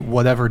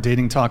Whatever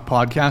Dating Talk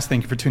podcast.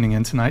 Thank you for tuning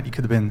in tonight. You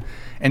could have been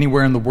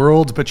anywhere in the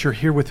world, but you're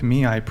here with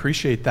me. I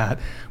appreciate that.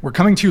 We're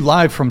coming to you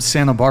live from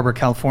Santa Barbara,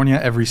 California,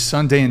 every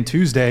Sunday and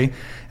Tuesday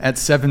at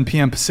 7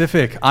 p.m.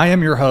 Pacific. I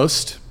am your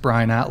host,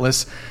 Brian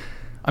Atlas.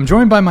 I'm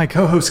joined by my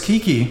co-host,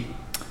 Kiki.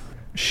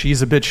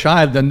 She's a bit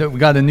shy. We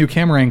got a new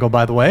camera angle,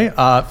 by the way.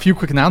 A few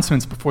quick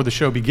announcements before the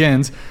show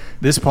begins.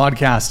 This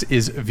podcast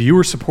is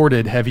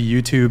viewer-supported, heavy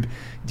YouTube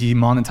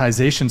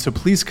demonetization, so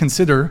please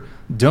consider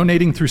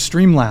donating through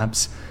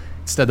Streamlabs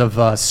instead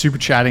of super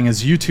chatting,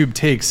 as YouTube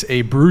takes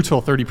a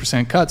brutal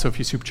 30% cut. So if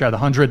you super chat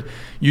 100,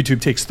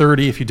 YouTube takes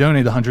 30. If you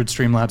donate 100,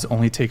 Streamlabs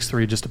only takes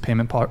 3, just a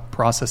payment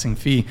processing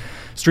fee.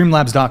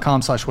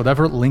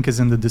 Streamlabs.com/whatever. Link is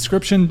in the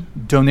description.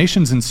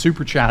 Donations and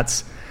super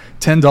chats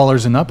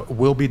 $10 and up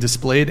will be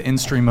displayed in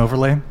Stream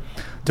Overlay.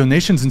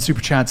 Donations and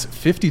super chats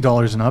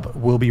 $50 and up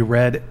will be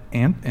read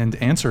and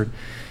answered.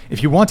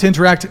 If you want to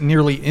interact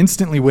nearly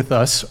instantly with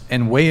us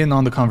and weigh in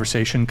on the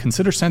conversation,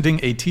 consider sending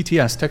a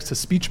TTS,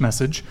 text-to-speech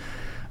message.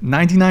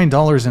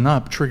 $99 and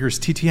up triggers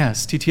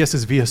TTS. TTS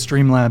is via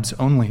Streamlabs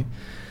only.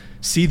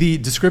 See the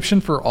description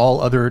for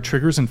all other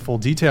triggers and full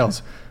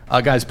details.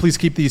 Guys, please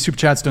keep the super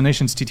chats,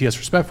 donations, TTS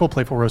respectful.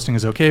 Playful roasting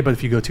is okay, but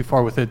if you go too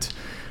far with it,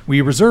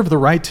 we reserve the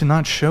right to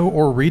not show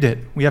or read it.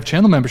 We have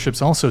channel memberships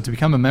also. To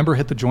become a member,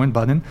 hit the join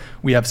button.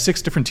 We have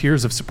 6 different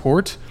tiers of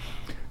support.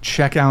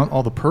 Check out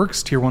all the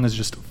perks. Tier 1 is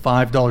just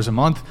 $5 a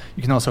month.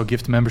 You can also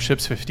gift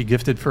memberships, 50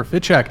 gifted for a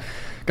fit check.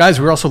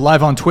 Guys, we're also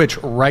live on Twitch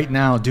right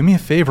now. Do me a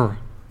favor.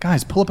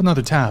 Guys, pull up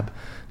another tab.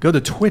 Go to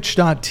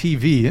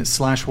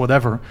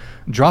twitch.tv/whatever.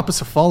 Drop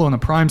us a follow and a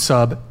Prime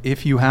sub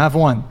if you have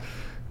one.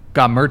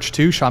 Got merch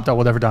too,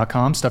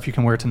 shop.whatever.com. Stuff you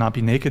can wear to not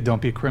be naked.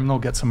 Don't be a criminal.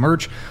 Get some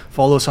merch.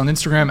 Follow us on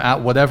Instagram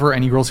at whatever.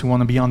 Any girls who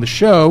want to be on the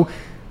show,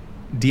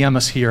 DM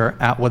us here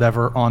at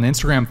whatever on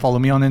Instagram. Follow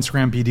me on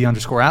Instagram,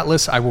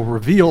 BD_Atlas. I will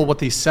reveal what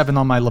the 7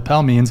 on my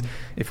lapel means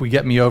if we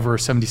get me over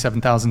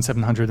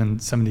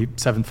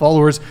 77,777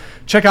 followers.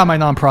 Check out my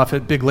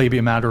nonprofit, Big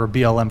Labia Matter, or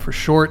BLM for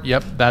short.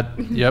 Yep.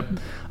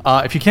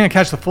 If you can't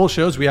catch the full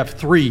shows, we have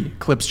 3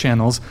 Clips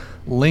channels.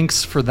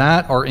 Links for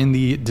that are in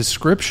the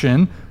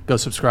description. Go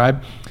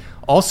subscribe.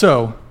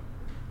 Also,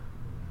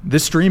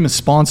 this stream is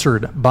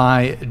sponsored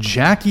by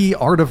Jackie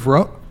Art of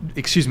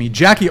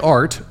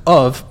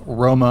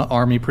Roma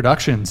Army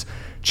Productions.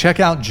 Check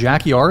out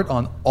Jackie Art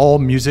on all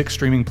music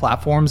streaming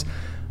platforms.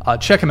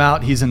 Check him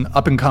out. He's an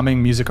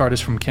up-and-coming music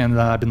artist from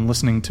Canada. I've been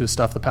listening to his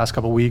stuff the past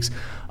couple weeks.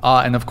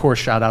 And, of course,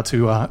 shout out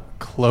to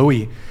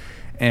Chloe.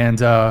 And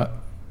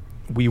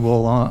we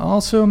will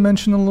also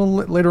mention a little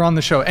later on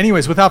the show.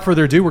 Anyways, without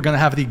further ado, we're going to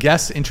have the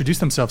guests introduce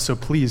themselves. So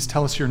please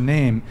tell us your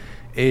name,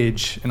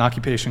 age, and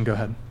occupation. Go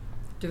ahead.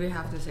 Do we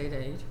have to say the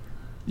age?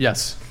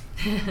 Yes.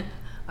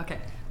 Okay.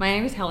 My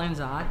name is Helen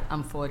Zod.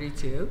 I'm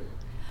 42.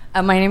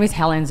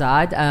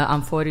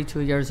 I'm 42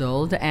 years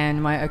old,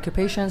 and my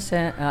occupation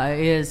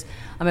is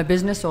I'm a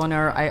business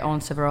owner. I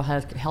own several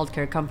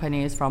healthcare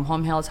companies, from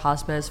home health,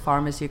 hospice,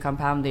 pharmacy,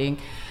 compounding,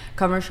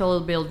 commercial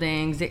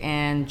buildings,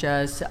 and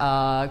just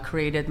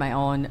created my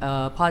own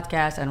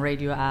podcast and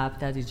radio app.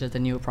 That is just a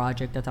new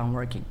project that I'm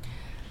working.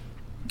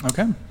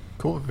 Okay,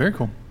 cool, very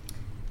cool.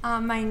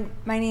 My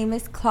name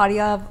is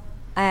Claudia,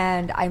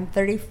 and I'm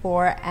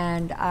 34,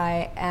 and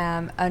I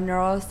am a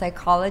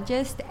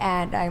neuropsychologist,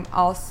 and I'm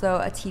also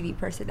a TV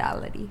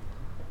personality.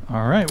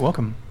 All right,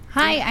 welcome.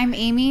 Hi, I'm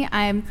Amy.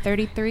 I'm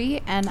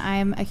 33, and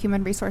I'm a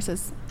human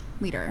resources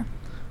leader.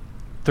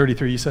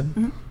 33, you said?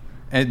 Mm-hmm.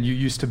 And you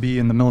used to be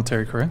in the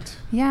military, correct?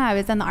 Yeah, I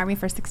was in the Army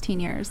for 16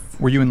 years.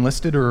 Were you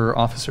enlisted or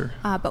officer?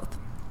 Both.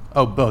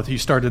 Oh, both. You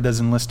started as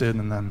enlisted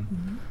and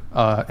then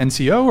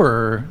NCO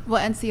or?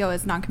 Well, NCO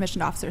is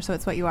non-commissioned officer, so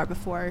it's what you are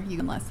before you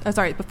enlist.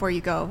 Before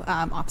you go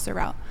officer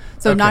route.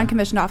 So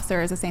non-commissioned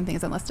officer is the same thing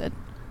as enlisted.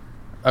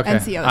 Okay.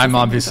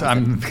 NCO is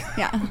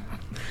yeah.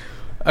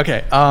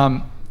 Okay.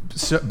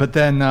 But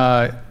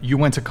then you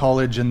went to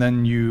college and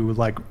then you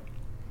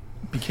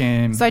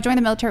became... So I joined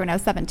the military when I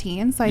was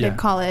 17. So I did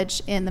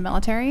college in the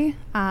military,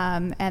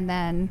 and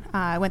then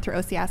I went through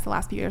OCS the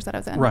last few years that I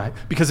was in. Right.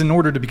 Because in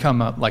order to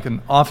become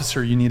an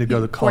officer, you need to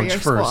go to college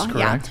first, school,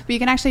 correct? Yeah. But you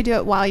can actually do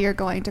it while you're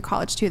going to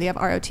college, too. They have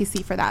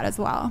ROTC for that as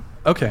well.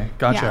 Okay,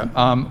 gotcha.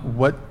 Yeah.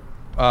 What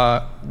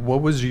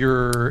was you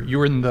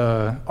were in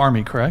the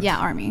Army, correct? Yeah,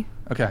 Army.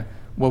 Okay.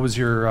 What was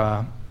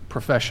your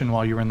profession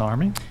while you were in the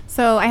Army?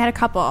 So I had a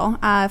couple.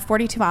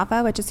 42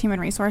 Alpha, which is human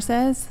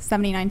resources.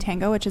 79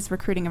 Tango, which is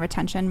recruiting and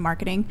retention,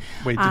 marketing.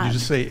 Wait, did you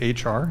just say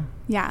HR?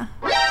 Yeah.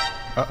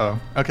 Uh-oh.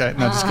 Okay,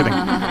 no, just kidding.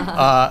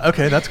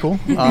 Okay, that's cool.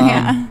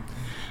 Yeah.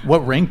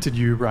 What rank did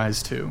you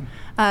rise to?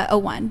 01.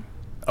 01?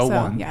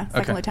 So, yeah,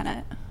 second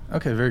lieutenant.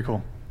 Okay, very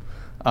cool.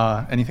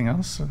 Anything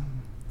else?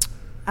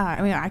 I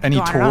could Any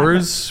go on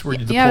tours? Were you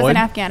deployed? Yeah, I was in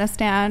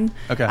Afghanistan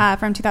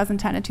from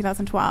 2010 to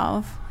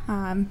 2012.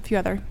 A few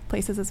other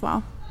places as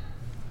well.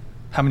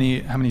 How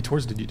many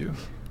tours did you do?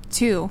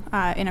 2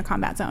 in a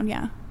combat zone,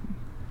 yeah.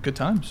 Good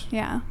times.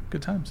 Yeah.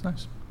 Good times,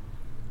 nice.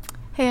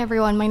 Hey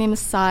everyone, my name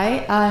is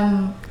Sai.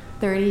 I'm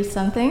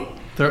 30-something.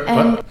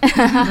 What?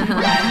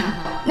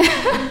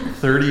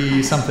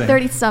 30 something.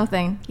 30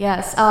 something.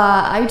 Yes.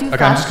 I do.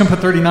 Okay, I'm just gonna put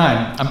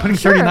 39. I'm putting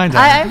Sure. 39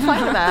 down. I'm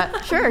fine with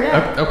that. Sure.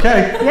 Yeah.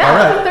 Okay. Yeah. All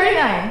I'll put right.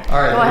 39.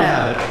 All right. Go There you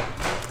ahead. have it.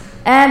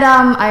 And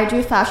I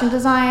do fashion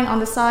design on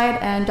the side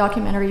and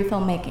documentary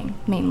filmmaking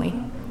mainly.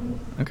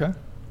 Okay.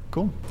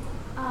 Cool.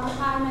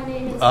 Hi, my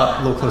name is.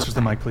 A little closer to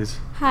the mic, please.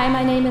 Hi,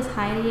 my name is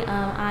Heidi.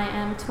 I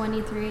am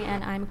 23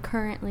 and I'm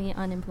currently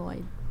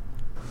unemployed.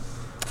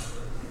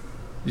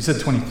 You said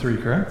 23,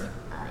 correct? Yes.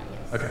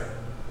 Okay.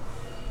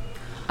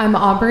 I'm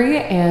Aubrey,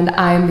 and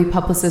I'm the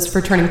publicist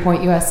for Turning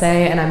Point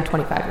USA, and I'm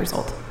 25 years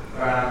old.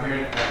 All right, I'm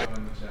hearing echo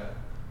in the chat.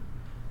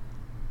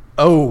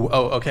 Oh,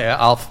 okay.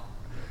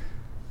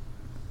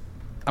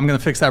 I'm gonna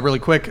fix that really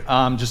quick.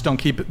 Just don't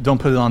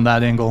put it on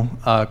that angle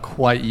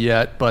quite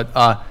yet. But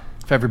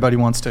if everybody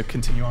wants to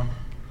continue on.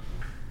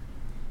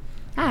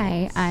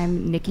 Hi,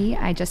 I'm Nikki.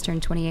 I just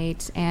turned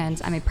 28, and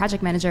I'm a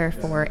project manager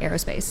for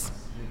aerospace.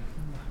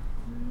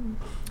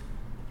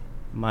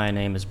 My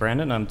name is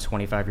Brandon. I'm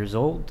 25 years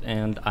old,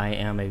 and I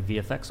am a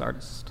VFX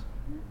artist.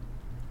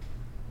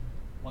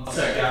 One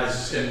sec, guys.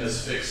 Just getting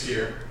this fixed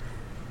here.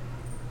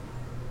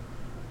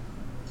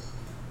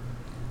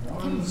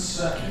 1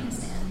 second.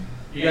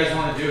 You guys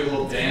want to do a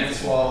little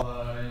dance while do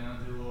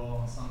a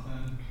little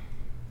something?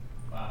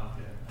 Wow.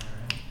 Okay.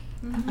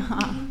 All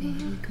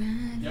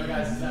right. Yo,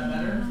 guys, is that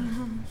better?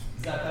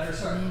 Is that better?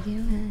 Sorry. Is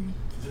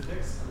it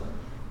fixed?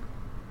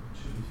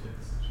 Should be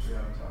fixed. Should be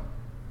on top.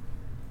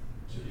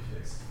 Should be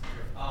fixed.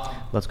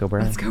 Let's go,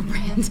 Brandon. Let's go,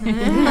 Brandon. You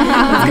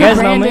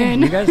guys know me.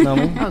 You guys know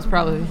me. That was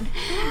probably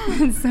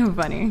It's so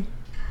funny.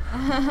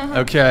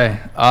 Okay.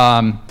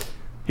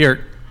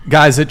 Here,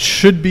 guys, it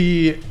should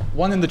be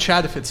one in the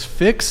chat if it's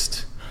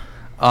fixed.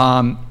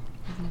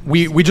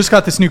 We just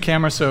got this new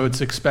camera, so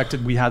it's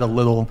expected we had a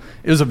little.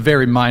 It was a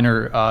very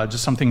minor,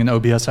 just something in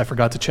OBS I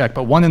forgot to check.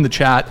 But one in the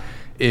chat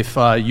if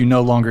you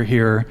no longer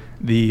hear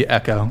the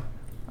echo.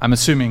 I'm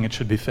assuming it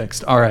should be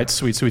fixed. All right,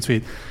 sweet.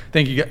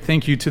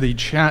 Thank you to the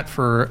chat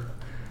for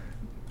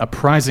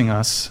apprising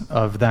us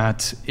of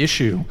that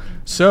issue.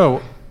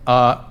 So,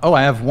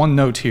 I have one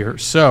note here.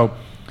 So,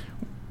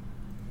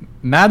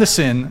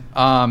 Madison,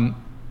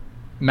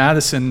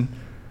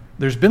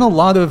 there's been a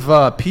lot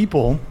of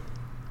people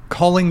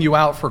calling you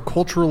out for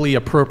culturally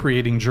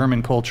appropriating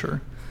German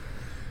culture.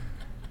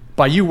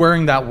 By you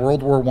wearing that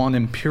World War I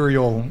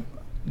Imperial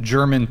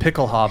German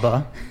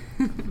Pickelhaube.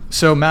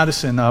 So,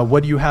 Madison,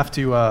 what do you have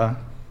to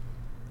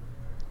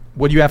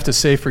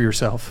say for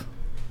yourself?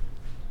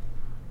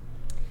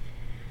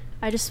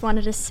 I just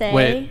wanted to say.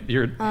 Wait,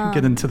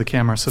 get into the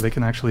camera so they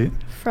can actually.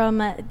 From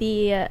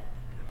the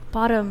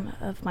bottom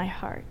of my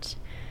heart,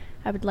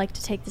 I would like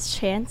to take this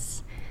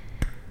chance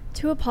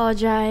to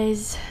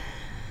apologize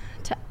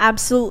to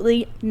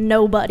absolutely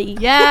nobody.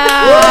 yeah.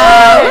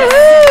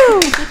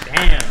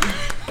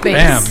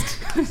 Bam.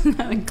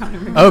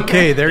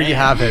 Okay, there you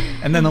have it.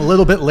 And then a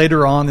little bit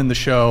later on in the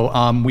show,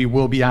 we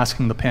will be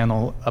asking the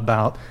panel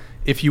about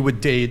if you would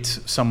date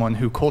someone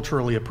who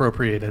culturally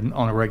appropriated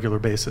on a regular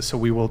basis. So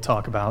we will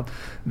talk about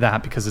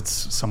that because it's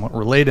somewhat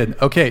related.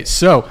 Okay,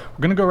 so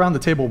we're going to go around the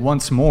table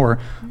once more.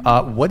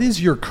 What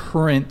is your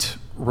current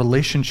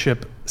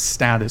relationship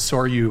status? So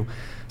are you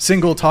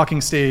single,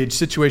 talking stage,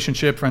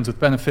 situationship, friends with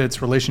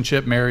benefits,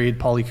 relationship, married,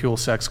 polycule,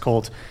 sex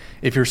cult?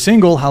 If you're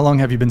single, how long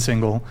have you been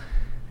single?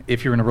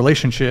 If you're in a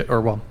relationship,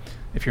 how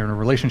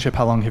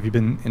long have you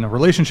been in a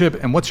relationship?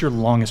 And what's your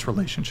longest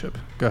relationship?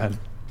 Go ahead.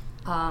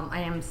 I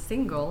am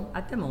single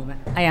at the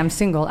moment.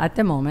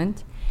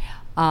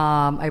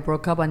 I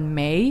broke up in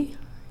May,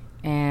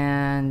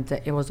 and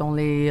it was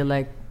only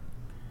like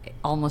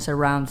almost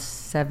around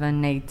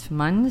 7-8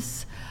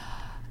 months.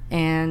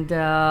 And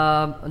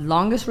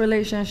longest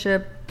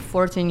relationship,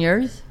 14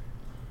 years.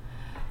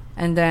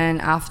 And then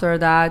after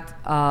that,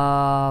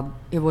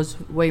 it was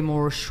way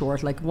more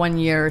short, like 1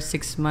 year,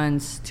 6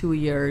 months, 2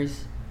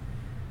 years.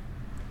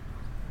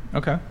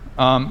 Okay.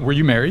 Were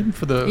you married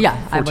for the 14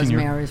 I was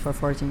years? married for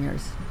 14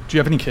 years. Do you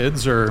have any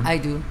kids or? I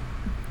do.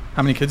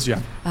 How many kids do you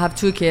have? I have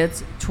 2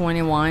 kids,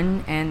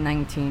 21 and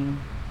 19.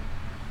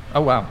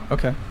 Oh, wow.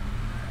 Okay.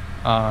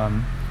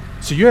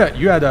 So you had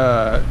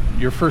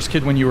your first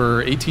kid when you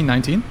were 18,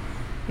 19?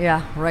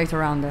 Yeah, right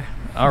around there.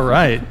 All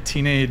right.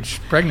 Teenage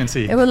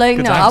pregnancy. It was like,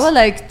 Good no, times. I was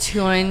like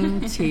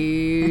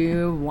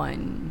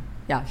 21.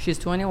 Yeah, she's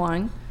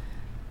 21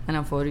 and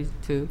I'm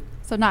 42.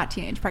 So not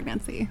teenage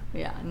pregnancy.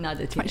 Yeah, not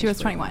the teenage She was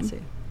 21.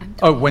 pregnancy.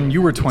 Oh, when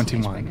you were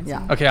 21.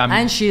 Yeah. Okay.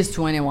 And she's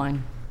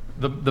 21.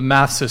 The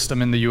math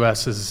system in the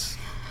U.S. is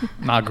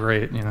not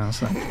great,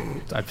 so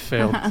I've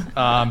failed.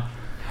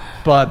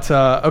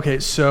 Okay,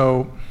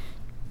 so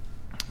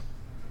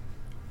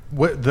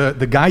what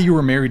the guy you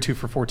were married to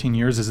for 14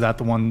 years, is that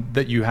the one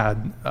that you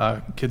had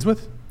kids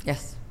with?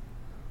 Yes.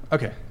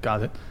 Okay,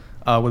 got it.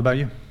 What about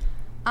you?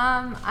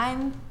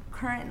 I'm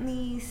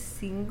currently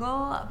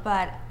single,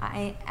 but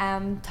I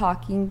am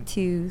talking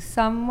to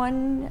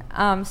someone,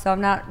 so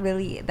I'm not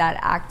really that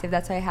active.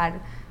 That's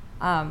why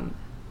I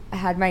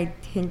had my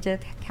Hinge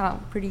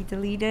account pretty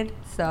deleted.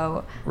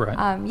 So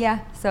right.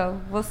 yeah,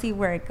 so we'll see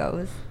where it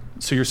goes.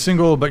 So you're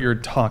single, but you're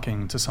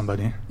talking to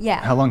somebody.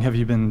 Yeah. How long have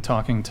you been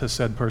talking to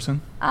said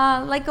person?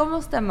 Like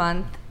almost a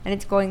month, and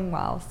it's going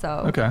well. So.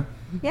 Okay.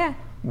 Yeah.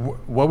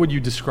 What would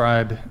you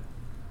describe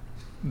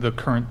the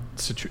current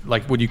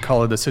like? Would you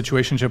call it a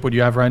situationship? What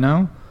you have right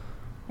now,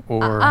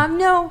 or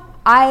no.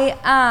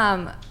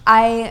 I'm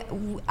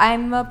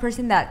a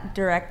person that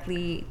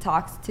directly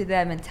talks to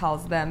them and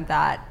tells them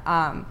that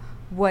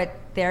what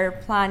their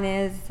plan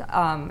is,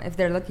 if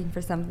they're looking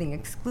for something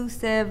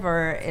exclusive,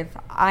 or if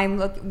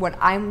what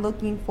I'm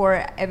looking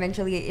for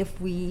eventually, if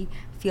we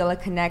feel a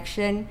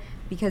connection,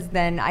 because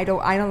then I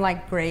don't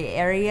like gray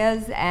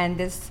areas, and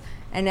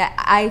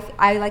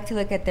I like to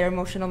look at their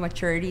emotional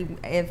maturity.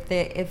 If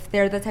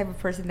they're the type of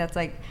person that's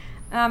like,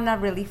 I'm not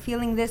really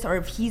feeling this, or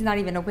if he's not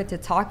even open to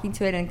talking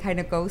to it and kind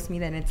of ghosts me,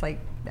 then it's like,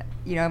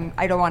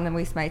 I don't want to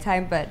waste my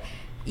time. But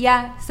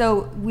yeah,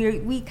 so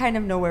we kind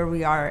of know where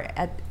we are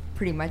at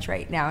pretty much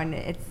right now, and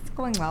it's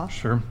going well.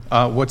 Sure.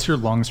 What's your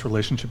longest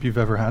relationship you've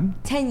ever had?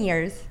 10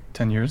 years.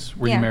 10 years?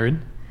 Were you married?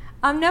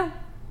 No.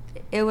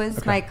 It was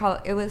Okay.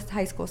 it was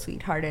high school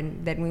sweetheart,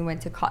 and then we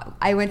went to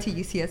I went to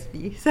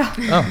UCSB. So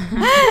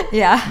Oh.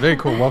 yeah. Very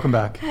cool. Welcome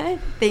back.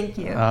 Thank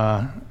you.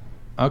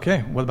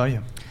 Okay. What about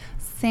you?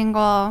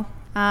 Single,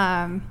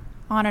 on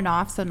and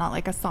off, so not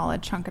like a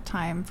solid chunk of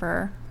time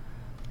for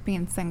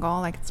being single.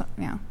 Like it's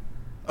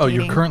Oh,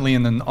 dating. you're currently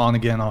in an on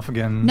again, off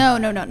again. No,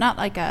 not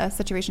like a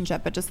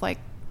situationship, but just like,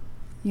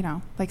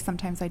 like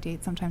sometimes I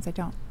date, sometimes I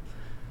don't.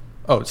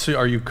 Oh, so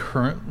are you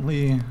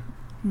currently?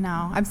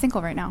 No, I'm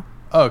single right now.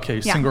 Oh, okay.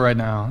 You're Yeah. single right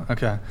now.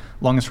 Okay.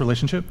 Longest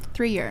relationship?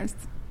 3 years.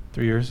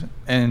 3 years.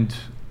 And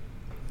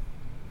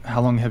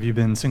how long have you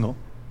been single?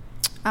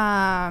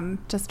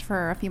 Just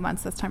for a few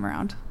months this time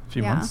around. A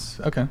few Yeah. months.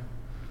 Okay.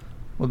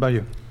 What about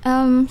you?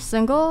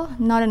 Single,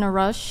 not in a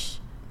rush.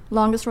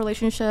 Longest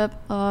relationship,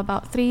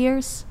 about 3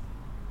 years.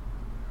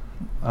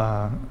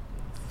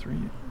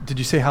 3. Did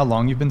you say how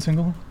long you've been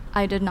single?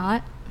 I did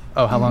not.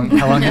 Oh, how long?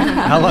 How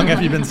long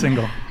have you been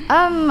single?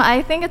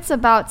 I think it's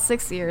about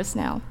 6 years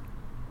now.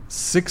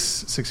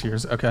 6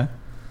 years. Okay.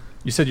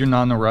 You said you're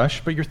not in a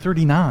rush, but you're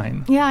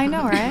 39. Yeah, I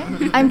know,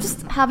 right? I'm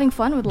just having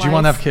fun with life. Do you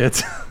want to have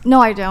kids?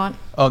 No, I don't.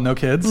 Oh, no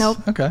kids? Nope.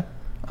 Okay.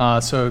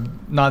 So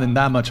not in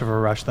that much of a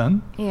rush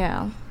then.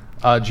 Yeah.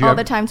 Do you All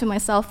the time to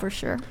myself for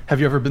sure. Have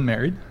you ever been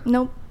married?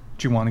 Nope.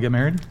 Do you want to get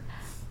married?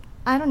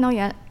 I don't know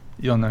yet.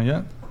 You don't know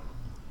yet?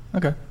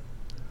 Okay.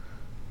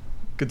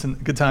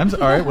 Good times.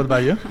 All right. What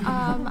about you?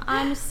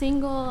 I'm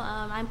single.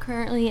 I'm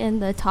currently in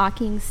the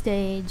talking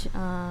stage,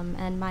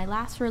 and my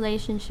last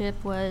relationship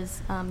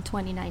was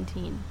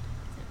 2019.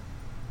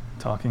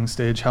 Talking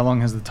stage. How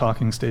long has the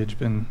talking stage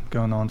been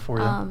going on for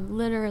you?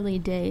 Literally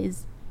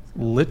days.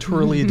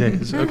 Literally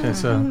days. Okay,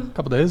 so a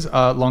couple days.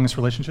 Longest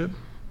relationship?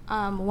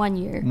 1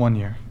 year. 1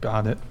 year.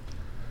 Got it.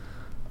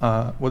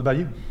 What about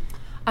you?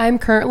 I'm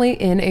currently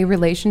in a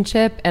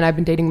relationship, and I've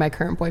been dating my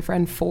current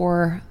boyfriend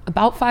for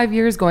about 5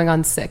 years, going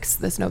on 6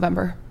 this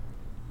November.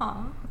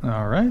 Aw.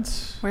 All right.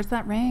 Where's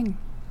that ring?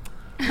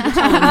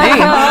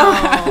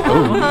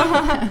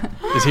 Oh.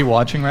 Is he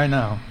watching right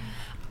now?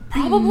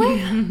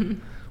 Probably.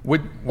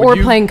 Would Or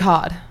you, playing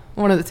COD.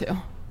 One of the two.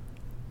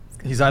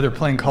 He's either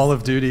playing Call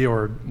of Duty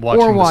or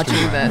watching Or the watching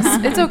stream right now.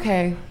 this. It's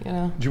okay,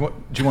 Do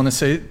you want to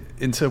say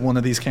into one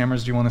of these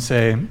cameras? Do you want to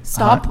say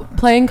Stop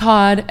playing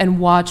COD and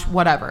watch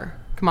whatever.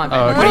 Come on, Oh,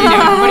 Brian. okay. What are you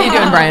doing? What are you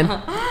doing, Brian?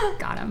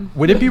 Got him.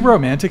 Would it be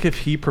romantic if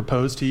he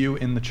proposed to you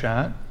in the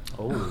chat?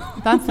 Oh.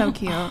 That's so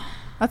cute.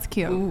 That's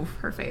cute. Ooh,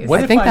 her face. What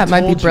I if think that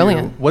might be told you-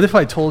 brilliant. What if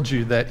I told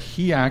you that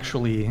he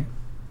actually,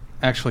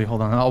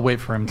 hold on, I'll wait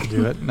for him to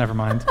do it. Never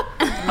mind.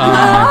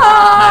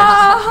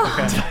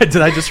 Okay.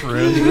 Did I just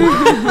ruin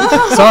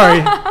it?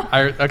 Sorry.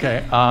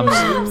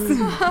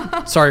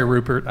 Sorry,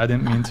 Rupert. I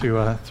didn't mean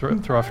to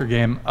throw off your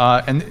game.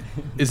 And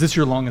is this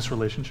your longest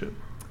relationship?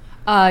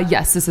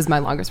 Yes, this is my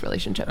longest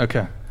relationship.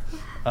 Okay.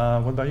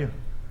 What about you?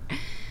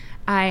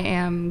 I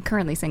am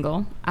currently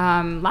single.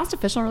 Last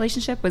official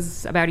relationship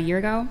was about a year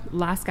ago.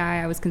 Last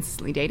guy I was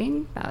consistently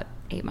dating, about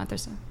 8 months or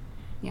so.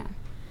 Yeah.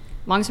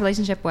 Longest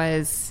relationship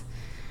was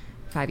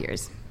 5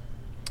 years.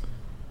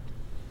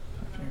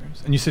 5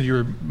 years. And you said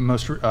your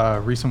most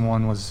recent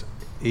one was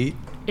 8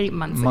 8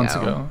 months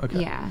ago.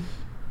 Okay. Yeah.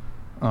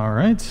 All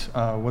right.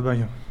 What about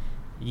you?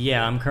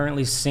 Yeah, I'm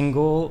currently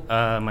single.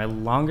 My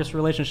longest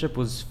relationship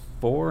was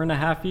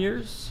 4.5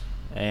 years,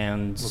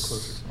 and A little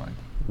closer to the mic.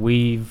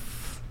 we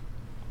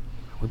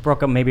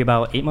broke up maybe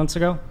about 8 months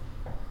ago.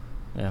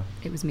 Yeah.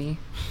 It was me.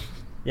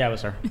 Yeah, it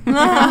was her.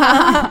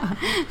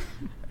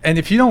 And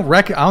if you don't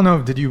I don't know,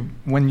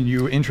 when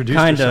you introduced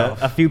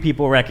yourself? A few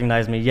people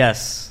recognize me.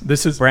 Yes.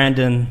 This is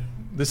Brandon.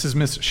 This is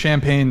Miss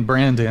Champagne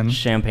Brandon,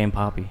 Champagne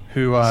Poppy,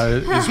 who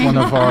is one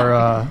of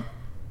our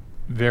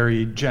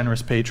very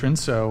generous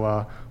patrons.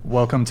 So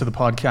welcome to the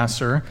podcast,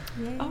 sir.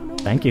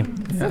 Thank you.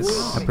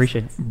 Yes. I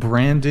appreciate it.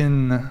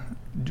 Brandon,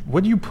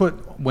 what do you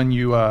put when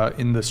you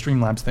in the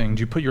Streamlabs thing? Do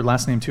you put your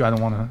last name too? I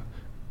don't want to.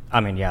 I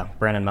mean, yeah,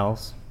 Brandon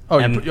Mells. Oh,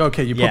 And- you put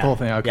the whole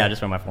thing. Okay. Yeah, I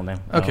just wrote my full name.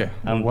 Okay.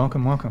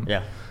 Welcome. Welcome.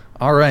 Yeah.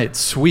 All right,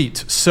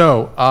 sweet.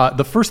 So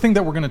the first thing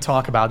that we're going to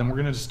talk about, and we're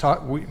going to just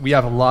talk, we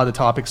have a lot of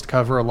topics to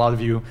cover. A lot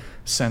of you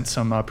sent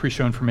some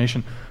pre-show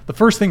information. The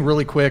first thing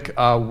really quick,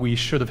 we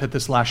should have hit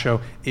this last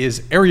show,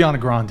 is Ariana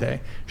Grande.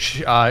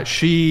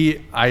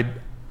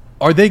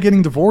 Are they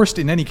getting divorced?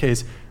 In any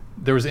case,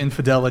 there was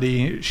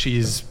infidelity.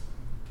 She's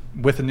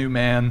with a new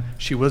man.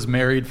 She was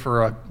married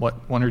for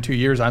 1 or 2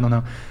 years? I don't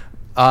know.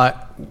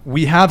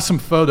 We have some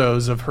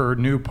photos of her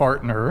new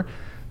partner,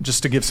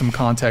 just to give some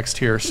context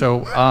here.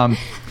 So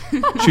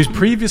she was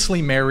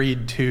previously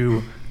married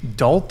to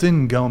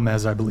Dalton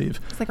Gomez, I believe.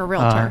 It's like a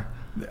realtor.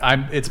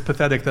 It's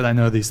pathetic that I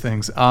know these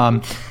things.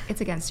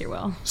 It's against your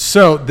will.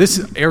 So this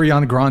is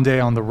Ariana Grande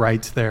on the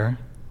right there.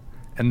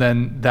 And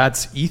then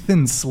that's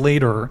Ethan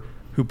Slater,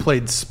 who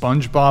played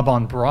SpongeBob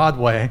on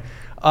Broadway.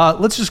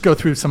 Let's just go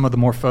through some of the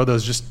more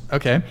photos.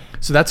 Okay.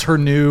 So that's her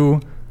new...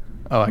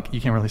 Oh,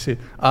 you can't really see it.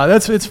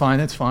 It's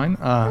fine.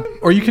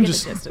 Or you can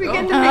just...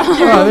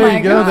 there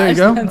you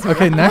go.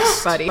 Okay,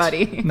 next.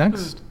 Buddy.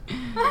 Next.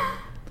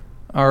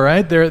 All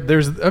right,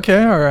 there's...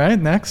 Okay, all right,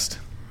 next.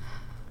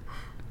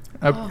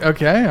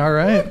 Okay, all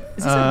right.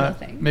 Is this a real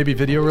thing? Maybe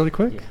video really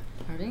quick.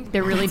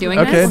 They're really doing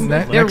this? Okay,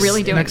 they're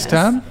really doing next this.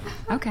 tab.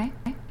 Okay.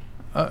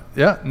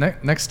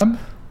 Next tab.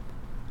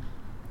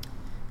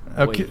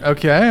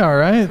 Okay, all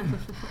right.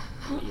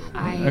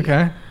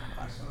 Okay.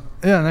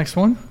 Yeah, next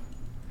one.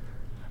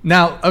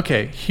 Now,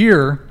 okay,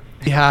 here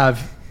we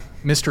have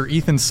Mr.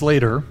 Ethan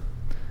Slater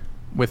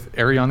with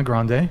Ariana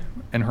Grande,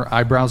 and her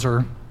eyebrows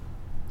are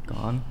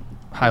gone.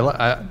 I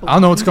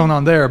don't know what's going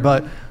on there,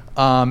 but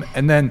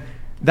and then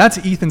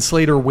that's Ethan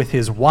Slater with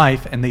his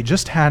wife, and they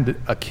just had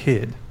a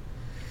kid.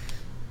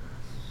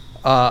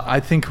 I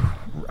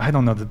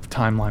don't know the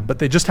timeline, but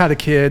they just had a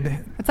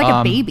kid. It's like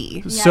a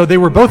baby. So they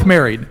were both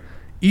married.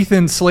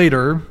 Ethan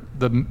Slater,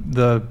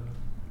 the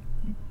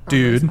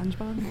dude,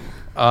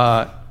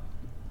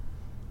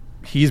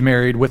 he's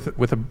married with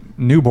a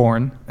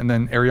newborn, and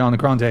then Ariana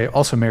Grande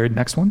also married.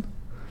 Next one.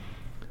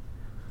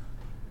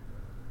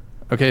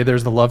 Okay,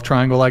 there's the love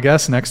triangle, I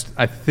guess. Next,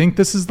 I think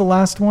this is the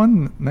last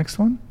one. Next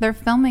one. They're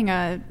filming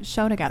a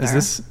show together. Is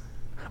this?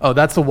 Oh,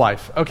 that's the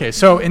wife. Okay,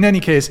 so in any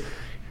case,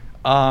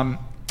 Ariana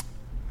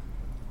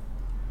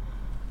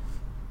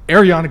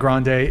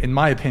Grande, in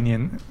my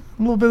opinion,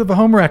 a little bit of a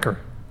home wrecker.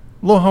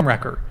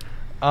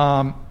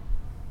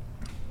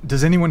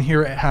 Does anyone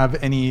here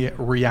have any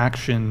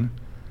reaction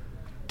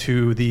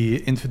to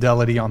the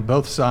infidelity on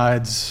both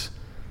sides?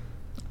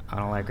 I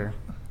don't like her.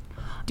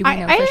 Do we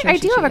know for sure I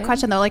do have a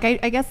question though. Like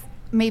I guess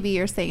maybe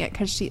you're saying it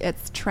because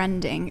it's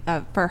trending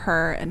for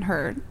her and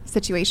her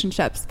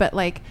situationships, but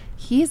like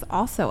he's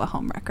also a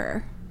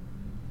homewrecker.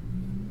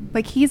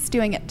 Like he's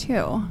doing it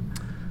too.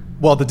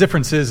 Well, the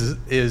difference is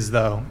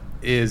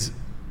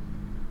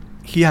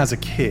he has a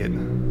kid.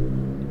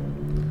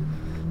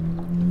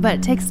 But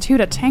it takes two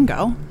to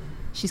tango.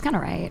 She's kind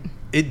of right.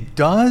 It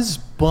does,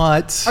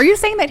 but... Are you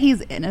saying that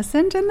he's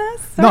innocent in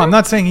this? Sir? No, I'm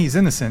not saying he's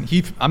innocent.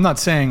 I'm not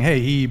saying,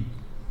 hey, he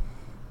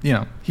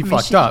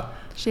fucked up.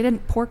 She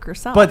didn't pork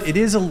herself. But it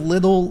is a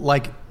little,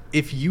 like,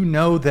 if you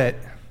know that...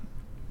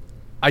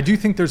 I do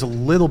think there's a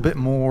little bit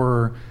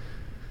more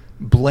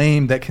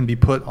blame that can be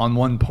put on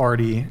one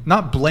party.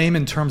 Not blame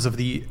in terms of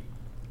the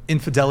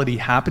infidelity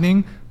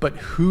happening, but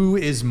who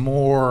is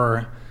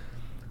more...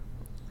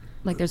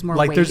 Like there's more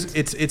weight.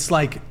 It's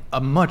like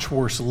a much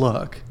worse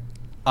look,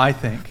 I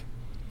think.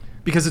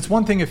 Because it's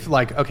one thing if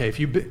like, okay, if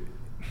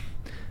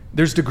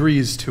there's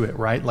degrees to it,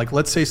 right? Like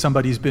let's say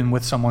somebody's been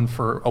with someone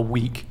for a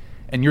week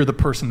and you're the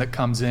person that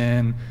comes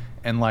in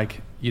and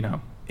like,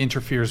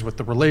 interferes with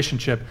the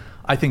relationship.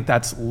 I think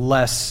that's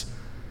less,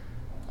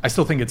 I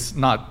still think it's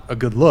not a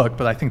good look,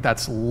 but I think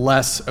that's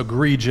less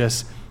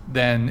egregious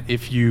than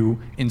if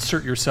you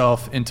insert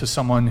yourself into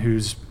someone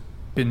who's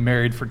been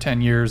married for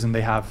 10 years and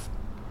they have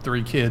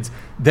 3 kids.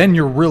 Then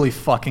you're really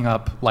fucking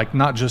up, like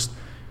not just,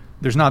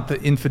 there's not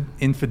the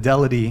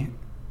infidelity.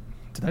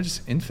 Did I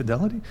just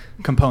infidelity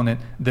component?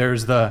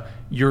 There's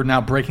you're now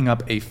breaking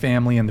up a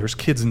family and there's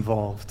kids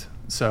involved.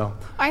 So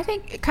I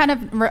think kind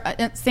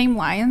of same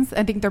lines.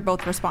 I think they're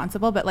both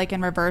responsible, but like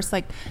in reverse,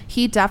 like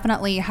he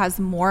definitely has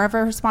more of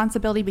a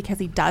responsibility because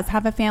he does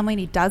have a family and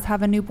he does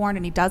have a newborn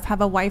and he does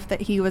have a wife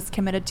that he was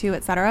committed to,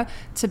 etc.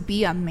 To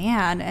be a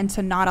man and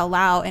to not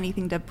allow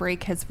anything to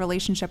break his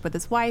relationship with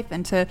his wife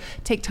and to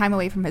take time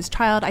away from his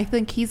child. I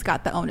think he's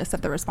got the onus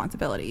of the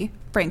responsibility,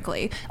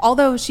 frankly.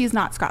 Although she's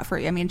not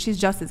scot-free. I mean, she's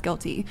just as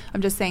guilty.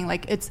 I'm just saying,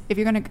 like, it's if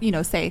you're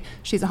gonna, say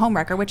she's a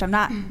homewrecker, which I'm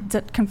not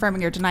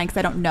confirming or denying because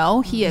I don't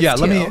know. He is. Yeah.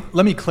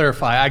 Let me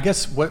clarify. I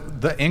guess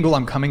what the angle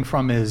I'm coming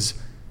from is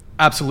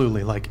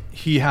absolutely like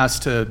he has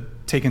to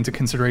take into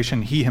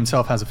consideration he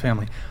himself has a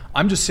family.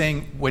 I'm just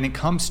saying when it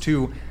comes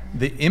to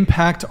the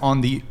impact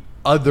on the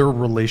other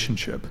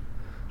relationship.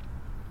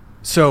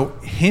 So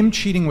him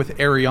cheating with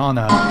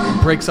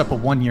Ariana breaks up a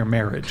 1-year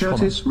marriage.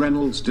 Curtis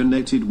Reynolds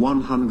donated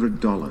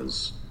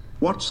 $100.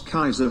 What's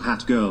Kaiser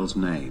Hat Girl's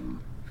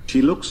name?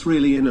 She looks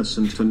really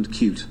innocent and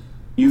cute.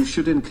 You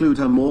should include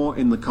her more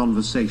in the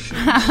conversation.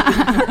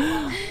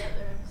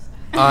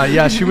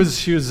 Yeah, she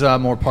was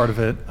more part of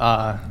it.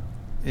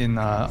 in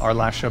our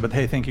last show, but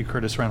hey, thank you,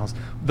 Curtis Reynolds.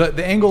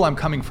 The angle I'm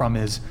coming from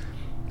is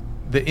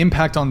the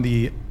impact on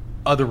the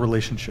other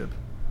relationship.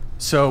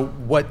 So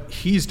what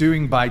he's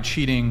doing by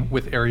cheating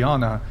with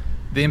Ariana,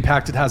 the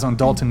impact it has on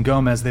Dalton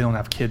Gomez, they don't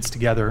have kids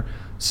together.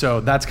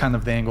 So that's kind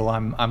of the angle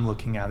I'm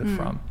looking at it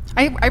from.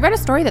 I read a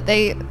story that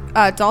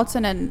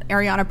Dalton and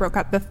Ariana broke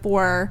up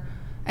before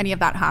any of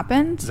that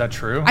happened. Is that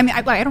true? I mean,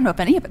 I don't know if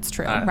any of it's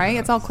true, right?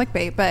 It's all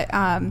clickbait, but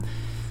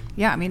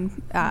yeah, I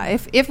mean,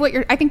 if what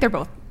I think they're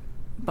both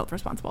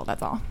responsible.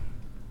 That's all.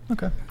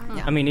 Okay.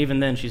 I mean, even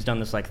then, she's done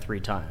this like 3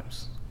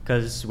 times.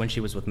 Because when she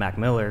was with Mac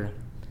Miller,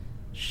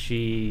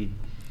 she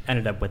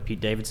ended up with Pete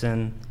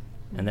Davidson,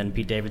 and then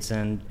Pete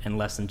Davidson, in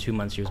less than 2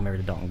 months, she was married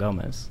to Dalton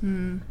Gomez.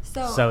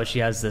 So she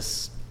has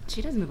this.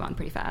 She does move on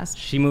pretty fast.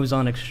 She moves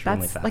on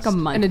extremely That's fast. like a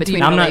month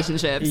between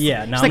relationships.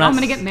 Yeah, no, she's like, I'm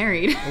going to get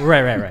married.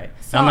 Right.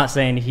 So I'm not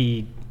saying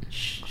he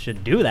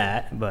should do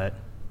that, but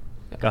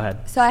go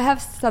ahead. So I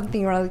have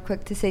something really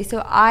quick to say. So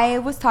I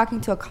was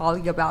talking to a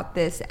colleague about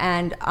this,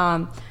 and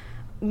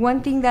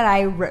one thing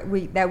that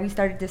we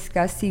started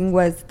discussing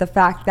was the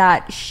fact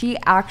that she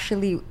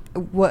actually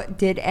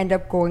did end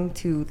up going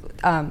to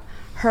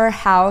her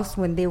house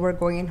when they were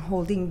going and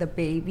holding the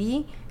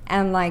baby,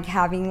 and like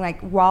having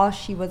like while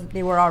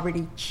they were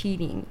already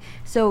cheating.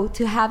 So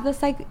to have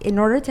in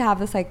order to have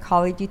the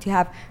psychology to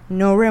have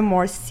no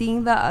remorse,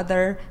 seeing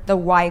the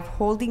wife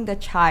holding the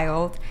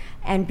child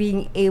and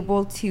being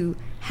able to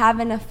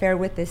have an affair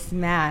with this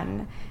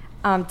man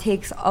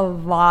takes a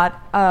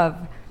lot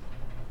of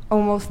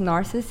almost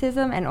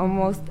narcissism and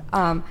almost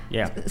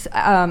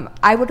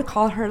I would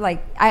call her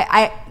like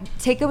I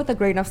take it with a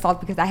grain of salt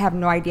because I have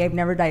no idea, I've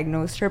never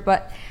diagnosed her,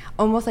 but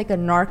almost like a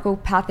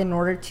narcopath in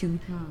order to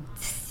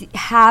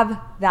have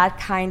that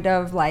kind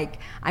of like,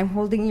 I'm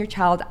holding your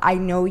child, I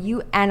know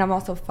you, and I'm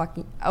also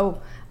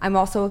I'm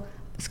also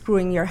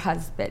screwing your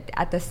husband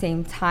at the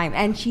same time.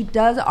 And she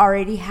does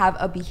already have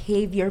a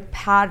behavior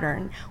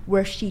pattern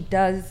where she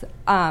does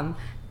tend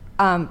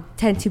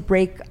to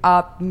break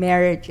up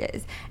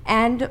marriages.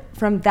 And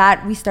from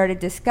that, we started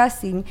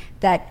discussing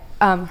that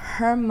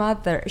her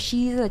mother,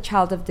 she's a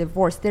child of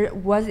divorce. There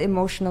was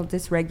emotional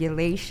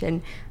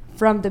dysregulation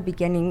from the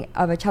beginning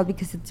of a child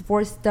because the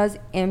divorce does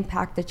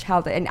impact the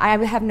child. And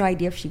I have no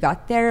idea if she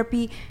got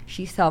therapy,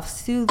 she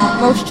self-soothed.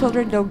 Most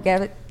children don't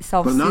get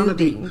self-soothing. Banana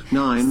Deep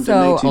 9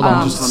 donated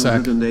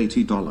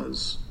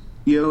 $180.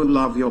 Yo,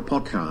 love your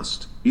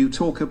podcast. You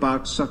talk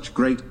about such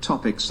great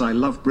topics. I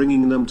love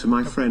bringing them to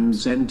my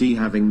friends ND,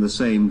 having the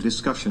same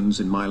discussions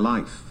in my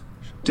life.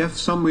 Deaf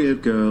some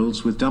weird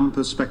girls with dumb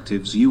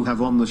perspectives you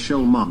have on the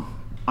show, mum.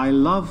 I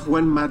love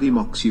when Maddie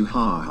mocks you,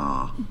 ha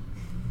ha.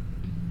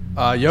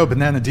 Yo,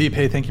 Banana Deep,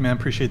 hey, thank you, man.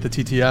 Appreciate the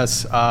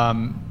TTS.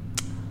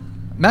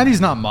 Maddie's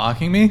not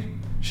mocking me.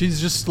 She's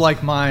just like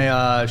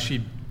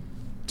she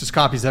just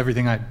copies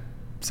everything I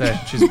say.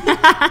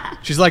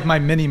 She's like my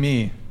mini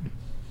me,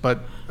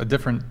 but a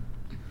different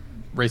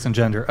race and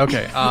gender.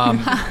 Okay.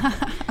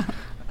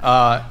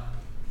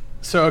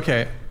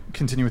 Okay,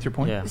 continue with your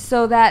point. Yeah.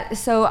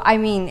 So I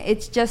mean,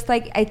 it's just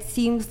like, it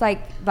seems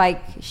like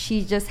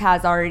she just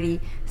has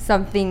already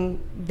something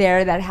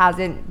there that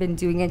hasn't been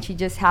doing, and she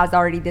just has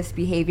already this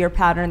behavior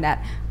pattern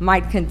that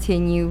might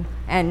continue,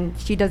 and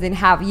she doesn't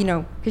have,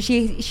 because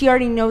she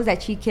already knows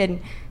that she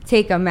can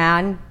take a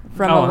man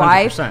from a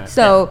wife.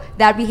 So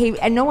that behavior,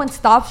 and no one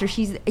stops her.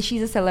 She's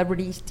a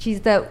celebrity. She's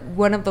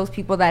one of those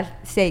people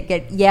that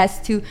get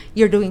yes to,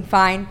 you're doing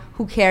fine.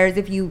 Who cares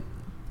if you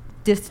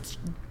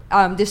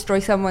destroy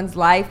someone's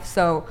life?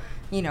 So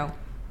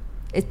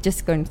it's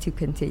just going to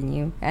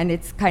continue, and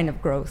it's kind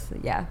of gross.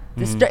 Yeah,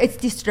 it's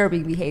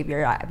disturbing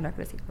behavior. I'm not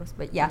going to say gross,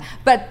 but yeah.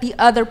 But the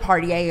other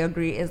party, I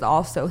agree, is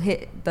also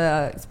hit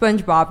the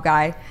SpongeBob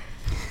guy.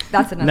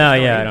 That's another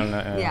story. I don't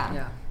know.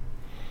 Yeah.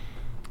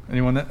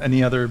 Anyone?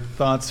 Any other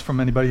thoughts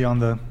from anybody on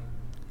the?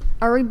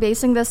 Are we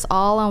basing this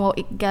all on what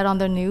we get on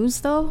the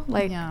news, though?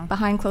 Like,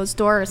 behind closed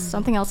doors,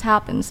 something else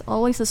happens.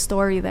 Always a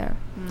story there.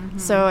 Mm-hmm.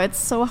 So it's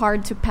so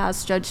hard to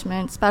pass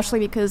judgment, especially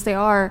because they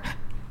are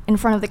in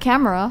front of the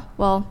camera.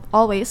 Well,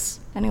 always,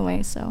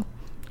 anyway. So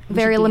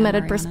very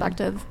limited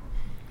perspective.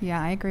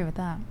 Yeah, I agree with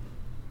that.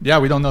 Yeah,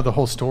 we don't know the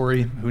whole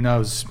story. Who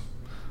knows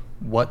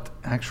what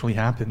actually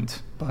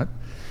happened? But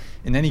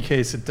in any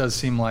case, it does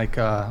seem like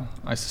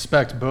I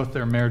suspect both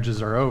their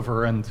marriages are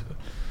over, and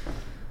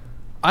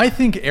I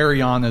think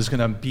Ariana is going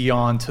to be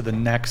on to the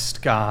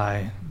next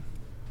guy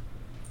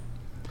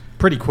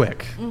pretty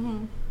quick.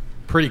 Mm-hmm.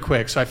 Pretty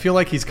quick. So I feel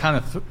like he's kind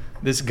of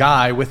this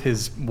guy with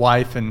his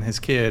wife and his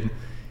kid.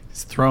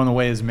 He's thrown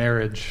away his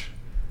marriage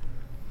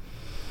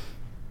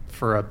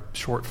for a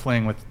short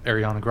fling with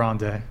Ariana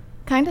Grande.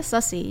 Kind of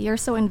sussy. You're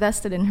so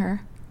invested in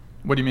her.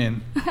 What do you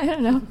mean? I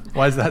don't know.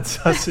 Why is that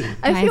sussy?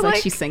 I feel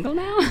like she's single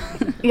now.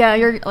 Yeah,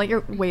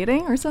 you're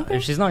waiting or something.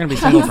 She's not going to be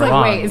single for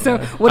long. Wait, so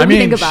what do we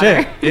think about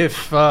her?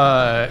 If the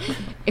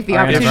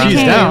opportunity if she's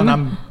came.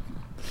 down,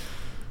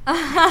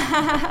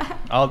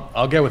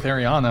 I'll get with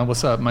Ariana.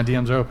 What's up? My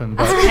DMs are open.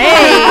 But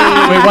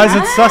wait, why is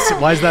it sussy?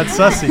 Why is that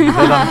sussy?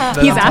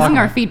 He's asking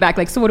our feedback.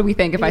 Like, so what do we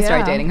think if I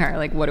start dating her?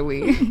 Like, what do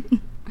we?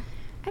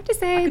 I have to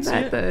say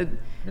that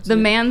The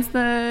man's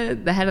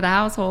the head of the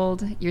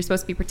household. You're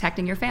supposed to be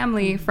protecting your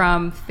family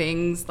from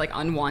things like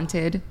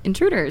unwanted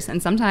intruders.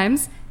 And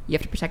sometimes you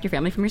have to protect your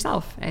family from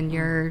yourself and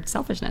your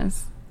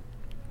selfishness.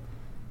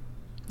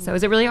 So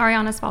is it really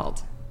Ariana's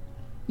fault?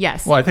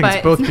 Yes. Well, I think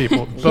it's both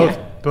people.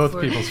 Both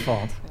people's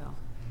fault.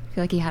 I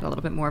feel like he had a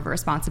little bit more of a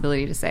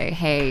responsibility to say,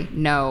 hey,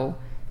 no,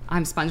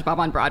 I'm SpongeBob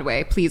on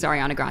Broadway. Please,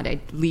 Ariana Grande,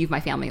 leave my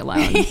family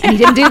alone. And he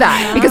didn't do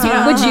that. Because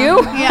would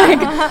you?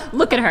 Like,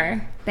 look at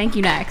her. Thank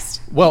you,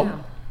 next.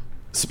 Well,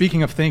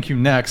 speaking of thank you,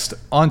 next,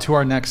 on to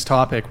our next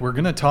topic. We're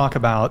going to talk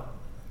about,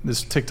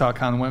 this TikTok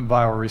kind of went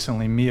viral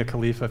recently, Mia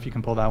Khalifa, if you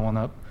can pull that one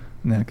up,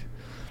 Nick.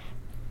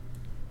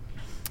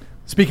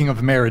 Speaking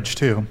of marriage,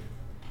 too.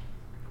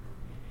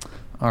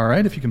 All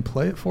right, if you can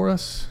play it for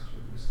us.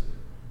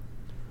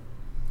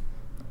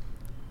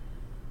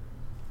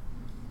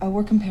 Oh,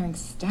 we're comparing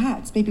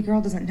stats. Baby girl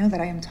doesn't know that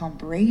I am Tom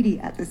Brady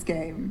at this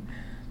game.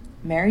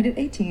 Married at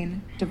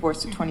 18,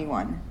 divorced at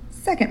 21.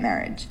 Second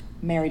marriage,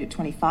 married at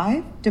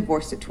 25,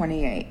 divorced at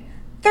 28.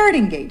 Third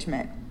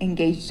engagement,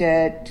 engaged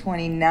at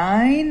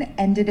 29,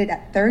 ended it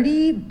at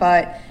 30,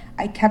 but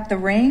I kept the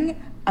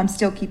ring. I'm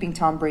still keeping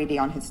Tom Brady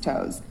on his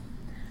toes.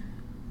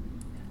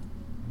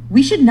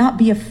 We should not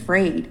be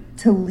afraid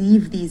to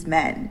leave these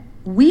men.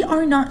 We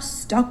are not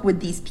stuck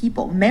with these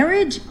people.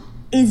 Marriage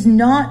is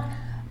not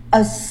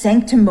a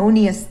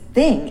sanctimonious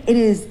thing. It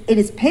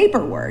is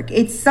paperwork.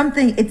 It's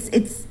something,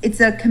 it's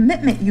a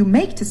commitment you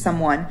make to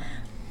someone.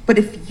 But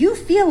if you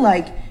feel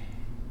like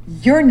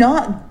you're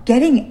not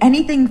getting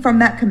anything from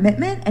that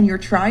commitment and you're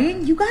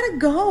trying, you gotta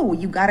go.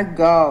 You gotta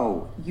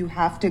go. You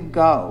have to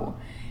go.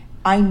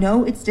 I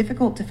know it's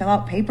difficult to fill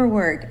out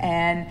paperwork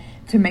and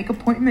to make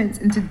appointments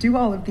and to do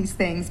all of these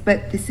things,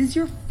 but this is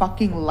your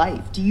fucking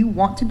life. Do you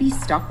want to be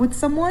stuck with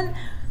someone?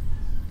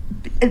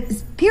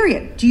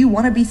 Period. Do you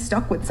want to be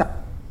stuck with someone?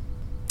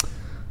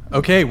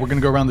 Okay, we're going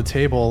to go around the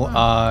table.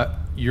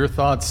 Your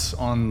thoughts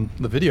on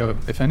the video,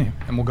 if any,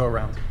 and we'll go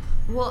around.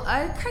 Well,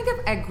 I kind of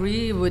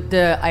agree with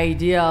the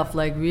idea of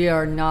like we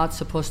are not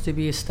supposed to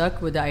be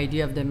stuck with the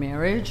idea of the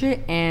marriage,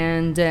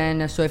 and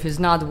then so if it's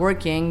not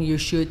working, you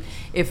should,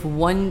 if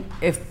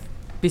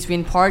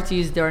between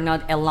parties they're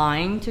not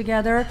aligned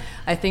together,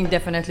 I think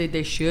definitely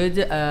they should,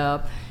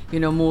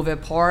 move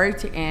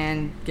apart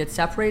and get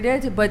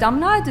separated. But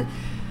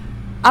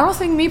I don't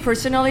think, me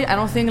personally, I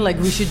don't think like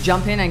we should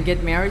jump in and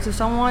get married to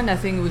someone. I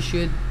think we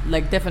should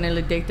like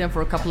definitely date them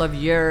for a couple of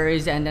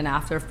years, and then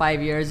after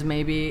 5 years,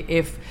 maybe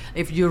if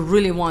you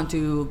really want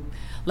to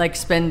like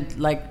spend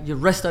like the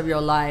rest of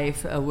your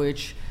life,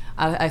 which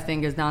I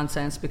think is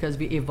nonsense, because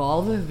we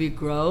evolve, we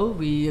grow,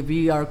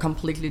 we are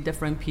completely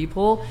different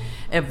people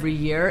every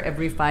year,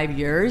 every 5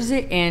 years.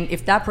 And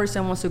if that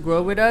person wants to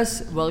grow with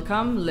us,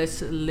 welcome,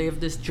 let's live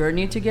this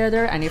journey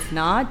together. And if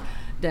not,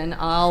 then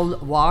I'll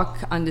walk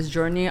on this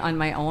journey on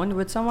my own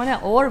with someone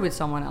else or with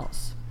someone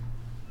else.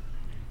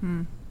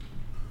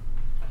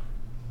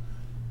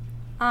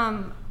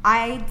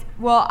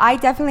 I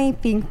definitely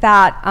think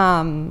that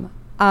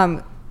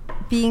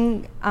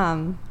being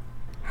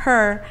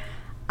her,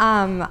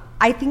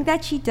 I think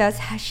that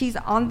she's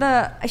on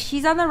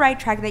the right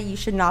track, that you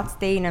should not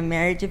stay in a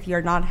marriage if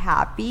you're not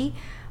happy.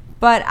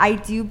 But I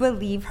do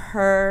believe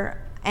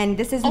her, and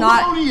this is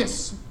not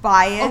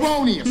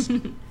biased.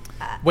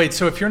 Wait,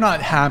 so if you're not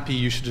happy,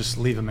 you should just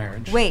leave a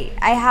marriage? Wait,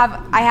 I have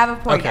a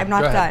point. Okay, I'm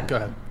not done. Go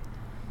ahead.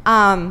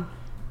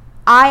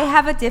 I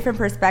have a different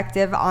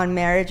perspective on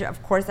marriage.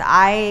 Of course,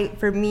 I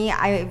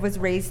was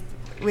raised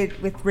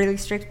with really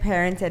strict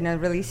parents and a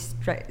really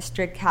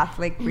strict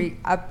Catholic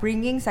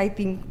upbringing. So I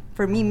think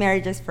for me,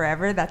 marriage is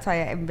forever. That's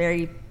why I'm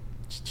very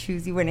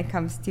choosy when it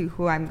comes to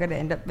who I'm going to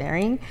end up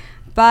marrying.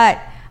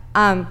 But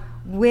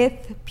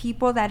with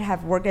people that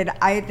have worked,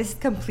 this is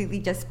completely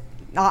just,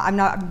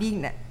 I'm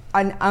being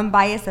an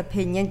unbiased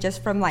opinion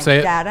just from like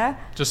data.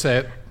 Just say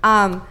it.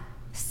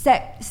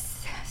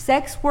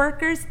 Sex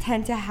workers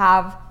tend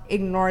to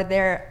ignore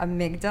their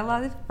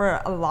amygdala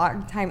for a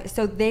long time,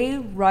 so they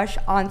rush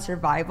on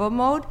survival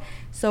mode.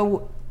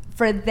 So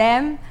for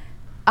them,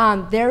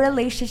 their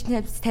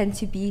relationships tend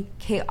to be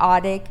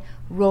chaotic,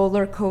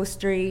 roller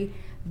coastery,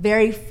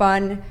 very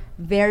fun,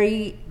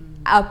 very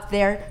up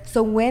there.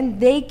 So when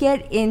they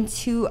get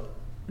into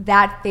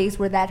that phase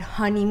where that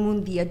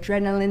honeymoon, the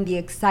adrenaline, the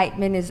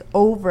excitement is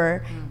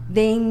over,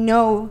 they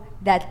know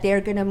that they're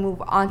gonna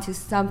move on to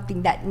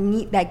something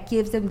that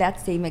gives them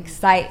that same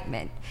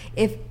excitement.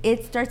 If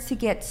it starts to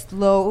get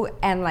slow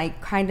and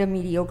like kind of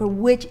mediocre,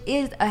 which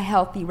is a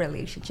healthy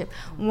relationship,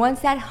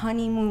 once that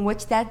honeymoon,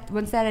 once that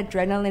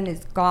adrenaline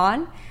is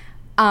gone,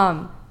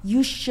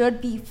 you should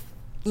be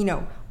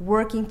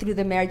working through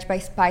the marriage by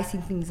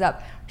spicing things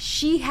up.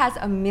 She has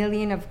a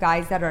million of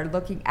guys that are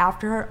looking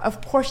after her.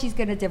 Of course she's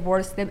going to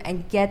divorce them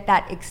and get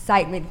that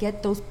excitement,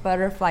 get those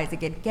butterflies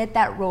again, get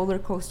that roller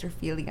coaster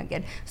feeling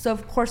again. So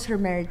of course her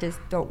marriages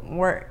don't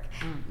work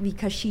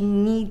because she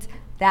needs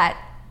that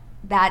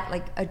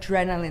like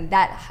adrenaline,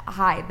 that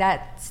high,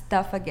 that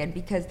stuff again,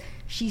 because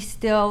she's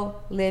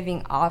still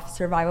living off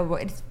survival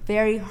mode. It's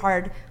very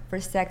hard for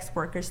sex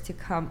workers to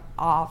come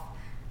off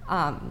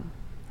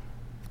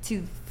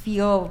to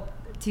heal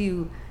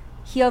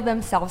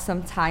themselves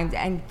sometimes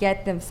and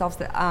get themselves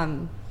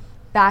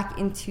back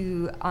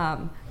into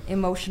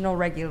emotional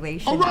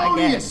regulation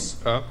again.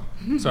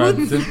 Sorry,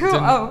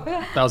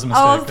 that was a mistake.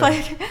 I was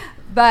like,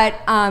 but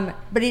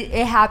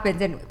it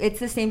happens, and it's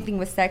the same thing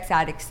with sex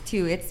addicts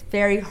too. It's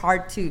very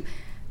hard to,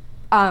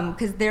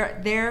 because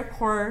their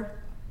core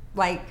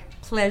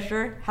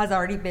pleasure has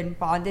already been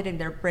bonded in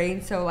their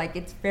brain, so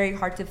it's very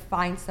hard to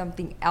find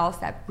something else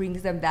that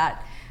brings them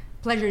that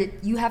pleasure.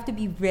 You have to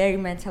be very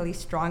mentally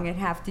strong and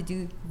have to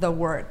do the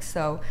work.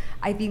 So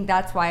I think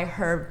that's why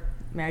her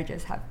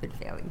marriages have been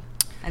failing.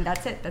 And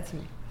that's it. That's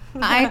me.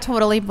 I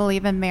totally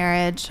believe in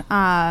marriage.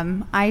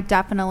 I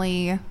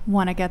definitely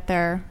want to get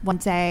there one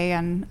day.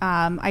 And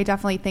I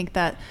definitely think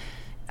that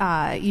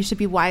you should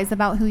be wise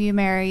about who you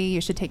marry. You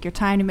should take your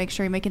time to make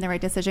sure you're making the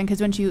right decision. Because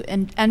once you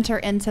enter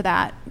into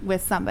that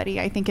with somebody,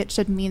 I think it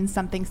should mean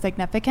something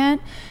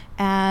significant.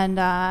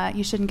 And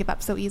you shouldn't give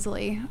up so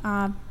easily.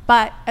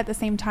 But at the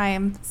same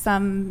time,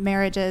 some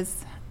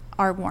marriages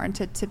are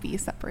warranted to be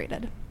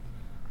separated.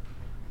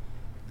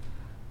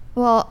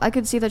 Well, I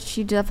could see that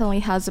she definitely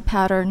has a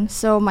pattern.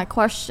 So my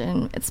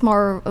question, it's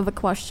more of a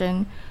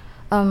question,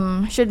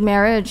 should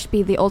marriage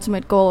be the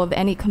ultimate goal of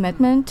any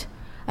commitment?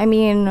 I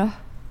mean,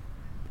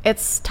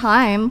 it's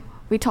time.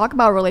 We talk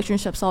about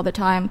relationships all the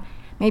time.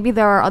 Maybe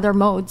there are other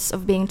modes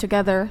of being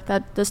together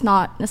that does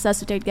not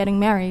necessitate getting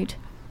married.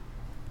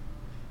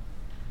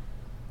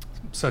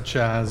 Such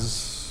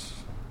as?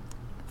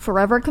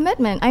 Forever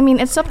commitment. I mean,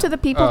 it's up to the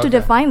people to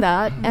define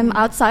that. I'm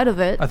outside of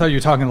it. I thought you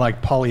were talking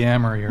like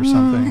polyamory or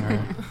something.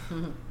 Or,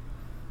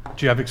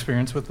 do you have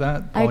experience with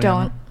that? Polyamory? I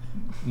don't.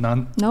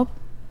 None? Nope.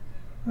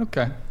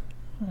 Okay.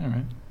 All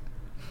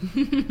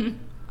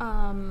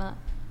right.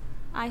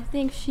 I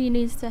think she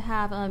needs to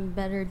have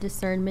better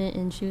discernment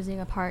in choosing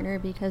a partner,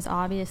 because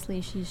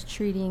obviously she's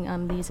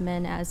treating these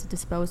men as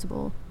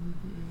disposable.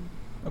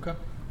 Okay.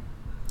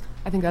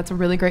 I think that's a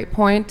really great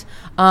point.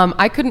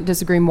 I couldn't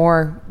disagree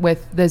more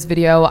with this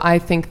video. I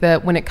think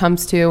that when it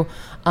comes to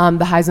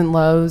the highs and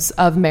lows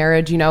of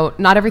marriage,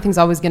 not everything's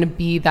always going to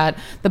be that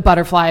the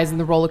butterflies and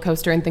the roller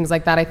coaster and things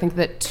like that. I think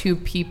that two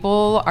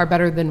people are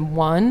better than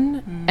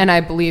one. And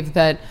I believe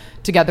that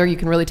together you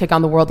can really take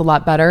on the world a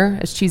lot better,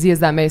 as cheesy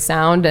as that may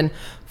sound. And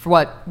for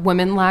what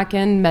women lack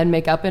in, men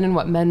make up in, and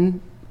what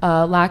men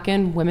lack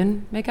in,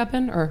 women make up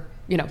in, or,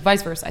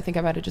 vice versa. I think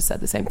I might have just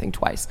said the same thing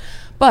twice.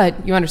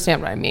 But you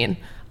understand what I mean.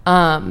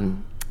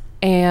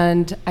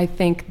 And I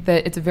think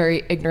that it's a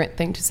very ignorant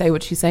thing to say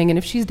what she's saying. And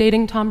if she's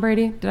dating Tom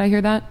Brady, did I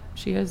hear that?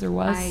 She is or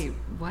was?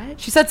 What?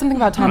 She said something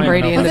about Tom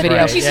Brady in the video.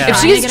 Right. If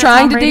she's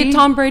trying to date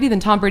Tom Brady, then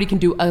Tom Brady can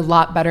do a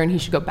lot better, and he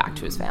should go back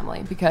to his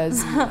family,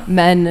 because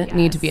men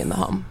need to be in the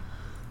home.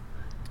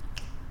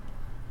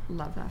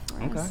 Love that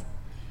for us.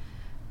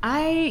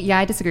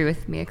 I disagree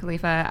with Mia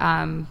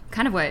Khalifa.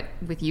 Kind of what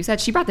with you said.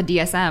 She brought the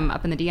DSM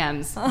up in the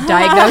DMs,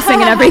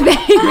 diagnosing and everything.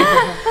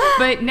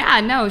 But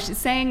no, she's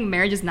saying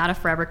marriage is not a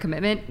forever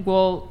commitment.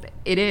 Well,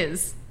 it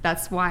is.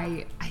 That's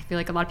why I feel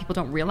like a lot of people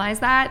don't realize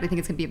that. They think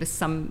it's going to be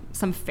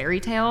some fairy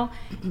tale,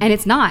 and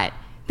it's not.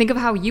 Think of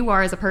how you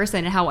are as a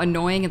person and how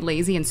annoying and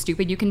lazy and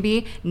stupid you can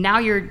be. Now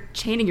you're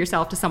chaining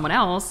yourself to someone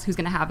else who's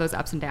going to have those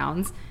ups and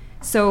downs.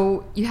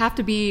 So you have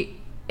to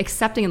be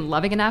accepting and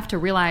loving enough to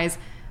realize,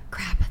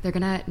 crap, they're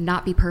gonna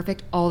not be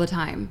perfect all the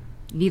time.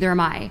 Neither am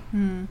I.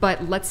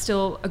 But let's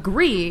still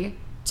agree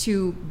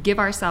to give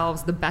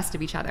ourselves the best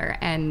of each other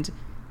and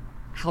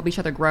help each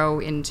other grow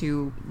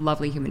into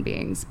lovely human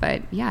beings.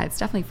 But yeah, it's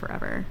definitely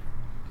forever.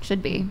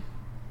 Should be.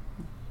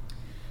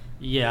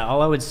 Yeah,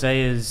 all I would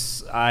say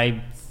is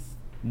I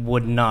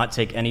would not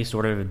take any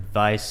sort of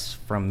advice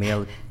from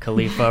Mia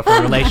Khalifa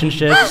for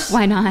relationships.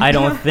 Why not? I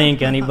don't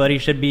think anybody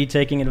should be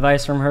taking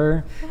advice from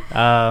her.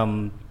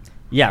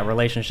 Yeah,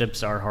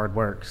 relationships are hard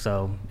work.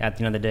 So at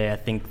the end of the day, I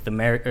think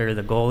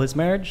the goal is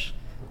marriage.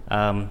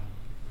 All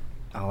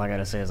I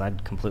gotta say is I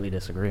completely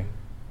disagree.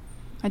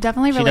 I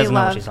definitely really doesn't know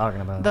what love she's talking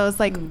about. those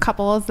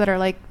couples that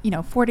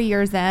are 40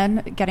 years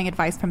in, getting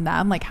advice from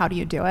them. How do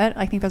you do it?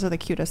 I think those are the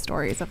cutest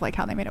stories of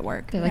how they made it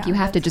work. They're you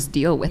have to just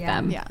deal with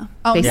them. Yeah.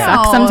 They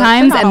suck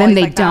sometimes, and then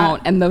they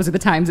don't, and those are the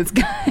times it's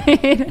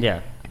good.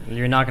 Yeah,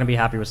 you're not going to be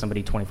happy with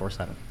somebody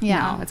 24/7.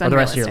 Yeah, no, it's for the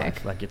rest of your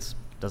unrealistic. life. It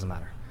doesn't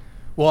matter.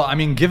 Well, I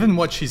mean, given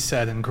what she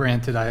said, and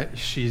granted,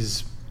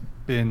 she's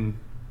been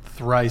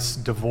thrice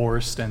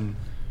divorced, and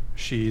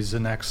she's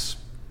an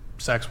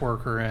ex-sex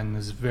worker and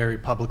is very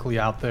publicly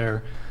out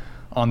there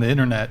on the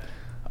internet.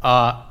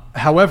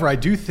 However, I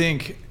do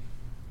think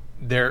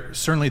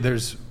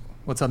there's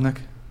what's up, Nick?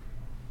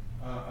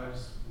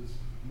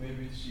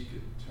 Maybe she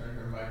could turn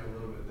her mic a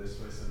little bit this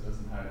way so it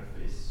doesn't hide her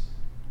face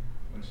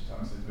when she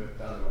talks into it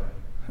the other way.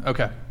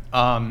 Okay.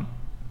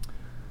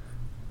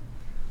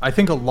 I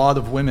think a lot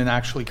of women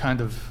actually kind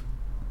of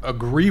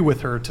agree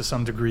with her to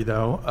some degree,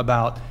 though,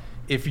 about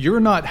if you're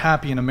not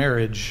happy in a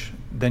marriage,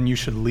 then you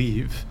should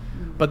leave.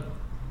 But,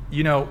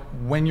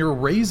 when you're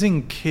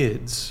raising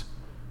kids,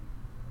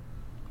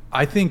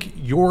 I think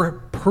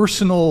your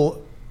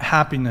personal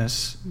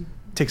happiness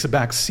takes a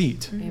back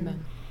seat.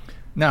 Amen.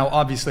 Now,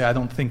 obviously, I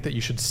don't think that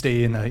you should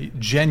stay in a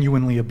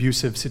genuinely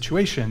abusive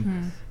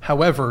situation.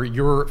 However,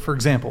 for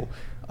example,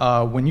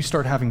 when you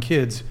start having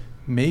kids,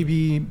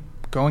 maybe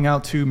going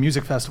out to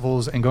music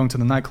festivals and going to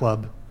the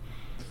nightclub,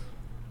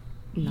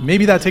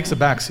 maybe that takes a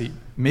backseat.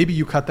 Maybe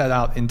you cut that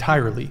out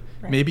entirely.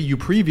 Right. Maybe you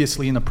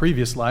previously, in a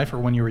previous life or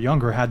when you were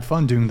younger, had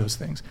fun doing those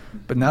things.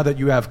 But now that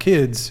you have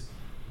kids,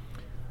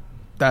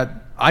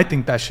 I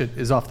think that shit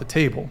is off the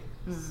table.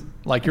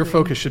 Like, your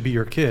focus should be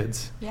your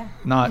kids,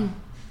 not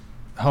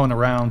hoeing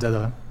around at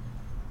a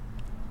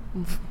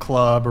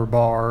club or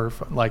bar.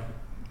 Like,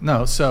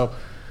 no. So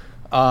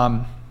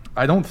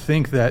I don't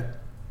think that,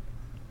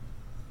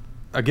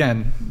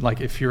 again,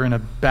 like, if you're in a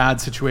bad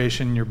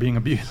situation, you're being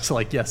abused,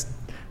 like, yes,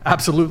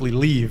 absolutely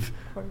leave.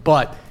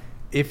 But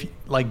if,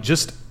 like,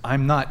 just,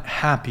 I'm not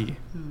happy,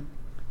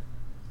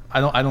 I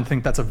don't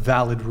think that's a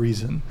valid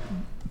reason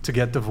to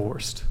get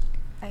divorced.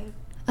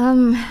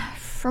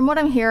 From what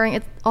I'm hearing,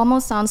 it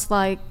almost sounds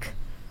like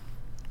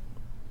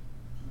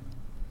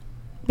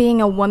being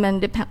a woman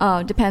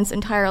depends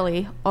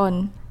entirely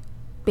on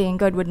being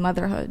good with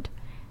motherhood.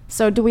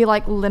 So do we,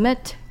 like,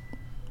 limit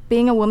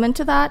being a woman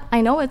to that?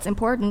 I know it's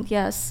important,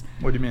 yes.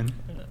 What do you mean?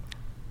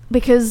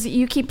 Because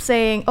you keep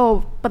saying,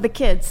 oh, but the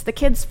kids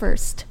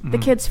first, the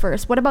kids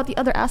first. What about the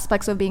other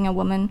aspects of being a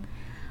woman?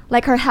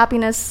 Like her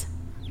happiness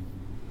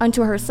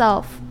unto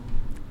herself.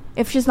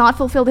 If she's not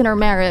fulfilled in her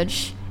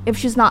marriage, if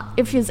she's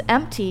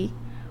empty,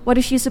 what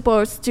is she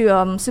supposed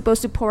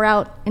to pour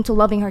out into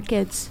loving her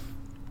kids?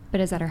 But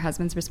is that her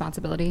husband's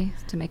responsibility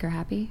to make her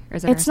happy? Or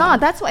is It's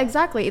not. That's what,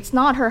 exactly. It's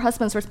not her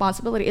husband's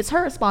responsibility. It's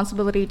her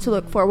responsibility to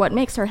look for what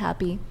makes her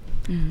happy.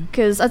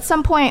 Because at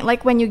some point,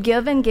 like, when you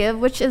give and give,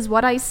 which is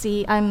what I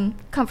see,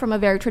 come from a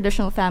very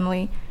traditional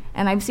family,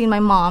 and I've seen my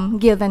mom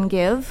give and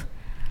give.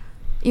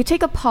 You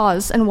take a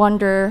pause and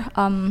wonder.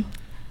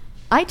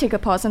 I take a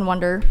pause and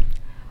wonder,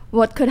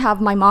 what could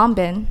have my mom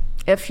been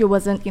if she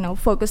wasn't,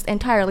 focused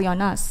entirely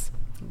on us?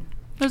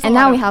 And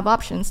now we have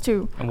options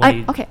too.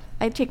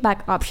 I take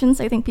back options.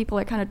 I think people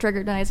are kind of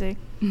triggered when I say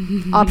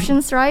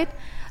options, right?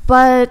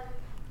 But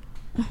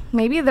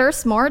maybe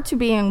there's more to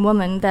being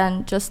woman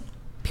than just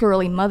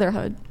purely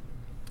motherhood.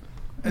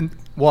 And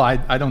well,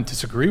 I don't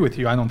disagree with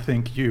you. I don't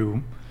think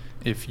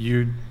if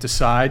you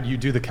decide, you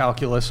do the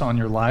calculus on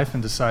your life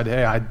and decide,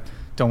 hey, I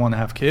don't want to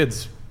have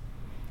kids,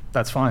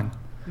 that's fine.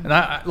 And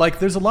I like,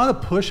 there's a lot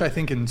of push, I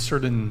think, in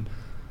certain,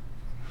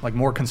 like,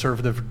 more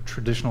conservative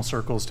traditional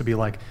circles to be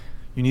like,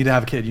 you need to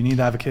have a kid, you need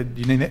to have a kid,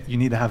 you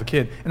need to have a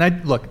kid.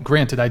 And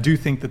granted, I do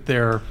think that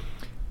there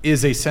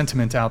is a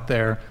sentiment out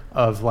there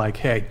of like,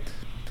 hey,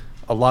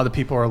 a lot of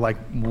people are like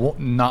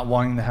not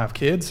wanting to have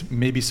kids.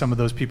 Maybe some of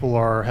those people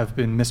have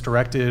been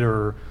misdirected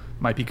or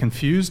might be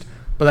confused.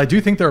 But I do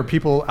think there are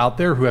people out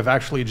there who have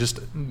actually just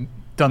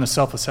done a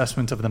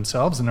self-assessment of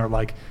themselves, and they're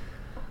like,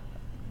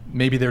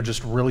 maybe they're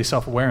just really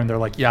self-aware, and they're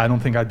like, yeah, I don't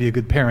think I'd be a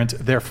good parent,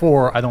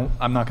 therefore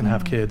I'm not going to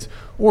have kids.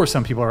 Or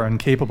some people are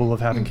incapable of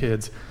having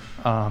kids.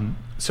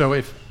 So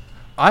if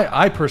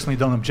I personally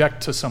don't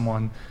object to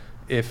someone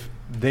if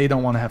they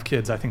don't want to have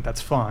kids, I think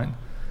that's fine.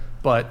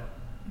 But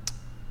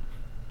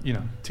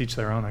teach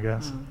their own, I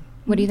guess.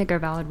 What do you think are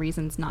valid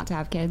reasons not to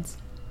have kids?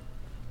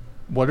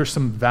 What are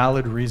some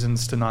valid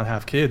reasons to not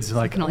have kids?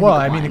 Like, well,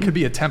 I mean, it could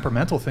be a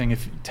temperamental thing.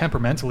 If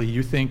temperamentally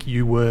you think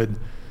you would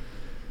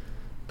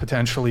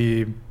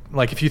potentially,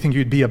 like, if you think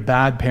you'd be a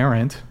bad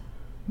parent,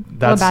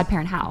 that's... Well, a bad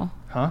parent how?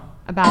 Huh?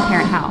 A bad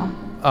parent how?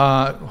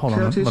 Hold on,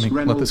 Curtis let me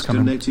Reynolds let this come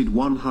donated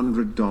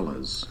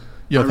 $100.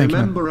 Yo, I thank you,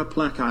 remember a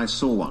plaque I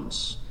saw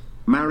once.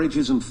 Marriage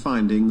isn't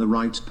finding the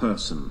right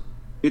person.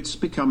 It's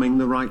becoming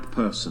the right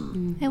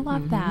person. I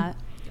love that.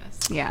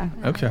 Yes. Yeah.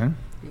 Okay.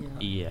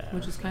 Yeah.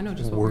 Which is kind of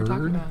just what we're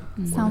talking about.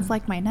 Sounds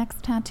like my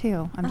next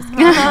tattoo. I'm just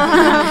kidding.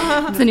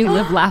 It's a new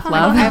live, laugh,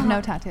 love. I have no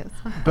tattoos.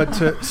 But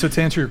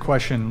to answer your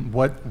question,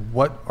 what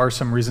are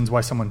some reasons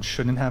why someone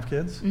shouldn't have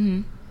kids?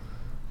 Mm-hmm.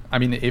 I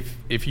mean,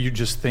 if you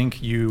just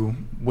think you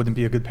wouldn't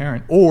be a good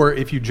parent, or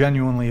if you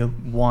genuinely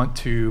want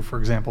to, for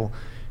example,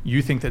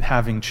 you think that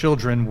having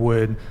children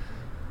would,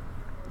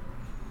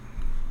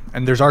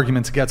 and there's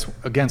arguments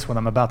against what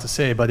I'm about to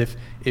say, but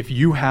if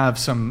you have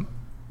some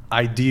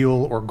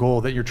ideal or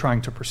goal that you're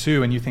trying to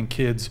pursue and you think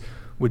kids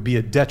would be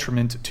a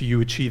detriment to you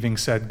achieving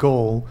said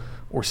goal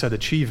or said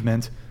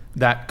achievement,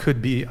 that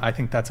could be, I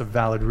think that's a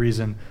valid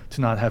reason to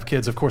not have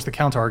kids. Of course, the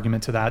counter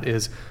argument to that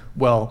is,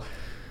 well,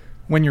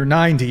 when you're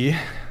 90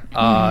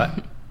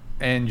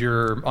 and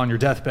you're on your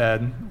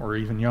deathbed, or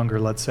even younger,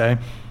 let's say,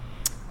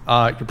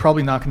 you're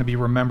probably not going to be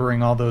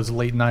remembering all those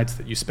late nights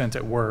that you spent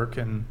at work,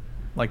 and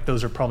like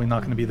those are probably not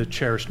going to be the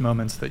cherished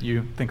moments that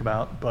you think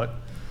about. But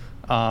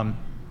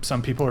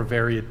some people are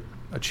very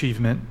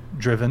achievement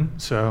driven,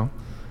 so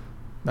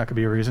that could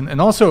be a reason.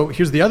 And also,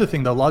 here's the other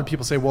thing though, a lot of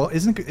people say, well,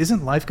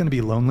 isn't life going to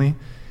be lonely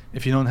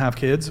if you don't have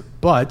kids?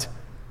 But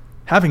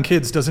having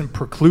kids doesn't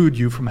preclude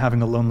you from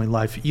having a lonely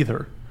life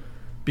either,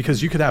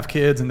 because you could have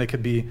kids and they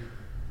could be,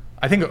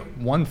 I think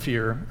one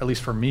fear, at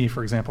least for me,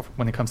 for example,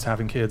 when it comes to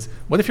having kids,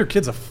 what if your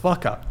kid's a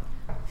fuck up?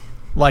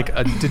 Like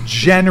a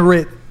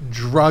degenerate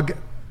drug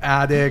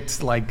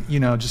addict, like,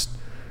 just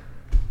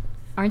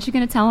Aren't you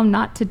going to tell them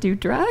not to do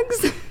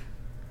drugs?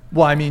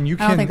 Well, I mean, you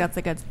can. I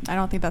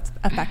don't think that's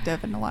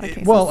effective in a lot of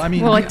cases. Well, I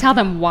mean, like tell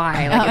them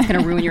why. Like it's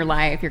going to ruin your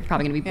life. You're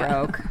probably going to be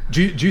broke.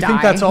 Do you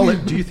think that's all?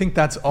 Do you think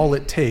that's all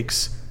it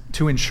takes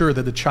to ensure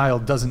that the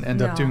child doesn't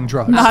end up doing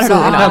drugs? Not at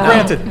all. Now,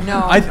 granted, No.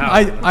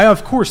 I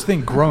of course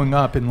think growing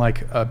up in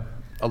like a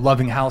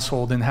loving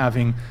household and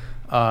having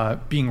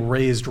being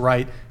raised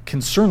right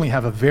can certainly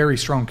have a very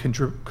strong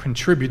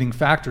contributing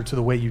factor to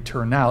the way you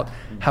turn out.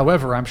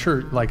 However, I'm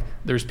sure like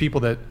there's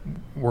people that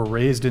were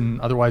raised in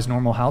otherwise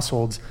normal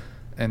households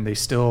and they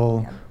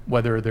still,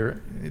 whether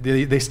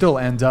they still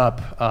end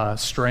up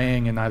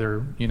straying in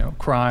either,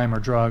 crime or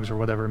drugs or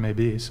whatever it may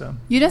be. So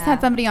you just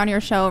had somebody on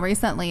your show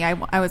recently.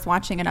 I was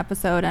watching an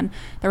episode and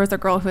there was a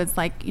girl who was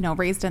like,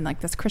 raised in like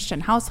this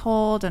Christian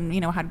household and,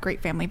 had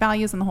great family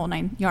values and the whole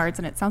 9 yards.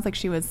 And it sounds like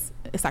she was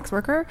a sex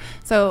worker.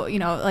 So,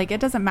 like it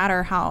doesn't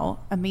matter how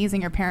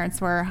amazing your parents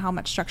were, how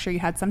much structure you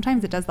had.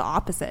 Sometimes it does the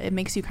opposite. It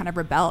makes you kind of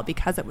rebel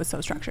because it was so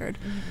structured.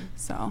 Mm-hmm.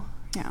 So,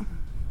 yeah.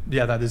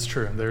 Yeah, that is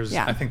true.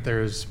 I think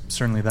there's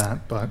certainly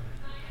that, but.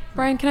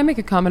 Brian, can I make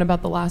a comment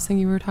about the last thing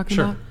you were talking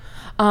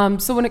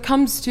about? So when it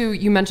comes to,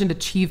 you mentioned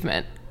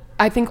achievement,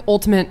 I think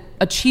ultimate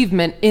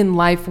achievement in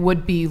life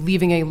would be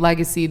leaving a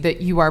legacy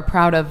that you are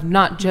proud of,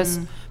 not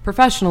just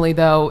professionally,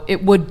 though,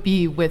 it would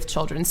be with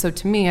children. So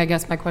to me, I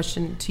guess my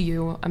question to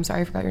you, I'm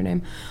sorry, I forgot your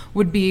name,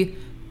 would be,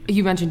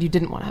 you mentioned you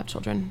didn't want to have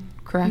children,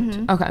 correct?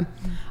 Mm-hmm. Okay.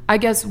 I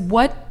guess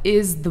what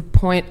is the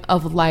point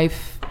of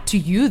life to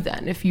you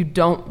then if you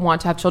don't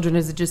want to have children?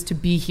 Is it just to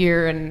be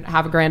here and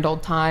have a grand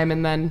old time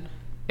and then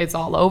it's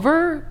all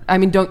over? I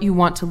mean, don't you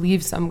want to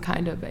leave some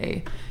kind of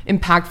a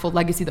impactful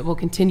legacy that will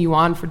continue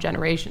on for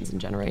generations and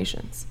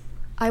generations?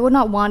 I would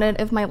not want it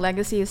if my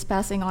legacy is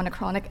passing on a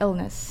chronic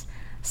illness.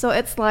 So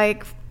it's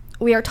like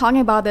we are talking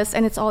about this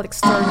and it's all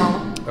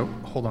external. Oh,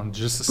 hold on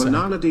just a second.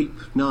 Banana Deep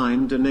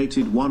 9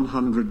 donated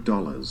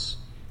 $100.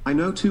 I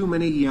know too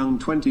many young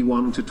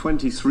 21 to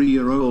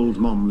 23-year-old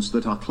moms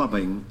that are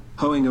clubbing,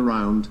 hoeing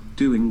around,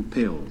 doing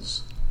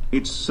pills.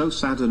 It's so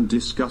sad and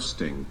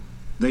disgusting.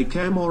 They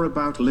care more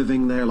about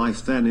living their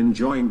life than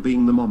enjoying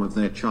being the mom of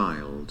their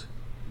child.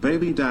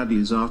 Baby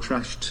daddies are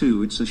trash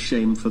too. It's a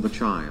shame for the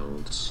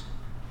childs.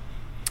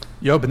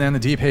 Yo, Banana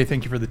Deep, hey,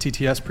 thank you for the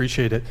TTS,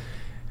 appreciate it.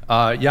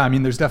 Yeah, I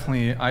mean, there's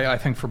definitely, I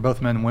think for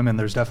both men and women,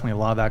 there's definitely a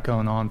lot of that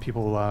going on.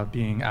 People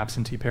being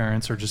absentee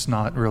parents or just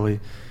not really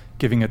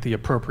giving it the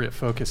appropriate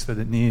focus that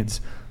it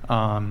needs.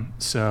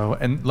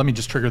 And let me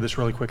just trigger this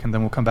really quick and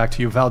then we'll come back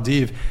to you.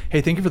 Valdiv, hey,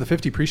 thank you for the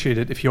 50, appreciate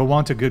it. If you'll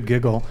want a good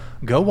giggle,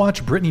 go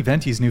watch Brittany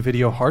Venti's new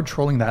video, hard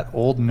trolling that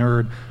old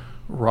nerd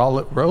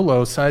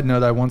Rolo. Side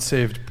note, I once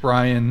saved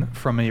Brian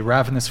from a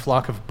ravenous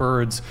flock of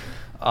birds.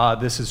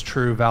 This is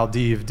true.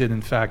 Valdiv did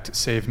in fact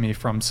save me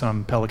from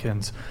some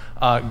pelicans.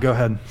 Go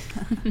ahead.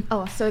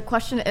 So the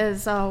question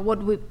is,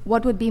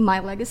 what would be my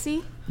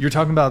legacy? You're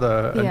talking about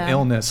an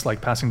illness, like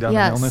passing down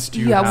an illness.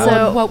 Do you have?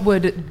 So what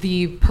would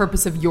the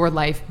purpose of your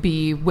life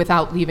be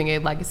without leaving a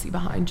legacy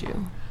behind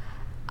you?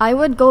 I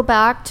would go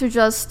back to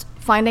just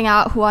finding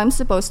out who I'm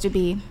supposed to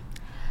be.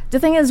 The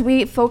thing is,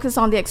 we focus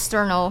on the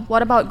external.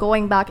 What about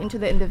going back into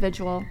the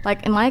individual?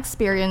 Like in my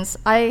experience,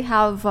 I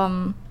have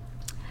an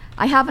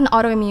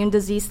autoimmune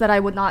disease that I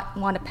would not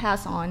want to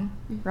pass on,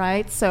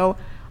 right? So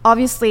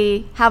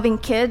obviously having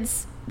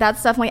kids,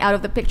 that's definitely out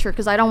of the picture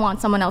because I don't want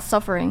someone else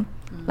suffering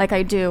like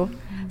I do.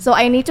 So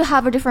I need to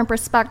have a different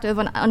perspective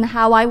on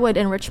how I would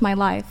enrich my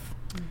life.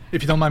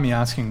 If you don't mind me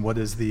asking, what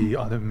is the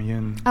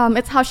autoimmune?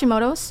 It's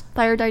Hashimoto's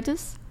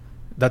thyroiditis.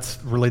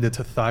 That's related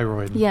to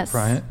thyroid, yes.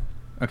 Right?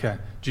 Okay.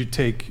 Do you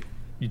take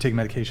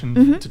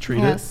medication to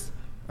treat it?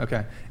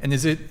 Okay. And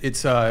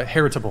it's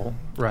heritable,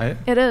 right?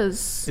 It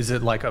is. Is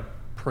it like a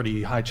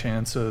pretty high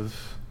chance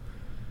of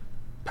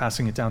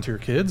passing it down to your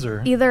kids,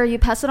 or? Either you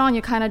pass it on,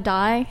 you kind of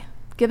die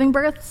giving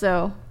birth,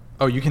 so.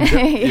 Oh, you can.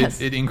 Yes.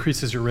 It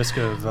increases your risk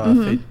of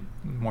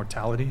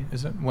mortality,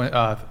 is it,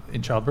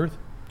 in childbirth?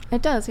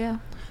 It does, yeah.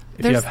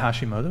 If you have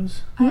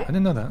Hashimoto's? I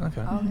didn't know that.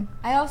 Okay.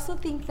 I also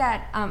think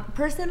that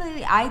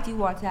personally, I do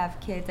want to have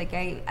kids. Like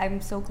I'm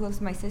so close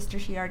to my sister.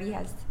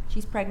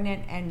 She's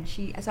pregnant, and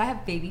so I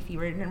have baby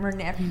fever.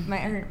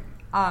 And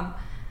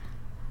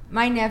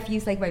my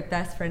nephew's like my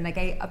best friend. Like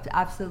I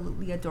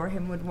absolutely adore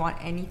him. Would want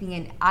anything,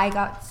 and I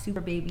got super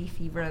baby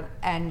fever.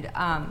 And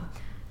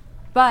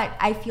but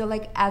I feel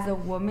like as a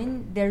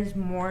woman, there's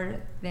more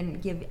than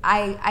give.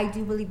 I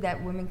do believe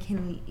that women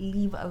can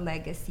leave a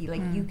legacy.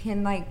 Like you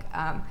can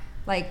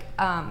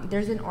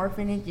there's an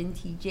orphanage in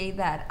TJ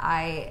that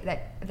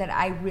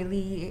I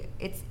really,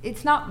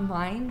 it's not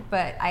mine,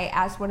 but I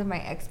asked one of my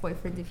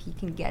ex-boyfriends if he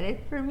can get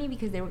it for me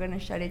because they were going to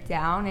shut it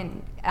down,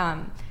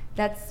 and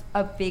that's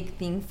a big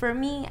thing for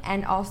me.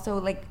 And also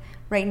like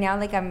right now,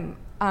 like I'm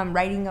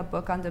writing a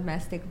book on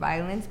domestic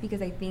violence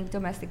because I think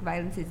domestic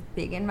violence is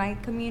big in my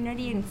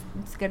community, and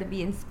it's going to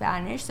be in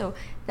Spanish. So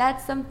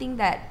that's something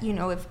that,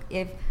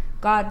 if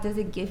God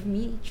doesn't give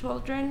me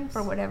children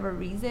for whatever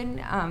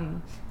reason,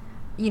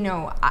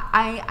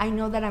 I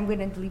know that I'm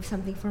going to leave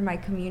something for my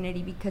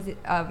community because,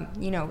 a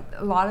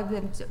lot of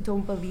them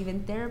don't believe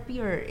in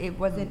therapy, or it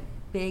wasn't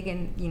big,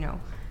 and,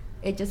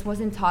 It just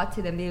wasn't taught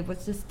to them. It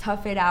was just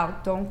tough it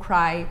out, don't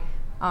cry,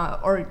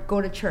 or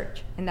go to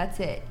church, and that's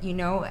it, you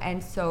know.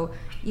 And so,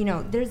 you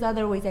know, there's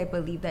other ways I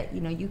believe that,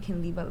 you know, you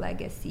can leave a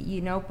legacy,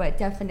 you know. But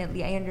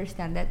definitely I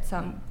understand that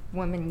some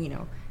women, you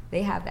know,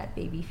 they have that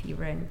baby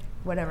fever, and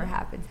whatever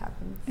happens.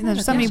 And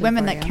there's so many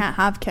women that can't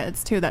have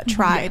kids too, that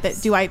try,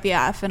 that do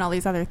IVF and all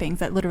these other things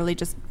that literally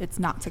just, it's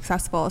not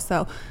successful.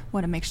 So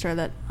want to make sure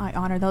that I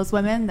honor those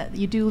women, that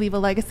you do leave a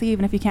legacy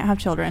even if you can't have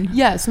children.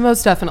 Yes,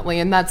 most definitely.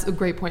 And that's a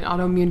great point.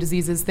 Autoimmune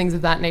diseases, things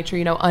of that nature,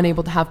 you know,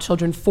 unable to have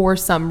children for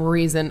some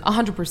reason,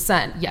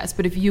 100%, yes.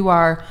 But if you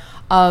are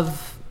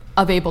of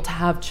able to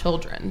have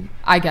children,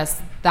 I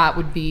guess that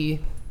would be,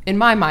 in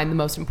my mind, the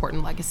most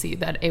important legacy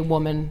that a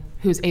woman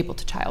who's able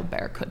to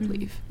childbear could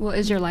leave. Well,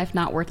 is your life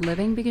not worth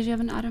living because you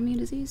have an autoimmune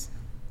disease?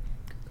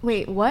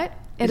 Wait, what?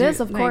 It is,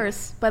 of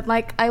course. But,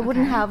 like, I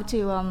wouldn't have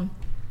to,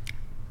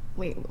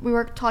 wait, we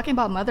were talking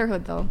about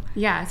motherhood, though.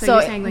 Yeah, so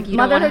you're saying, like, you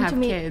don't want to have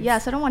kids.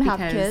 Yes, I don't want to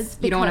have kids.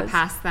 You don't want to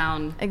pass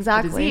down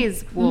the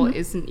disease. Well,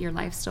 isn't your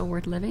life still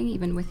worth living,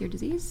 even with your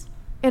disease?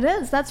 It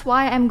is. That's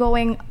why I'm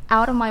going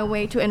out of my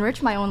way to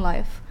enrich my own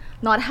life,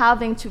 not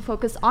having to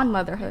focus on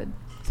motherhood.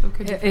 So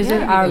is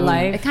it our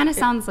life? It kind of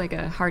sounds like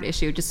a hard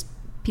issue. Just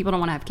people don't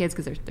want to have kids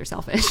because they're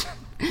selfish.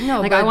 No,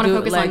 like I want to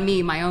focus on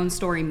me, my own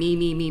story, me.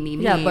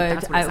 Yeah, but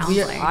that's what it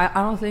sounds like. I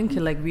don't think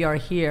like we are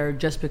here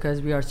just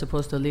because we are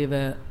supposed to leave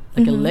a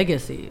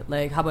legacy.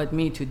 Like, how about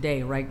me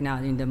today, right now,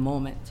 in the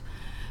moment?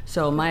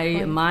 So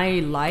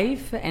my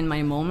life and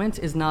my moment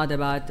is not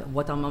about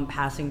what I'm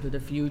passing to the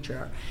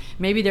future.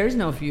 Maybe there is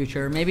no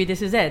future. Maybe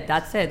this is it.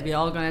 That's it. We're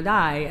all gonna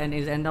die, and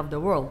it's the end of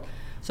the world.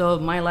 So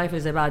my life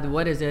is about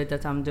what is it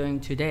that I'm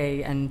doing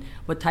today and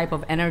what type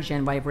of energy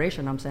and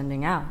vibration I'm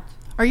sending out.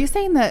 Are you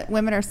saying that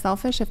women are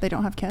selfish if they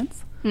don't have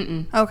kids?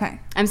 Mm-mm. Okay.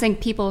 I'm saying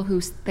people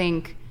who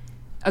think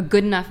a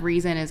good enough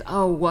reason is,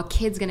 oh, well,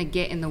 kid's going to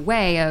get in the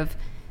way of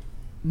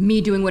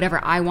me doing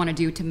whatever I want to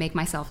do to make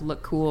myself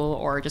look cool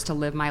or just to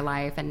live my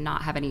life and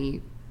not have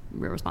any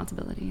real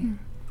responsibility.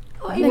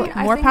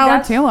 More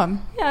power to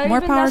them. Yeah,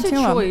 more power to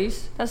them.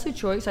 That's a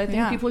choice. I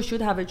think people should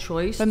have a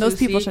choice. But those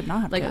people should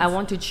not have kids. I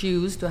want to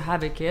choose to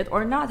have a kid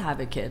or not have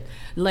a kid.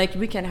 Like,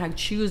 we can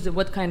choose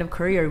what kind of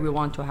career we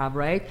want to have,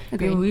 right?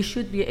 Agreed. We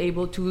should be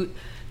able to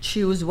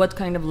choose what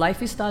kind of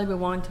lifestyle we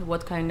want,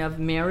 what kind of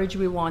marriage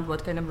we want,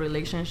 what kind of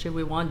relationship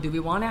we want. Do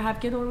we want to have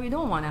kid or we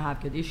don't want to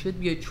have kid? It should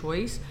be a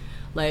choice.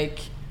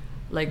 Like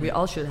we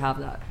all should have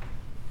that.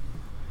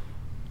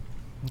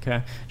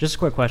 Okay. Just a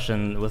quick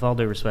question, with all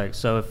due respect.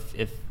 So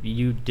if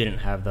you didn't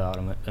have the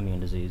autoimmune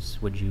disease,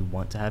 would you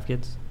want to have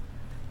kids?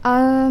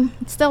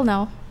 Still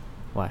no.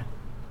 Why?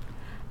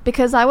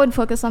 Because I would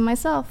focus on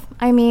myself.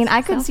 I mean,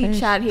 I could see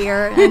Chad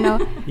here, you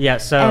know. Yeah,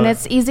 so... And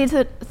it's easy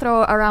to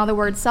throw around the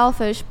word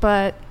selfish,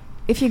 but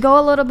if you go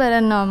a little bit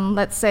and,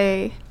 let's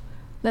read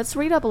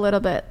up a little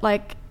bit.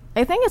 Like,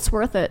 I think it's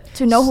worth it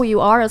to know who you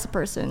are as a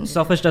person.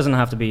 Selfish doesn't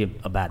have to be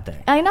a bad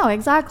thing. I know,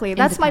 exactly.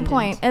 That's my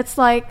point. It's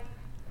like,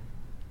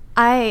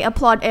 I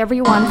applaud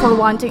everyone for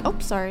wanting... Oh,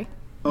 sorry.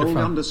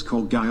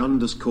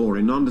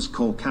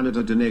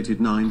 Old_guy_in_Canada donated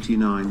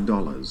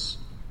 $99.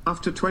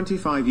 After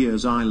 25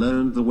 years I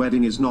learned the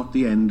wedding is not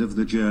the end of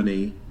the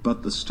journey,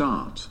 but the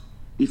start.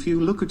 If you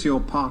look at your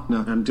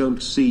partner and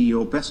don't see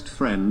your best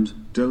friend,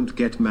 don't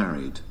get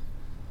married.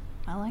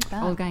 I like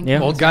that. Old guy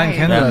in Old guy in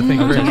Canada,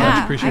 thank you very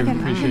much. Appreciate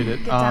it.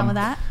 Get down with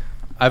that.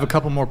 I have a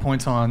couple more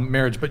points on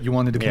marriage, but you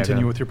wanted to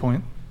continue with your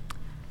point?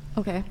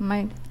 Okay,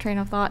 my train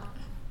of thought.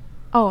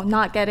 Oh,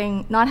 not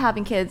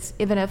having kids,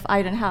 even if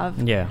I didn't have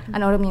an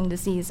autoimmune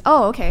disease.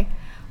 Oh, okay.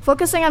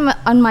 Focusing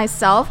on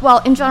myself, well,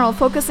 in general,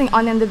 focusing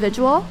on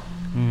individual.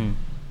 Mm.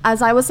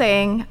 As I was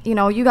saying, you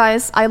know, you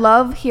guys, I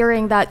love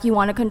hearing that you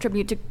want to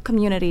contribute to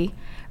community,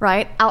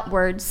 right,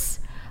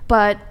 outwards.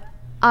 But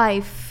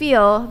I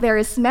feel there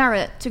is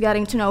merit to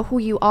getting to know who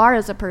you are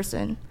as a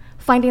person,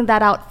 finding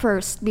that out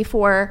first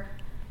before,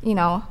 you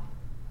know,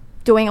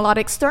 doing a lot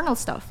of external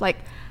stuff. Like,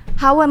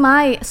 how am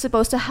I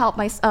supposed to help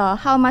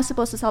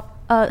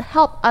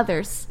help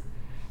others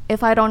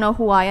if I don't know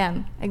who I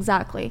am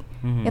exactly?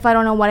 Mm-hmm. If I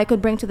don't know what I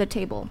could bring to the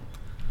table.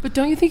 But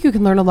don't you think you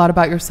can learn a lot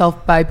about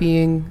yourself by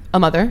being a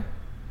mother?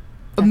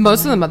 Definitely.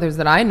 Most of the mothers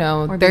that I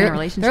know,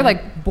 they're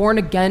like born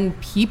again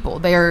people.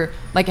 They're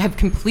like have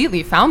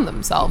completely found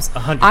themselves.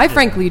 100%. I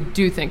frankly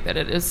do think that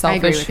it is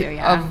selfish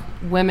of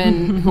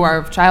women who are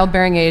of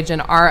childbearing age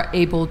and are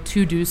able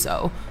to do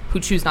so, who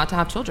choose not to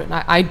have children.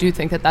 I do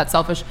think that that's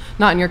selfish.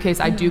 Not in your case.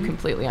 I do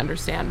completely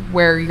understand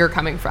where you're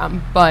coming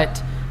from,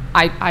 but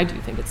I do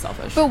think it's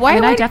selfish. But why?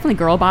 I definitely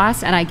girl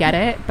boss, and I get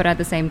it. But at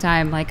the same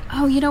time, like,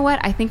 oh, you know what?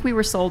 I think we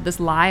were sold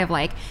this lie of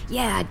like,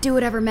 yeah, do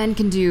whatever men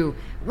can do,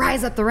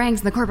 rise up the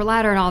ranks in the corporate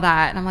ladder and all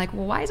that. And I'm like,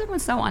 well, why is everyone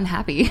so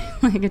unhappy?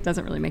 Like, it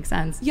doesn't really make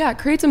sense. Yeah, it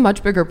creates a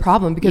much bigger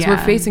problem because we're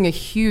facing a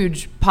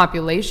huge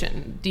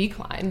population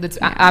decline that's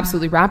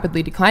absolutely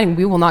rapidly declining.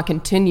 We will not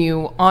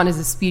continue on as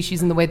a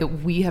species in the way that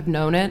we have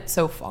known it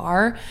so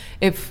far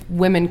if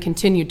women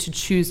continue to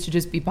choose to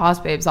just be boss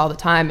babes all the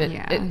time.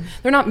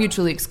 They're not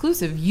mutually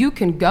exclusive. you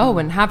can go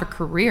and have a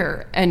career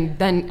and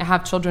then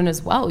have children as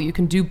well. You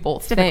can do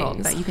both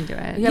things. But you can do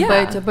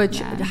it. But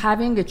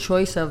having a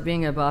choice of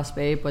being a boss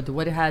babe, but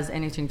what has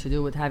anything to do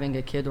with having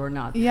a kid or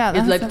not? Yeah,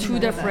 it's like two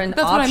different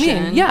that's options. what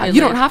I mean. Yeah,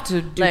 you don't have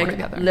to do one or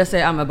the other. Let's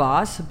say I'm a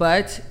boss,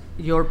 but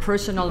your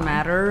personal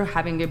matter,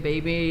 having a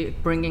baby,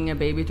 bringing a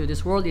baby to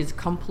this world is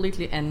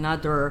completely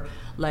another,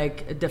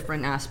 like, a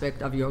different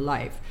aspect of your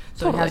life.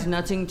 So it has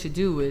nothing to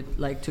do with,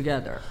 like,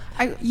 together.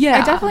 I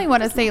definitely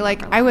want to say,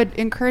 like, I would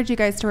encourage you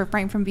guys to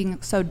refrain from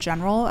being so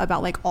general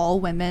about, like,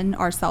 all women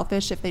are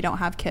selfish if they don't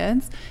have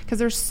kids, because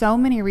there's so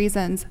many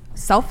reasons,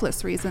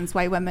 selfless reasons,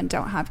 why women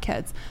don't have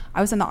kids.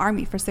 I was in the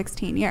Army for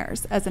 16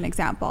 years as an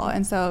example,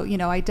 and so, you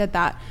know, I did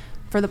that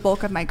for the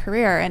bulk of my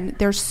career, and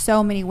there's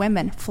so many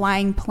women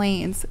flying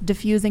planes,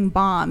 diffusing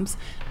bombs.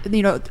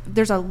 You know,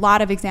 there's a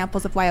lot of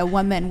examples of why a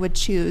woman would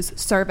choose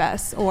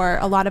service or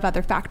a lot of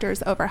other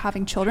factors over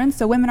having children.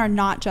 So women are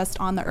not just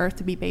on the earth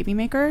to be baby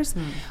makers.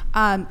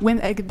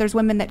 There's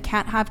women that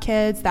can't have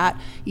kids, that,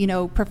 you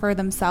know, prefer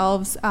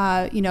themselves,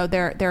 you know,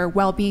 their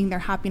well-being, their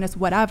happiness,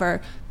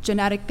 whatever,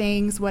 genetic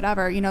things,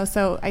 whatever, you know.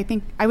 So I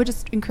think I would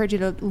just encourage you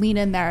to lean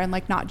in there and,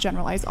 like, not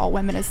generalize all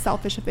women as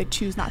selfish if they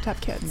choose not to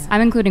have kids. Yeah.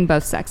 I'm including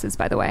both sexes,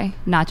 by the way,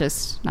 not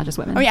just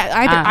women. Oh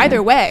yeah,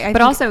 either way.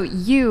 But also,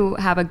 you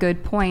have a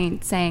good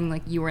point saying,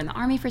 like, you were in the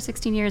Army for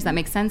 16 years. That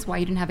makes sense why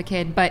you didn't have a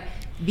kid. But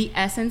the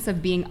essence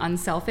of being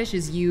unselfish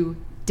is you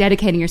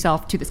dedicating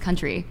yourself to this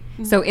country.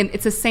 Mm-hmm. So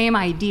it's the same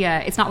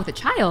idea. It's not with a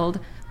child,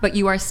 but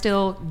you are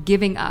still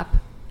giving up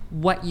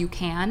what you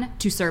can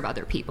to serve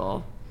other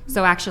people.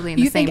 So actually, in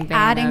the same vein, you think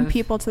adding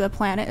people to the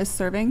planet is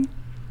serving?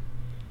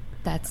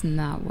 That's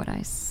not what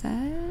I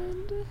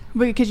said.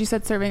 Because you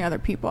said serving other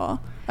people.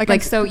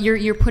 Like so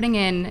you're putting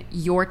in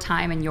your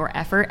time and your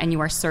effort, and you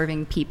are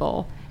serving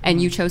people,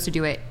 and you chose to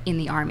do it in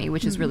the Army,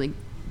 which is really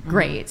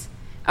great.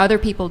 Other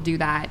people do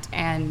that,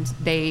 and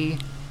they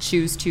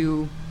choose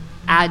to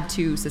add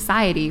to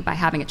society by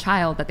having a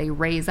child that they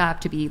raise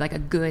up to be, like, a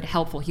good,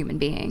 helpful human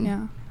being.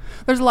 Yeah.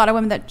 There's a lot of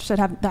women that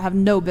have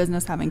no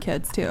business having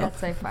kids too.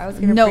 That's like, I was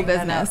gonna no bring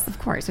that business. up. Of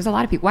course, there's a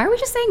lot of people. Why are we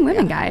just saying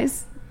women,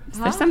 guys?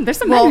 There's some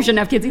men who shouldn't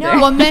have kids either.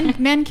 Well,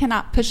 men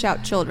cannot push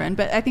out children,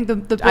 but I think the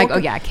bulk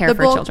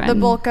children. The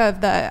bulk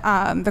of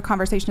the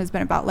conversation has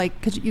been about, like,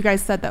 because you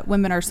guys said that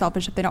women are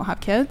selfish if they don't have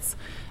kids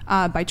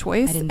by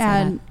choice. I didn't say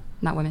that.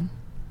 Not women,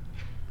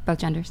 both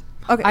genders.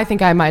 Okay. I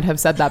think I might have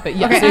said that, but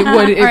yes, okay.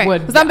 it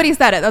would. Somebody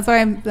said it. That's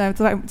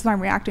why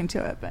I'm reacting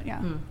to it. But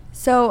yeah.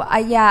 So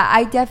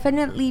I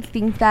definitely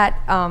think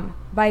that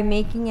by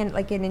making it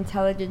like an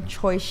intelligent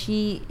choice,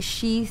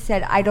 she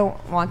said, I don't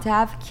want to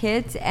have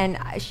kids, and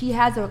she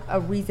has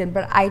a reason.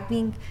 But I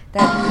think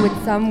that with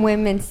some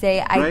women say,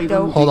 I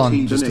don't. Hold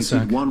on, just a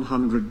sec.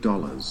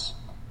 $100.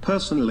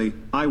 Personally,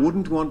 I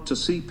wouldn't want to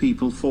see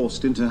people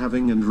forced into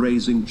having and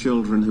raising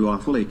children who are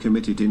fully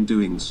committed in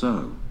doing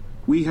so.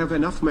 We have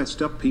enough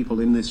messed up people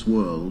in this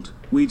world.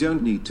 We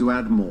don't need to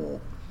add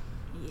more.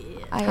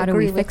 How do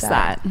we fix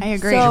that? I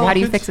agree. So, how do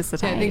you fix this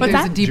society? I think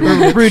there's a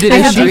deeper-rooted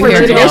issue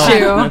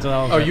here.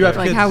 Oh, you have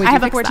kids? I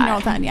have a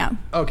 14-year-old son, yeah.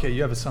 Okay,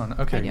 you have a son.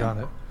 Okay, got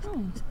it.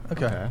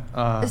 Okay.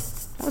 That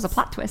was a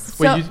plot twist.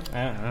 Wait,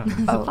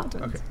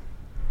 okay.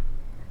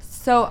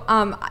 So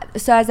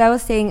as I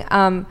was saying,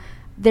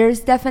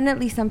 there's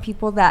definitely some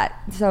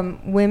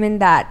women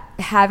that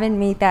haven't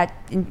made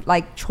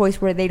that choice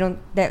where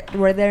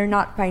they're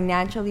not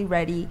financially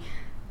ready,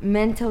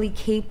 mentally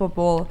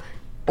capable,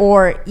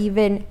 or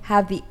even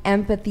have the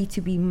empathy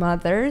to be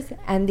mothers,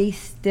 and they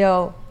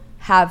still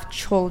have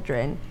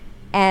children.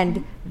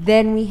 And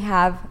then we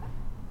have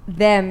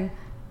them.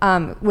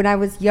 When I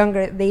was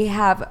younger, they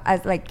have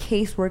as like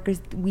caseworkers.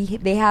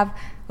 They have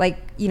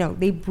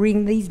they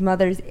bring these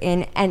mothers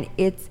in, and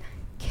it's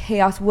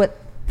chaos. What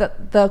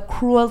the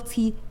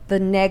cruelty, the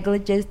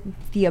negligence,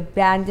 the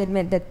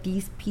abandonment that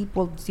these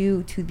people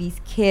do to these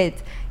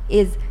kids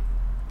is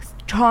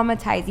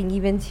traumatizing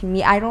even to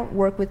me. I don't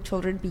work with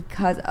children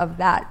because of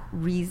that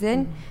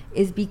reason,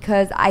 is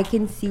because I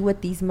can see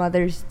what these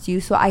mothers do.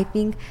 So I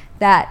think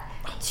that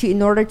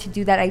in order to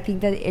do that, I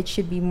think that it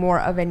should be more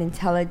of an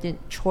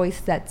intelligent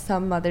choice, that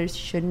some mothers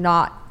should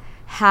not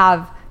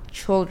have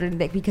children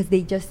because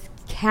they just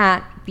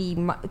can't be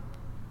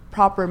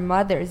proper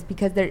mothers,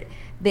 because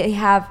they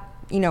have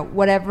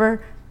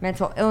whatever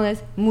mental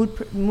illness,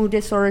 mood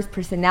disorders,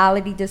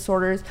 personality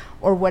disorders,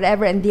 or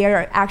whatever, and they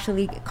are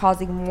actually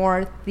causing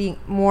more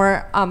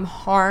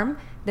harm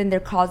than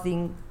they're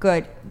causing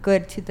good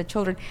to the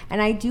children.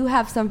 And I do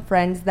have some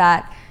friends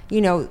that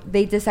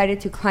they decided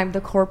to climb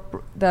the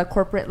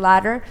corporate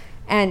ladder,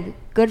 and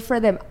good for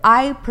them.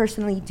 I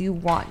personally do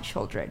want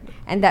children,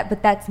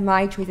 but that's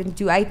my choice. And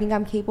do I think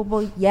I'm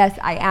capable? Yes,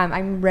 I am.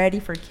 I'm ready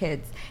for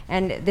kids,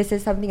 and this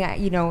is something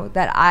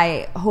that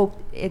I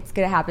hope it's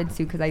gonna happen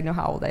soon, because I know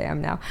how old I am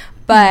now.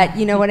 But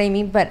you know what I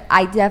mean. But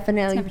I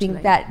definitely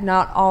think that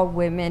not all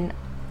women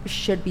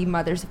should be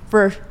mothers.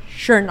 For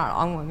sure, not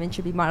all women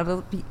should be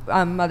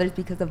mothers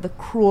because of the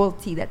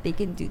cruelty that they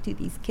can do to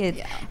these kids.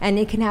 Yeah. And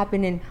it can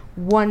happen in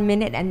 1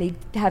 minute, and they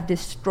have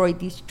destroyed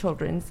these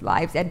children's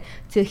lives. And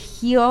to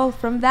heal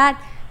from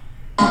that,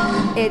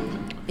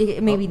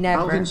 it maybe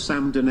never. Alvin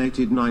Sam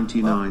donated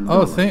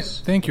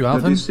 $99. Thank you,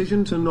 Alvin. The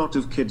decision to not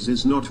have kids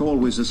is not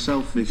always a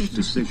selfish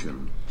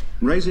decision.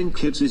 Raising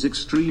kids is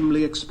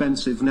extremely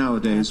expensive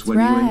nowadays when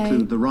you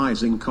include the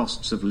rising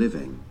costs of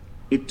living.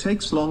 It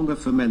takes longer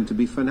for men to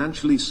be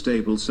financially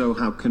stable, so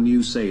how can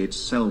you say it's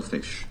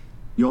selfish?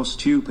 You're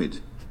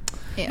stupid.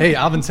 Yeah. Hey,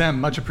 Alvin Sam,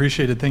 much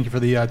appreciated. Thank you for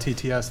the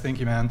TTS. Thank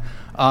you, man.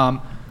 I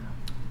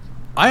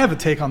have a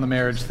take on the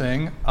marriage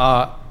thing.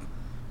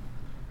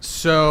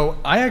 So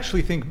I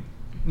actually think,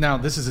 now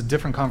this is a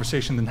different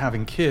conversation than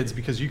having kids,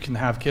 because you can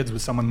have kids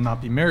with someone and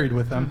not be married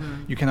with them.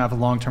 Mm-hmm. You can have a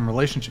long-term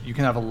relationship. You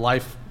can have a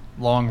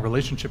lifelong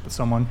relationship with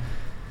someone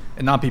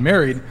and not be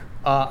married.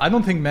 I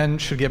don't think men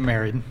should get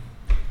married.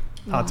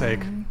 Hot take.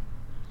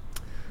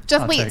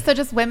 Just wait, so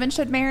just women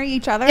should marry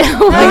each other? What's your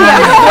solution?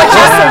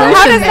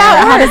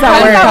 How does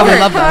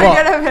that work?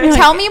 Well,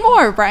 tell me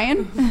more,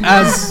 Brian.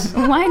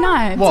 Why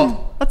not?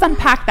 Well, let's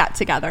unpack that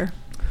together.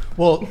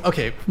 Well,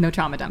 okay. No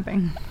trauma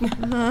dumping.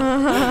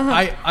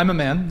 I'm a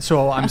man,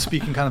 so I'm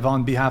speaking kind of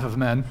on behalf of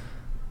men.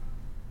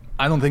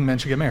 I don't think men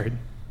should get married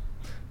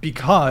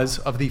because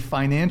of the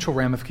financial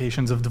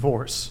ramifications of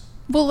divorce.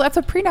 Well, that's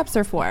what prenups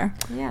are for.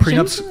 Yeah.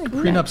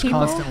 Prenups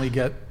constantly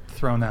get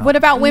thrown out. What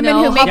about women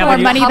who make more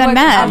money than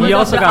men? You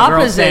also got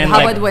girls saying,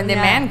 how about when the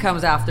man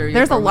comes after you?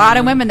 There's a lot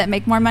of women that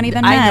make more money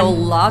than men. I know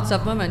lots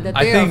of women that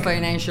they are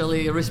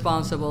financially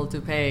responsible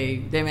to pay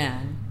the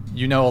man.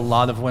 You know a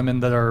lot of women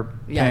that are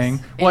paying.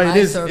 Yes,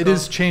 well, it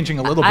is changing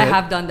a little bit. I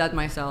have done that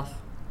myself.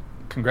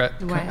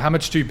 How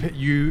much do you pay?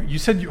 You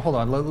said hold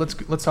on.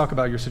 Let's talk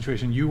about your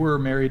situation. You were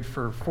married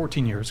for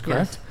 14 years,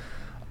 correct? Yes.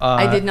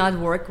 I did not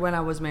work when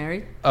I was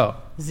married. Oh.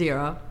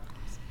 0.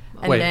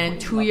 And then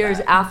 2 years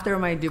after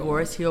my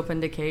divorce, he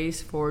opened a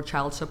case for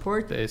child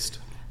support. Based.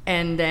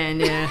 And then,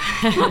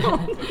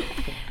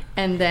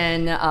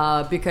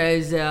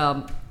 because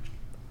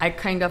I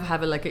kind of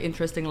have an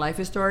interesting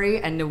life story,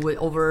 and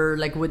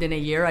within a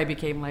year, I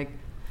became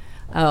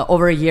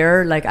over a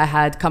year, I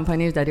had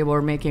companies that they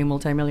were making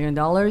multi-million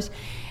dollars.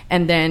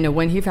 And then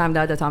when he found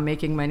out that I'm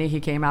making money, he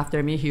came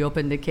after me. He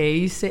opened the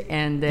case,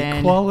 and then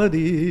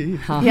equality.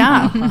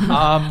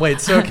 Yeah.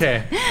 Wait. So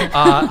okay.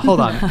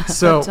 Hold on.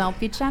 So don't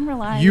be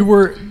generalized. You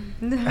were.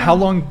 How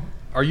long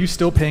are you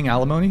still paying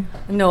alimony?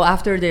 No.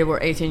 After they were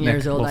 18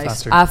 years old,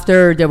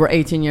 after they were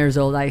 18 years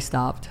old, I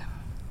stopped.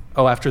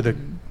 Oh, after the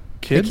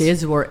kids? The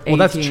kids were 18. Well,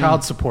 that's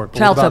child support.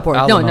 Child support.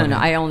 Alimony? No.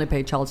 I only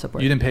paid child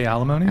support. You didn't pay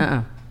alimony?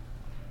 Uh-uh.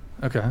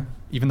 Okay.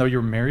 Even though you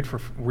were married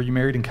were you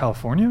married in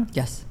California?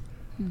 Yes.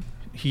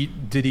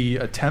 Did he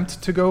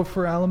attempt to go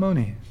for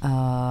alimony?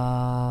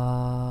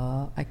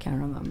 I can't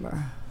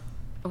remember.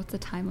 What's the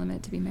time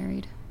limit to be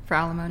married for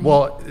alimony?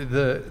 Well,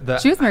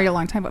 she was married a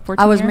long time, 14 years?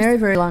 I was married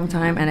for a long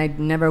time, and I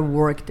never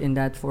worked in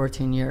that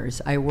 14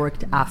 years. I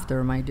worked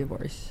after my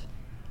divorce.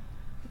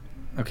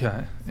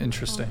 Okay,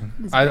 interesting.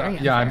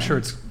 I'm sure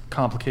it's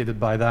complicated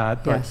by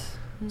that. But yes.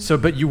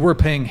 But you were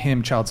paying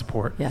him child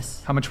support?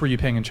 Yes. How much were you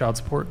paying in child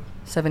support?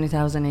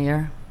 $70,000 a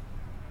year.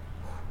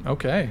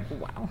 Okay.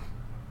 Wow.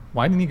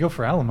 Why didn't he go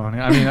for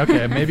alimony? I mean,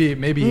 okay, maybe he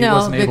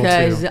wasn't able to. No,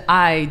 because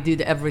I did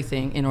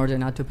everything in order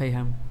not to pay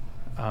him.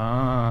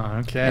 Ah,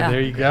 okay. Yeah.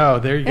 There you go.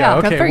 Yeah,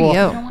 okay. Good for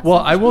you. Well,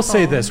 I will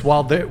say this: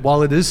 while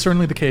it is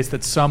certainly the case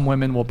that some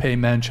women will pay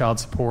men child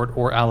support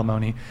or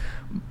alimony,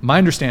 my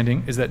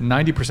understanding is that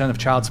 90% of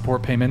child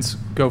support payments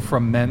go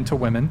from men to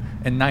women,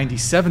 and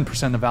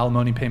 97% of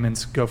alimony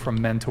payments go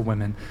from men to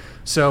women.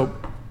 So,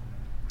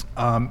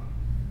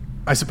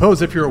 I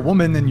suppose if you're a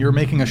woman and you're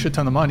making a shit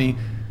ton of money.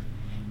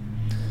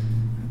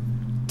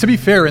 To be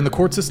fair, in the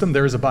court system,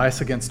 there is a bias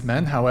against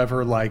men.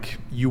 However,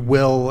 you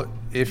will,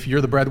 if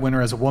you're the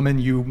breadwinner as a woman,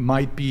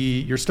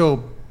 you're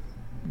still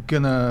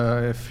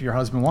gonna, if your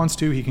husband wants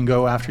to, he can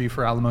go after you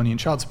for alimony and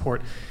child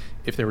support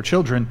if there were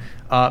children.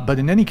 But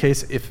in any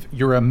case, if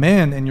you're a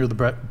man and you're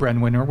the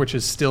breadwinner, which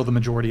is still the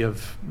majority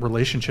of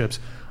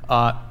relationships,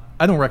 I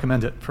don't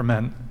recommend it for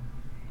men.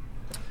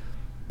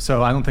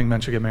 So I don't think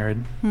men should get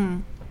married.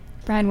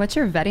 Brian, what's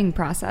your vetting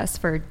process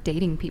for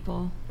dating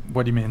people?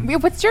 What do you mean?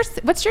 What's your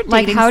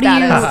dating how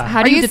status?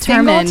 How do you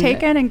determine? Single,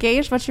 taken,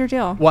 engaged? What's your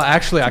deal? Well,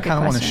 actually, I kind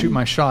of want to shoot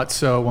my shot.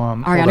 So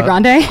Ariana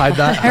Grande. Hide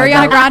that.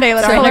 Ariana Grande.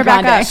 Let's pull her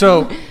back up.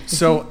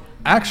 So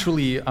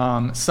actually,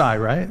 Sai,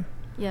 right?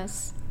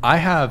 Yes. I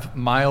have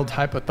mild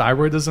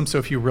hypothyroidism, so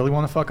if you really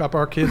want to fuck up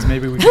our kids,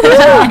 maybe we can.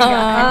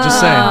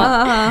 Just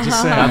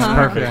saying. That's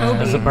perfect.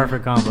 That's a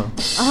perfect combo.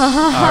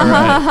 All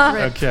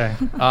right. Okay.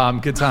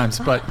 Good times,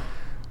 but.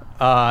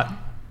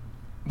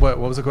 What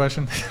was the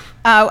question?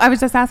 I was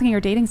just asking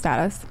your dating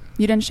status.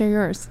 You didn't share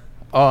yours.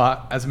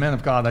 As a man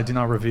of God, I do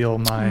not reveal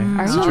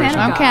my situation.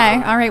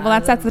 Okay. All right. Well,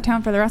 that sets the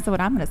tone for the rest of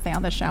what I'm going to say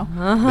on this show.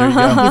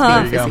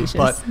 There you go.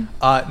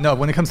 But no,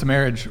 when it comes to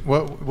marriage,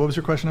 what was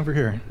your question over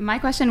here? My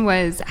question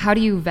was, how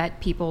do you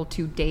vet people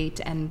to date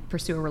and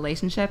pursue a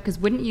relationship? Because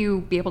wouldn't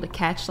you be able to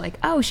catch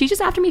she's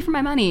just after me for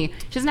my money.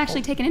 She doesn't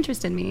actually take an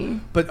interest in me.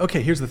 But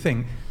okay, here's the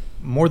thing.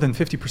 more than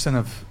 50%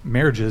 of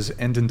marriages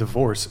end in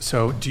divorce.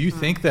 So do you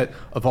think that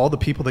of all the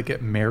people that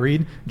get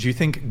married, do you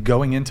think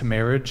going into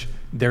marriage,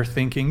 they're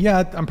thinking,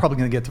 yeah, I'm probably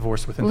going to get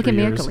divorced within 3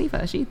 years? Look at Mia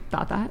Khalifa. She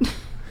thought that.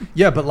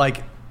 Yeah, but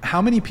like,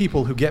 how many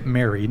people who get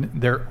married,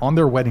 they're on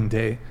their wedding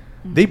day,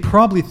 they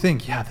probably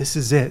think, yeah, this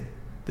is it.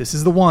 This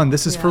is the one.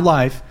 This is for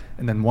life.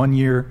 And then 1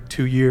 year,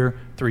 2 year,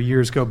 3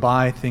 years go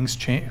by, things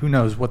change. Who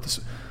knows what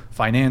the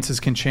finances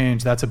can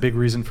change. That's a big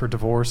reason for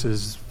divorce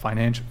is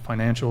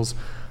financials.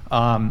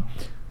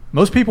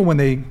 Most people, when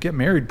they get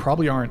married,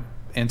 probably aren't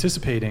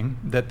anticipating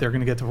that they're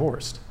going to get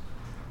divorced.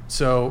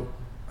 So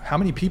how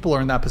many people are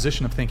in that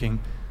position of thinking,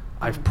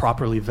 I've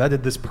properly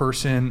vetted this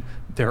person,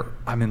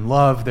 I'm in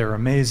love, they're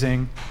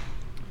amazing,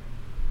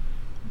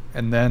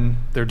 and then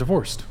they're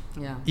divorced?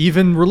 Yeah.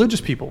 Even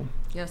religious people.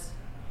 Yes.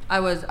 I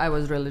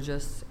was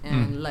religious,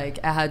 and like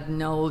I had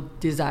no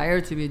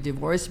desire to be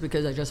divorced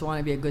because I just want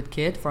to be a good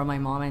kid for my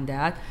mom and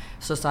dad,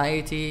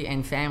 society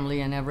and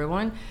family and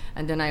everyone.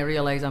 And then I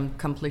realized I'm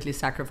completely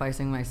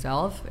sacrificing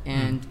myself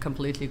and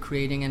completely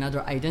creating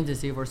another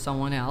identity for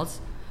someone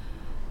else.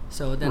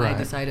 So then I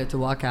decided to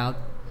walk out.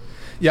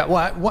 Yeah,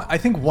 well, I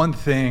think one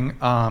thing,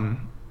 and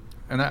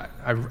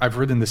I've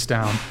written this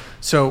down.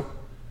 So,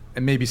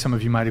 and maybe some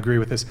of you might agree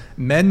with this,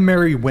 men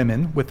marry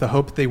women with the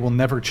hope they will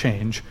never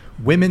change.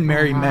 Women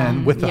marry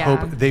men with the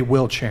hope they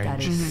will change.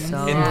 That is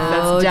so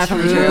that's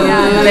definitely true.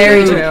 Yeah,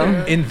 Very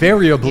true.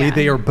 Invariably,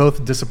 they are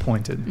both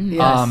disappointed.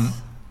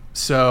 Yes.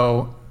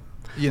 So,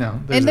 you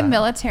know, in the that.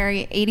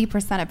 military,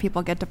 80% of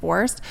people get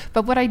divorced.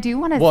 But what I do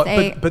want to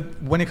say,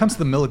 but when it comes to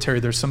the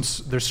military, there's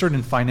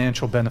certain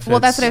financial benefits.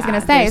 well, that's what I was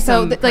going to say.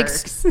 So,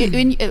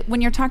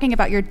 when you're talking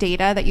about your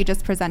data that you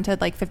just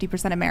presented, like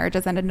 50% of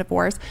marriages end in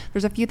divorce,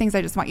 there's a few things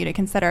I just want you to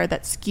consider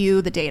that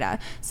skew the data.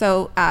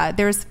 So,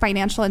 there's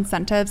financial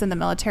incentives in the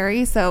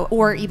military,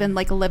 or even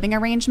like living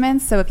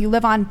arrangements. So, if you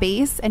live on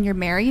base and you're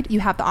married,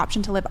 you have the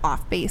option to live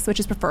off base, which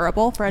is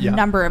preferable for a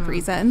number of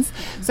reasons.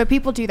 So,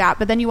 people do that,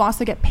 but then you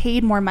also get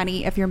paid more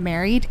money if you're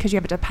married because you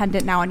have a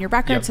dependent now on your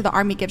record. So the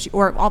Army gives you,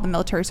 or all the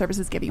military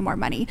services give you more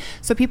money.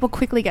 So people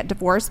quickly get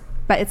divorced,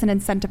 but it's an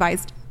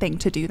incentivized thing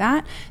to do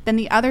that. Then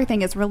the other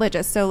thing is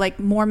religious. So like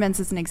Mormons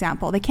is an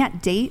example. They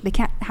can't date, they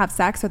can't have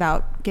sex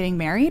without getting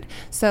married.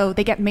 So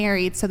they get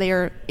married, so they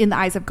are, in the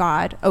eyes of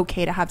God,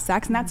 okay to have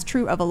sex. And that's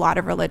true of a lot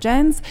of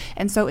religions.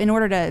 And so in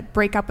order to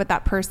break up with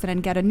that person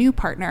and get a new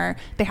partner,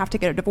 they have to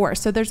get a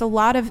divorce. So there's a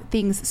lot of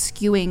things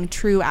skewing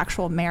true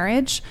actual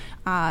marriage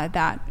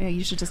that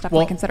you should just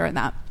definitely consider in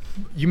that.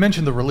 You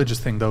mentioned the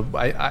religious thing, though.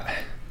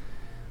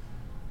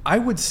 I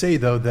would say,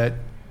 though, that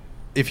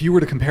if you were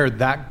to compare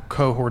that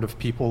cohort of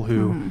people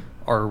who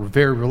are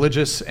very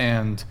religious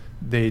and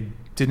they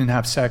didn't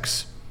have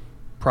sex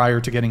prior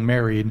to getting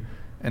married,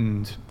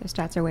 and the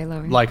stats are way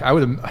lower. Like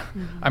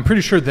I'm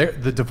pretty sure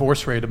the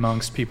divorce rate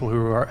amongst people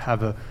who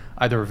have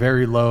either a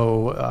very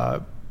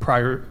low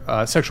prior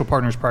sexual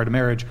partners prior to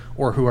marriage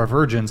or who are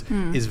virgins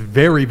is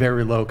very,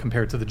 very low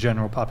compared to the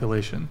general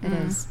population. It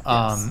is.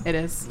 It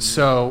is.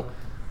 So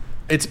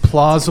it's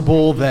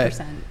plausible that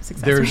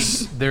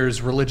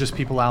there's religious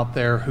people out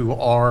there who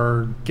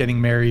are getting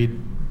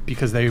married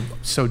because they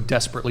so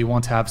desperately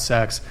want to have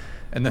sex,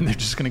 and then they're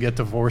just going to get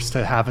divorced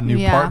to have a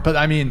new part. But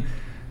I mean,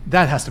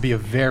 that has to be a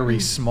very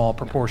small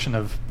proportion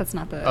of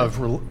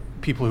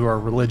people who are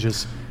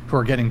religious who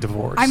are getting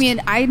divorced. I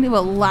mean, I knew a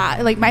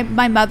lot. Like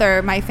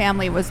my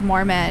family was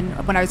Mormon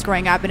when I was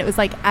growing up, and it was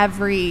like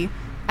every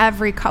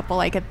couple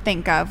I could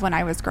think of when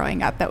I was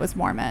growing up that was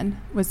Mormon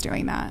was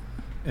doing that.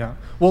 Yeah.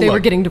 Well, they were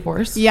getting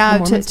divorced. Yeah,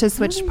 to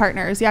switch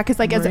partners. Yeah, because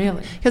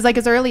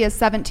as early as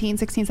 16,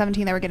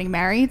 17, they were getting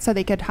married, so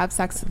they could have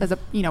sex as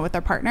with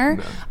their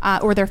partner,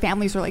 or their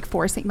families were like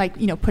forcing,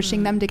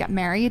 pushing them to get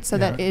married, so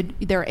that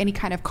there any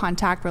kind of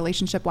contact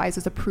relationship wise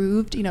is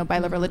approved, by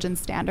the religion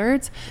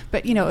standards.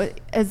 But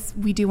as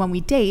we do when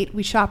we date,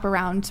 we shop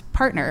around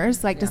partners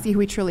to see who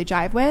we truly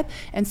jive with,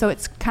 and so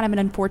it's kind of an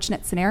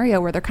unfortunate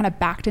scenario where they're kind of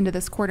backed into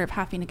this corner of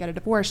having to get a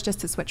divorce just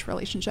to switch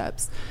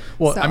relationships.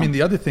 Well, I mean,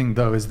 the other thing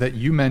though is that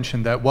you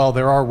mentioned that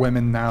there are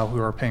women now who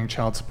are paying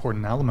child support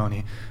and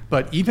alimony,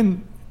 but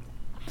even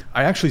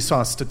I actually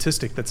saw a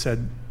statistic that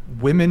said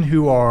women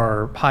who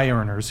are high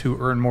earners who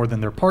earn more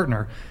than their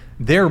partner,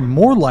 they're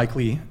more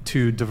likely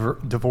to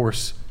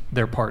divorce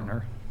their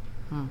partner.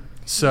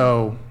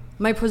 So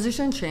my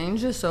position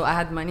changed, so I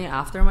had money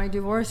after my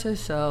divorce,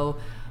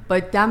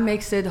 but that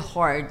makes it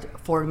hard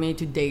for me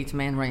to date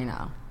men right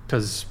now.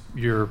 Because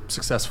you're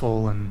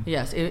successful and...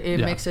 Yes, it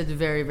makes it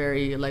very,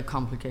 very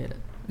complicated.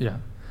 Yeah.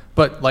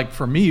 But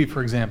for me,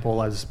 for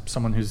example, as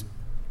someone who's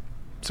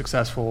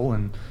successful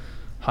and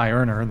high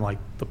earner, and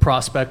the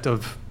prospect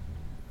of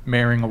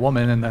marrying a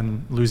woman and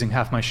then losing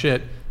half my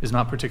shit is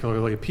not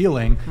particularly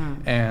appealing.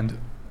 And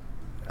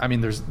I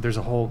mean,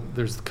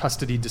 there's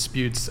custody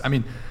disputes. I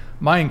mean,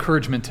 my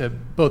encouragement to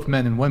both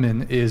men and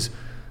women is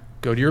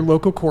go to your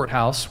local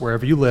courthouse,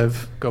 wherever you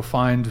live, go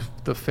find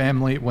the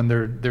family when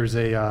there's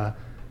a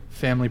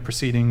family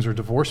proceedings or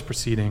divorce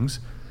proceedings,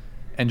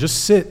 and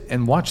just sit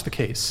and watch the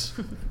case.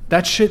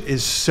 That shit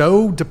is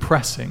so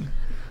depressing.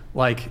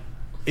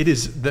 it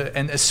is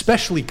and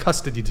especially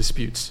custody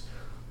disputes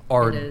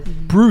are It is.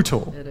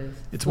 brutal. It is.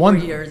 It's 4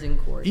 years in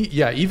court.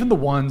 Even the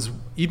ones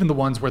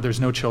where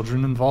there's no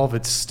children involved,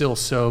 it's still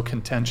so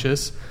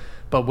contentious.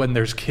 But when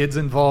there's kids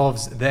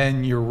involved,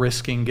 then you're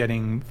risking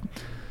getting.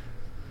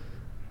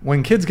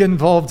 When kids get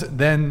involved,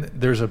 then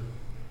there's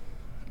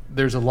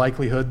a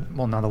likelihood.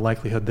 Well, not a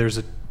likelihood.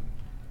 There's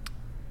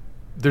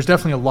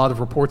definitely a lot of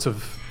reports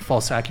of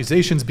false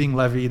accusations being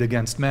levied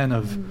against men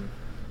of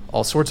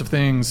all sorts of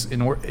things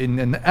in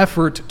an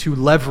effort to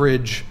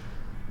leverage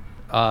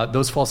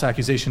those false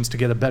accusations to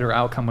get a better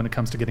outcome when it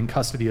comes to getting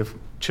custody of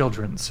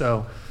children.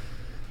 So,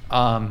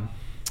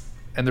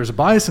 and there's a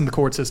bias in the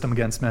court system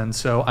against men,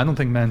 so I don't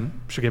think men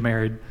should get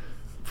married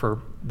for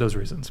those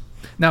reasons.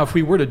 Now, if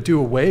we were to do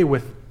away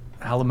with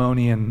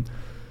alimony and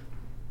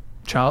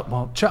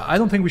I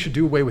don't think we should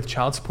do away with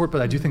child support,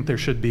 but I do think there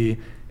should be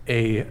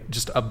a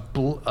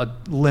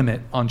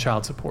limit on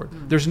child support.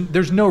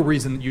 There's no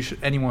reason that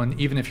anyone,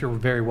 even if you're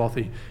very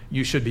wealthy,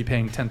 you should be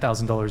paying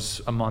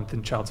 $10,000 a month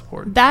in child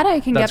support. That I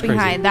can That's get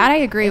behind. crazy. That I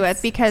agree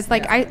with, because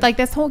I like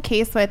this whole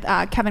case with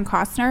Kevin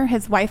Costner,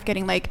 his wife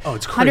getting like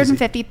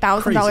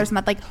 $150,000 a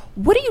month. Like,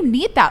 what do you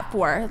need that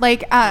for?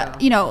 Like,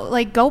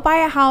 like go buy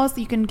a house.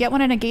 You can get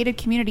one in a gated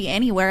community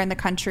anywhere in the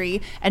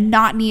country and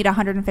not need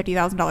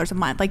 $150,000 a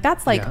month. Like,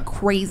 that's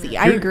crazy.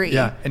 I agree.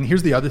 Yeah, and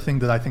here's the other thing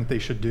that I think they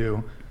should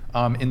do.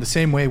 In the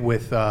same way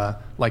with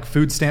like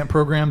food stamp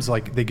programs,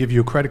 like they give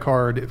you a credit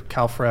card,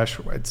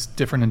 CalFresh, it's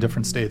different in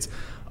different states.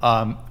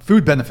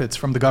 Food benefits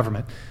from the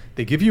government.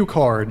 They give you a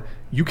card.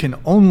 You can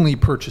only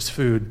purchase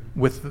food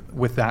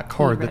with that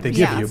card that they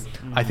give you.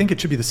 I think it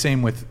should be the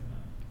same with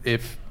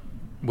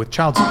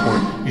child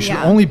support. You should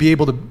only be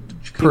able to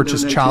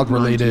purchase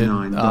child-related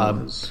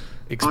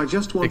I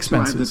just want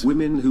expenses. to add that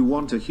women who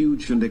want a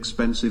huge and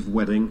expensive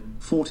wedding,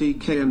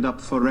 $40,000 and up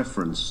for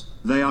reference,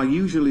 they are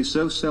usually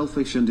so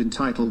selfish and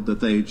entitled that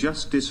they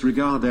just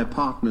disregard their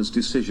partner's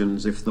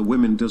decisions if the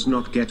woman does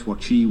not get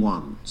what she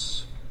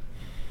wants.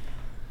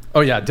 Oh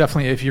yeah,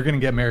 definitely. If you're going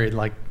to get married,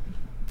 like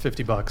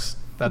 $50.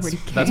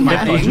 That's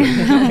my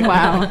budget.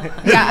 Wow.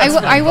 Yeah,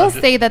 I will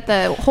say that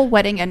the whole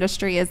wedding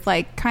industry is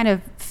like kind of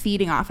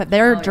feeding off it.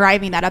 They're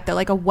driving that up there.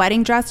 Like a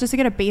wedding dress, just to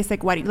get a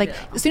basic wedding. Like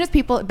as soon as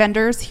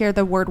vendors hear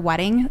the word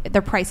wedding,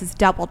 their price is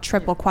double,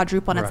 triple,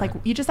 quadruple. And it's like,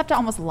 you just have to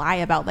almost lie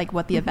about like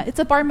what the event, it's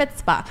a bar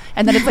mitzvah.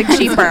 And then it's like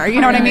cheaper.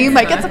 You know what I mean?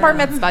 Like it's a bar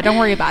mitzvah. Don't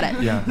worry about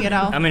it. Yeah. You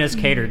know? I mean, it's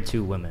catered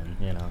to women,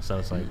 so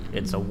it's like,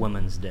 it's a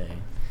women's day.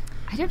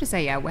 I do have to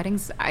say,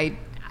 weddings,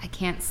 I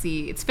can't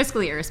see. It's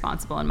fiscally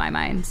irresponsible in my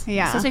mind.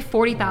 Yeah. Especially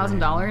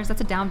 $40,000. That's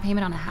a down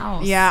payment on a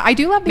house. Yeah, I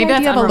do love the Maybe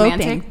idea that's of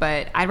unromantic, eloping.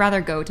 but I'd rather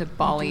go to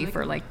Bali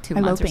for like 2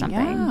 months or something.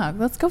 Yeah,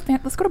 let's go to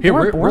Here,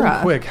 Bora Bora.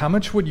 real quick, how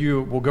much would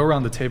we'll go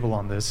around the table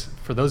on this,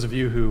 for those of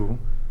you who,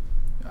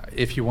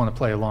 if you want to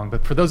play along,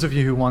 but for those of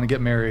you who want to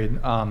get married,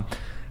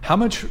 how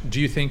much do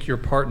you think your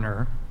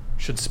partner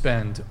should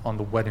spend on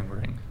the wedding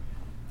ring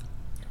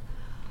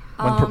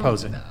when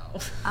proposing?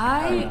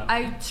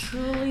 I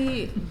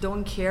truly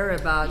don't care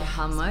about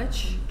how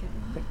much,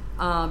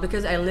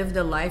 because I lived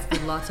a life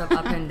with lots of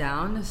up and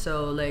down.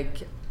 So like,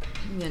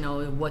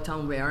 what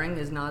I'm wearing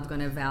is not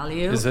going to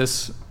value. Is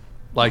this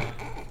like?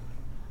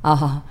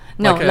 No,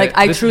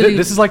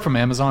 this is like from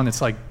Amazon.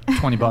 It's like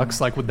 $20.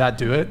 Like, would that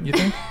do it? You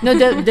think? No,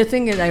 the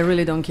thing is, I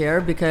really don't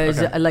care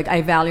because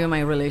I value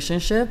my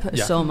relationship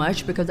so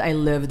much, because I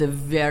lived a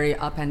very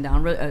up and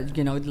down,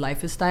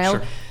 lifestyle.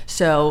 Sure.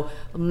 So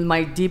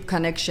my deep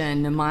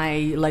connection,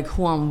 my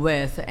who I'm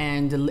with,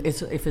 and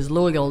if it's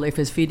loyal, if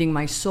it's feeding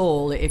my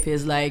soul, if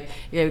it's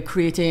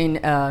creating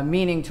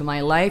meaning to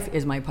my life,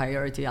 is my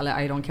priority.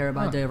 I don't care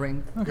about the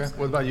ring. Okay.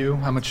 What about you?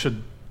 How much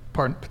should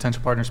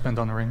potential partner spend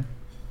on the ring?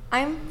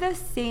 I'm the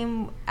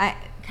same. I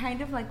kind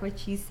of like what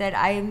she said.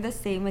 I am the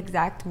same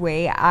exact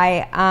way.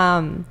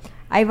 I've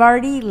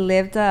already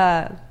lived.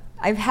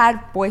 I've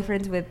had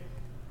boyfriends with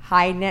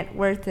high net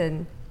worth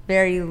and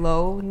very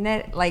low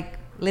net,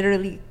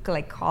 literally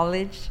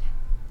college.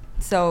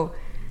 So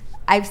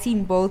I've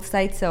seen both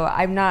sides. So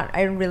I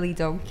really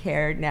don't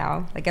care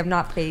now. I'm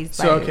not fazed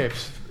by it. So okay,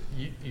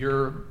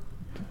 your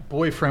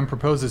boyfriend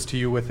proposes to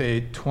you with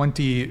a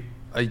 $20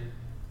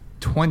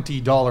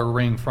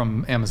 ring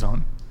from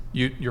Amazon.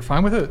 You're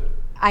fine with it?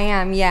 I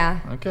am, yeah.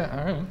 Okay,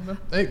 all right.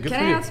 Hey, good for you. Can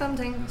I add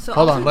something? So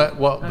hold on.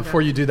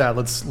 Before you do that,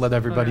 let's let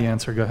everybody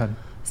answer. Go ahead.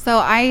 So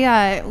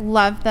I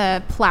love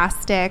the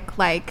plastic,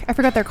 I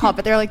forgot what they're called,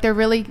 but they're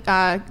really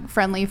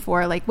friendly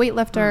for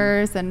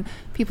weightlifters and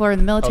people who are in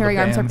the military.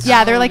 The arms. bands.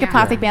 Yeah, they're like a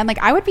plastic band.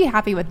 I would be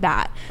happy with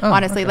that,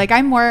 honestly. Okay.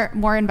 I'm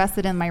more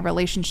invested in my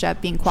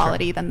relationship being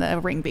quality than the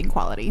ring being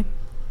quality.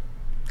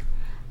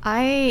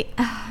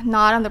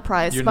 Not on the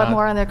price, You're but not?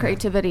 more on the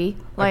creativity.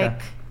 Okay.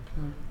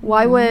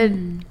 Why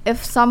would,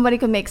 if somebody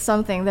could make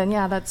something, then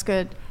yeah, that's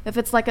good. If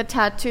it's like a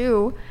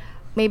tattoo,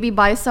 maybe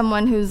buy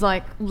someone who's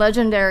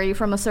legendary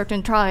from a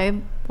certain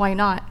tribe. Why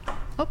not?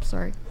 Oops,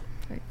 sorry.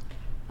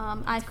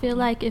 I feel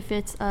like if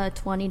it's a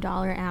 $20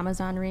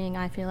 Amazon ring,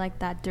 I feel like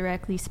that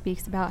directly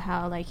speaks about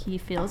how he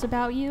feels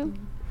about you.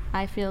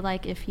 I feel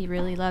like if he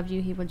really loved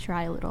you, he would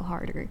try a little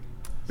harder.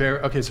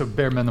 So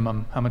bare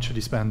minimum, how much should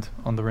he spend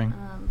on the ring?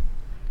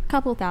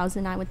 Couple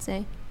thousand, I would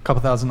say.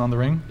 Couple thousand on the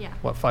ring? Yeah.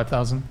 What,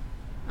 5,000?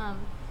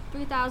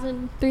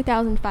 3,000,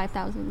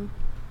 5,000.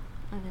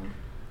 I don't know.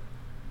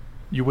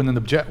 You wouldn't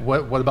object.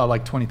 What about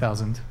like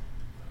 20,000?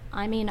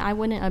 I mean, I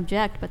wouldn't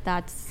object, but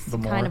that's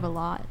kind of a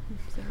lot.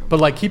 So. But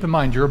like, keep in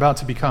mind, you're about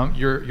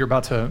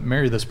to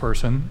marry this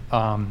person.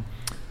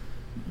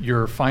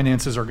 Your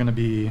finances are going to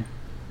be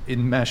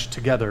enmeshed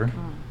together.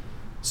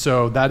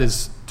 So that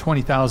is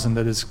 20,000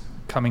 that is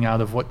coming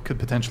out of what could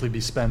potentially be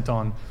spent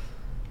on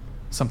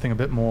something a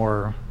bit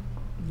more.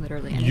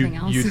 Literally anything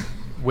else.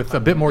 With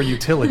a bit more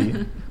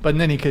utility. But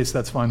in any case,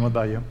 that's fine. What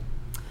about you?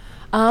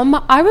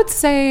 I would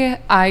say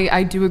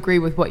I do agree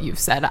with what you've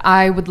said.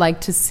 I would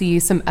like to see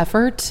some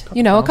effort,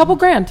 a couple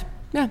grand.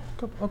 Yeah.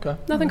 Okay.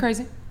 Nothing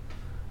crazy.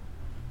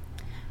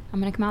 I'm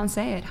going to come out and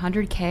say it.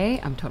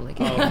 100K, I'm totally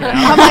kidding.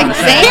 I'm like,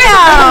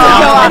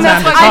 damn.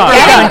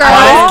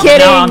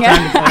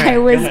 I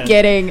was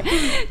kidding.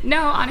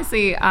 No,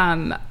 honestly,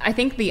 I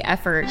think the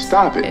effort is...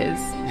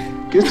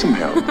 Get some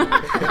help.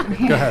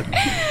 Go ahead.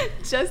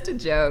 Just a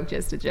joke.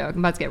 I'm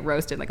about to get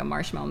roasted like a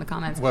marshmallow in the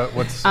comments.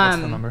 What's the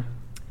number?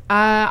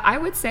 I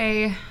would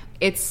say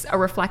it's a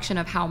reflection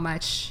of how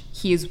much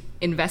he is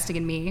investing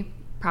in me. We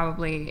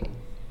probably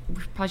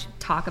should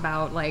talk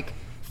about like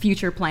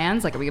future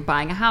plans. Like, are we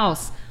buying a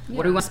house?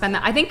 What do we want to spend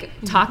that? I think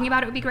talking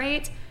about it would be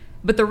great,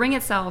 but the ring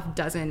itself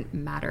doesn't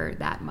matter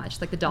that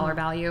much. Like the dollar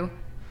value,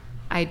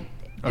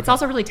 it's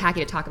also really tacky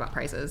to talk about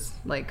prices.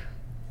 Like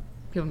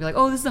people can be like,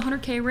 "Oh, this is a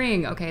 100K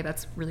ring." Okay,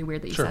 that's really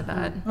weird that you said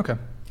that. Okay.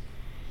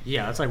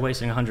 Yeah, it's like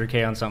wasting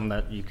 100K on something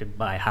that you could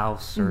buy a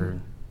house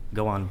or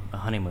go on a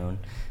honeymoon.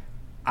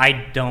 I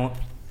don't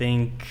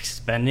think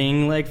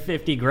spending like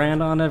 50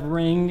 grand on a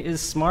ring is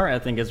smart. I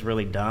think it's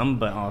really dumb,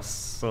 but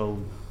also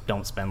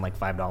don't spend like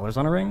 $5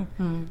 on a ring.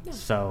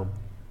 So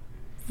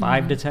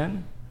 5 to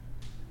 10,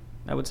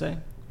 I would say.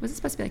 Was it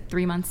supposed to be like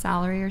 3 months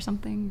salary or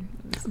something?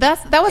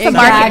 That was a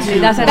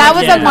marketing. That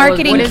was a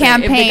marketing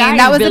campaign.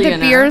 That was a De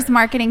Beers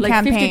marketing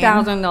campaign.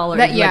 $50,000.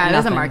 That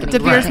was a marketing. De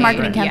Beers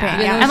marketing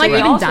campaign. And like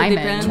even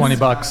diamonds.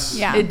 $20.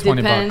 Yeah. It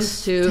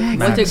depends to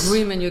what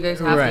agreement you guys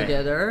have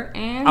together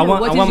and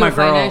what is your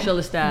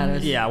financial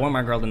status. Yeah, I want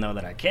my girl to know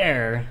that I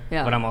care,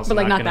 but I'm also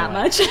not gonna, that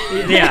much.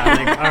 Yeah,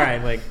 like, all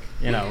right, like,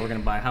 we're gonna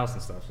buy a house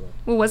and stuff. So.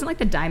 Well, wasn't like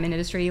the diamond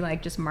industry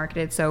like just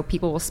marketed so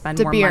people will spend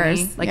De more Beers,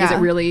 money? Like, is it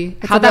really?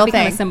 How that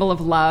become a symbol of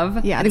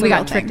love? Yeah, I think we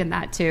got tricked in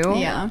that too.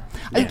 Yeah.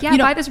 Like,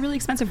 buy this really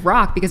expensive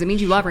rock because it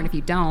means you love her, and if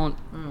you don't,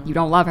 you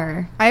don't love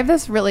her. I have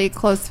this really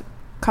close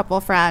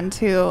couple friend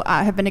who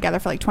have been together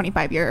for like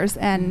 25 years,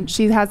 and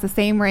she has the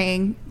same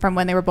ring from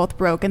when they were both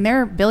broke, and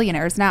they're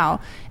billionaires now,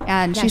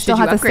 and she still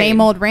has the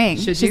same old ring.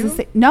 Should you?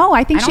 No,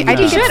 I think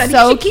it's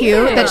so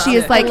cute that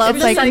she's like,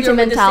 it's like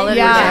sentimentality.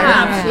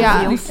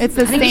 Yeah. It's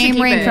the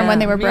same ring from when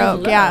they were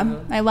broke. Yeah,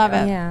 I love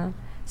it. Yeah.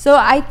 So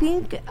I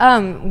think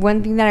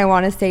one thing that I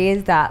want to say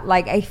is that,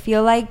 like, I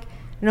feel like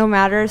no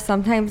matter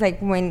sometimes, like,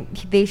 when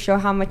they show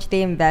how much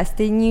they invest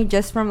in you,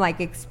 just from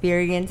like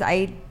experience,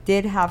 I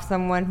did have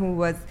someone who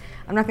was,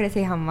 I'm not going to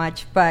say how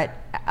much, but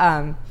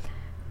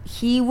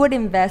he would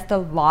invest a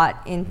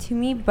lot into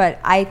me, but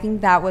I think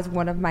that was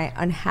one of my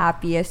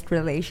unhappiest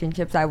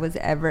relationships I was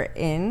ever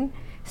in.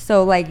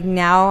 So like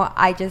now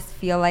I just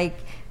feel like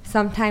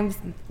sometimes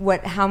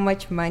how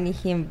much money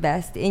he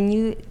invests in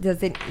you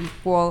doesn't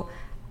equal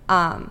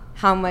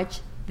how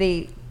much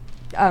they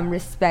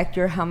respect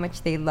you or how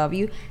much they love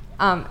you.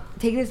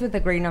 Take this with a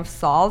grain of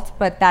salt,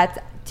 but that's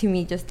to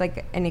me just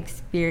like an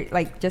experience,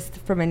 like just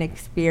from an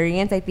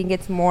experience. I think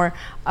it's more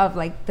of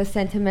like the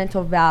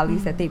sentimental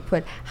values that they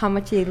put, how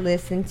much they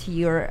listen to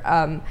you, or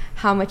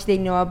how much they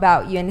know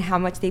about you, and how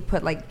much they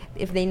put, like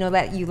if they know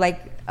that you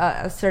like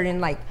a certain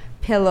like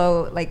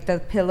pillow, like the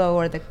pillow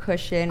or the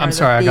cushion. I'm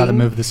sorry, I got to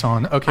move this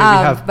on. Okay, we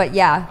have. But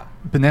yeah.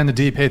 Banana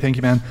Deep, hey, thank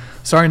you, man.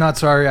 Sorry, not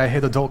sorry. I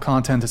hate adult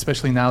content,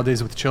 especially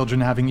nowadays with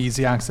children having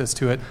easy access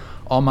to it.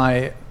 All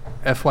my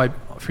FY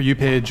For You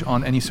page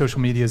on any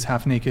social media is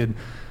half naked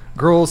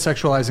girls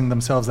sexualizing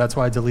themselves. That's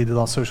why I deleted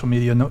all social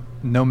media.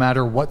 No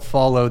matter what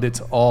followed, it's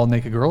all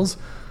naked girls.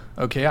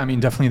 Okay, I mean,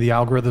 definitely the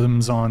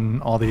algorithms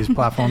on all these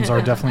platforms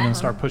are definitely going to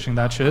start pushing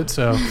that shit.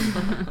 So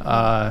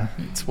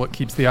it's what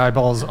keeps the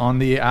eyeballs on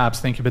the apps.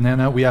 Thank you,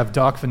 Banana. We have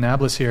Doc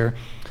Venablis here.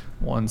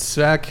 One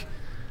sec.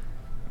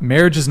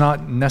 Marriage is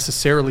not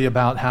necessarily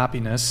about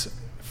happiness.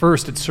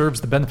 First, it serves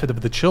the benefit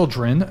of the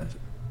children.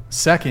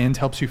 Second,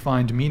 helps you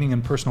find meaning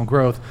and personal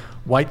growth.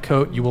 White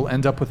coat, you will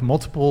end up with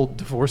multiple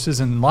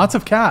divorces and lots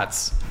of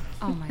cats.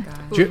 Oh my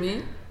God.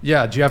 Me?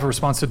 Yeah, do you have a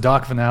response to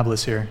Doc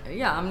Venablis here?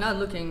 Yeah, I'm not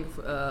looking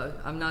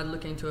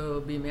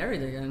to be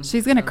married again.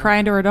 She's going to cry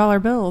into her dollar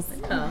bills.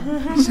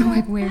 Yeah. She'll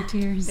wipe away her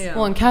tears. Yeah.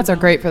 Well, and cats are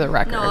great for the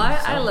record. No,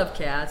 I love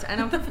cats, and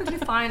I'm perfectly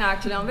fine,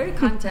 actually. I'm very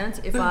content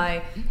if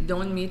I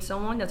don't meet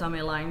someone that I'm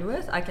aligned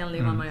with. I can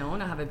live on my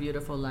own. I have a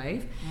beautiful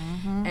life.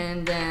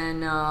 And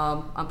then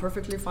I'm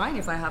perfectly fine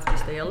if I have to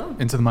stay alone.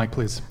 Into the mic,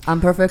 please.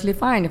 I'm perfectly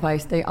fine if I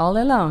stay all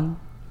alone.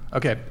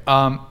 Okay,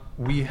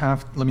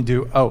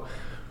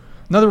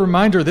 Another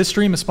reminder, this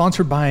stream is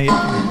sponsored by...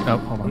 Oh,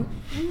 hold on.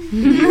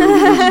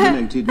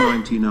 Donated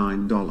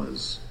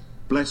 $99.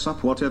 Bless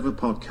up whatever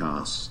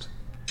podcast.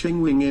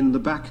 Chingwing in the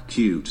back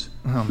cute.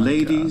 Oh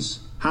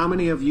Ladies, how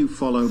many of you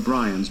follow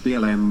Brian's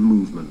BLM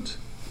movement?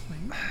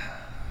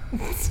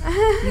 You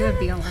have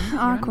BLM.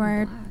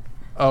 Awkward.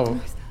 Oh.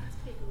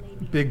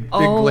 Big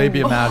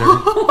labia matter.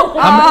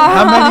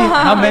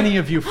 How many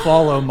of you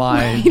follow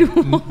my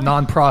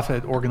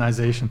nonprofit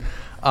organization?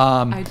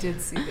 I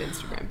did see the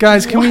Instagram.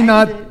 Guys, can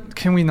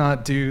we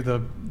not do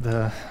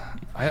the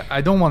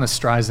I don't want to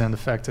Streisand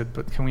affect it,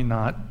 but can we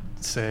not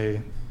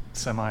say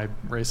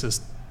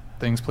semi-racist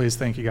things, please?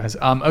 Thank you, guys.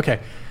 Okay.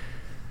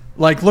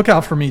 Like, look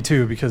out for me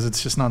too, because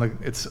it's just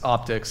it's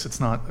optics. It's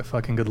not a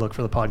fucking good look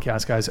for the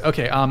podcast, guys.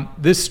 Okay,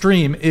 this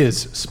stream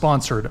is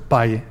sponsored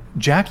by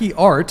Jackie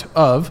Art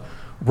of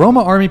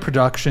Roma Army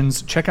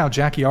Productions. Check out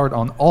Jackie Art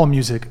on all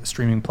music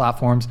streaming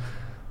platforms.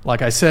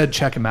 Like I said,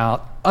 check him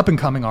out.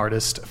 Up-and-coming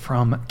artist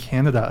from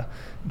Canada.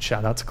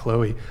 Shout out to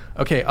Chloe.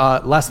 Okay,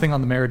 last thing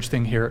on the marriage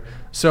thing here.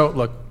 So,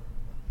 look,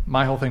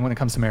 my whole thing when it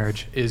comes to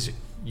marriage is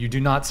you do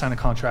not sign a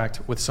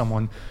contract with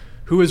someone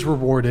who is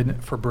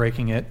rewarded for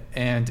breaking it.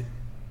 And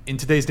in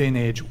today's day and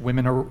age,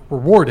 women are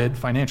rewarded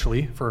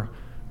financially for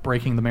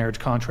breaking the marriage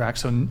contract.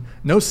 So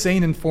no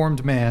sane,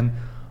 informed man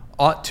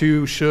ought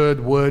to,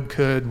 should, would,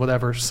 could,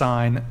 whatever,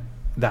 sign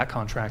that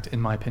contract,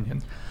 in my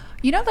opinion.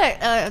 You know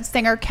that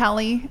singer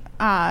Kelly,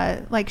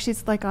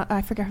 she's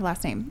I forget her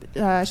last name.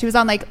 She was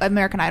on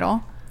American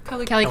Idol.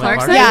 Kelly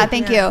Clarkson? Yeah,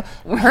 thank you.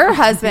 Her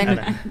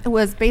husband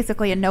was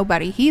basically a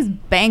nobody. He's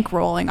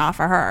bankrolling off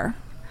of her,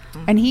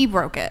 and he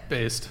broke it.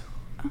 Based.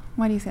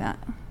 Why do you say that?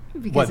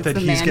 Because that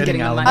he's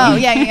getting out money? Oh,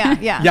 yeah.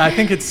 Yeah, I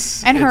think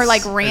it's... And her,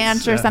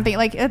 ranch or something.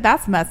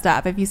 That's messed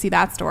up if you see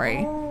that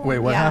story. Wait,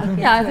 what happened?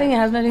 Yeah, I think it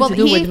has nothing to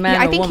do with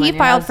man I or think woman. he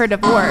filed for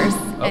divorce,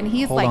 and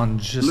he's hold on,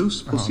 just...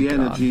 Loose Pussy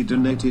Energy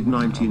donated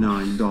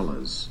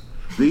 $99.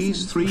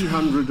 These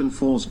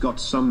 304s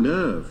got some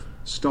nerve.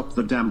 Stop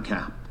the damn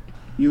cap.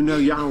 You know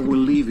y'all will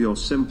leave your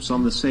simps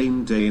on the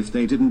same day if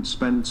they didn't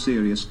spend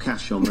serious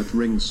cash on that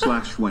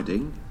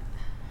ring/wedding.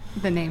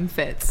 The name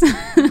fits.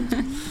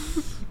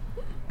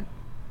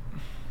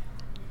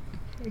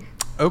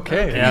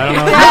 Okay. Yeah,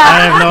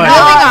 I don't know.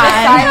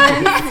 I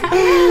have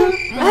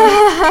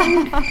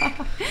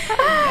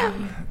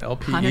no idea.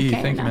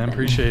 LPE, thank you, man.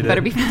 Appreciate it.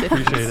 Better be 50.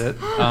 Appreciate it.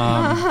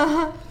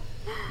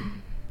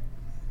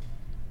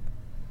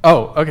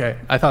 Oh, okay.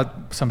 I thought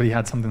somebody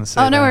had something to say.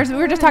 Oh, no, there.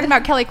 we were just talking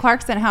about Kelly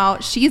Clarkson, how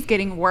she's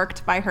getting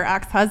worked by her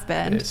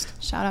ex-husband.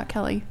 Based. Shout out,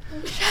 Kelly.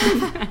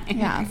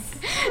 Yes.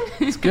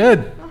 It's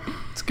good.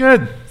 It's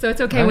good. So it's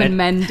okay when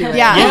men do it.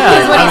 Yeah.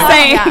 That's what he's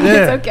saying.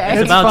 Yeah. It's okay.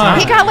 It's about time.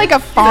 He got a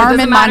farm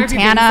in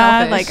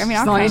Montana.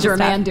 As long as you're a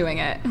man doing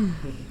it.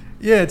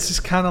 Yeah, it's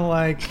just kind of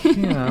like,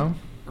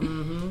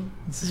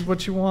 this is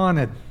what you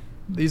wanted.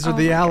 These are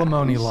the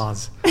alimony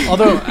laws.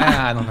 Although,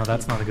 I don't know,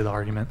 that's not a good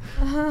argument.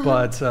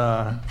 But,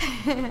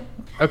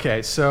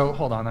 okay, so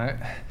hold on.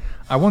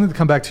 I wanted to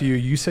come back to you.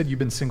 You said you've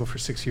been single for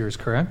 6 years,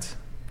 correct?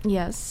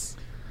 Yes.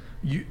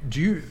 You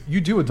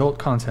do adult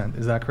content,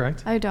 is that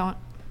correct? I don't.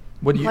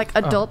 What do you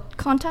adult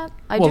content?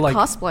 I do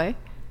cosplay.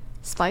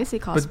 Spicy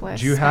cosplay. But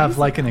do you have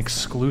an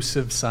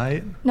exclusive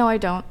site? No, I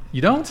don't.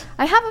 You don't?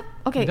 I have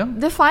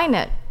define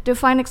it.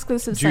 Define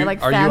exclusive site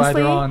Are Fansly. you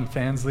either on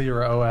Fansly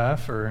or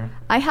OF or?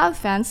 I have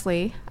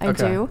Fansly. I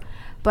do,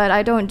 but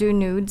I don't do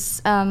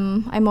nudes.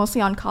 I'm mostly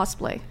on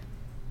cosplay.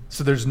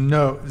 So there's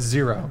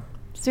zero.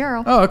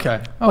 Zero. Oh,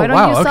 okay. Oh, Why don't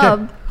wow. you Okay.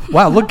 sub?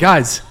 Wow. Look,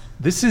 guys,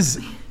 this is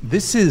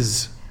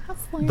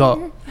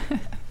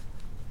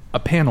a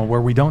panel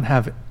where we don't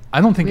have. I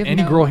don't think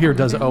any girl here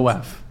does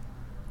OF.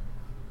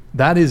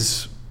 That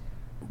is.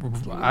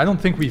 I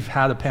don't think we've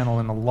had a panel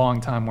in a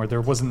long time where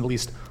there wasn't at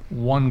least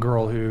one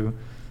girl who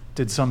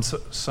did some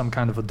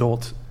kind of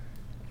adult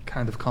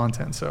kind of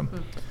content. So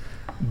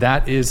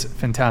that is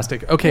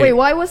fantastic. Okay. Wait,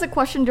 why was the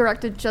question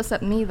directed just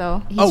at me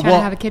though? He's trying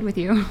to have a kid with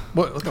you.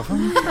 What the fuck?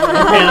 Okay,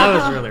 that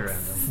was really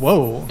random.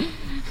 Whoa.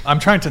 I'm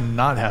trying to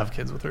not have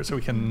kids with her so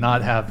we can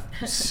not have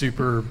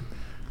super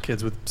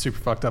kids with super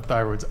fucked up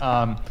thyroids.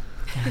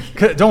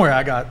 Don't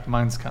worry,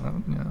 mine's kind of,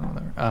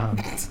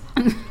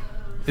 whatever.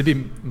 It'd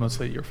be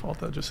mostly your fault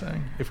though, just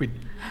saying. If we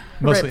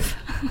mostly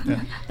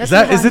yeah.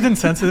 Is it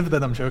insensitive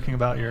that I'm joking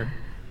about your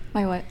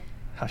my what?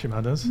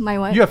 Hashimoto's? My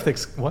what? You have thick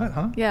what,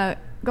 huh? Yeah,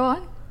 go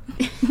on.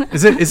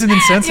 Is it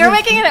insensitive? You're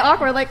making it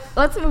awkward.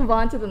 Let's move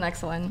on to the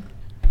next one.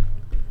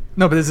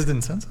 No, but is it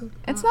insensitive?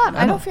 It's not.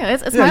 I don't feel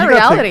it. It's my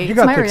reality. It's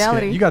my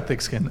reality. You got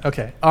thick skin.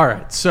 Okay. All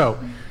right. So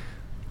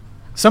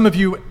some of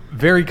you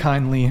very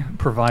kindly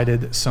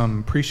provided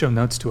some pre-show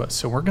notes to us.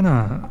 So we're going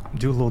to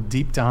do a little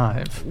deep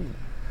dive.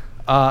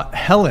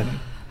 Helen,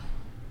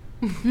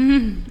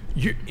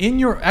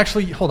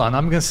 actually, hold on.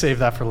 I'm going to save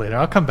that for later.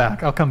 I'll come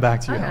back to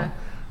you, Okay.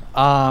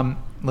 Helen.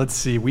 Let's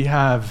see. We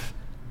have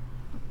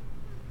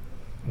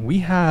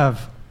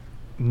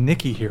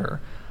Nikki here.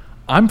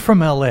 I'm from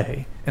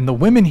LA, and the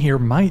women here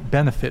might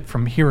benefit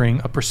from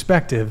hearing a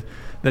perspective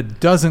that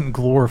doesn't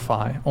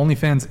glorify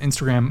OnlyFans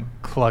Instagram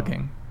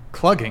clubbing,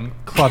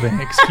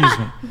 excuse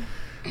me.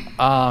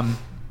 What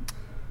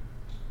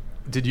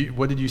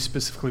did you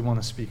specifically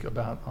want to speak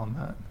about on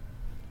that?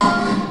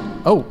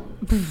 Oh,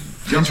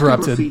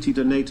 interrupted. Graffiti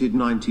donated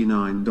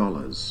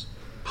 $99.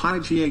 Hi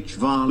GH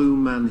Valu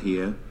man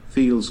here,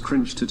 feels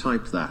cringe to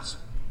type that.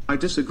 I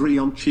disagree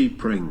on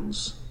cheap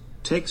rings.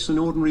 Takes an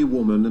ordinary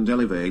woman and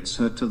elevates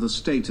her to the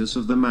status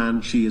of the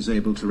man she is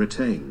able to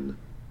retain.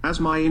 As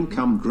my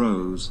income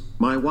grows,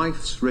 my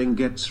wife's ring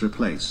gets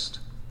replaced.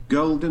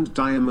 Gold and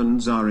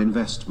diamonds are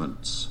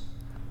investments.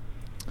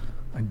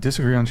 I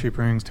disagree on cheap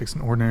rings. Takes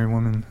an ordinary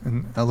woman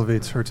and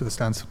elevates her to the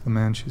status of the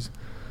man she's...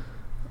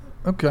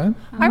 Okay.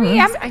 I mean,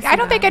 I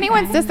don't think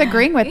anyone's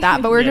disagreeing with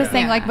that, but we're just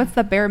saying, like, what's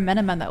the bare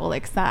minimum that we'll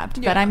accept?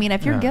 Yeah. But, I mean,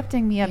 if you're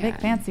gifting me a big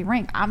fancy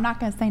ring, I'm not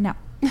going to say no.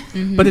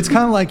 But it's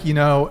kind of like,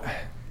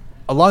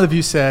 a lot of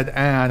you said,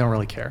 I don't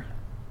really care.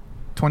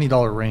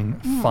 $20 ring,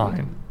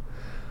 fine.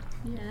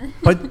 Yeah.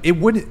 But it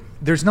would...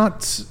 There's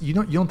not... You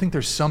don't think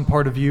there's some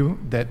part of you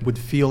that would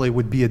feel it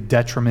would be a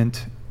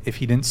detriment if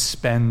he didn't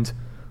spend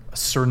a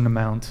certain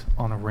amount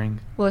on a ring?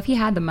 Well, if he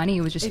had the money,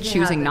 he was just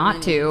choosing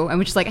not to, and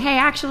was just like, hey,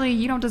 actually,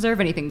 you don't deserve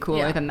anything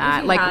cooler than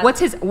that. Like,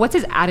 what's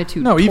his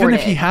attitude? No, even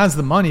if he has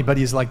the money, but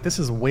he's like, this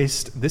is a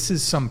waste. This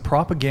is some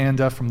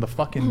propaganda from the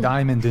fucking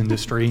diamond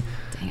industry.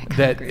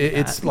 Dang,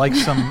 it's like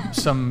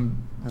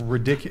some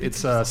ridiculous.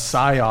 It's a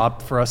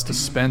psyop for us to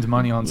spend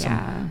money on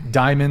some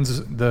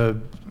diamonds.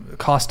 The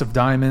cost of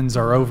diamonds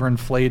are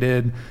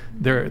overinflated.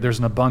 There's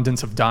an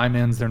abundance of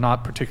diamonds. They're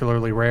not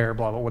particularly rare.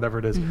 Blah blah, whatever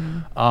it is.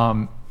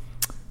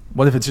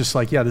 What if it's just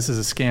like, this is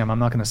a scam. I'm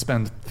not going to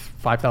spend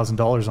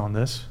 $5,000 on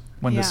this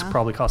when this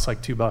probably costs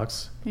like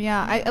 $2.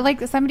 Yeah, I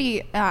like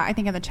somebody I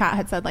think in the chat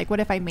had said, like, what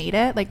if I made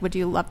it? Like, would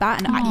you love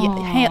that? And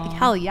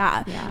hell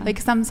yeah. Like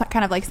some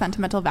kind of like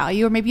sentimental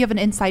value, or maybe you have an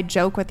inside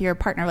joke with your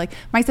partner. Like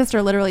my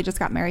sister literally just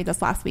got married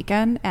this last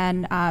weekend,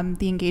 and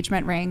the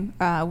engagement ring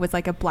was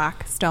like a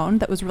black stone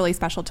that was really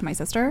special to my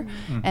sister,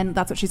 and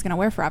that's what she's going to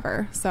wear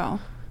forever. So,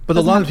 but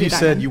a lot of you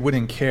said you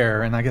wouldn't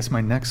care, and I guess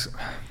my next.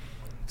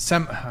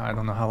 I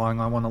don't know how long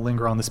I want to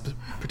linger on this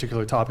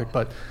particular topic,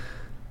 but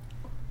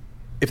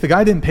if the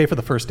guy didn't pay for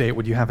the first date,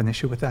 would you have an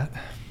issue with that?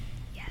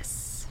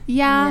 Yes.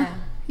 Yeah,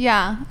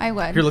 I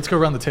would. Here, let's go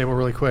around the table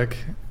really quick.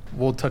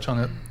 We'll touch on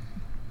it.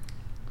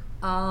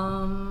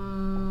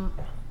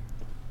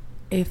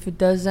 If it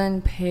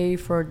doesn't pay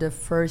for the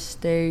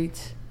first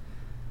date,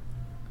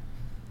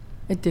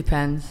 it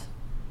depends.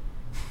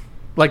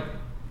 Like,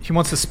 he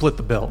wants to split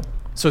the bill.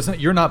 So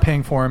you're not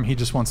paying for him, he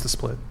just wants to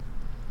split.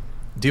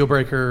 Deal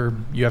breaker,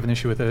 you have an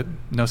issue with it.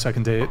 No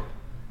second date.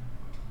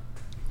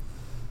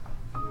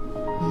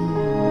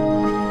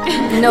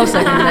 No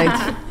second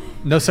date.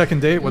 No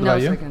second date? What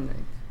about you? No second date.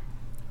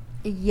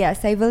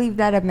 Yes, I believe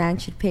that a man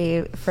should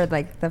pay for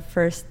like the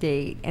first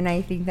date, and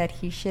I think that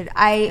he should.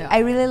 I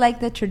really like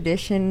the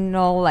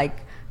traditional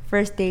like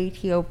first date.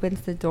 He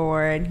opens the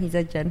door and he's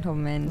a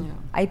gentleman. Yeah.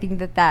 I think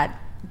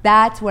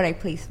that's what I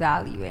place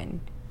value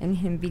in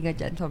him being a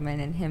gentleman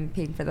and him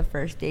paying for the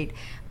first date.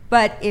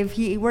 But if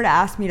he were to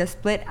ask me to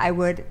split, I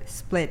would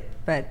split.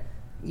 But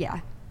yeah.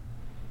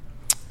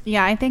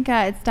 Yeah, I think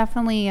it's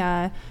definitely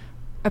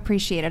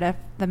appreciated if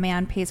the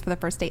man pays for the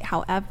first date.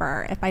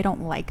 However, if I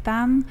don't like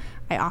them,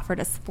 I offer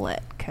to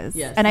split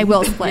and I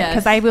will split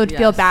because I would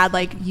feel bad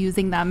like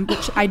using them,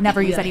 which I'd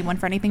never use anyone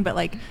for anything. But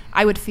like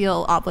I would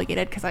feel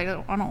obligated because I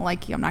don't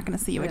like you. I'm not going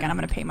to see you again. I'm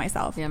going to pay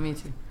myself. Yeah, me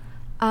too.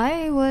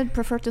 I would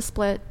prefer to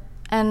split,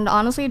 and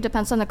honestly, it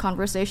depends on the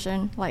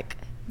conversation. Like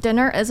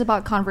dinner is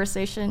about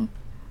conversation.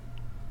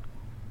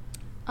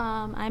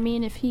 I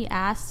mean, if he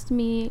asked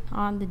me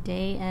on the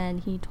day and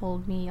he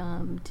told me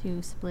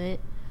to split,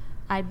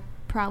 I'd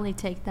probably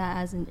take that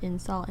as an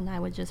insult, and I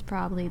would just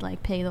probably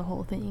like pay the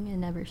whole thing and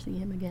never see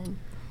him again.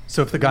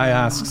 So if the guy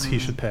asks, he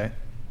should pay?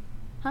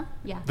 Huh?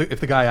 Yeah.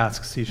 If the guy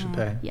asks, he should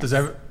pay? Yes.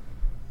 I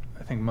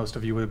think most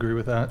of you would agree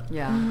with that.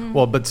 Yeah. Mm-hmm.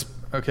 Well, but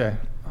okay,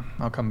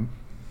 I'll come.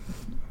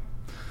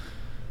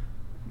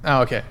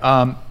 Oh, okay.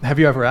 Have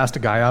you ever asked a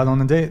guy out on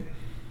a date?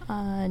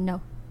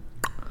 No.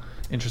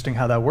 Interesting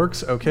how that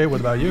works. Okay, what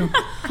about you?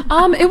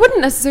 It wouldn't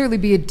necessarily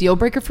be a deal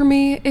breaker for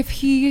me if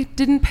he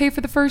didn't pay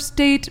for the first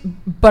date,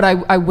 but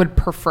I would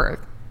prefer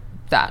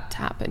that to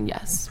happen,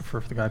 yes. Prefer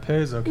if the guy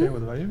pays. Okay,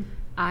 what about you?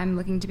 I'm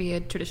looking to be a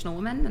traditional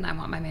woman, and I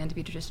want my man to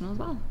be traditional as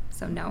well.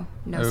 So no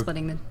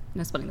splitting the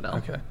bill.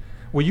 Okay.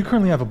 Well, you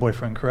currently have a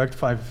boyfriend, correct?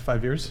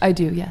 5 years? I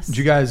do, yes. Do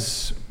you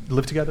guys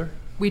live together?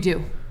 We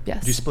do,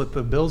 yes. Do you split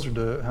the bills,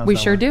 or how's we that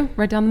sure work? do,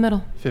 right down the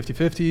middle.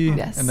 50-50?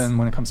 Yes. And then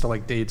when it comes to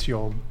like dates,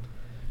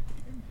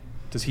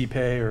 does he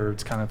pay, or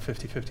it's kind of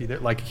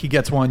 50-50? Like he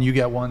gets one, you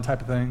get one type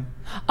of thing?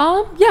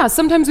 Yeah,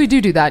 sometimes we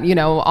do that.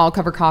 I'll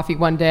cover coffee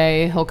one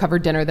day, he'll cover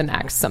dinner the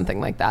next, something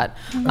like that.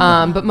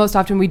 But most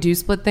often we do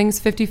split things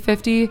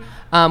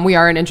 50-50. We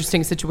are in an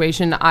interesting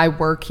situation. I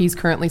work, he's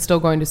currently still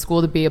going to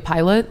school to be a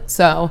pilot,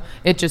 so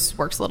it just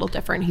works a little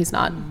different. He's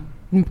not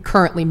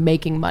currently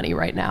making money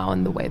right now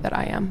in the way that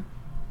I am.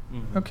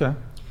 Okay.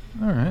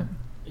 All right.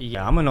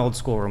 Yeah, I'm an old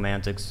school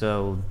romantic,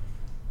 so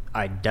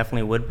I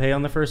definitely would pay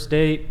on the first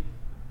date.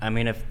 I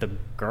mean, if the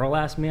girl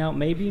asked me out,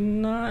 maybe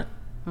not.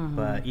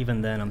 But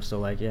even then, I'm still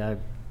like,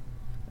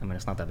 I mean,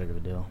 it's not that big of a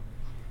deal.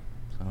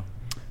 So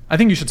I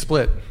think you should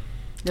split.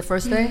 The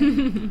first day?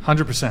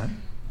 100%.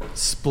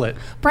 Split.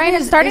 Brian,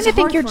 I'm starting to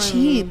think you're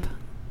cheap.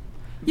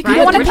 You kind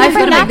of want to pay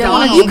for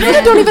napping. You kind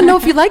of don't even know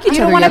if you like each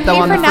other yet,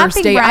 though, on the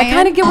first date. I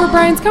kind of get where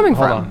Brian's coming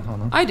from.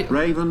 Hold on. I do.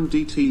 Raven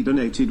DT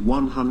donated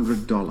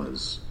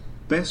 $100.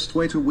 Best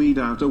way to weed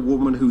out a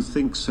woman who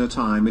thinks her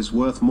time is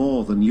worth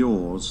more than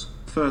yours.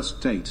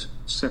 First date,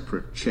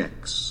 separate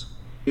checks.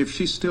 If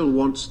she still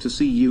wants to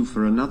see you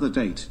for another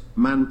date,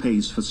 man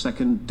pays for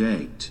second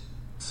date.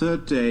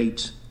 Third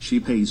date, she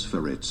pays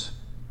for it.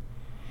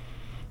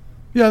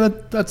 Yeah,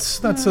 that's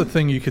a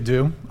thing you could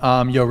do.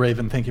 Yo,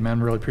 Raven, thank you, man.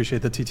 Really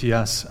appreciate the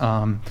TTS.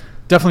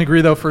 Definitely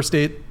agree, though. First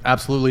date,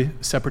 absolutely.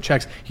 Separate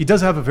checks. He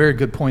does have a very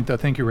good point, though.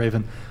 Thank you,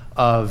 Raven.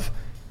 Of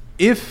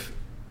if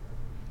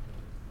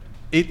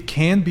it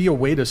can be a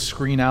way to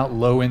screen out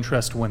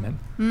low-interest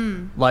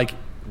women. Like,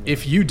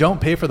 if you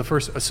don't pay for the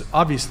first...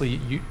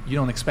 Obviously, you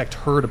don't expect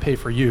her to pay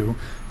for you.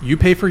 You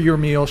pay for your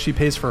meal. She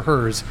pays for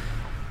hers.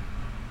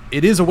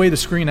 It is a way to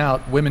screen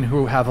out women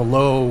who have a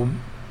low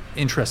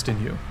interest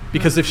in you.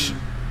 Because if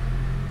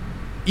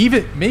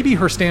even maybe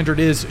her standard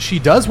is she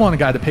does want a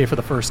guy to pay for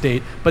the first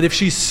date, but if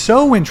she's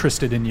so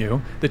interested in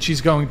you that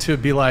she's going to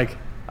be like,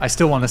 I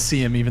still want to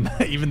see him even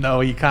though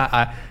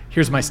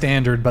here's my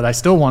standard, but I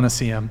still want to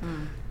see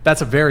him.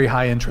 That's a very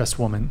high interest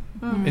woman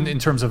in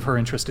terms of her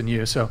interest in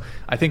you. So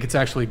I think it's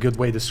actually a good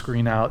way to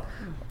screen out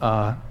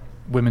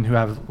women who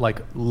have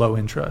like low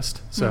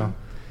interest. So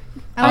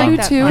I do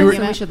too. I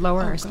think we should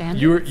lower our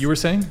standards. You were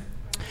saying?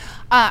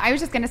 I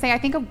was just going to say, I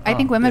think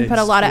women put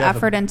a lot of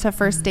effort into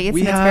first dates,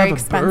 and it's very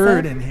expensive. We have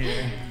a bird in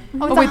here.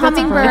 Oh, it's a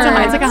hummingbird.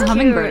 It's like a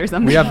hummingbird or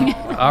something.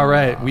 All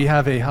right, we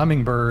have a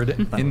hummingbird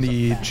in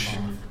the...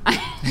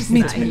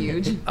 Me too.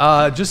 Huge.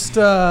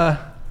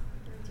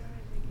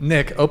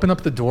 Nick, open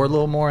up the door a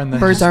little more, and then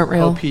birds aren't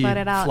real. Hope he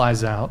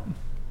flies out.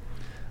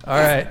 All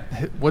right,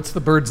 what's the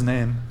bird's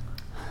name?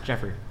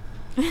 Jeffrey.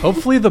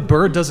 Hopefully the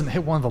bird doesn't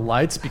hit one of the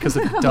lights, because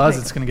if it does,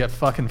 it's going to get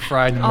fucking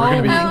fried, and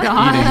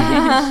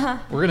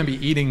we're going to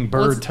be eating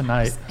bird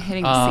tonight.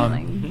 Hitting the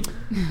ceiling.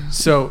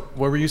 So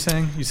what were you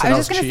saying? You said I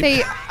was just going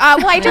to say,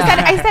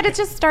 I said it's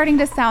just starting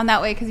to sound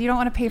that way because you don't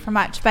want to pay for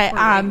much, but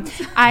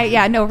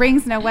no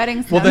rings, no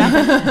weddings. Well,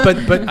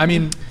 then, but I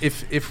mean,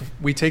 if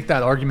we take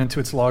that argument to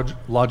its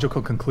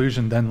logical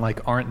conclusion, then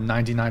like aren't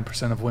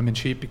 99% of women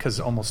cheap because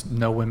almost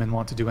no women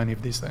want to do any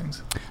of these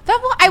things?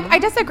 I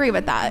disagree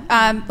with that.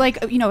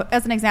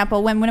 As an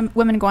example, when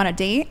women go on a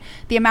date,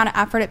 the amount of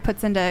effort it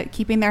puts into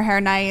keeping their hair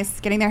nice,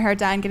 getting their hair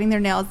done, getting their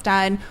nails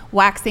done,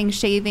 waxing,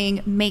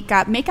 shaving,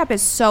 makeup. Makeup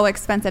is so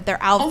expensive.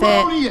 Their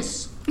outfit,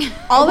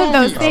 all of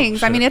those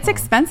things. I mean, it's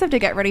expensive to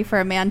get ready for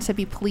a man to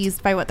be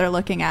pleased by what they're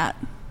looking at.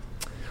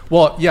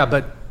 Well, yeah,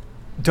 but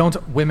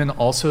don't women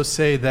also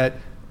say that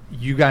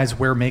you guys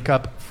wear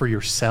makeup for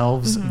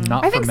yourselves, not for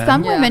men? I think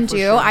some women do.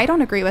 Sure. I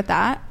don't agree with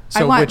that.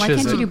 So why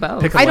can't you do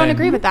both? I don't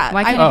agree with that.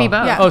 Why can't you be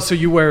both? Yeah. Oh, so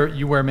you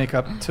wear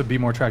makeup to be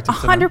more attractive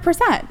to men?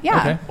 100%, yeah.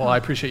 Okay. Well, I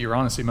appreciate your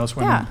honesty. Most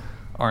women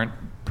aren't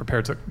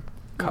prepared to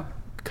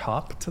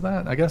cop to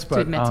that, I guess. But,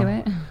 to admit to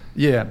it?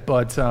 Yeah,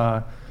 but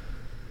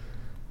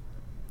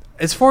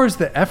as far as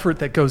the effort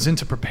that goes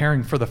into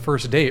preparing for the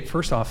first date,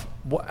 first off,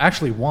 I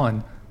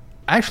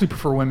actually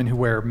prefer women who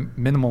wear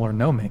minimal or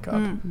no makeup.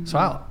 Mm-hmm. So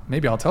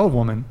I'll tell a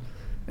woman,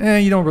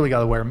 you don't really got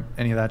to wear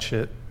any of that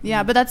shit.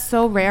 Yeah, but that's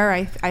so rare.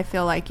 I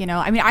feel like,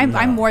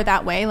 I'm more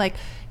that way. Like,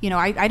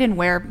 I didn't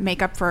wear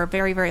makeup for a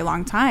very, very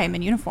long time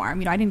in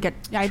uniform. I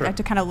had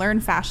to kind of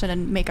learn fashion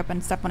and makeup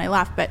and stuff when I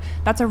left, but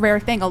that's a rare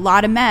thing. A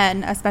lot of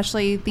men,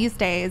 especially these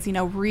days,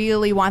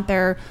 really want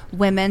their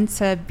women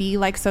to be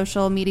like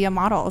social media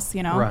models,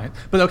 Right.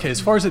 But okay,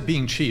 as far as it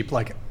being cheap,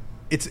 like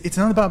it's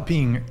not about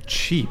being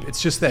cheap.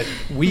 It's just that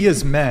we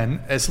as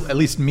men, at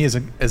least me as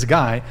a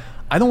guy,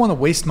 I don't want to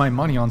waste my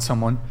money on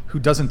someone who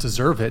doesn't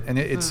deserve it. And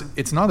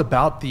it's not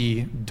about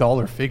the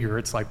dollar figure.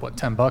 It's like, what,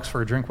 $10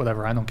 for a drink,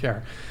 whatever. I don't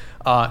care.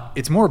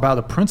 It's more about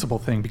a principle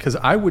thing, because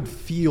I would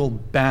feel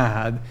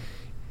bad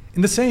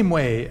in the same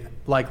way.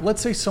 Like,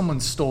 let's say someone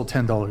stole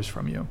 $10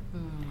 from you.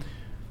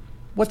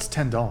 What's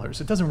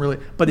 $10? It doesn't really,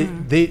 but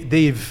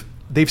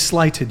they've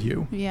slighted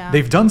you. Yeah.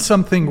 They've done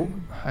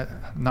something,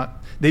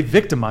 they've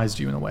victimized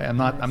you in a way. I'm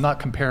not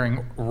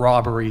comparing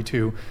robbery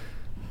to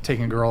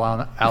taking a girl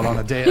out on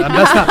a date.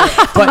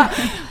 That's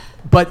not,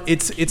 but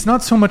it's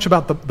not so much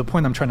about the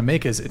point I'm trying to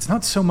make is it's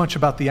not so much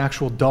about the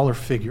actual dollar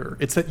figure.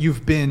 It's that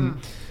you've been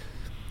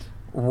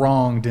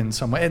wronged in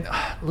some way. And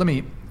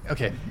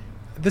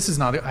this is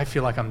not, I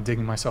feel like I'm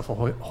digging myself a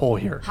hole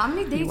here. How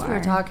many dates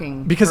we're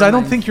talking? Because I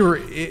don't think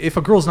if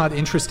a girl's not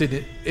interested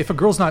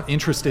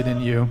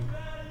in you,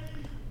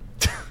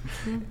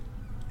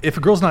 if a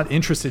girl's not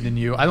interested in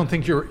you, I don't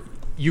think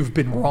you've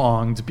been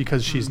wronged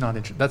because she's not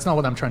interested. That's not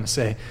what I'm trying to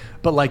say.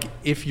 But like,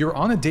 if you're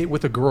on a date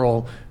with a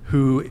girl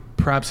who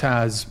perhaps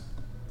has,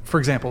 for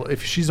example,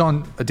 if she's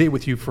on a date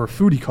with you for a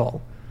foodie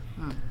call,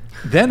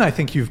 then I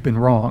think you've been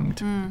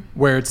wronged.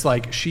 Where it's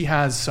like she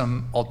has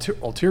some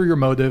ulterior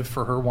motive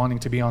for her wanting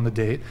to be on the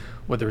date,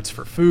 whether it's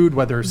for food,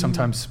 whether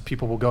sometimes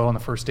people will go on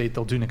the first date,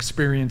 they'll do an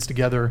experience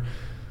together.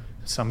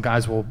 Some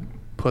guys will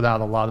put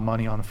out a lot of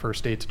money on a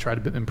first date to try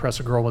to impress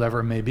a girl, whatever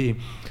it may be.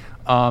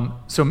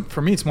 So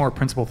for me, it's more a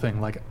principle thing.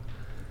 Like,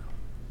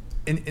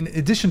 in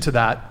addition to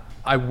that,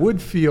 I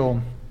would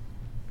feel,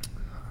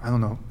 I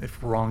don't know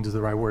if wronged is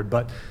the right word,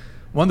 but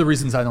one of the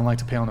reasons I don't like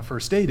to pay on a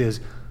first date is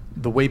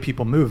the way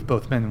people move,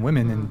 both men and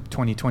women in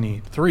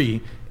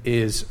 2023,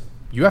 is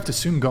you have to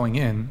assume going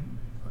in,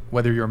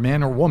 whether you're a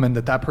man or woman,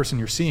 that person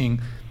you're seeing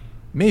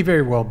may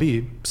very well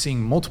be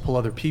seeing multiple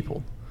other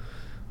people.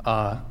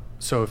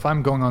 So if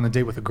I'm going on a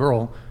date with a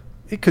girl,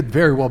 it could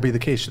very well be the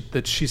case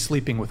that she's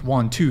sleeping with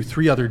 1, 2,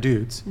 3 other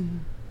dudes. Mm-hmm.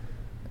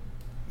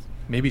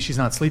 Maybe she's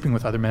not sleeping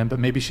with other men, but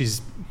maybe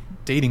she's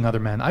dating other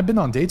men. I've been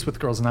on dates with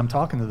girls and I'm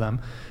talking to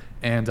them,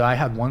 and I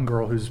had one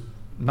girl who's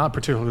not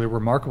particularly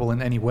remarkable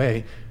in any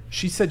way.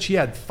 She said she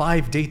had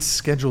 5 dates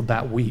scheduled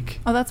that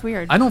week. Oh, that's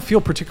weird. I don't feel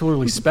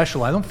particularly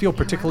special. I don't feel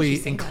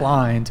particularly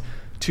inclined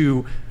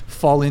to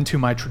fall into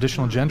my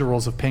traditional gender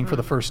roles of paying for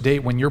the first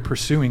date when you're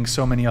pursuing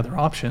so many other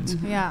options.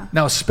 Mm-hmm. Yeah.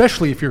 Now,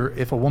 especially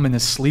if a woman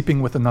is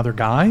sleeping with another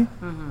guy,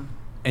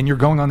 and you're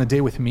going on a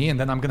date with me, and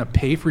then I'm going to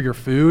pay for your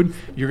food.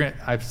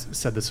 I've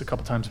said this a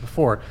couple times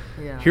before.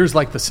 Yeah. Here's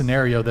like the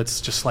scenario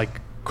that's just like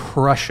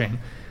crushing.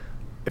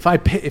 If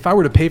I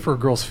were to pay for a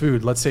girl's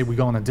food, let's say we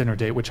go on a dinner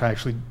date, which I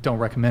actually don't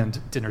recommend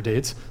dinner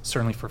dates,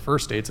 certainly for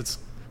first dates. It's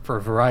for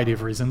a variety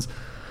of reasons.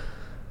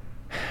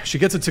 She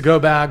gets a to-go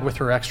bag with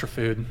her extra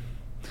food.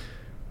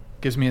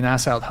 Gives me an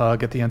ass-out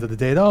hug at the end of the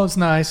date. Oh, it's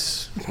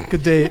nice.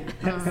 Good date.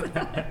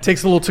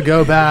 Takes a little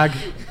to-go bag.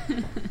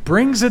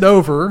 Brings it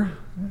over.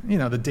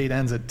 The date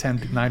ends at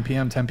 9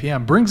 p.m., 10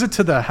 p.m. Brings it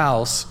to the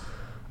house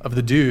of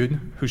the dude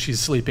who she's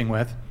sleeping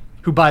with,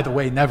 who, by the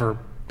way, never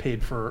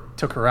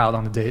took her out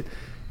on the date.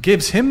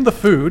 Gives him the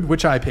food,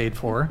 which I paid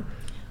for.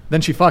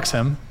 Then she fucks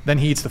him. Then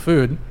he eats the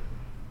food.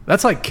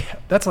 That's like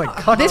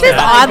cuck. This is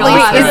oddly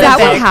specific. Is that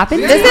what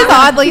happened? This is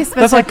oddly specific.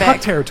 That's like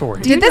cuck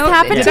territory. Did this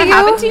happen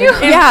to you?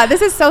 Yeah,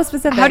 this is so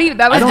specific.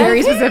 That was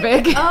very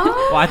specific.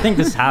 Well, I think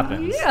this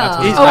happens. Yeah.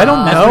 I don't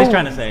know. That's what he's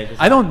trying to say.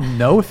 I don't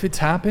know if it's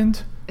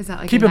happened. Is that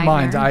like Keep in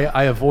mind,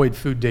 I avoid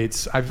food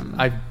dates.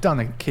 I've done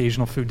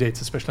occasional food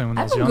dates, especially when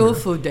I was younger. I don't go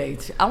food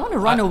dates. I want to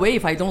run away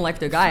if I don't like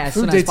the guy as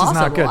soon as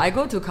possible. I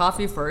go to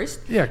coffee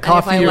first. Yeah,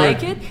 coffee. And if I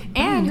like it,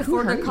 and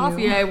for the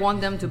coffee, I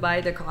want them to buy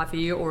the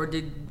coffee or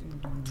the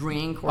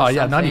drink or something.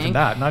 Oh yeah, not even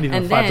that. Not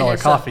even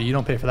 $5 coffee. You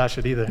don't pay for that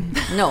shit either.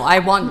 No, I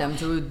want them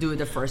to do it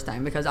the first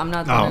time because I'm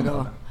not gonna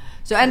go.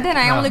 So and then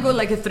I only go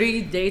like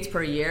 3 dates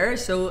per year.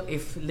 So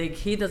if like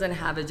he doesn't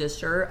have a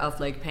gesture of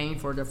like paying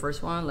for the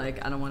first one,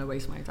 like I don't want to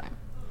waste my time.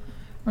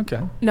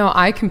 Okay. No,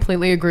 I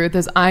completely agree with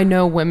this. I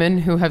know women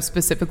who have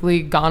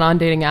specifically gone on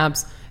dating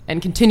apps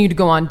and continue to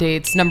go on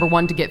dates, number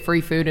 1, to get free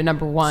food, and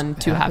number 1,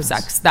 to have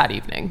sex that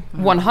evening.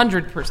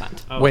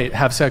 100%. Oh. Wait,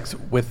 have sex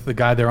with the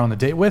guy they're on the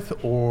date with,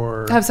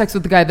 or? Have sex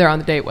with the guy they're on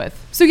the date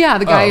with. So yeah,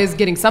 the guy is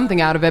getting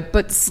something out of it,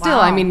 but still,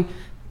 I mean,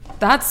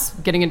 that's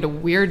getting into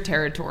weird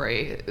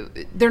territory.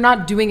 They're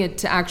not doing it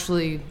to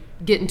actually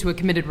get into a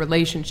committed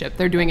relationship.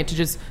 They're doing it to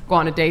just go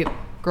on a date.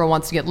 Girl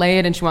wants to get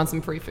laid and she wants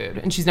some free food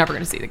and she's never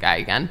going to see the guy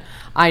again.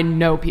 I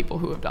know people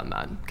who have done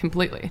that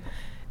completely.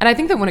 And I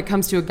think that when it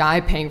comes to a guy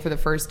paying for the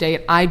first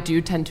date, I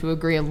do tend to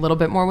agree a little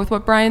bit more with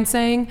what Brian's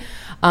saying.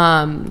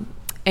 And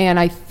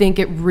I think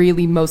it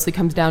really mostly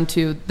comes down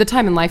to the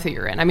time in life that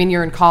you're in. I mean,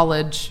 you're in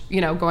college,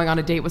 going on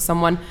a date with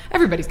someone.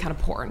 Everybody's kind of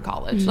poor in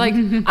college. Like,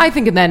 I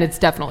think then it's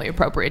definitely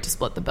appropriate to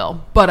split the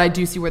bill. But I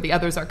do see where the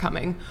others are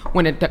coming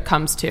when it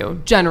comes to,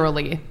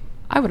 generally,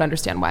 I would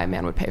understand why a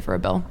man would pay for a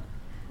bill.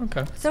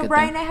 Okay. So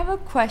Brian, I have a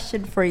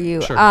question for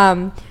you.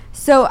 Sure.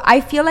 So I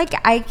feel like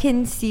I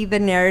can see the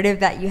narrative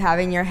that you have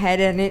in your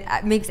head, and it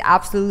makes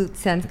absolute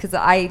sense because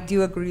I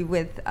do agree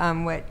with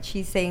what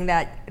she's saying,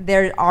 that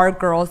there are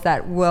girls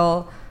that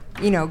will,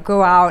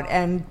 go out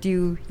and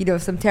do,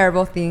 some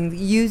terrible things,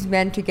 use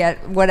men to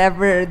get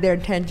whatever their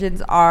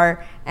intentions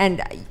are,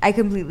 and I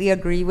completely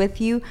agree with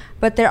you.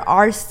 But there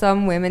are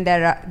some women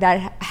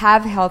that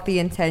have healthy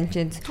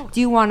intentions,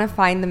 do want to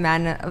find the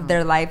man of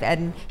their life,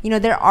 and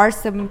there are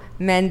some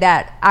men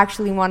that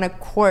actually want to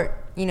court,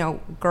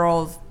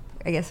 girls,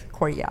 I guess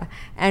court,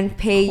 and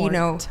pay,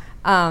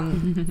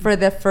 for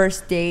the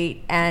first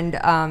date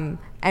and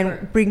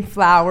bring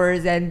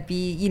flowers and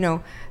be,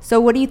 So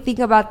what do you think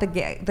about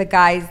the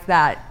guys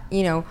that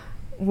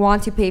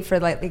want to pay for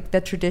like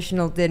the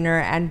traditional dinner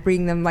and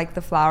bring them like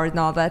the flowers and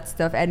all that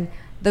stuff, and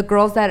the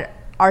girls that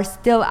are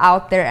still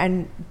out there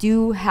and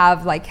do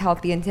have like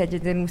healthy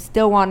intentions and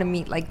still want to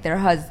meet like their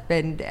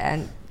husband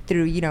and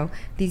through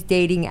these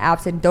dating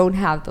apps and don't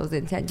have those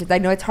intentions? I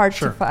know it's hard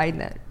to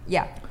find that.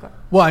 Yeah.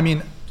 Well, I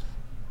mean,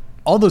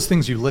 all those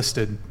things you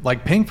listed,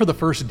 like paying for the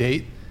first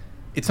date,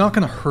 it's not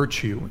going to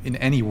hurt you in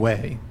any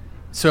way.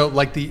 So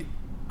like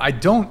I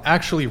don't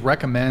actually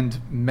recommend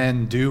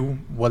men do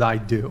what I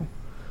do,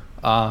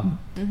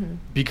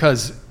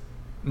 because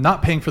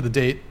not paying for the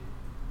date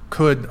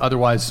could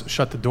otherwise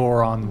shut the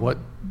door on what,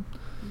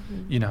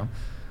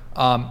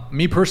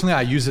 me personally,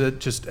 I use it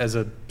just as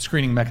a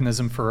screening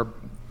mechanism for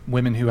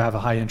women who have a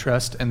high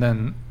interest, and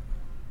then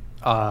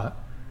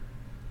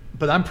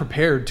but I'm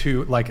prepared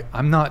to, like,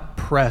 I'm not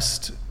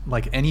pressed,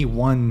 like, any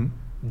one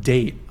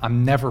date.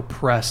 I'm never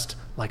pressed,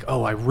 like,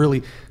 oh, I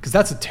really, because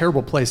that's a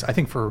terrible place, I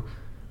think, for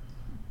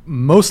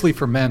mostly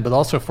for men, but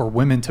also for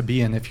women to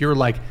be in. If you're,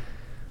 like,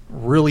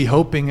 really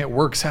hoping it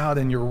works out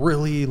and you're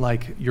really,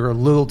 like, you're a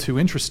little too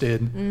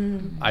interested,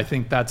 I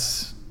think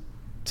that's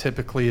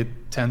typically, it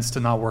tends to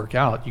not work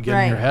out. You get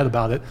in your head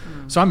about it.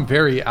 So I'm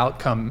very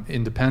outcome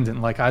independent.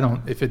 Like, I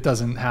don't, if it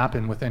doesn't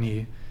happen with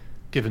any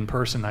given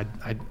person, I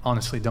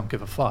honestly don't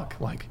give a fuck.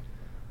 Like,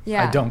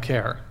 I don't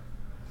care.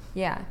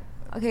 Yeah.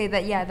 Okay,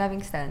 that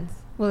makes sense.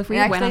 Well, if we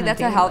and went actually, on a that's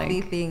date, a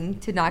healthy thing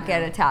to not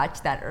get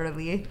attached that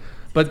early.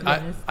 But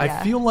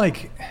I feel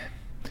like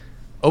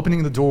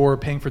opening the door,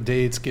 paying for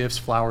dates, gifts,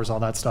 flowers,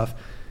 all that stuff,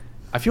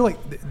 I feel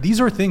like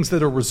these are things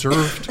that are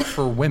reserved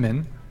for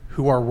women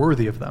who are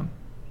worthy of them.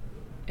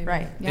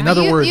 Right. Yeah. In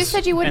other words, you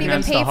said you wouldn't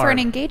even pay for an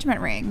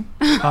engagement ring.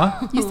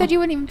 Huh? You said you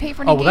wouldn't even pay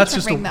for an well,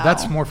 engagement ring, though.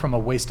 That's more from a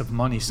waste of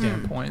money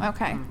standpoint.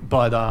 Okay.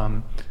 But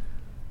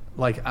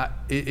like,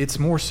 it's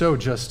more so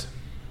just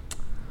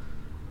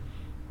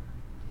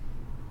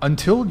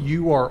until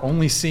you are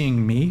only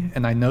seeing me,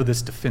 and I know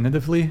this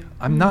definitively,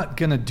 I'm not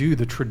gonna do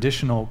the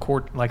traditional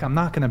court. Like, I'm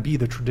not gonna be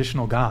the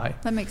traditional guy.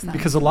 That makes sense.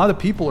 Because a lot of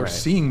people are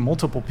seeing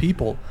multiple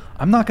people.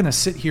 I'm not gonna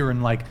sit here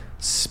and, like,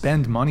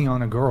 spend money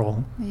on a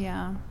girl.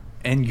 Yeah.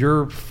 And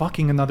you're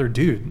fucking another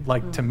dude.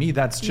 Like, to me,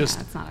 that's just...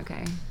 Yeah, it's not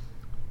okay.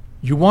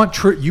 You want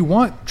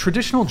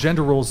traditional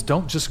gender roles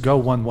don't just go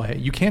one way.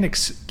 You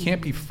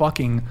can't be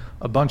fucking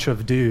a bunch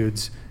of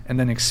dudes and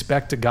then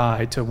expect a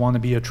guy to want to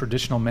be a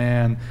traditional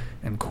man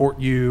and court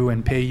you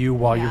and pay you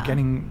while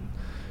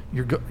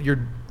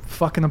you're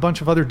fucking a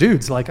bunch of other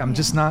dudes. Like, I'm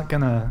just not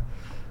gonna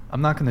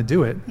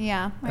do it.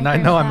 Yeah. And I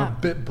know I'm a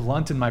bit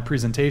blunt in my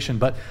presentation,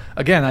 but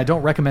again, I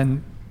don't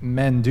recommend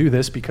men do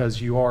this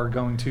because you are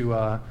going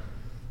to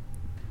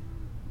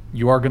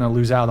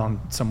lose out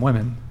on some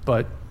women.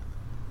 But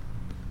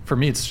for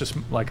me, it's just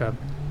like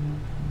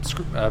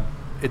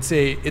it's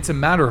a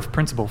matter of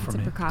principle for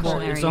me.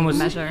 Precautionary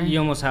measure. You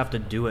almost have to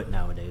do it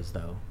nowadays,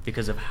 though,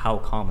 because of how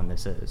common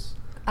this is.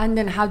 And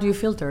then how do you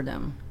filter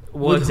them?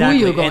 Well, with exactly.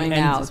 who you're going and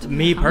out.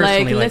 Me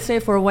personally, like, let's say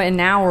for an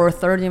hour or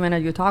 30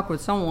 minutes you talk with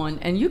someone,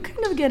 and you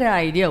kind of get an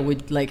idea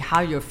with, like,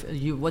 how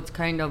what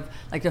kind of,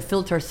 like, the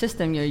filter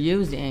system you're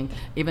using,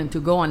 even to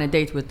go on a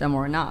date with them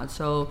or not.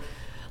 So,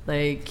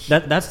 like,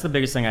 that's the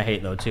biggest thing I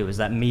hate, though, too, is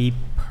that me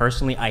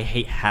personally, I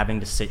hate having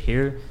to sit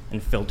here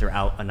and filter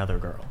out another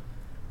girl.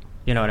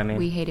 You know what I mean?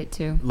 We hate it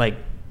too. Like,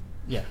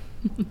 yeah.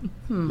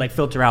 Like,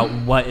 filter out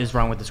what is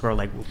wrong with this girl.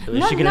 Like,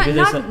 is she gonna do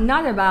this?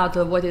 Not about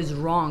what is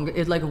wrong.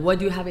 It's like, what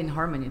do you have in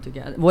harmony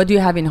together? What do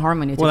you have in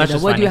harmony together? That's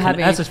just what do you have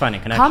that's just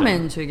finding connection.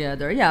 common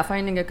together? Yeah,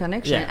 finding a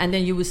connection, and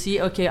then you will see.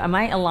 Okay, am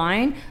I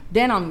aligned?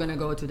 Then I'm gonna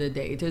go to the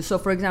date. So,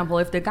 for example,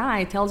 if the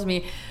guy tells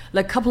me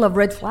like a couple of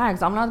red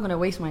flags, I'm not gonna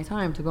waste my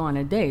time to go on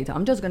a date.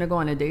 I'm just gonna go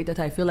on a date that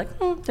I feel like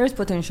there's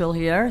potential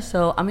here.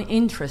 So I'm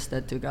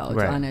interested to go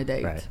on a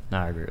date. Right. No,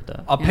 I agree with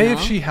that. I'll pay if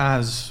she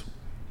has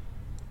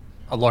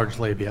a large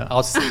labia.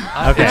 Okay.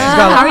 How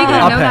are you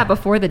going to know that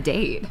before the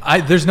date?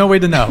 There's no way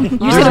to know. There's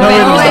no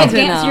way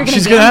to know.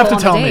 She's going to have to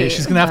tell me.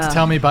 She's going to have to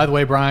tell me, by the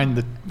way, Brian,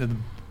 the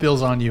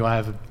bill's on you. I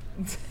have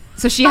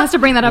So she has to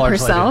bring that up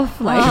herself?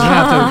 Like, she's going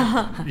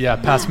to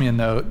have to pass me a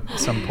note at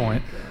some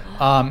point.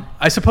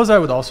 I suppose I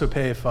would also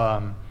pay if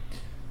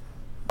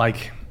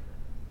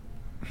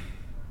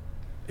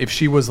if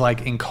she was,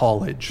 like, in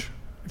college.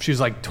 If she was,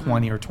 like,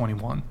 20 or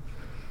 21.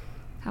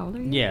 How old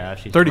are you? Yeah,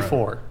 she's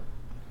 34.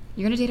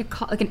 You're going to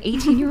date like an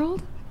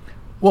 18-year-old?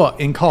 Well,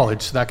 in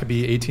college, so that could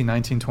be 18,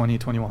 19, 20,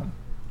 21.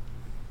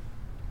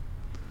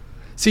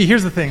 See,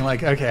 here's the thing.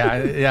 Like,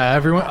 okay,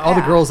 everyone, all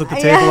the girls at the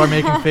table are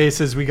making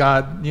faces. We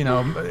got,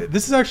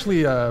 this is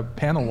actually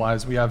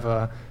panel-wise. We have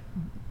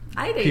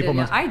I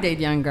date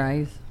young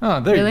guys. Oh,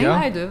 there you go.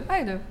 I do.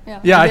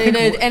 Yeah. Yeah, I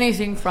dated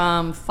anything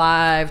from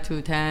 5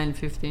 to 10,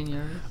 15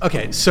 years.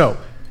 Okay, so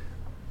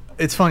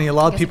it's funny. A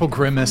lot of people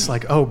grimace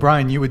like, "Oh,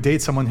 Brian, you would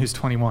date someone who's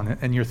 21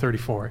 and you're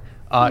 34."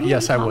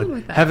 Yes, I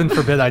would. Heaven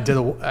forbid I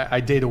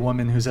date a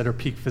woman who's at her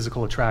peak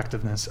physical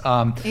attractiveness. Ew.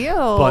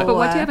 But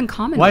what do you have in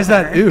common? Why is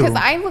that? Ew. Because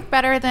I look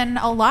better than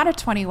a lot of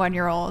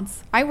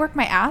 21-year-olds. I work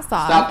my ass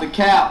off. Stop the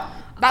cap.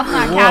 That's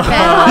not capping.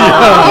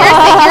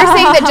 You're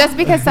saying that just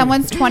because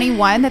someone's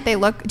 21 that they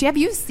look... Have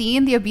you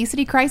seen the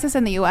obesity crisis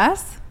in the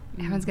U.S.?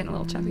 Everyone's getting a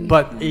little chubby.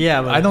 But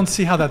I don't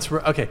see how that's...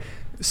 Okay,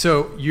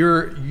 so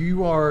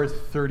you are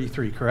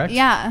 33, correct?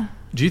 Yeah.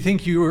 Do you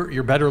think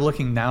you're better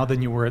looking now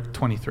than you were at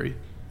 23?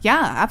 Yeah,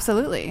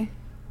 absolutely.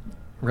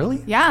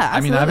 Really? Yeah, absolutely.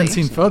 I mean, I haven't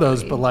seen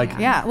photos, but like...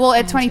 Yeah, well,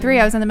 at 23,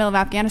 I was in the middle of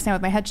Afghanistan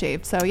with my head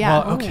shaved, so yeah.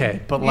 Well, okay,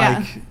 but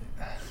like...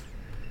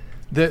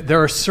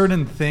 There are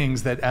certain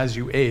things that as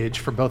you age,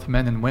 for both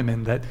men and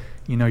women, that,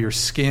 your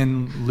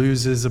skin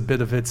loses a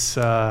bit of its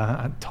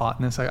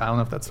tautness. I don't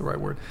know if that's the right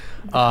word.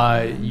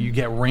 You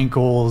get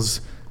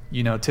wrinkles,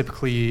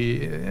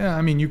 typically...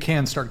 you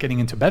can start getting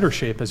into better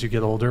shape as you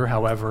get older.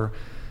 However,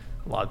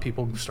 a lot of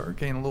people start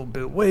gaining a little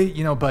bit of weight,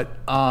 but...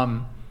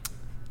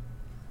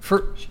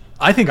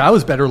 I think I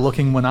was better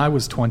looking when I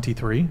was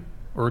 23.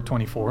 or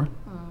 24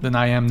 than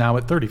I am now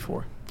at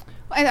 34.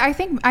 I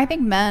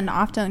think men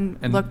often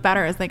look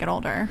better as they get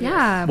older.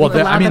 Yeah. Well,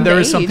 there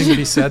is something to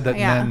be said that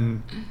Yeah.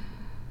 men,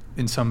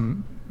 in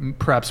some,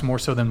 perhaps more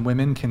so than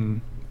women,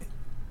 can.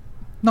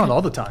 Not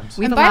all the times.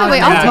 And by the way,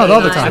 not all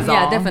the time.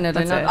 Yeah,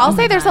 definitely. I'll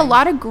say there's a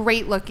lot of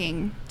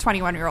great-looking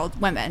 21-year-old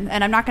women,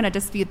 and I'm not going to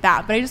dispute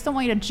that. But I just don't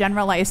want you to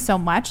generalize so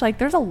much. Like,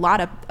 there's a lot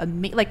of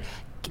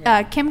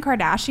Kim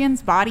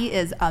Kardashian's body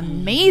is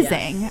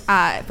amazing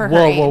for her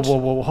age.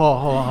 Whoa! Hold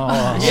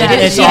on. She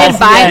didn't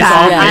buy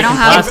that. I don't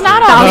have. It's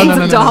not all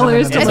thousands of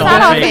dollars. It's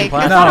not all fake.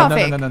 It's not all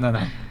fake.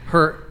 No.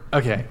 Her.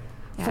 Okay.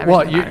 Yeah,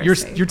 Well, everything about her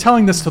is you're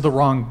telling this to the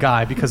wrong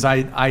guy because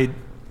I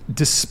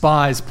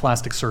despise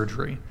plastic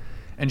surgery.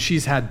 And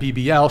she's had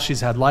BBL, she's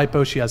had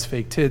lipo, she has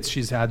fake tits,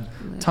 she's had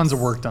tons of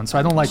work done. So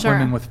I don't like Sure.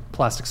 women with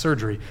plastic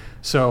surgery.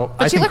 So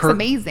But I she think looks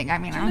amazing. I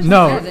mean,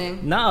 No,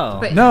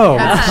 But no.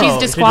 she's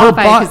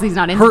disqualified because he's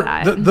not into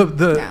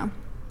that.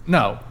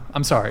 No,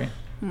 I'm sorry.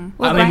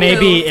 I mean,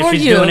 maybe if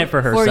she's doing it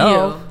for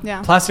herself.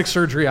 Yeah. Plastic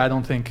surgery, I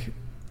don't think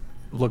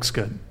looks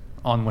good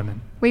on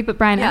women. Wait, but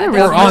Brian, I have a or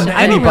real on question.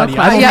 I have a real anybody.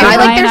 question. Yeah, I like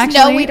Brian, there's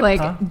actually, no way to-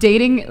 like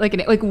dating,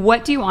 like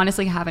what do you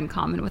honestly have in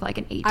common with like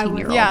an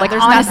 18-year-old? Yeah, like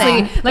there's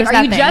honestly, nothing. like There's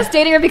are you nothing. just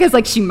dating her because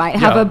like she might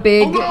have Yeah. a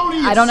big,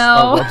 I don't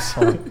know, Whoops,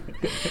 hold on.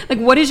 like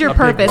what is your A big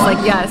purpose? one.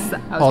 Like yes, I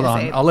was Hold gonna on,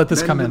 say. I'll let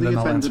this come Ben in, the then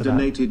I'll offender answer that.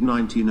 donated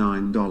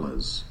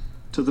 $99.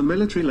 To the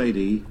military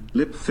lady,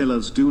 lip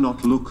fillers do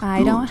not look good.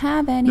 I don't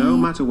have any. No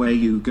matter where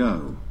you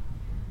go.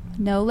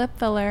 No lip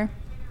filler.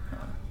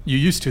 You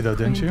used to though,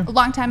 didn't you? A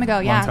long time ago,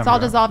 yeah. time It's all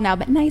ago. dissolved now,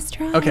 but nice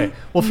try. Okay.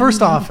 Well,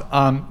 first off,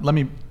 let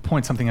me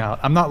point something out.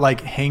 I'm not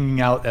like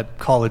hanging out at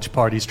college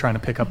parties trying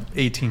to pick up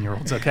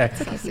 18-year-olds. Okay.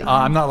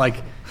 I'm not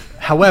like.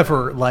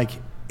 However, like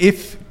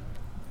if.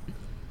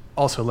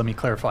 Also, let me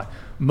clarify.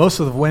 Most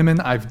of the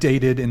women I've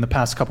dated in the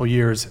past couple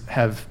years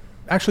have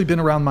actually been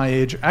around my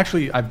age.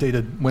 Actually, I've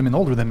dated women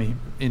older than me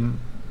in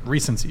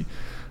recency.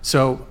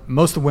 So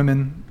most of the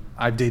women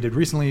I've dated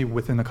recently,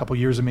 within a couple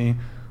years of me,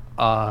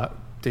 I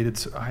dated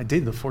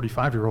a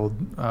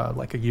 45-year-old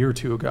like a year or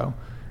two ago,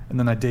 and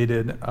then I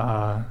dated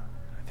I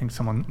think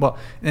someone. Well,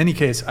 in any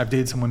case, I've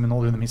dated some women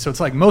older than me. So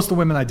it's like most of the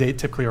women I date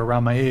typically are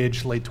around my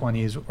age, late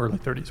 20s, early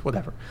 30s,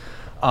 whatever.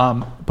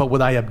 But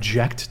would I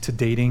object to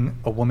dating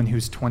a woman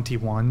who's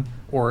 21,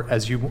 or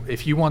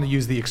if you want to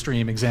use the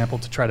extreme example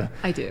to try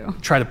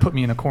to put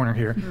me in a corner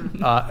here,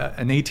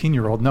 an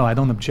 18-year-old? No, I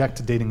don't object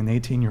to dating an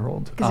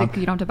 18-year-old. Because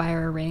you don't have to buy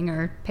her a ring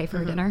or pay for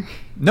her dinner.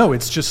 No,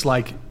 it's just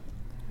like.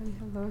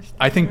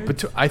 I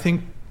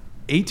think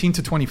 18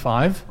 to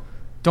 25,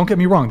 don't get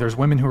me wrong, there's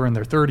women who are in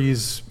their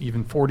 30s,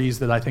 even 40s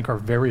that I think are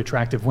very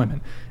attractive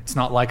women. It's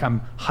not like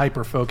I'm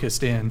hyper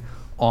focused in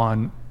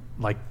on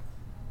like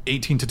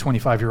 18 to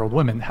 25-year-old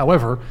women.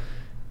 However,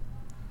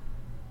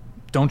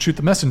 don't shoot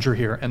the messenger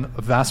here. And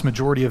a vast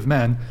majority of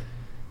men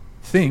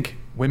think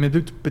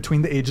women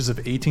between the ages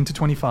of 18 to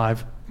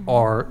 25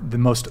 are the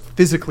most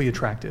physically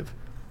attractive.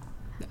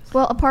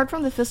 Well, apart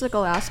from the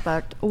physical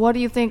aspect, what do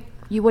you think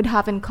you would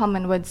have in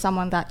common with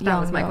someone that young?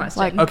 That was my question.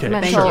 Like Okay,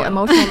 mental, sure.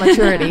 emotional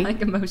maturity.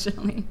 Like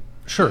emotionally.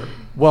 Sure.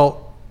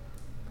 Well,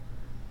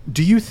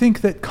 do you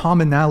think that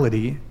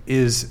commonality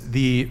is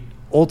the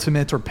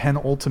ultimate or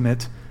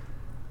penultimate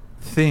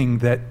thing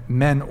that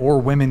men or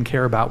women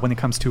care about when it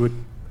comes to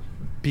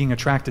being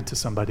attracted to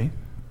somebody?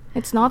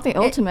 It's not the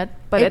ultimate,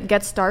 but it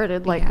gets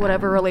started, like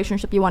whatever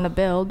relationship you want to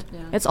build.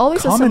 It's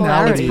always a Commonality.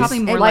 similarity. It's probably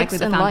more Likes likely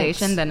the and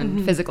foundation likes.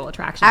 than physical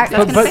attraction. That's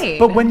gonna fade.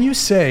 But when you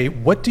say,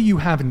 what do you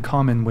have in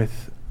common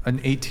with an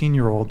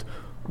 18-year-old,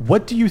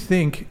 what do you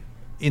think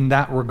in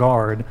that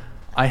regard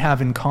I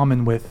have in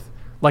common with,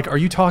 like, are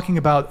you talking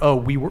about,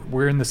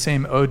 we're in the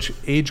same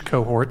age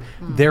cohort,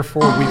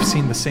 therefore we've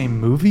seen the same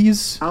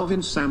movies?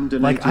 Alvin Sam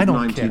donated I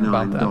don't care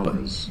about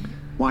 $99.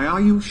 Why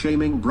are you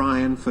shaming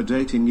Brian for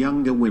dating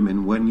younger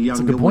women when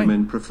younger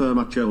women prefer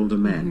much older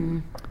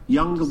men?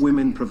 Younger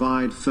women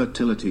provide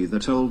fertility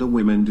that older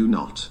women do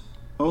not.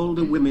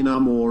 Older women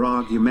are more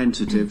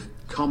argumentative,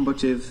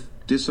 combative,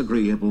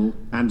 disagreeable,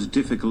 and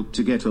difficult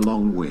to get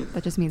along with.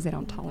 That just means they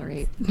don't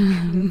tolerate.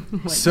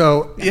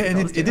 So, yeah,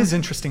 and it is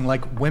interesting.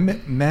 Like,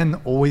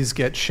 men always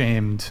get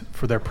shamed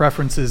for their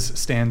preferences,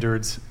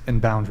 standards,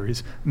 and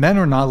boundaries. Men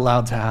are not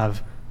allowed to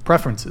have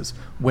preferences.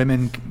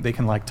 Women, they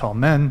can like tall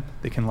men,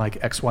 they can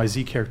like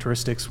XYZ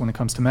characteristics when it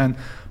comes to men.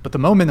 But the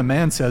moment a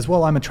man says,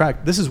 well,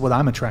 this is what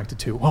I'm attracted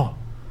to. Oh,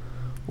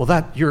 well,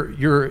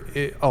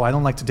 I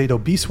don't like to date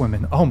obese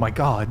women. Oh my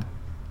God,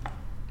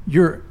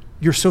 you're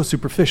so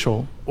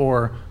superficial.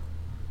 Or,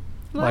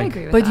 well, I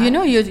agree with but that. you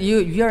know,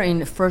 you're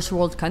in a first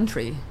world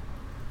country.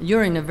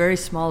 You're in a very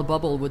small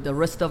bubble with the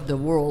rest of the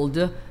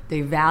world.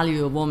 They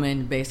value a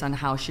woman based on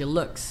how she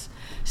looks.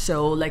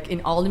 So like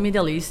in all the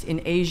Middle East,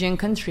 in Asian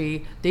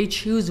country, they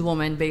choose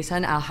women based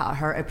on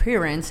her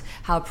appearance,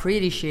 how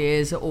pretty she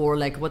is, or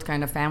like what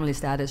kind of family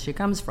status she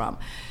comes from.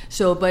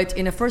 So, but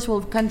in a first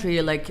world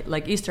country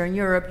like Eastern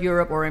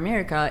Europe or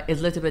America, it's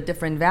a little bit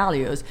different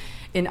values.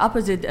 In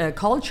opposite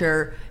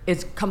culture,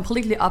 it's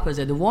completely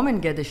opposite. The women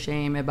get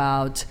ashamed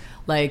about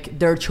like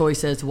their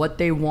choices, what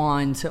they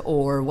want,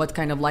 or what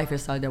kind of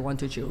lifestyle they want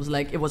to choose.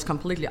 Like it was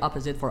completely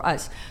opposite for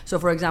us. So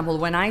for example,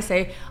 when I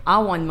say I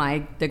want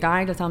the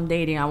guy that I'm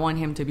dating, I want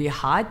him to be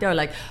hot, they're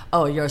like,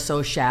 oh, you're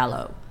so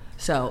shallow.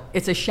 So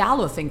it's a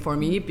shallow thing for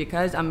me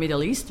because I'm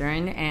Middle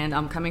Eastern and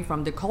I'm coming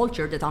from the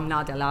culture that I'm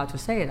not allowed to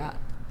say that.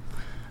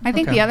 I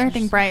think the other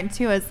thing, Brian,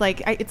 too, is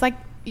like it's like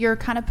you're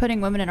kind of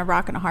putting women in a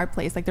rock and a hard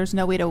place. Like there's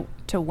no way to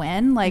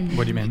win. Like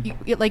what do you mean?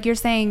 Like you're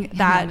saying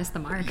that missed the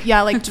mark.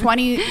 Yeah, like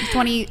 20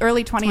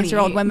 early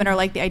 20s-year-old women are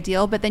like the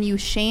ideal, but then you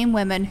shame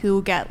women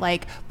who get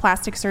like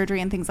plastic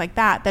surgery and things like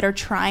that are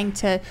trying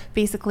to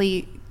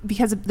basically,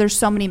 because there's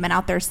so many men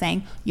out there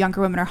saying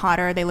younger women are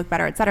hotter, they look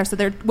better, etc.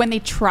 So when they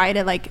try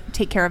to like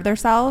take care of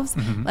themselves,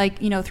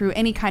 like, you know, through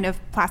any kind of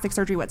plastic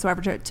surgery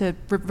whatsoever to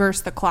reverse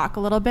the clock a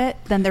little bit,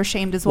 then they're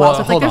shamed as well. So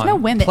it's like there's no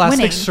winning.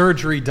 Plastic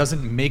surgery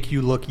doesn't make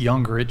you look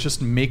younger. It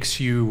just makes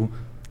you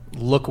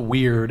look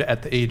weird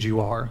at the age you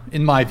are,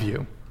 in my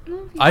view.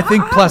 I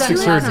think plastic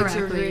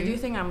surgery. Do you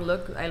think I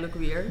look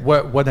weird?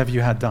 What have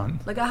you had done?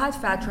 Like I had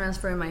fat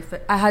transfer in my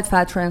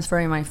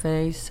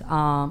face.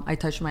 I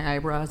touched my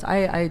eyebrows.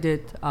 I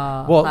did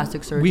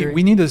plastic surgery.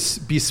 We need to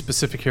be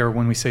specific here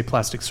when we say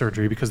plastic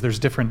surgery because there's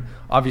different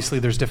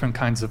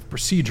kinds of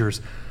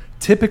procedures.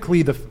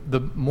 Typically, the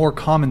more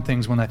common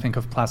things when I think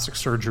of plastic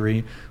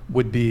surgery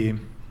would be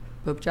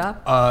boob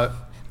job.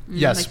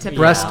 Yes, like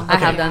breast. I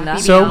have done that.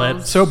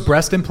 So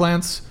breast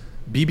implants,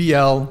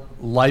 BBL,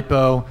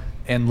 lipo,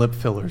 and lip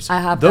fillers. I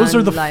have those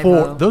done are the lipo.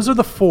 four. Those are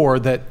the four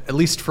that, at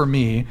least for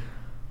me,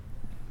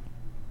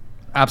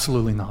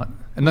 absolutely not.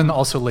 And then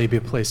also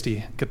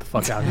labiaplasty. Get the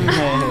fuck out of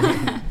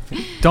here.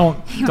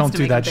 Don't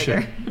do that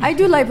shit. I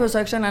do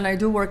liposuction and I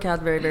do work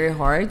out very, very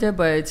hard.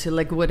 But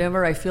like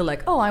whenever I feel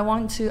like, oh, I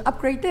want to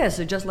upgrade this,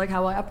 just like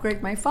how I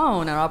upgrade my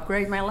phone or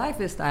upgrade my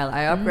lifestyle,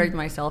 I upgrade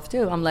myself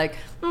too. I'm like,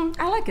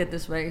 I like it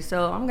this way,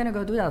 so I'm gonna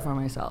go do that for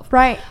myself.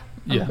 Right.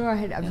 Yeah. Go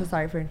ahead. I'm so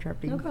sorry for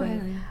interrupting. No, go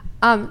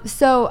ahead.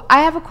 So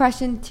I have a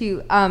question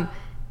too.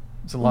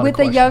 With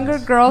the younger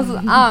girls,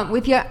 and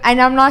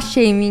I'm not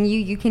shaming you.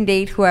 You can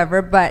date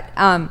whoever, but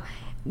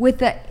with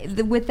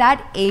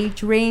that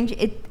age range,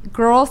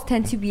 girls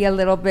tend to be a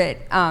little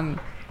bit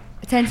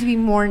tend to be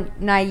more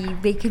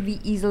naive. They could be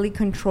easily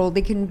controlled.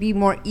 They can be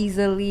more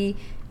easily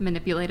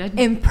manipulated,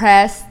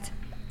 impressed.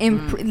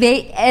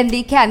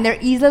 They're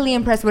easily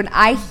impressed. When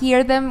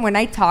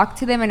I talk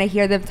to them and I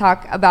hear them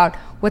talk about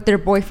what their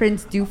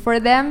boyfriends do for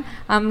them,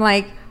 I'm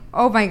like,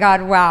 oh my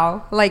God,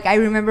 wow. Like I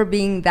remember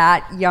being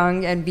that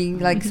young and being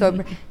like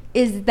so.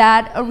 Is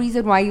that a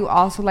reason why you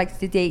also like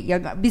to date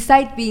younger?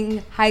 Besides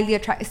being highly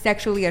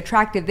sexually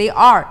attractive, they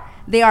are.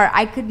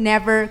 I could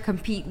never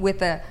compete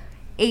with a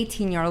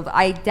 18-year-old.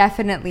 I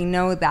definitely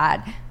know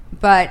that.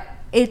 But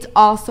it's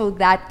also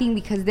that thing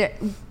because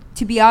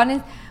to be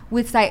honest,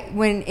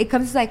 when it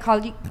comes to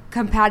psychology,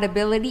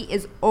 compatibility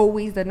is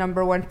always the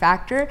number one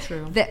factor.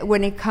 True. That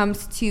when it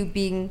comes to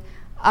being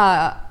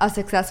a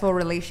successful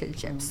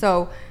relationship.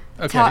 So,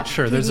 okay,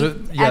 sure.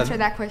 Answer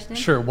that question.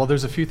 Sure. Well,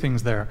 there's a few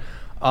things there.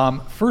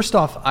 First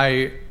off,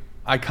 I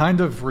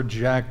kind of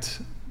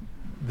reject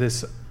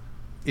this.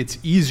 It's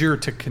easier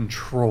to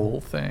control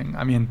thing.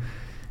 I mean,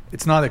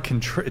 it's not a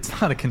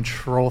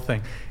control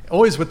thing.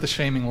 Always with the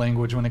shaming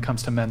language when it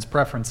comes to men's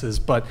preferences,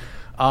 but.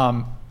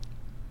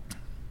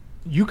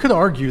 You could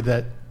argue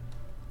that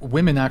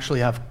women actually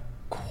have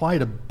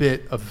quite a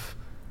bit of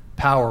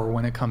power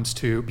when it comes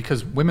to,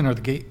 because women are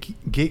the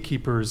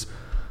gatekeepers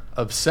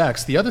of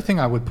sex. The other thing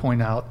I would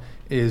point out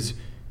is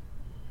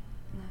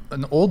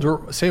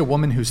say a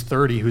woman who's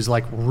 30, who's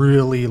like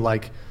really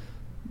like,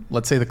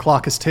 let's say the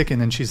clock is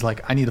ticking and she's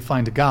like, I need to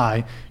find a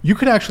guy. You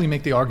could actually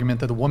make the argument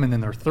that a woman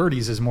in their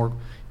 30s is more,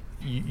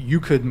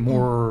 you could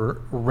more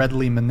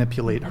readily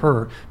manipulate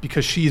her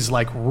because she's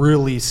like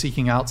really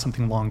seeking out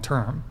something long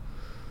term.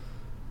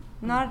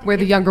 Where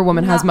the younger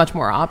woman has much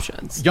more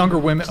options. A younger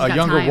woman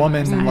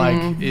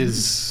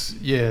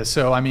is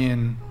So I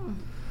mean,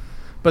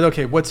 but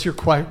okay, what's your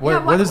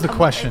what is the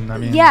question? I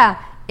mean,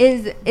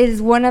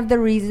 is one of the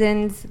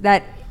reasons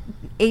that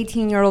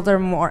 18-year-olds are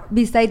more,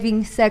 besides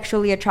being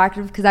sexually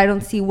attractive, because I don't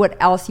see what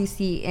else you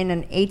see in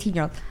an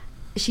 18-year-old.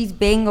 She's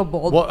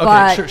bangable. Well,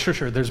 okay, but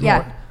sure. There's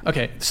more.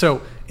 Okay,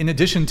 so in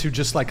addition to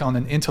just like on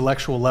an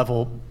intellectual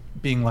level,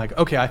 being like,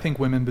 okay, I think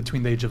women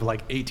between the age of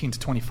like 18 to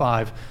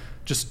 25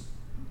 just.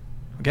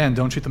 Again,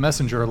 don't shoot the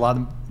messenger. A lot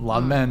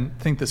of men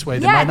think this way.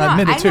 They might not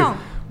admit it too.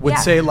 Would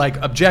say like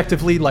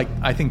objectively, like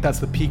I think that's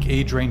the peak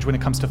age range when it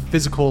comes to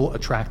physical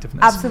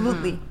attractiveness.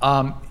 Absolutely.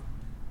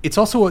 It's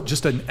also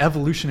just an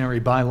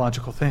evolutionary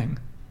biological thing,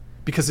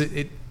 because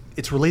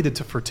it's related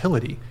to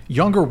fertility.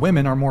 Younger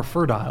women are more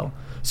fertile.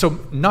 So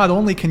not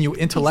only can you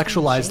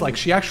intellectualize, like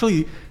she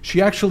actually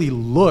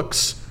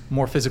looks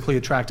more physically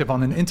attractive.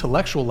 On an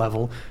intellectual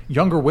level,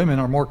 younger women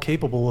are more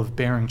capable of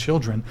bearing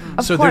children.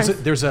 So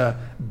there's a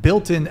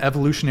built-in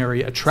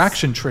evolutionary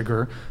attraction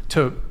trigger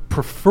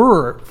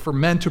for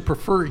men to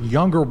prefer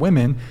younger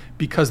women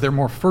because they're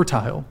more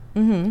fertile.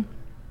 And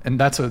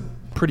that's a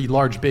pretty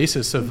large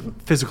basis of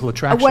physical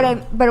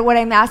attraction. But what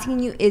I'm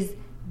asking you is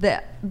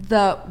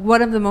the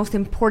one of the most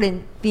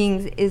important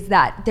things is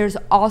that there's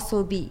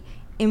also the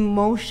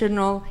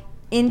emotional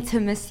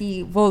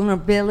intimacy,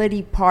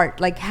 vulnerability part.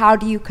 Like, how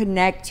do you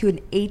connect to an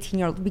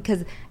 18-year-old?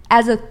 Because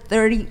as a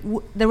 30,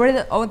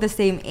 we're all the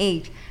same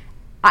age.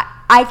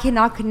 I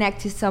cannot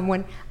connect to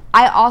someone.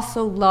 I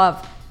also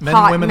love men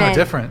and women are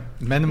different.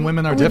 Men and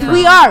women are different.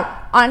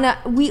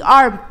 We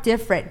are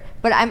different.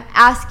 But I'm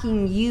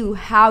asking you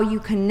how you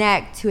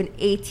connect to an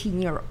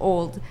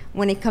 18-year-old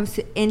when it comes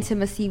to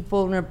intimacy,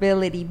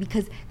 vulnerability,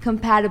 because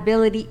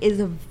compatibility is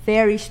a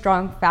very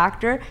strong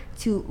factor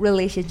to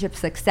relationship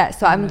success.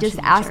 So I'm just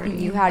asking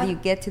you, how do you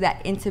get to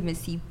that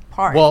intimacy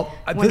part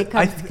when it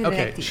comes to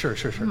connecting? Okay, sure.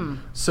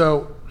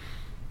 So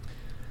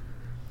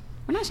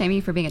we're not shaming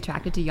you for being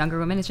attracted to younger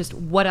women. It's just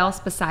what else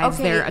besides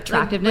their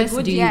attractiveness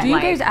do you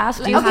guys ask?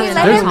 Let him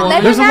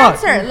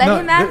answer. Let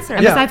him answer.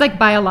 And besides like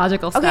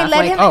biological stuff. Okay,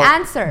 let him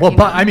answer. Well,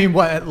 but I mean,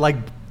 what like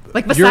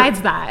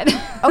besides that?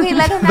 Okay,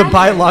 let him the answer.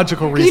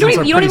 biological reasons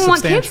are you don't even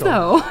want kids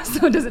substantial. though,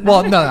 so it doesn't.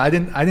 Well, no, I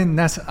didn't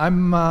necessarily.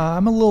 I'm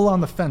a little on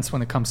the fence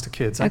when it comes to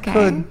kids.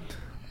 Okay.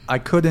 I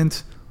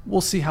couldn't.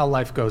 We'll see how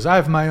life goes. I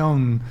have my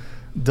own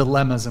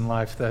dilemmas in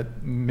life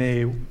that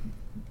may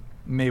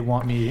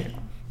want me.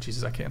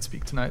 Jesus, I can't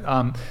speak tonight,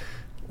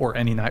 or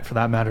any night for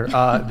that matter.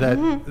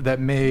 That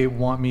may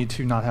want me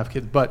to not have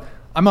kids, but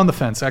I'm on the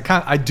fence.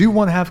 I do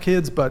want to have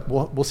kids, but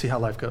we'll see how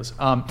life goes.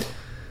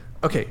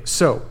 Okay,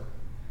 so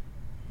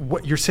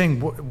what you're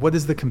saying? What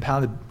is the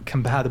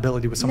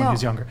compatibility with someone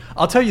who's younger?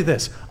 I'll tell you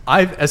this: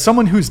 as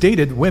someone who's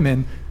dated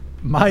women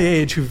my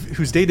age,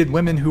 who's dated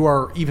women who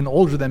are even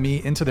older than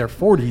me into their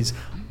 40s,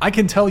 I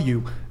can tell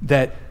you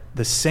that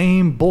the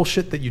same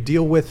bullshit that you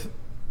deal with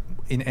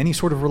in any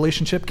sort of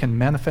relationship can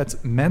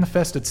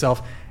manifest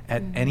itself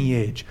at any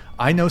age.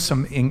 I know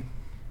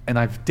and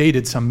I've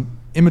dated some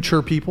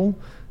immature people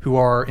who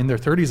are in their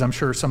 30s. I'm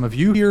sure some of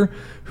you here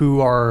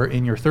who are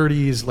in your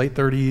 30s, late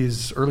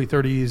 30s, early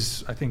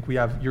 30s. I think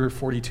you're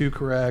 42,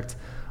 correct?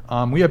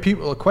 We have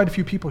quite a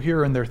few people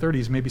here in their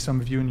 30s. Maybe some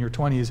of you in your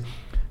 20s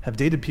have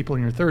dated people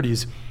in your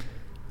 30s.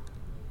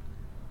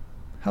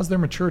 How's their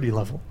maturity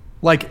level?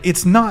 Like,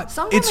 it's not.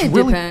 Sometimes it's it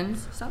really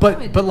depends.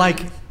 But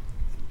like,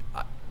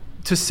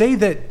 to say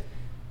that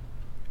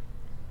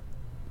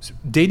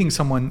dating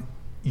someone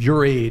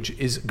your age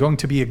is going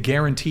to be a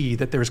guarantee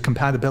that there's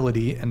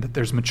compatibility and that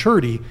there's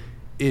maturity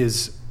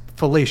is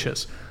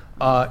fallacious.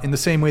 In the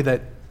same way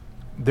that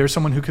there's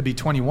someone who could be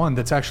 21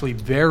 that's actually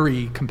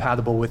very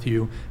compatible with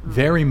you,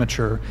 very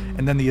mature,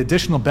 and then the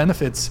additional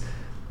benefits,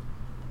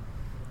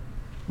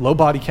 low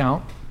body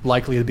count,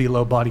 likely to be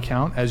low body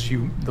count, as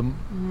the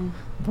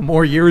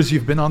more years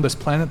you've been on this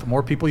planet, the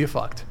more people you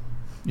fucked.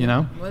 You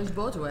know? Well, it's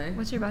both way.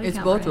 What's your body count?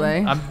 It's both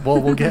way.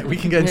 Well, we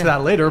can get into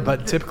that later,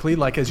 but typically,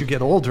 like, as you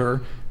get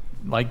older,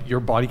 like, your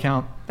body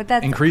count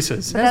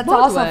increases. But that's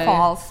also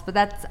false. But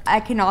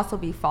that can also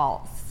be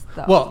false,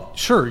 though. Well,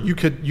 sure, you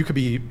could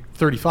be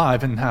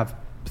 35 and have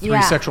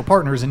 3 sexual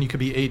partners, and you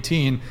could be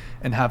 18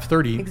 and have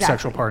 30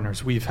 sexual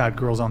partners. We've had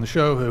girls on the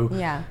show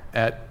who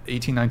at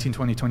 18, 19,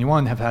 20,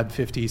 21 have had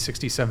 50,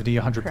 60, 70,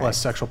 100 plus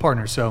sexual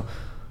partners. So,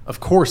 of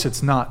course,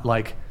 it's not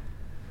like,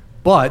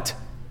 but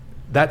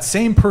that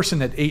same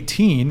person at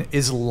 18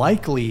 is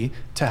likely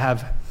to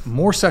have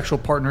more sexual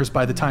partners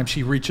by the time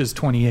she reaches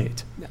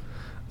 28. Yeah.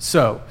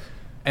 So,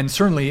 and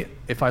certainly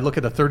if I look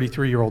at a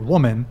 33-year-old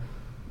woman,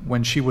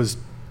 when she was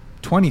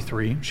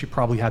 23, she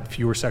probably had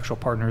fewer sexual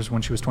partners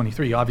when she was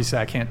 23. Obviously,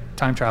 I can't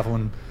time travel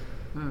and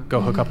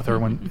go hook up with her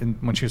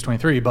when she was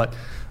 23. But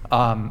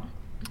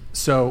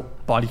so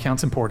body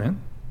count's important.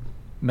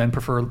 Men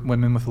prefer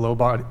women with low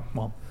body.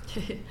 Well,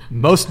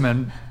 most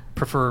men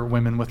prefer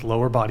women with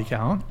lower body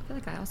count. I feel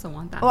like I also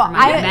want that. Well, for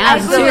my man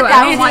too.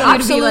 I don't want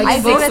you to be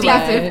like 60,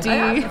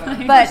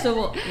 50. But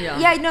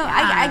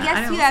I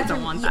guess you have to.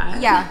 Want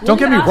that. Yeah. Don't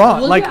get me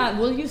wrong.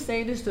 Will you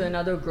say this to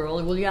another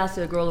girl? Will you ask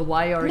a girl,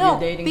 why are you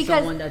dating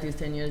someone that is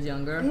 10 years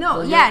younger?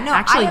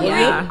 Actually,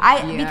 I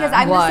agree. Because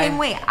I'm the same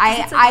way.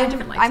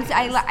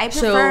 I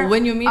prefer. So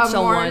when you meet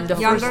someone, the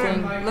first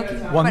thing.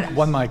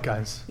 One mic,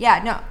 guys.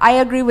 Yeah, no,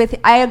 I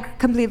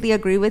completely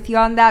agree with you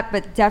on that.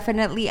 But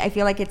definitely, I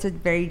feel like it's a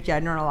very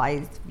generalized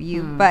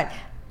view. But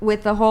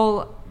with the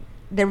whole,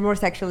 they're more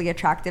sexually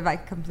attractive, I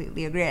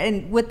completely agree.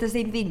 And with the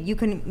same thing, you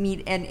can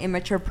meet an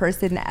immature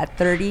person at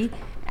 30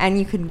 and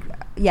you can,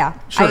 sure.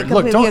 I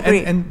completely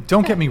agree. And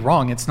don't get me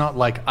wrong, it's not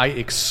like I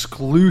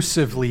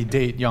exclusively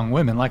date young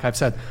women. Like I've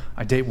said,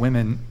 I date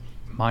women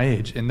my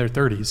age, in their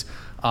 30s.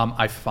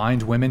 I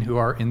find women who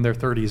are in their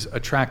 30s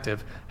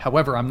attractive.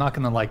 However, I'm not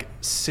going to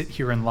sit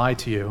here and lie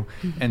to you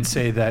and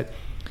say that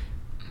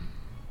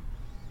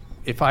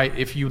I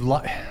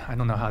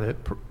don't know how to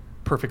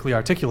perfectly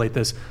articulate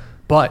this,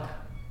 but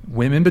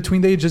women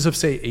between the ages of,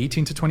 say,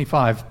 18 to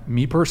 25,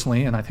 me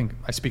personally, and I think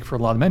I speak for a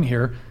lot of men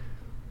here,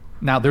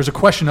 now there's a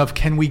question of,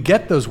 can we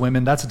get those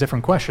women? That's a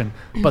different question.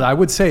 But I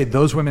would say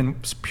those women,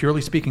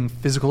 purely speaking,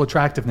 physical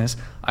attractiveness,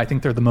 I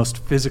think they're the most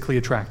physically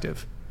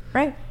attractive.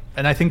 Right.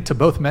 And I think to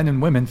both men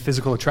and women,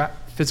 physical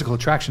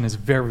attraction is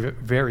very,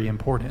 very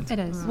important. It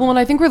is. Well, and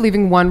I think we're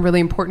leaving one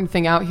really important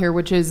thing out here,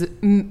 which is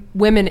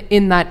women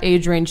in that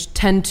age range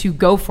tend to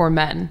go for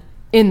men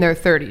in their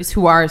 30s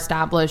who are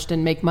established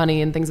and make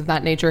money and things of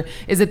that nature.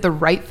 Is it the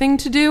right thing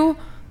to do?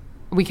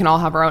 We can all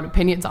have our own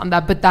opinions on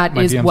that, but that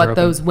is what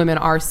those women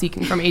are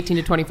seeking from 18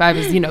 to 25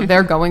 is,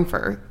 they're going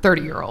for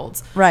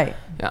 30-year-olds. Right.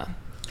 Yeah.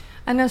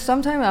 And then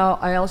sometimes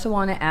I also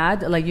want to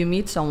add, like, you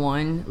meet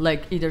someone,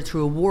 like, either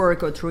through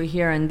work or through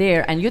here and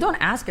there, and you don't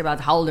ask about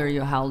how old are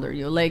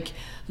you. Like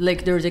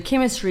there's a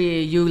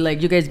chemistry, you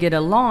guys get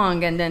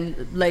along, and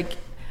then, like,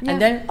 and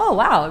then, oh,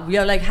 wow, we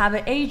are, like, have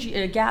an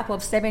age gap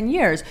of 7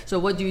 years. So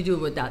what do you do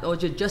with that? Oh,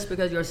 just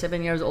because you're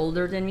 7 years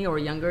older than me or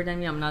younger than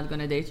me, I'm not going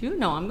to date you?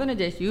 No, I'm going to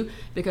date you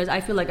because I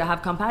feel like I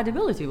have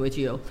compatibility with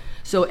you.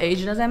 So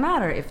age doesn't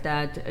matter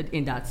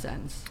in that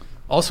sense.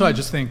 Also, I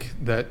just think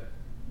that,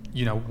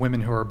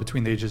 women who are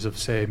between the ages of,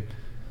 say,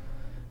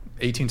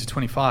 18 to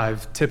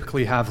 25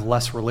 typically have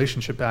less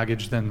relationship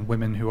baggage than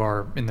women who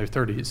are in their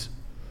 30s.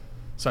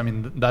 So, I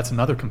mean, that's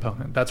another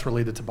component. That's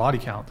related to body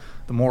count.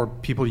 The more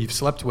people you've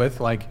slept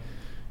with, like,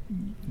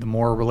 the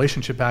more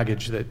relationship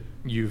baggage that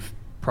you've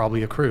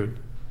probably accrued.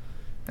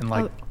 And,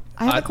 like,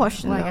 I have a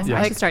question. Well, I guess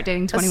I should start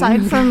dating 21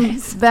 aside from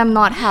guys. them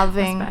not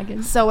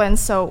having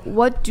so-and-so,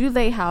 what do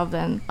they have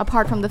then,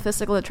 apart from the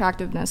physical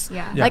attractiveness?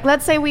 Yeah. Like,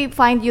 let's say we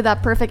find you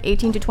that perfect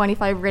 18 to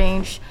 25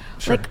 range.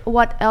 Sure. Like,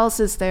 what else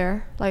is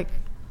there? Like,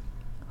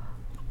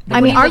 What I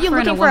do mean, you are look you for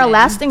in looking a for a woman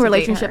lasting to date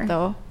relationship, her?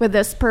 though, with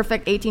this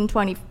perfect 18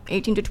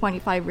 to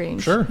 25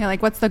 range? Sure. Yeah,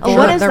 like what's the goal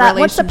What of is the that?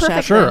 What's the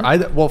relationship? perfect Sure.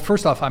 thing? Well,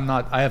 first off,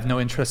 I have no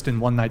interest in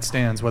one-night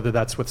stands, whether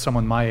that's with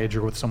someone my age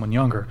or with someone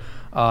younger.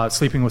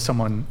 Sleeping with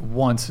someone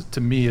once,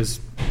 to me, is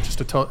just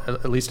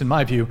at least in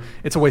my view,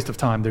 it's a waste of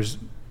time. There's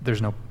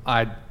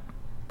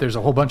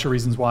a whole bunch of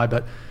reasons why,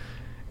 but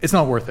it's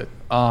not worth it.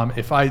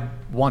 If I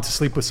want to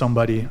sleep with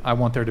somebody, I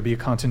want there to be a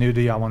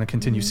continuity. I want to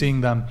continue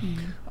seeing them.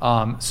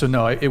 So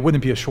no, it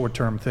wouldn't be a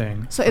short-term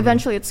thing. So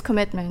eventually it's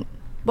commitment.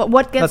 But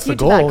what That's gets you the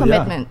to that goal, yeah.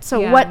 commitment?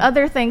 So what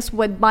other things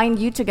would bind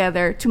you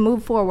together to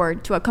move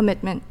forward to a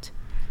commitment?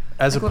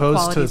 As Like, what opposed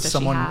to qualities does she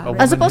someone, have? a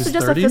woman As opposed to who's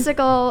just 30? a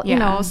physical,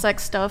 Yeah.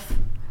 sex stuff.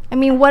 I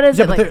mean, what is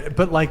Yeah, it but, like?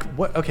 but like,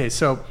 what? Okay,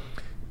 so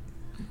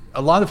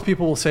a lot of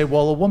people will say,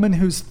 well, a woman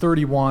who's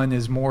 31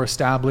 is more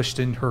established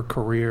in her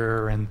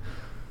career, and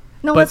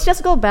No, but- let's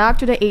just go back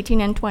to the 18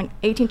 to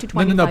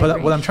 25 no. But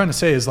range. what I'm trying to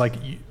say is, like,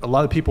 a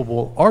lot of people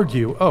will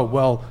argue, oh,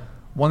 well,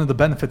 one of the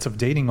benefits of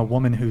dating a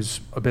woman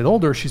who's a bit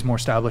older, she's more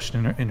established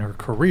in her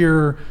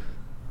career.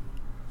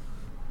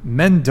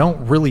 Men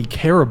don't really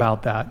care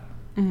about that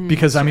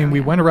because, I mean,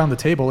 we went around the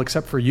table,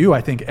 except for you.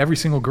 I think every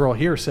single girl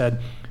here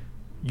said,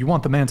 you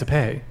want the man to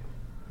pay.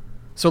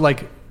 So,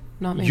 like,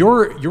 Not me.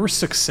 your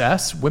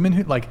success, women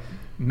who, like,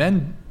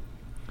 men,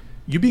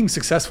 you being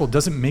successful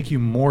doesn't make you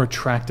more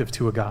attractive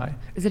to a guy.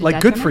 Is it a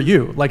like, good for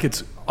detriment? you. Like,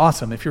 it's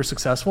awesome if you're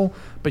successful,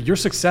 but your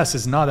success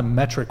is not a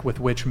metric with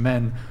which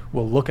men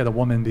will look at a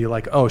woman and be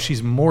like, oh,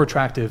 she's more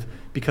attractive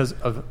because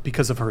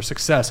of her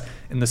success.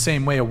 In the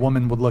same way a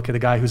woman would look at a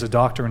guy who's a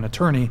doctor and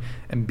attorney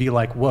and be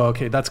like, whoa,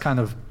 okay, that's kind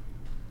of,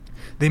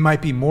 they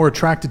might be more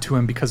attracted to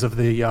him because of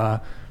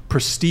the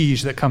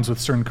prestige that comes with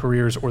certain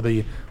careers or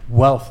the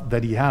wealth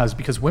that he has,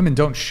 because women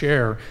don't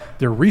share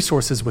their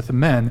resources with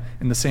men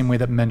in the same way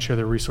that men share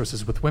their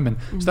resources with women.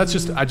 So that's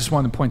just, I just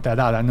wanted to point that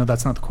out. I know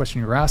that's not the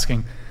question you're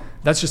asking.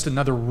 That's just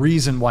another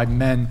reason why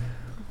men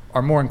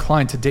are more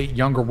inclined to date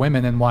younger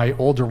women and why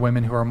older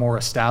women who are more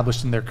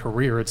established in their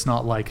career, it's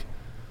not like,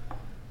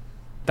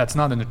 that's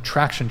not an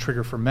attraction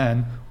trigger for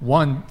men.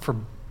 One, for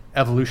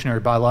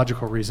evolutionary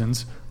biological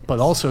reasons, but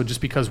also just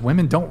because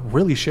women don't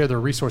really share their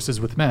resources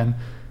with men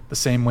the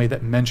same way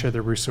that men share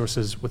their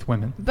resources with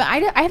women. But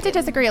I have to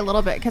disagree a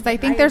little bit because I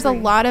think there's a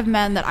lot of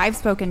men that I've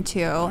spoken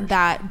to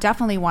that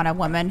definitely want a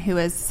woman who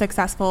is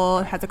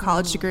successful, has a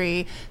college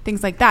degree,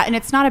 things like that. And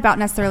it's not about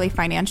necessarily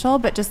financial,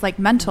 but just like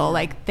mental.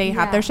 Like they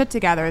have their shit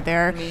together.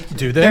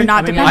 Do they? They're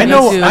not I mean,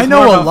 dependent. I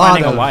know a lot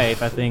finding of a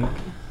wife, I think.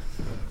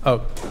 Oh,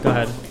 Go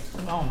ahead.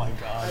 oh my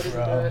God,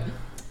 bro.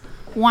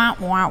 Wah,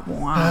 wah,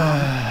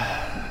 wah.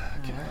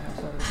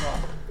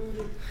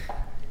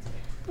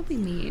 Don't be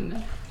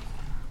mean.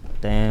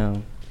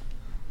 Damn.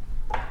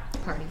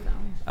 Party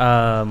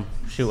though.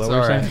 Shoot, what were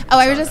you saying? Oh,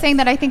 I was just saying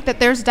that I think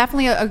that there's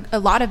definitely a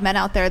lot of men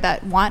out there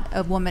that want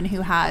a woman who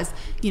has,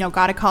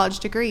 got a college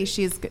degree.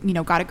 She's,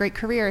 got a great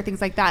career,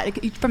 things like that.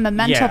 From the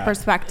mental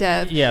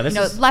perspective,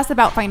 less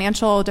about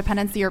financial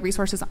dependency or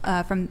resources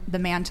from the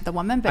man to the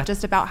woman, but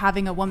just about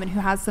having a woman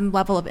who has some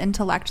level of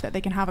intellect that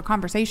they can have a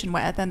conversation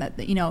with, and that,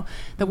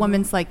 the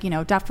woman's like,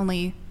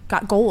 definitely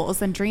got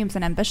goals and dreams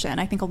and ambition.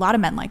 I think a lot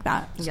of men like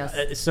that.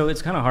 Yes. So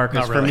it's kind of hard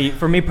because Not really.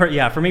 for me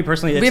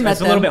personally,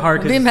 it's a little bit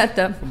hard. We met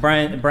them.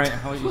 Brian,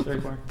 how old are you?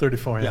 34?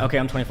 34, yeah. Okay,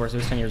 I'm 24, so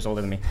he's 10 years older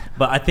than me.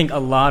 But I think a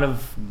lot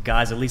of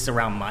guys, at least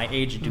around my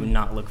age, do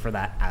not look for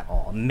that at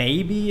all.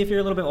 Maybe if you're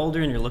a little bit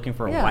older and you're looking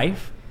for a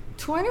wife.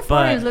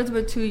 24 is a little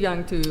bit too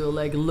young to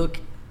like look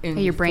in.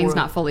 Your brain's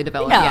not fully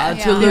developed Yeah,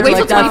 yet. to look Wait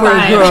like till that for a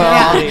 25. girl.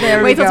 Yeah.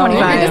 There Wait we till go.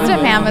 25. You're just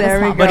a man with a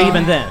small But brain.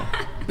 even then,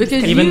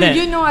 Because even then,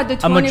 you know, at the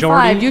a majority-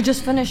 25, you're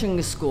just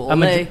finishing school.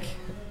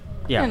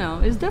 Yeah. You know,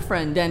 it's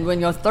different than when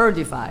you're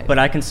 35. But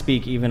I can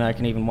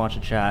even watch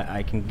a chat.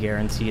 I can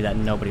guarantee that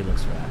nobody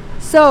looks for that.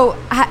 So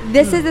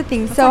this is the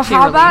thing. That's So actually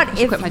how really- I about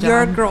should if quit my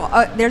your job.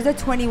 girl, there's a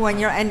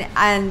 21-year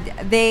and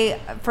they,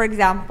 for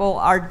example,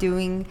 are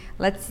doing,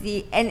 let's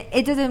see, and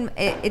it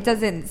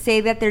doesn't say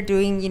that they're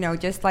doing, you know,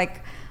 just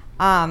like,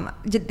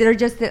 they're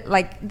just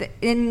like,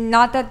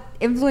 not that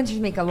influencers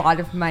make a lot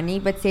of money,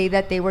 but say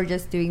that they were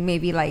just doing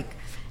maybe like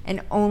an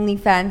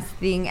OnlyFans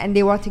thing and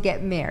they want to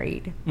get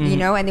married, you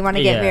know, and they want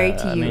to get married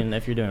to you. I mean,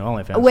 if you're doing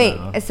OnlyFans.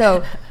 Wait,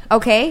 so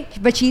okay,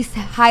 but she's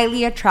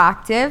highly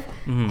attractive,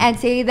 and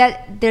say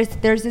that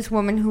there's this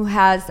woman who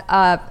has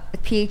a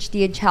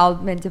PhD in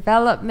child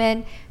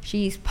development.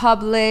 She's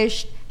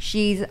published.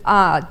 She's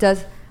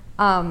does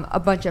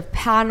a bunch of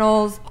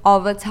panels all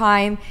the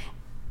time,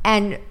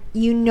 and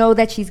you know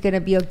that she's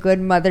gonna be a good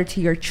mother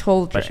to your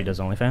children. But she does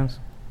OnlyFans?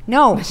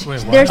 No,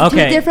 Wait, there's two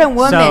Okay, different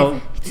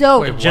women.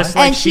 So Wait, Just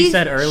and like she she's-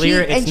 said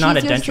earlier, and it's not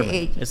a she's used to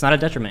detriment. age. It's not a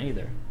detriment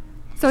either.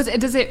 So is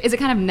it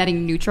kind of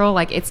netting neutral?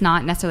 Like it's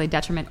not necessarily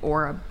detriment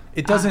or a.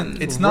 It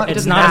doesn't. It's not.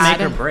 It's not a bad.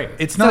 make or break.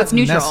 It's So not. it's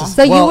neutral.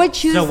 So you would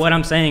choose. So what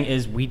I'm saying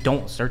is we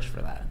don't search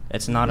for that.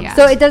 It's not a. Yeah.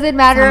 So it doesn't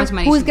matter much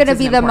money who's she gonna thinks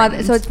be is the mother.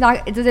 important. So it's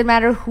not. It doesn't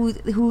matter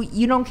who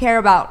you don't care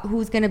about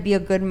who's gonna be a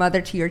good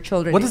mother to your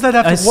children. What does that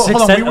have to? A Hold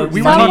on. success- We were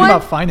talking Someone-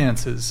 about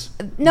finances.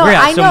 No,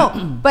 Yeah, I so-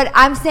 know, but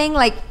I'm saying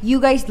like you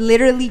guys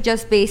literally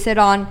just base it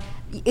on.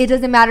 It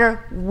doesn't matter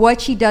what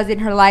she does in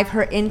her life,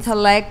 her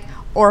intellect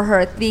or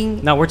her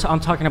thing. No, I'm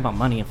talking about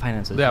money and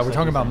finances. Yeah, just we're like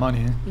talking you about said.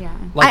 money. Yeah.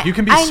 Like you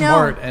can be I know.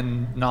 smart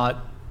and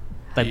not.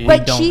 Like, we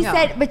But don't.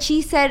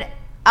 she said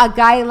a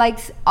guy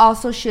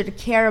also should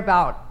care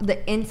about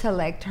the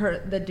intellect,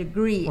 the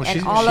degree, Well,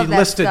 and she all of that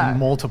listed stuff.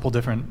 multiple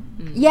different.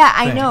 Yeah,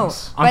 I know.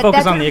 things. I'm but focused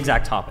that's on what- the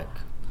exact topic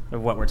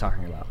of what we're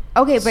talking about.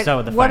 Okay, but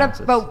So the what?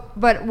 finances.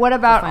 But what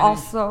about finance.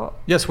 also?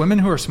 Yes, women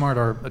who are smart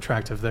are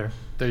attractive. There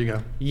you go.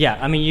 Yeah,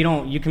 I mean,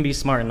 you can be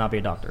smart and not be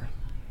a doctor.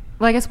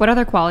 Well, I guess what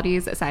other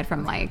qualities aside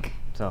from like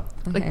So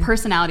Okay.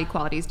 personality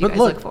qualities do you But guys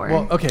look, look for?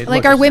 well, okay.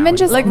 Like, look, are women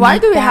just Like, why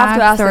do we have to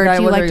meat ask the bags, guy or do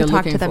you what like are to you talk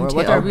looking to them for? too?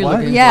 What are we What?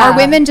 looking Yeah. Are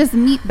women just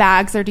meat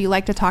bags, or do you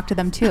like to talk to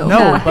them too?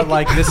 No, but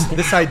like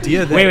this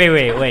idea that wait.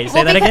 Say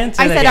Well, that because again.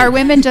 Say I that said, again. are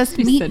women just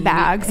She said meat meat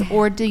bags, bag.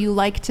 or do you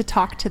like to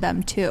talk to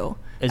them too?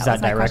 Is That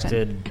was that my question.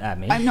 directed at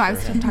me? No, I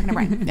was talking to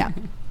Brian. Yeah.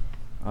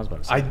 I was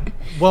about to say.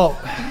 well.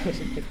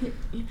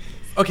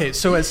 Okay,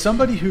 so as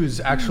somebody who's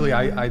actually,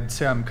 I'd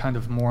say I'm kind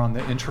of more on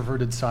the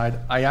introverted side.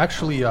 I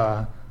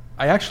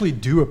actually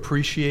do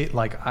appreciate,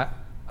 like, I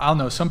don't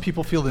know, some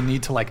people feel the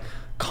need to like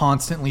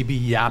constantly be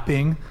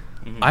yapping.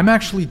 Mm-hmm. I'm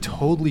actually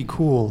totally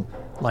cool.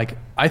 Like,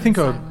 I think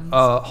a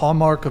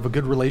hallmark of a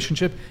good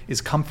relationship is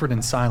comfort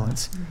and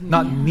silence,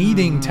 not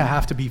needing to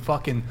have to be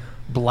fucking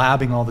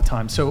blabbing all the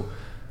time. So,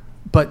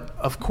 but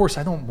of course,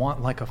 I don't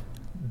want like a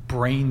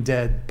brain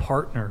dead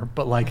partner,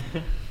 but like,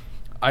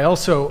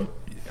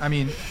 I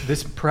mean,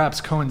 this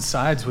perhaps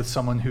coincides with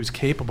someone who's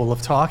capable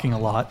of talking a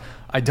lot.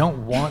 I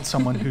don't want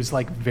someone who's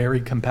like very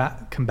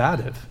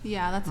combative.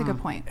 Yeah, that's a good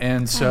point.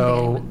 And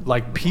so,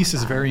 like, peace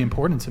is very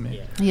important to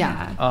me.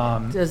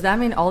 Yeah. Does that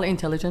mean all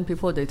intelligent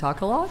people, they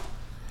talk a lot?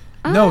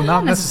 No,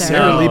 not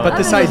necessarily, No. but Not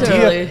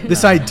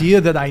this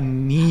idea that I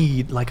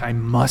need, like, I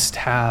must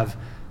have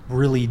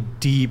really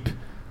deep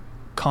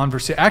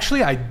conversation.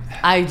 Actually,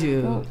 I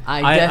do.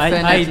 I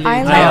definitely I do.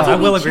 like to I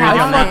will be agree with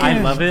you on that. I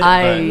challenged. love it.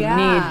 I but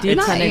need deep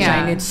It's- connection.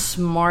 yeah. I need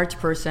smart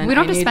person. We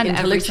don't I have to need spend every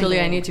intellectually.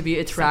 I single need to be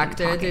second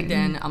attracted. talking.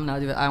 Then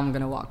I'm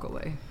gonna walk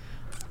away.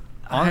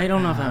 I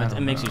don't know if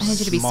it makes you I need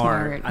you to be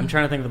smart. smart. I'm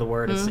trying to think of the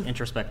word. It's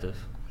introspective.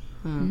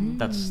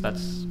 That's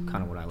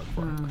kind of what I look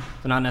for.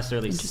 So not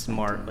necessarily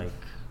smart, like.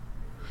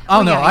 I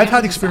don't know. yeah, you I've have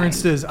had to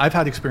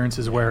decide.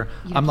 experiences where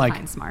You I'm like,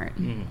 define smart.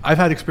 I've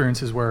had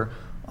experiences where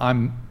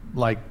I'm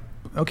like,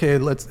 okay,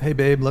 hey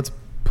babe, let's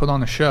put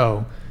on a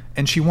show,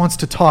 and she wants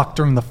to talk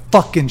during the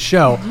fucking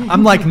show.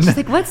 I'm like, She's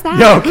like, what's that?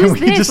 Yo, Who's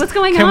this? What's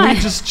going can on? we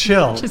just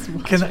chill? Just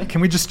watch Can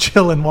we just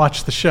chill and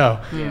watch the show?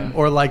 Yeah.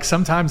 Or like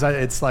sometimes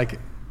it's like,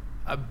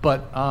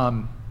 but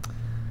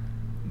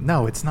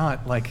no, it's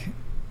not like.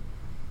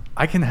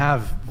 I can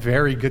have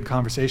very good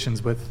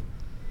conversations with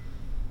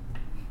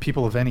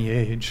people of any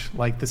age.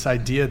 Like this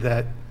idea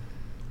that,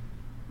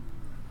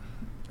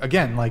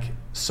 again, like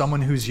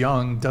someone who's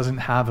young doesn't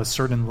have a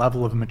certain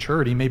level of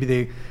maturity.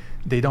 Maybe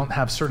they don't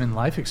have certain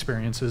life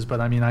experiences,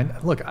 but I mean,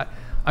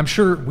 I'm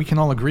sure we can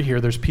all agree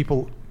here. There's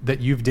people that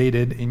you've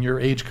dated in your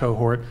age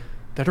cohort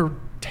that are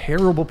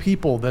terrible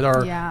people that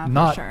are Yeah, for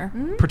not sure.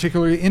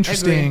 particularly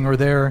interesting, or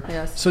they're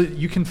Yes. so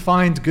you can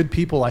find good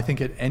people, I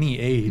think, at any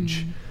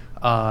age.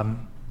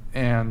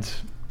 And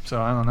so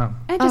I don't know.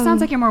 It just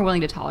sounds like you're more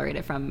willing to tolerate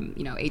it from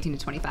 18 to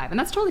 25, and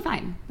that's totally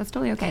fine. That's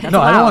totally okay. That's no,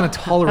 allowed. I don't want to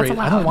tolerate.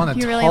 I don't want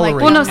to tolerate.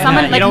 Really well, no,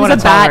 someone like who's a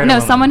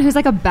bad, someone who's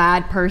like a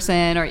bad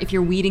person, or if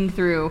you're weeding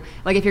through,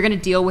 like if you're going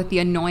to deal with the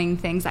annoying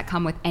things that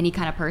come with any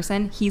kind of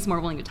person, he's more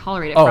willing to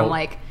tolerate it from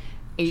like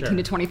 18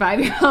 to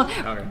 25-year-old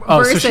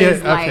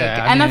versus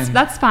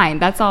that's fine.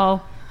 That's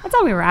all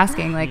we were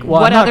asking. Like,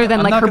 what other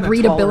than like her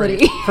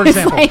breedability for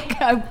example, is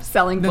like a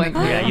selling point?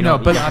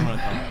 But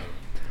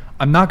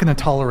I'm not going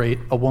to tolerate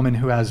a woman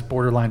who has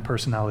borderline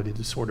personality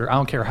disorder. I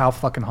don't care how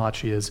fucking hot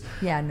she is.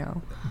 Yeah,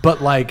 no.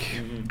 But like,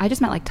 I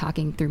just meant like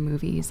talking through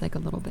movies, like a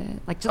little bit,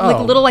 like just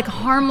like little like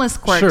harmless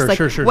quirks.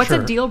 Sure, what's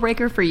a deal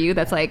breaker for you?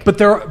 That's like. But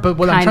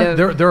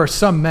there are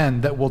some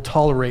men that will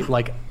tolerate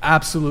like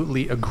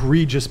absolutely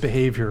egregious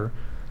behavior.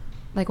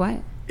 Like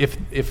what?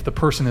 If the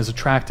person is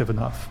attractive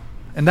enough.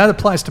 And that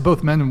applies to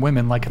both men and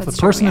women. Like if the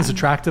person is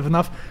attractive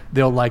enough,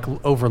 they'll like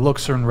overlook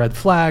certain red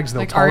flags.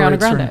 They'll like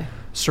tolerate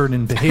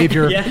certain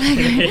behavior.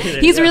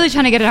 He's really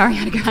trying to get at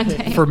Ariana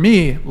Grande. For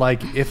me,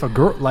 like if a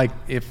girl, like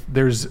if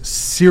there's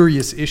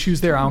serious issues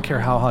there, I don't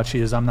care how hot she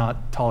is. I'm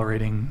not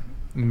tolerating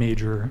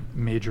major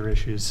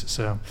issues.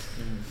 So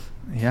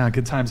yeah,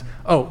 good times.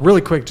 Oh,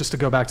 really quick, just to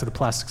go back to the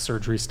plastic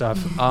surgery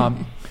stuff,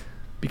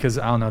 because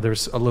I don't know,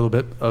 there's a little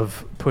bit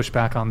of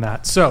pushback on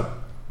that. So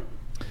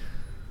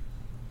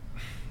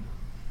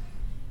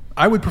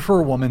I would prefer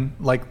a woman,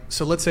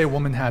 so let's say a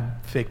woman had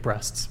fake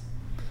breasts,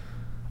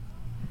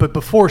 but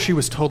before she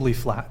was totally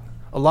flat.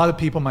 A lot of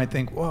people might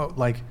think, whoa,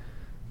 like,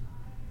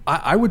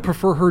 I would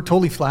prefer her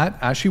totally flat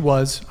as she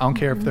was. I don't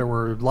care if they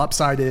were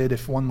lopsided,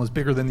 if one was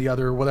bigger than the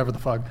other, whatever the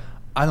fuck.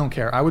 I don't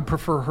care. I would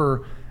prefer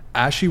her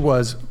as she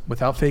was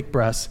without fake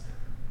breasts.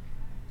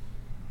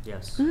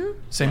 Yes. Mm-hmm.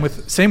 Same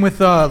with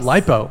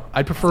lipo.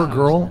 I'd prefer a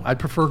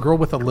girl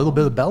with a little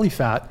bit of belly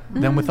fat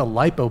than with a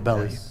lipo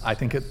belly. Yes. I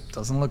think it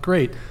doesn't look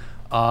great.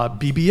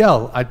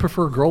 BBL. I'd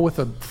prefer a girl with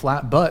a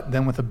flat butt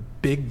than with a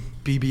big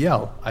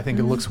BBL. I think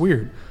it looks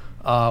weird.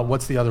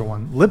 What's the other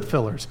one? Lip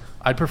fillers.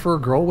 I'd prefer a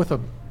girl with a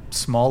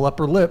small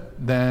upper lip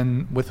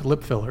than with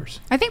lip fillers.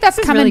 I think that's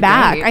coming really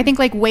back. Great. I think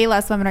like way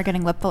less women are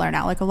getting lip filler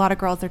now. Like a lot of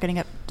girls are getting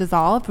it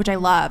dissolved, which I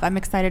love. I'm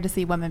excited to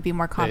see women be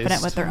more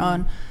confident with their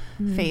own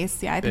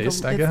face. Yeah, I think it's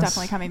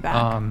definitely coming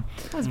back.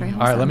 That was very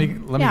wholesome. All right, let me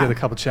get a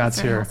couple chats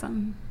here.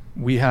 Wholesome.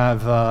 We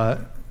have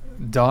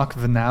Doc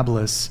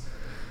Venablis.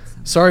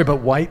 Sorry, but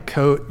white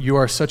coat, you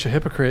are such a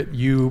hypocrite.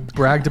 You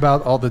bragged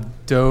about all the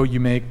dough you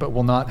make, but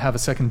will not have a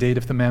second date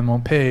if the man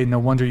won't pay. No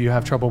wonder you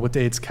have trouble with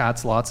dates,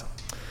 cats, lots.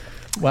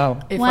 Wow.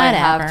 If I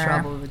have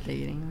trouble with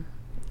dating.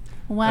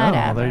 Whatever. Oh,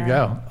 well, there you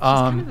go. She's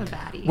kind of a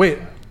baddie. Wait,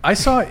 I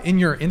saw in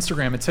your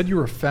Instagram, it said you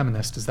were a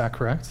feminist. Is that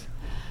correct?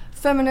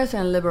 Feminist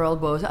and liberal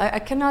both. I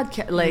cannot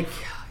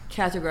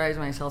categorize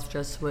myself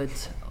just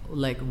with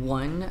like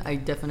one.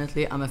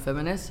 I'm a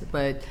feminist,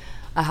 but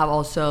I have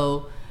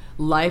also...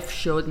 Life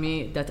showed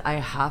me that I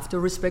have to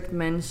respect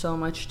men so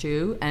much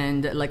too,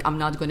 and like I'm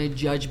not going to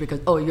judge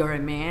because you're a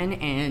man,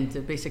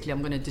 and basically I'm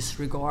going to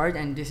disregard,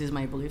 and this is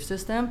my belief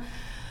system.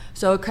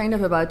 So kind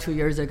of about 2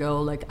 years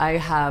ago, like I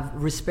have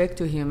respect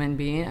to human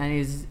being, and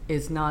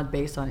is not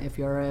based on if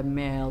you're a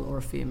male or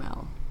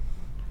female.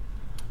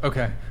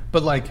 Okay,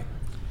 but like.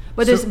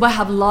 But I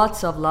have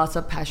lots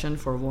of passion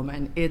for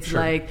women. It's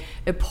like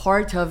a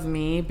part of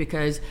me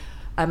because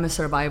I'm a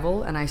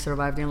survival, and I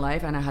survived in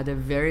life, and I had a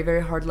very,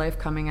 very hard life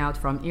coming out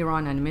from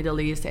Iran and Middle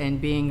East and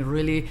being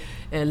really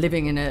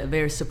living in a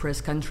very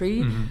suppressed country.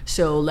 Mm-hmm.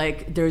 So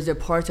like there's a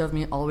part of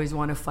me always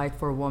want to fight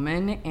for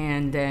women,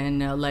 and then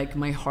like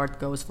my heart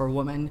goes for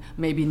women,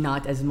 maybe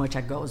not as much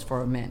as goes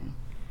for men.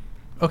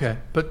 Okay,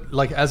 but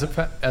like as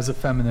a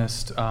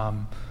feminist,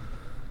 kind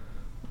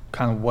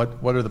of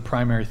what are the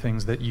primary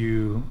things that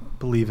you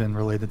believe in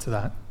related to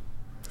that?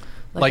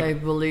 Like I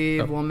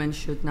believe women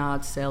should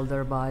not sell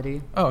their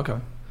body. Oh, okay.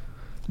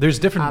 There's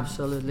different.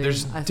 Absolutely.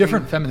 There's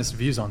different feminist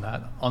views on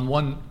that. On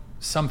one,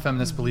 some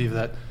feminists believe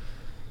that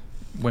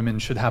women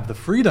should have the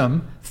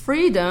freedom.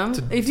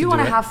 If you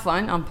want to have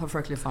fun, I'm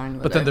perfectly fine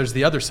with it. But then there's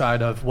the other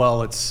side of,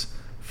 well, it's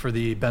for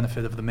the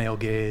benefit of the male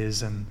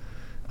gaze, and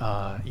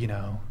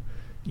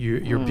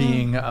you're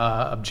being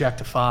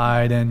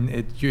objectified,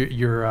 and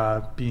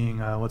you're being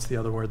what's the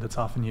other word that's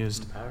often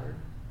used? Empowered.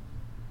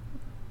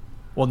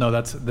 Well, no,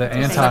 that's the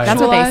that's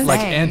what they say.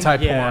 Like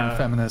anti-porn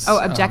feminists. Oh,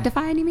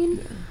 objectified, you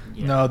mean?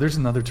 Yeah. No, there's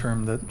another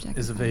term that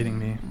is evading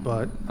me,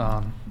 but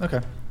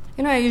okay.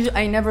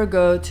 I never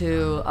go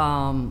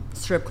to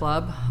strip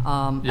club.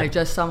 I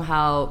just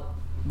somehow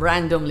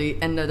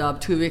randomly ended up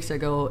 2 weeks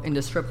ago in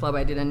the strip club.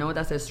 I didn't know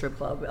that's a strip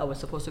club. I was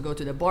supposed to go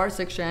to the bar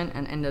section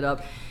and ended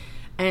up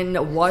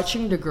and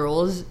watching the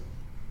girls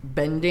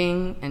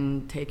bending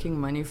and taking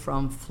money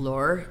from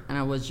floor, and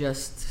I was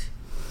just...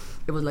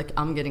 It was like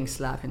I'm getting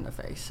slapped in the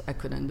face. I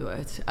couldn't do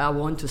it. I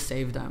want to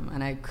save them,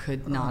 and I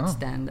could not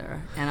stand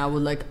there. And I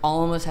would like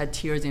almost had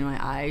tears in my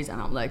eyes,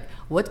 and I'm like,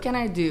 what can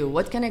I do?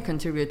 What can I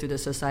contribute to the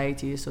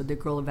society so the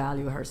girl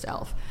value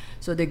herself?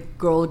 So the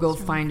girl go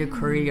find a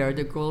career.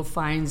 The girl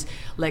finds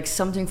like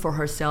something for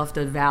herself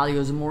that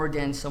values more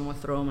than someone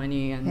throw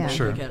money and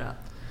pick it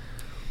up.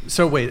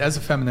 So wait, as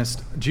a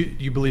feminist, do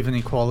you believe in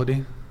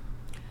equality?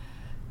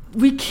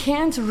 We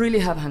can't really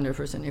have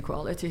 100%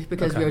 equality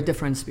because Okay. we are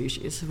different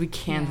species. We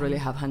can't really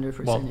have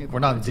 100% Well, equality. we're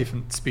not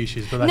different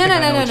species, but No.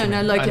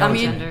 Like, I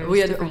mean,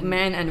 we are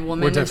men and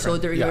women, so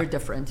you're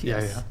different.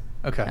 Yes. Yeah.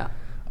 Okay. Yeah.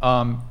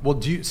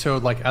 Well, so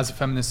like as a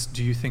feminist,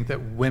 do you think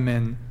that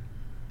women?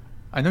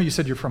 I know you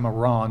said you're from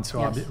Iran, so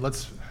Yes.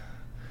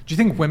 do you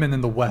think women in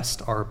the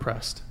West are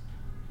oppressed?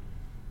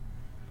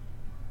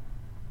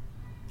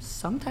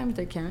 Sometimes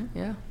they can,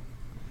 yeah.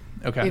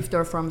 Okay. If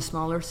they're from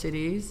smaller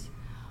cities.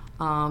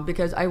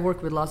 Because I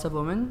work with lots of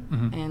women,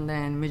 and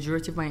then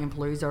majority of my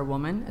employees are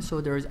women,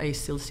 so I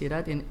still see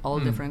that in all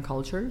different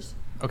cultures.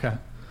 Okay.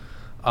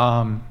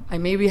 I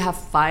maybe have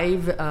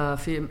 5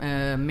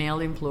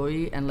 male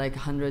employee and like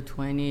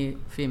 120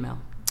 female.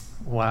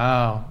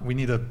 Wow, we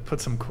need to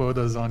put some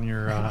quotas on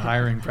your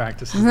hiring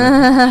practices.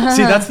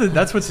 See,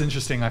 that's what's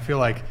interesting. I feel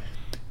like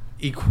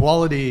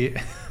equality.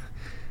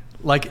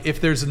 Like if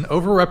there's an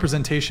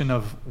overrepresentation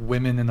of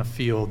women in a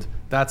field,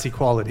 that's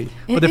equality.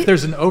 But if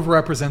there's an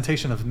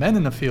overrepresentation of men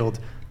in a field,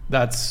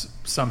 that's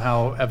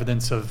somehow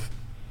evidence of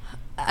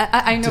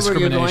I know where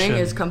you're going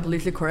is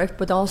completely correct,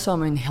 but also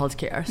I'm in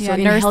healthcare. So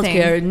in nursing,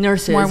 healthcare,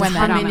 nurses, more women.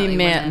 how many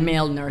Predominantly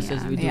male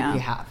nurses we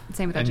have?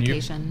 Same with and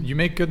education. You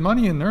make good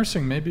money in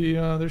nursing. Maybe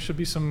there should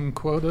be some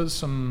quotas,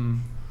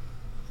 something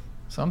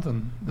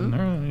in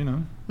there, you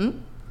know.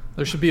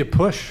 There should be a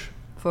push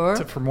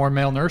for more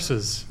male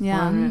nurses.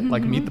 Yeah.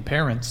 Like meet the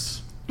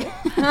parents.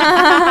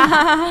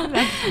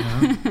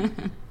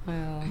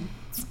 Well.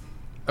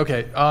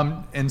 Okay,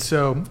 and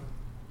so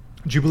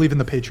do you believe in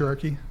the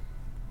patriarchy?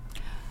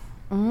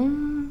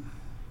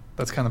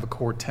 That's kind of a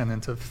core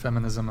tenet of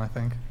feminism, I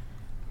think.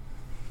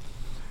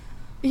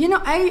 You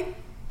know, I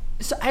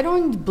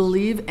don't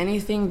believe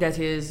anything that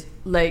is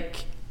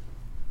like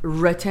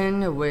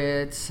written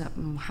with,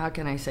 how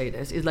can I say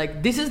this? It's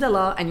like, this is the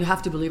law and you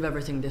have to believe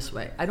everything this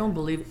way. I don't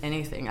believe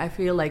anything. I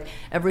feel like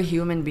every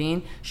human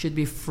being should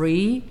be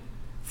free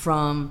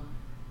from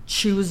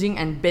choosing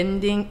and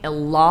bending a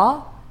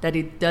law that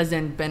it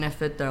doesn't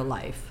benefit their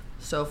life.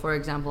 So for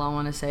example, I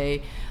want to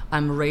say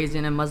I'm raised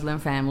in a Muslim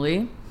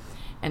family,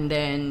 and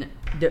then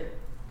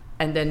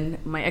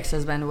my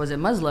ex-husband was a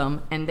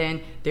Muslim, and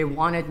then they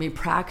wanted me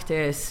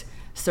practice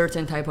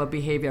certain type of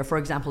behavior. For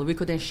example, we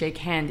couldn't shake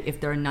hand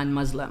if they're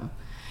non-Muslim.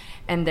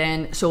 And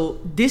then, so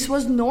this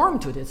was norm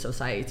to this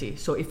society.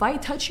 So if I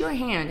touch your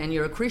hand and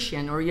you're a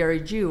Christian or you're a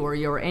Jew or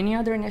you're any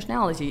other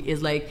nationality,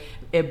 is like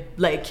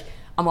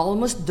I'm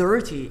almost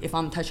dirty if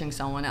I'm touching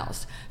someone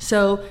else.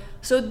 So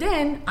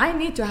then I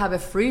need to have a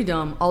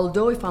freedom,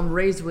 although if I'm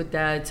raised with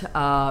that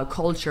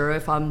culture,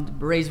 if I'm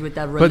raised with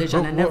that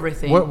religion and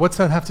everything. What's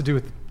that have to do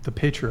with the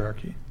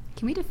patriarchy?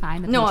 Can we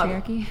define the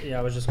patriarchy? Yeah,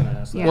 I was just going to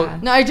ask that. Yeah. Well,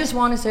 no, I just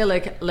want to say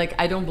like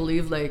I don't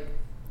believe I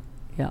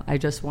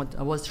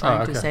was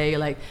trying to say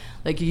like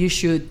you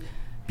should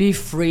be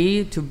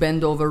free to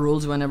bend over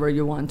rules whenever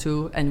you want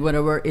to, and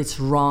whenever it's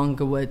wrong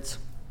with.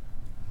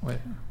 Wait.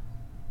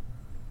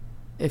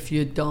 If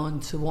you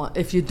don't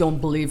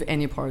believe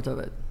any part of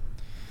it.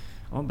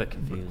 I'm a bit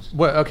confused.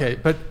 Well, okay,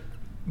 but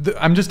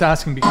I'm just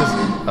asking because.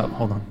 Oh,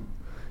 hold on.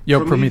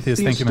 Yo, Prometheus,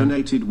 thank you, man.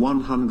 Donated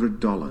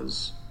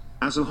 $100.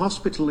 As a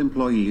hospital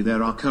employee,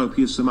 there are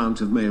copious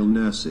amount of male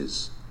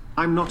nurses.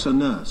 I'm not a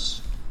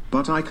nurse,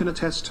 but I can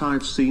attest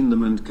I've seen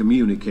them and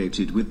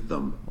communicated with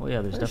them. Well,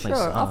 yeah, there's definitely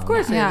some. Of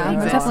course, yeah,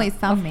 there's definitely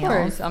some of males.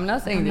 course. I'm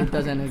not saying it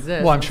doesn't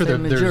exist. Well, I'm sure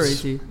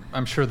majority.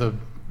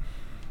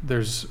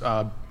 there's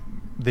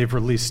they've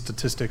released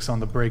statistics on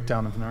the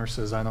breakdown of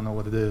nurses. I don't know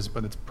what it is,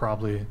 but it's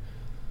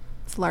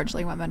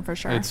largely women for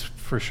sure. It's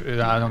for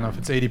sure. I don't know if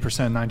it's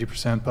 80%,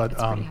 90%, but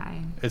It's pretty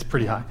high. It's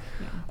pretty high.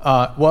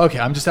 Yeah. Well, okay.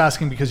 I'm just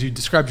asking because you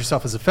described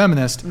yourself as a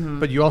feminist,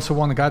 but you also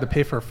want a guy to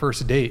pay for a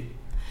first date.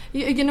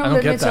 You know,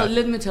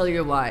 let me tell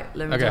you why.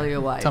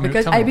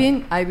 Because I've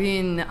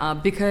been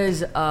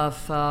because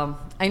of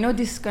I know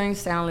this is going to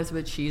sound a little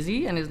bit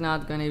cheesy and it's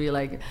not going to be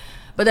like,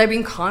 but I've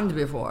been conned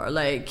before.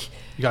 Like,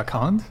 you got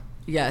conned?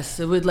 Yes,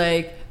 with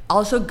like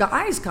also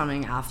guys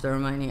coming after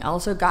money,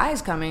 also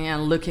guys coming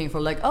and looking for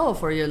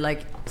for you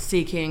like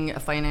seeking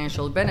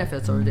financial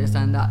benefits or this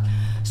and that.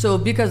 So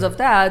because of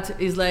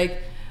that is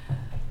like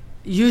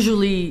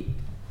usually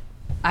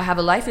I have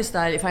a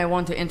lifestyle. If I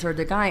want to enter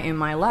the guy in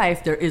my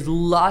life, there is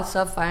lots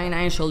of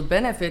financial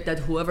benefit that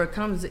whoever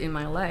comes in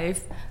my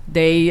life,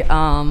 they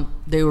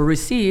will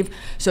receive.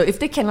 So if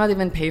they cannot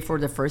even pay for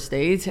the first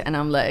date, and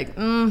I'm like,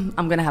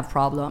 I'm gonna have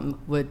problem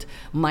with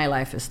my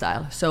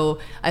lifestyle. So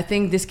I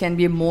think this can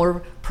be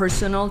more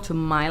personal to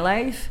my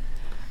life,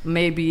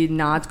 maybe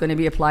not gonna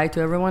be applied to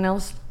everyone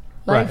else.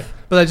 Life. Right.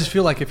 But I just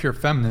feel like if you're a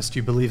feminist,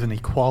 you believe in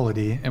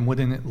equality, and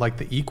wouldn't it, like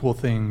the equal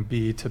thing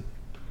be to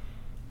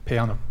pay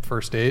on a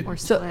first date or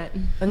split?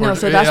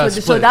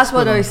 That's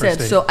what I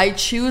said. So I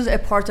choose a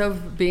part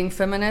of being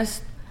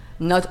feminist,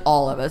 not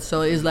all of it.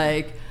 So it's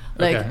like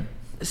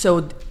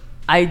so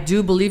I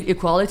do believe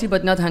equality,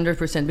 but not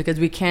 100%, because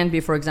we can't be,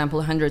 for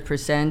example,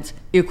 100%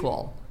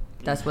 equal.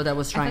 That's what I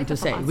was trying to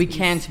say. We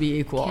can't be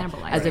equal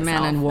as a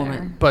man and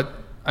woman. But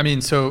I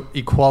mean, so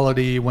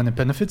equality when it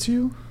benefits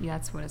you? Yeah,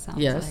 that's what it sounds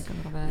Yes. like a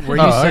little bit. Were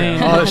you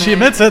saying? Oh, she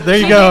admits it. There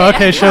you go.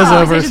 Okay, show's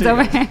over.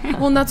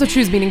 Well, and that's what she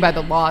was meaning by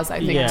the laws, I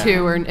think, Yeah.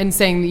 too, and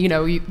saying, you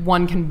know,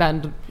 one can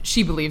bend.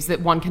 She believes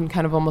that one can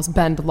kind of almost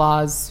bend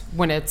laws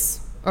when it's,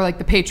 or like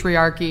the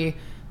patriarchy,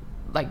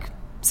 like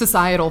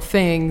societal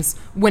things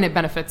when it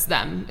benefits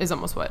them is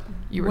almost what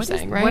you were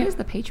saying, right? What is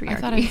the patriarchy? I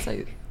thought I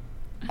said.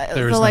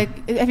 There's so, no-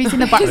 like, have you seen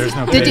the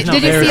Did you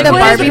see the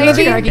What is Barbie the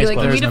movie? patriarchy? Like,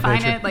 can There's we no define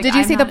patri- it? Like, Did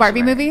you I'm see the not Barbie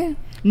sure. movie?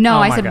 No, Oh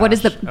I my said, what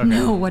is the gosh. Okay.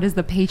 no? What is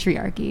the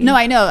patriarchy? No,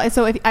 I know.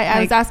 So I was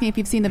Like- asking if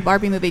you've seen the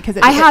Barbie movie because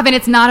I have, and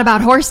it's not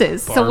about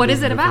horses. So what Barbie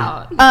is it movie.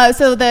 about?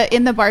 So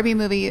in the Barbie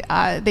movie,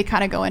 they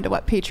kind of go into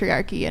what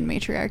patriarchy and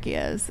matriarchy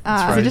is.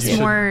 That's it right. just You should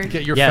more-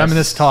 get your Yes.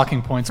 feminist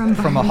talking points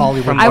from a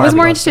Hollywood. I was Barbie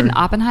more interested in buster.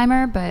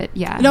 Oppenheimer, but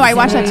yeah. No, I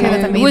watched that too.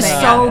 That's It was amazing.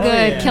 so Yeah.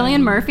 good. Oh, yeah.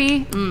 Cillian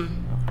Murphy.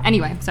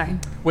 Anyway, sorry.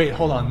 Wait,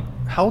 hold on.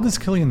 How old is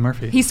Cillian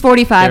Murphy? He's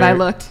 45. There- I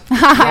looked. and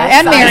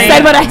I married.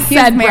 said what I He's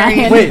said,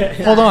 married. Brian.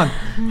 Wait, hold on.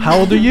 How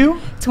old are you?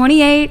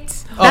 28.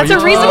 Oh, That's a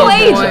you're- reasonable oh,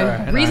 age. boy.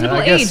 Alright, Reasonable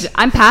I guess- age.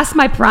 I'm past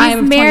my prime He's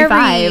of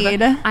 25.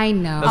 married. I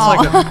know.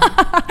 That's like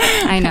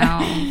a, I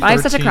know. But I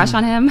have such a 13. crush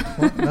on him.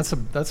 well,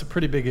 that's a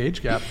pretty big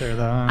age gap there,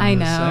 though. I I'm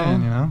just know.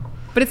 saying, you know.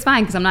 But it's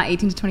fine because I'm not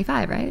 18 to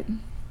 25, right?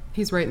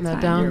 He's writing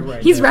that down.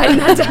 Right He's there. writing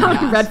that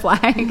down. Red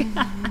flag.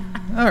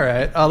 All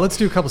right, let's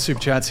do a couple super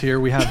chats here.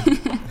 We have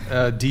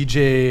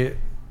DJ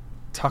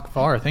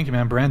Takvar. Thank you,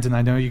 man. Brandon,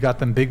 I know you got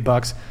them big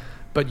bucks,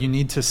 but you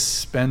need to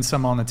spend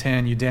some on the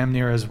tan. You damn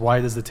near as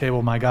white as the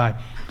table, my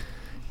guy.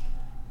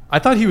 I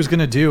thought he was going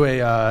to do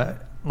a,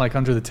 like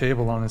under the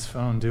table on his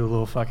phone, do a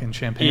little fucking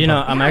champagne. You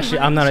know, pop. I'm actually,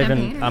 I'm not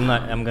champagne even, or I'm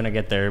not? I'm gonna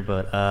get there,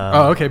 but.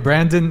 Oh, okay,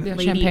 Brandon. Yeah,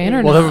 champagne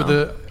or Well,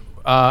 no?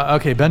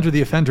 okay, Bender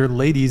the Offender.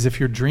 Ladies, if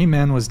your dream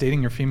man was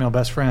dating your female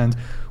best friend,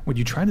 would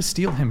you try to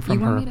steal him from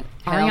You her? want me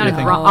to? Hell Ariana,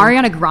 no.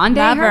 Ariana Grande?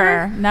 Never,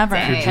 her? never.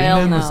 If your Dang. dream Hell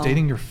man was no.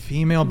 dating your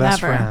female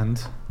best Never.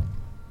 friend,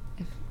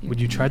 would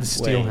you try to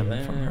steal him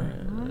from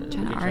her?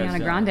 Trying to Ariana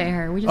Grande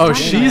her. We just Oh, talked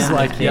she's about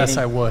like, that. yes,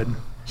 I would.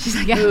 She's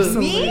like,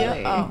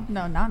 absolutely. Oh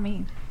no, not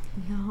me.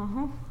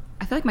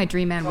 I feel like my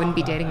dream man wouldn't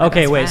be dating my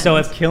Okay, best wait. So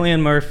friend. if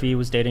Cillian Murphy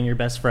was dating your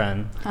best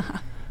friend,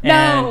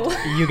 No.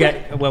 and you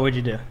get, what would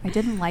you do? I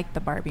didn't like the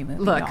Barbie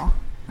movie. Look, at all.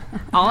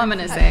 all I'm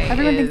gonna say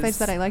Everyone is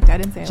thinks I said I liked it. I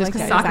didn't say I just liked it.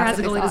 because I just soccer asked has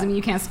a if they goalie saw doesn't it. mean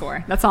you can't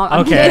score. That's all.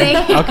 I'm Okay,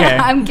 kidding. okay.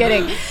 I'm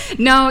kidding.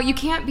 No, you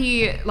can't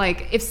be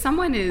like, if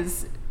someone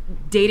is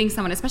dating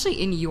someone,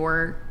 especially in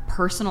your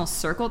personal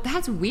circle,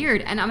 that's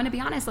weird. And I'm gonna be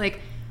honest, like,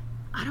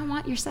 I don't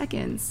want your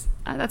seconds.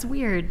 That's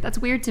weird. That's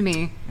weird to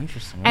me.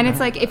 Interesting. And it's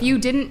like, if you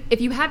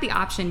had the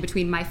option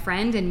between my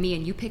friend and me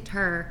and you picked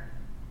her,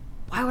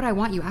 why would I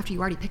want you after you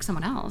already picked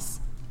someone else?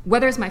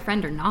 Whether it's my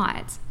friend or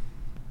not.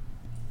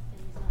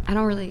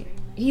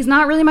 He's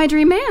not really my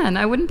dream man.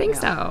 I wouldn't think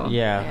so.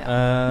 Yeah.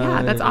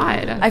 Yeah, that's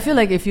odd. I feel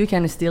like if you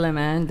can steal a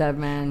man, that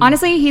man.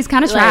 Honestly, he's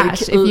kind of Like,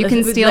 trash. If you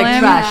can steal like, him,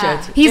 trash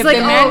it. he's If like,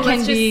 the man oh, can let's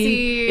just be-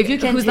 see if you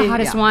can who's the take-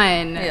 hottest yeah.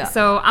 one. Yeah.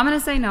 So I'm gonna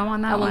say no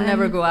on that I will one.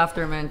 never go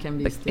after a man can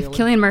be If stealing.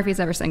 Cillian Murphy's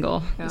ever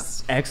single, Yeah.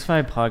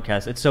 X5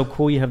 podcast. It's so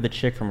cool you have the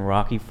chick from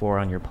Rocky 4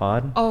 on your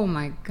pod. oh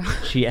my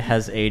god, She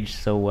has aged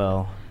so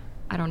well.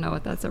 I don't know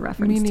what that's a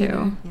reference to. I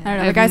don't know. I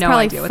The have guy's no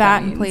probably idea what fat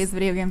that and means. plays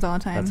video games all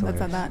the time. That's That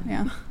said that.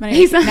 Yeah. But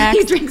He's anyway, next.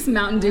 he drinks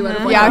Mountain Dew out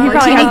of like Yeah, a he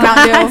probably has martini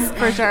Mountain Dew, glass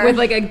for sure. with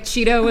like a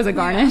Cheeto as a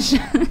garnish.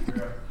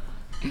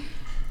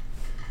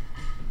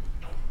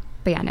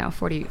 But yeah, no,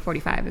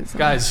 45 is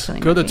Guys,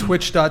 Cillian go to Murphy.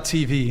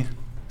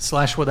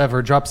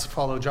 twitch.tv/whatever. Drop us a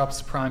follow, drop us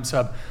a prime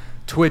sub.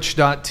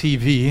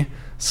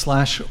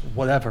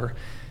 Twitch.tv/whatever.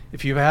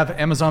 If you have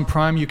Amazon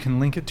Prime, you can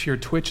link it to your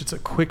Twitch. It's a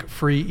quick,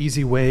 free,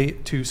 easy way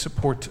to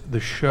support the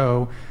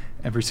show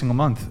every single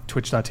month.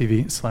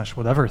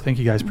 Twitch.tv/whatever. Thank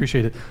you guys.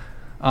 Appreciate it.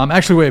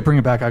 Actually, wait, bring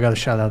it back. I got to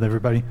shout out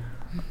everybody.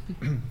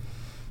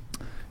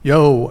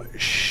 Yo,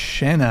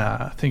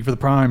 Shanna, thank you for the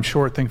prime.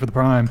 Short, thank you for the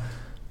prime.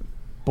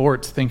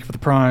 Bort, thank you for the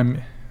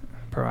prime.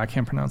 I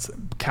can't pronounce it.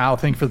 Cal,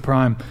 thank you for the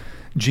prime.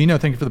 Gino,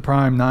 thank you for the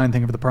prime. 9,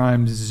 thank you for the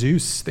prime.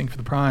 Zeus, thank you for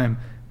the prime.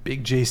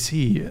 Big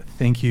JC,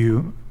 thank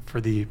you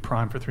for the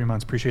prime for 3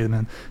 months. Appreciate it,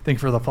 man.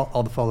 Thank you for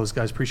all the follows,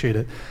 guys. Appreciate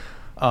it.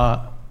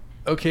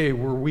 Okay,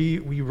 we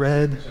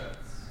read.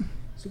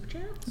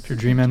 If your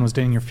dream man was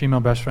dating your female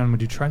best friend,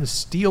 would you try to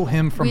steal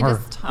him from her?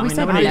 I mean,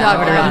 said nobody no.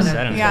 talked about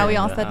Yeah. it. Yeah, we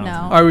all said no.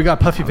 All right, we got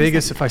Puffy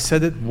Vegas. If I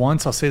said it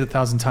once, I'll say it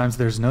 1,000 times.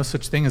 There's no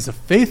such thing as a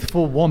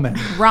faithful woman.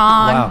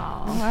 Wrong.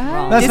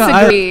 Wow. That's not-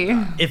 Disagree.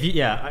 If you,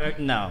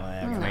 no,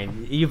 I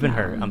mean, you've been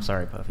hurt. I'm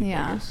sorry, Puffy.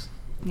 Yeah. Vegas.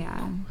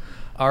 Yeah.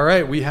 All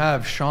right, we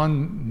have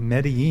Sean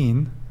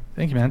Medellin.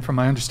 Thank you, man. From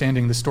my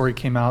understanding, the story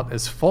came out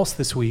as false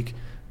this week.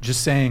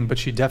 Just saying, but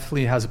she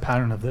definitely has a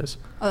pattern of this.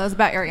 Oh, that was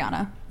about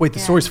Ariana. Wait, the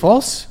story's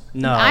false?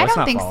 No, I it's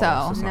don't not think false.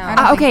 so. It's not No. false.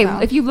 I don't Okay, think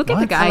so. if you look at the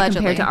What? guy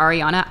Allegedly. compared to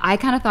Ariana, I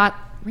kind of thought,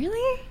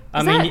 really?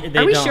 I Is mean, that- they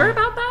are we don't- sure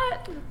about that?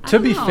 I To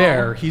don't be know.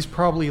 fair, he's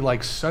probably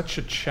like such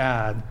a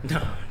Chad.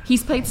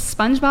 He's played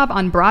SpongeBob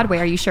on Broadway.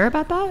 Are you sure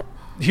about that?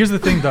 Here's the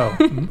thing, though.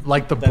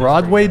 Like the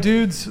Broadway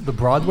dudes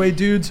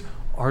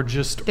are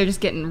just They're just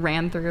getting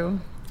ran through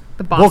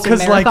the well, Boston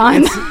because like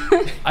Marathon.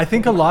 it's, I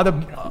think a lot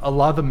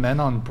of the men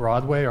on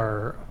Broadway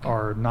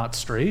are not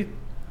straight.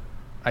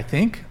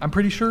 I'm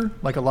pretty sure,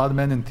 like a lot of the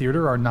men in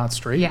theater are not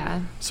straight.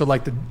 Yeah. So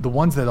like the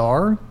ones that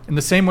are, in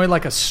the same way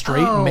like a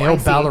straight male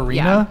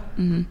ballerina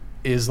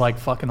is like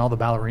fucking all the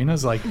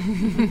ballerinas, like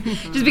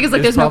just because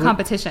like there's no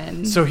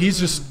competition. So he's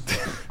just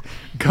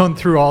going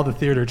through all the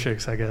theater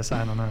chicks, I guess.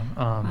 I don't know.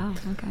 Wow.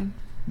 Okay.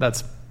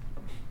 That's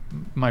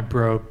my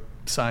bro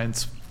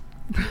science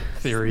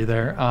theory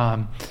there.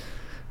 I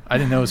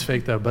didn't know it was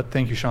fake though, but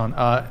thank you, Sean.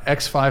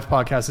 X5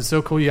 podcast. It's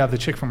so cool. You have the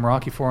chick from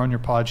Rocky 4 on your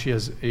pod. She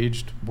has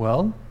aged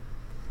well.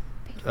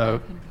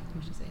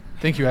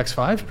 Thank you,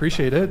 X5.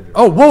 Appreciate it.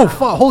 Oh, whoa!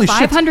 Holy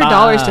shit!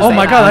 $500 to Oh say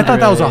my god! I thought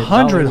that was $100.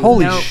 100.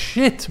 Holy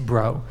shit,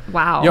 bro!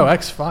 Wow. Yo,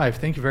 X5.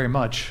 Thank you very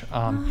much.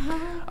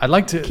 I'd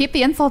like to keep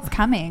the insults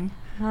coming.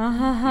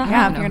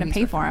 Yeah, if you're gonna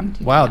pay for them.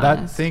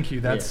 Wow, thank you.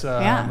 That's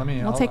yeah.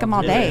 We'll take them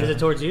all day. Is it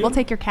towards you? We'll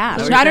take your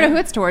cash. I don't know who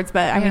it's towards,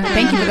 but I mean,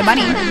 thank you for the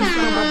money.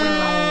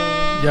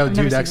 Yo,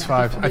 dude,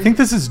 X5. I think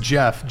this is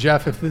Jeff.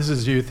 Jeff, if this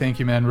is you, thank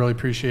you, man. Really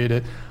appreciate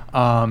it.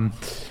 I'd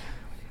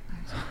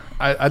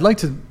like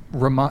to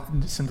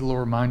send a little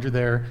reminder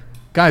there.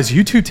 Guys,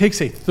 YouTube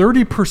takes a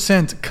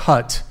 30%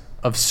 cut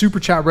of Super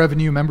Chat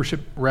revenue,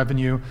 membership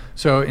revenue.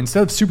 So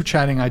instead of Super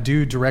Chatting, I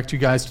do direct you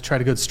guys to try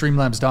to go to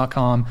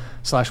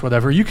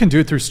streamlabs.com/whatever. You can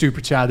do it through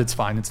Super Chat. It's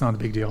fine. It's not a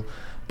big deal.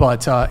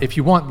 But if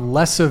you want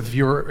less of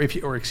your, if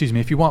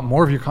you want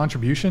more of your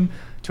contribution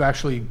to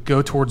actually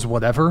go towards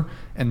whatever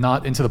and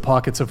not into the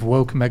pockets of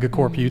woke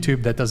megacorp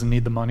YouTube that doesn't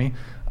need the money,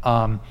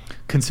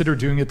 consider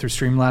doing it through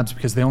Streamlabs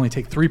because they only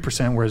take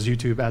 3%, whereas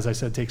YouTube, as I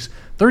said, takes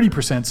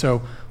 30%.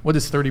 So what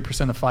is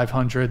 30% of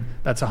 500?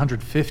 That's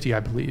 150,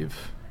 I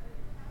believe.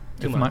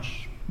 Too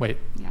much. Wait.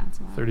 Yeah, it's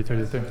a lot.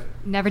 30.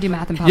 Never do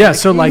math in public. Yeah,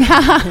 so like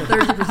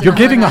you're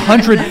giving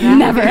 100.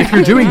 Never. If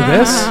you're doing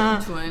this,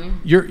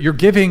 you're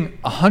giving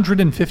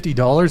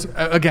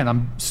 $150.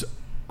 Again,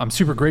 I'm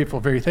super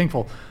grateful, very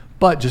thankful.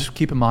 But just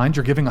keep in mind,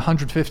 you're giving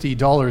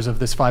 $150 of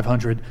this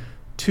 500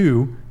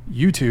 to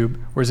YouTube.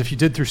 Whereas if you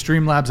did through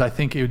Streamlabs, I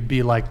think it would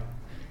be like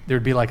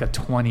there'd be like a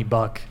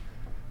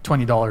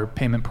 $20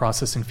 payment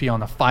processing fee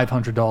on a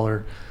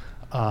 $500.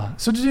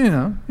 So just,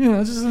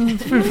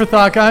 just food for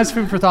thought, guys.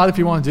 Food for thought if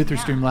you want to do it through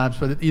Streamlabs,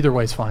 but either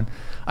way is fine.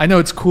 I know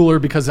it's cooler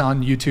because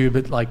on YouTube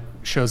it like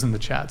shows in the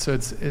chat, so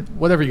it's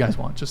whatever you guys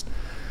want. Just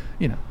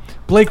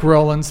Blake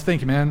Rollins,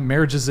 thank you, man.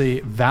 Marriage is a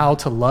vow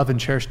to love and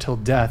cherish till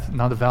death,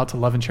 not a vow to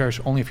love and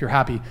cherish only if you're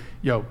happy.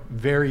 Yo,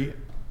 very,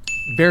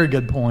 very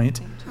good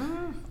point.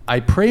 I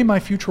pray my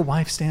future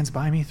wife stands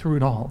by me through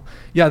it all.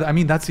 Yeah, I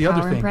mean that's the Power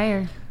other thing.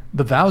 Prayer.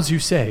 The vows you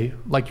say,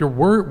 like your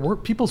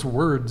word, people's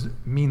words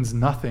means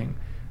nothing.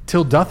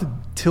 Till death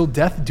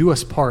do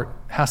us part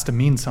has to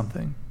mean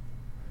something.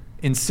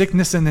 In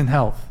sickness and in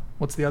health.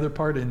 What's the other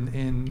part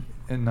in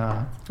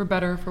for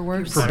better or for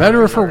worse? For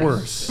better or for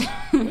worse.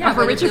 Yeah,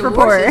 for richer, for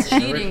poorer.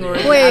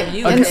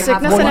 Wait, in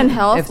sickness and in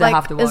health,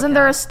 like, isn't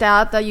there a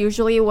stat that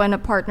usually when a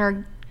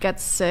partner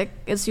gets sick,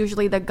 it's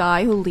usually the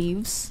guy who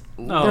leaves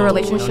the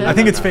relationship? I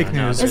think it's fake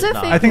news. Is it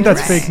fake I think news?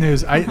 that's fake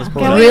news.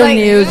 Real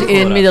news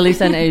in Middle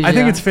East and Asia. I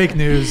think it's fake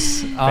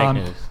news.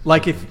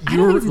 Like if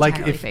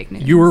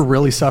you were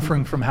really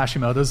suffering from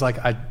Hashimoto's, like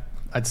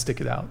I'd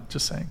stick it out.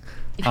 Just saying.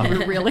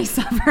 You're really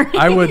suffering.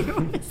 I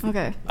would.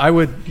 Okay. I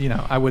wouldn't.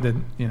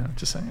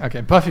 Just saying.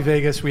 Okay. Buffy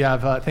Vegas. We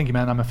have. Thank you,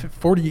 man. I'm a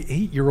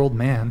 48-year-old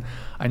man.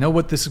 I know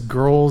what this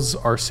girls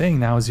are saying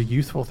now is a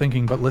youthful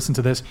thinking, but listen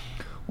to this.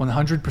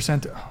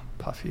 100%. Oh,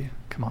 Puffy,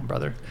 come on,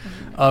 brother.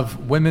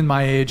 Of women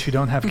my age who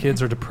don't have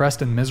kids are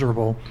depressed and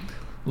miserable.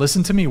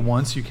 Listen to me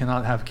once. You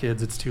cannot have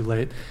kids. It's too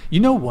late. You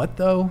know what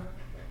though?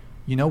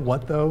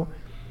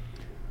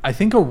 I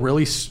think a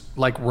really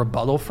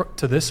rebuttal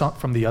to this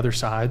from the other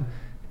side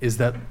is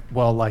that,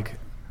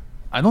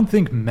 I don't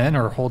think men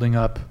are holding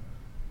up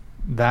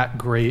that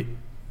great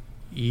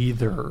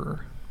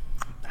either.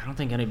 I don't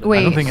think anybody.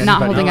 Wait,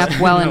 not holding up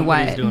well in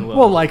what?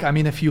 Well,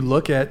 if you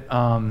look at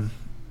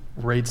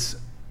rates,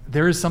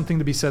 there is something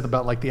to be said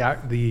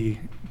about the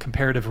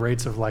comparative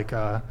rates of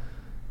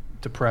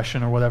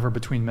depression or whatever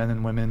between men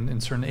and women in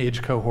certain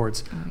age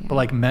cohorts. Oh, yeah.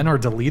 But men are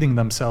deleting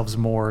themselves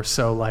more,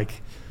 so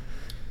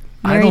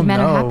married men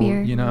are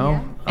happier,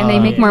 Yeah. And they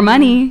make more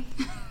money.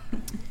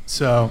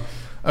 So,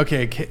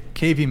 okay,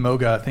 KV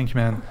Moga, thank you,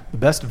 man. The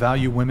best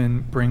value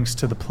women brings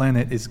to the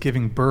planet is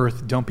giving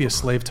birth. Don't be a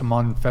slave to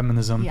modern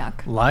feminism.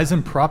 Yuck. Lies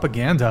and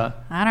propaganda.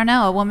 I don't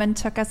know. A woman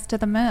took us to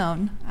the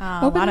moon.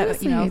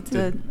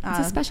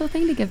 A special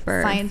thing to give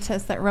birth.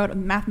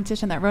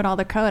 Mathematician that wrote all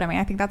the code. I mean,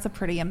 I think that's a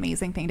pretty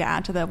amazing thing to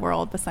add to the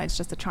world besides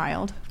just a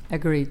child.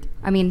 Agreed.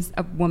 I mean,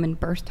 a woman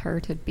birthed her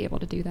to be able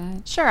to do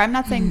that. Sure, I'm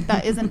not saying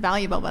that isn't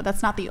valuable, but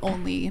that's not the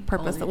only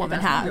purpose that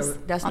woman has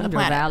on the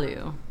planet.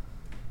 Value.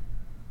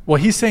 Well,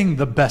 he's saying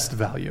the best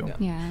value.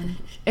 Yeah.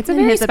 It's a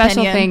very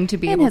special thing to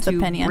be able to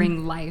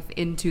bring life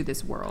into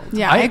this world.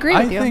 Yeah, I agree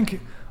with you. I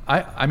think,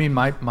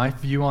 my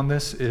view on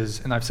this is,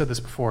 and I've said this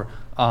before,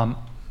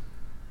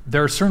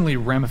 there are certainly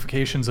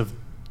ramifications of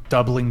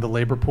doubling the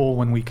labor pool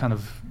when we kind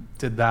of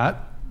did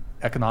that,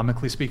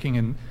 economically speaking,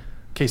 and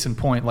case in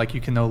point,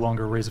 you can no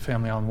longer raise a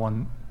family on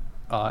one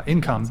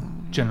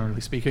income,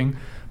 generally speaking.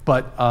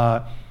 But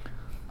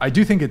I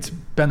do think it's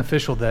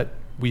beneficial that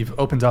we've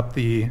opened up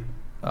the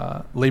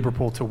labor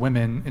pool to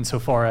women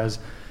insofar as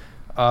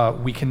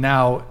we can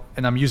now,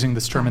 and I'm using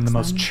this term in the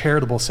most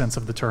charitable sense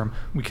of the term,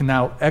 we can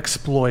now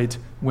exploit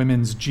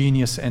women's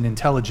genius and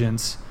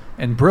intelligence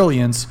and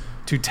brilliance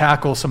to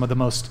tackle some of the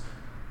most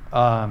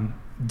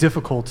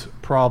difficult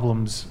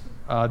problems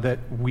that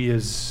we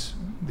as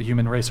the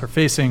human race are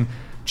facing.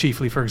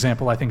 Chiefly, for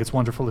example, I think it's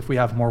wonderful if we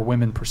have more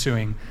women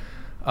pursuing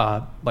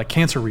like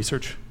cancer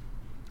research.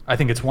 I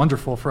think it's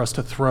wonderful for us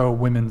to throw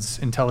women's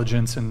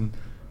intelligence and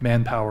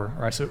manpower,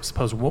 or I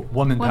suppose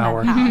woman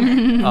power,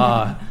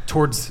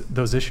 towards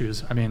those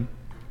issues. I mean,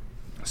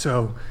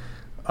 so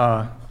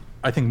I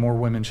think more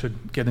women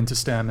should get into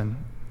STEM, and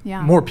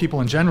more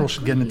people in general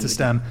should get into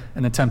STEM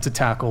and attempt to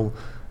tackle,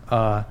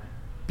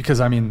 because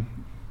I mean,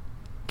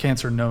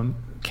 cancer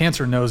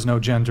knows no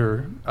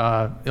gender,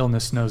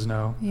 illness knows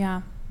no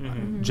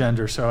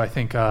gender. So I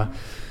think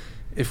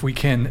if we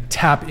can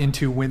tap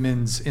into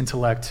women's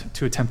intellect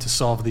to attempt to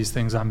solve these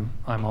things, I'm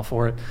all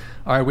for it.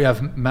 All right, we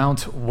have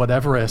Mount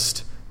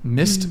Whateverest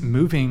missed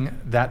moving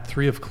that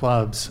 3 of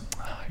clubs.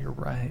 Oh, you're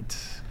right.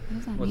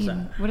 What's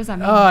that? What does that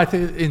mean? I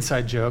think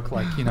inside joke.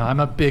 Like,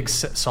 I'm a big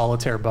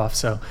solitaire buff.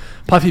 So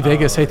Puffy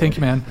Vegas, hey, thank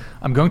you, man.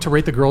 I'm going to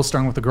rate the girls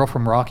starting with the girl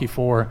from Rocky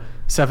 4,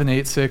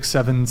 7.86,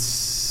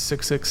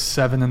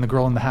 7.667, and the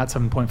girl in the hat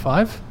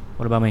 7.5.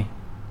 What about me?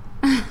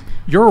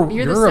 You're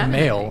a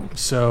male,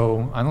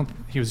 so I don't.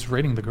 He was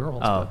rating the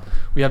girls. Oh. But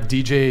we have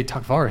DJ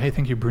Takvar. Hey,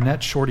 thank you,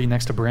 brunette shorty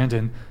next to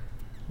Brandon.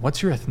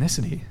 What's your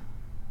ethnicity?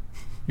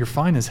 You're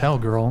fine as hell,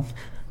 girl.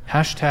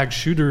 Hashtag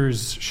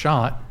shooters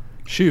shot.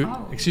 Shoot.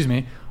 Excuse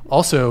me.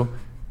 Also,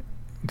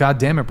 God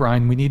damn it,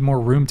 Brian. We need more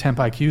room temp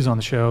IQs on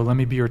the show. Let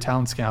me be your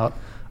talent scout.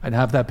 I'd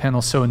have that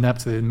panel so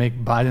inept that it'd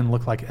make Biden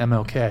look like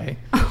MLK.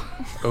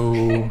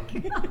 Oh.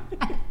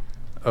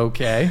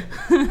 Okay.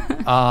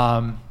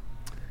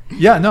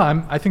 Yeah, no,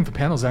 I think the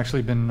panel's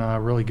actually been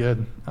really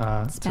good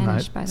Spanish,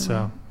 tonight. by the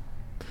so way.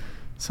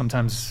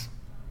 sometimes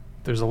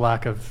there's a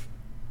lack of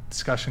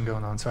discussion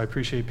going on, so I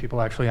appreciate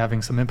people actually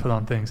having some input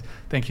on things.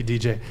 Thank you,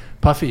 DJ.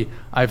 Puffy,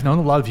 I've known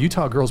a lot of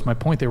Utah girls. My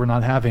point, they were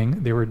not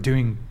having. They were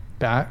doing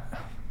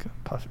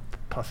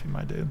Puffy,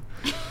 my dude.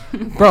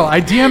 Bro,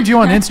 I DM'd you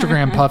on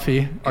Instagram,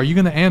 Puffy. Are you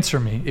going to answer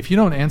me? If you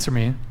don't answer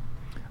me,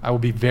 I will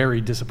be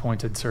very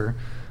disappointed, sir.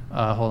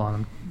 Hold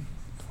on.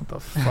 What the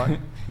fuck?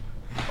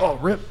 Oh,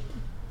 rip.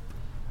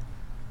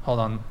 Hold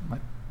on.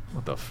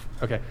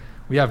 Okay.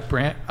 We have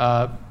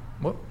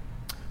what?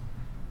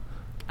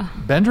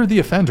 Bender the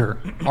Offender,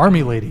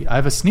 Army Lady. I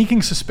have a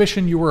sneaking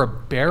suspicion you were a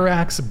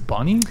barracks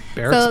bunny.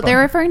 They're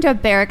referring to a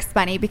barracks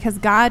bunny because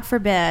God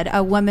forbid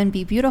a woman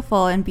be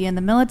beautiful and be in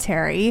the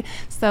military.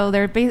 So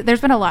there's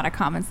been a lot of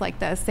comments like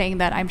this saying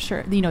that I'm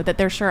sure, that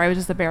they're sure I was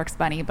just a barracks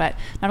bunny. But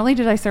not only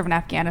did I serve in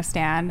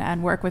Afghanistan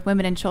and work with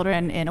women and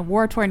children in a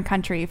war-torn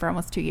country for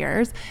almost 2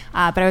 years,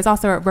 but I was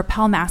also a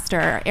rappel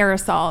master, air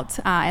assault,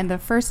 and the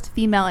first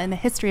female in the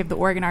history of the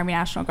Oregon Army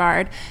National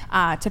Guard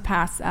to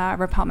pass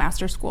rappel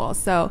master school.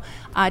 So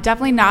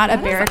definitely not a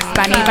barracks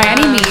bunny by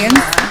any means.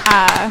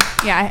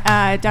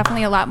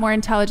 Definitely a lot more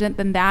intelligent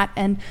than that.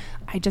 And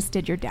I just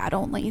did your dad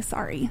only.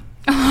 Sorry.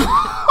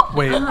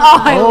 Wait.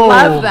 I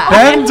love that.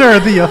 Bender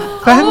the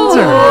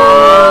Offender.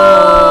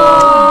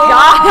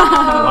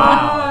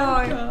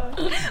 Wow.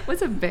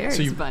 What's a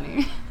barracks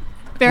bunny?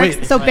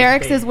 Barracks. So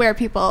barracks is where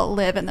people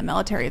live in the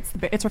military.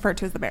 It's referred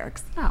to as the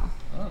barracks. Oh.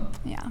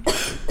 Yeah.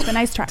 It's a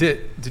nice try.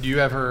 Did you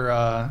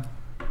ever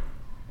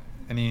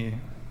any?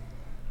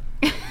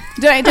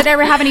 Did I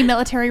ever have any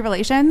military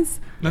relations?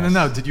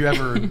 No. Did you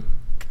ever?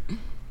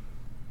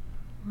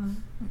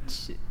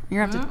 You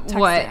have to text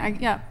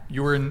what? Yeah.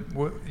 You were in.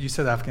 What, you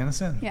said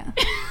Afghanistan. Yeah.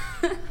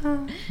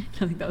 I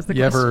think that was the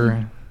you question.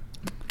 Ever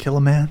kill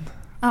a man?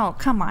 Oh,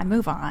 come on,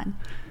 move on.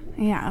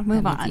 Yeah,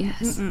 move on.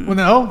 Yes. Well,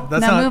 no,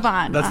 that's not. Move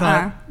on. That's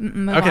not.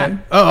 Move okay.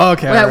 On. Oh,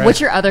 okay. Well, right.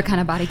 What's your other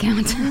kind of body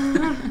count?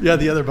 Yeah,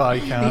 the other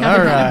body count. All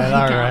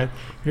right.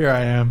 Here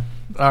I am.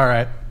 All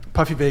right.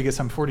 Puffy Vegas,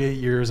 I'm 48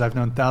 years. I've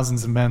known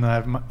thousands of men.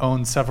 I've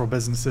owned several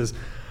businesses.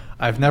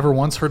 I've never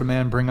once heard a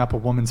man bring up a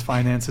woman's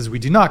finances. We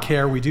do not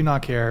care,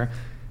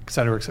 et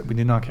cetera, we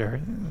do not care.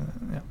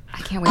 Yeah.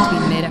 I can't wait to be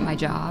mid at my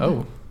job.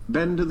 Oh.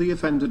 Bender the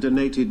Offender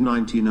donated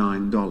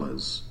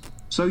 $99.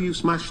 So you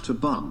smashed a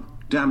bum.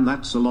 Damn,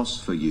 that's a loss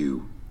for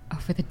you. Oh,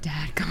 for the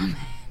dad comment.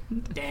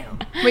 Damn.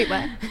 Wait,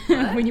 what?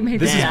 When you made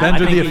This is that.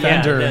 Bender the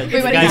Offender.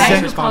 Wait, what did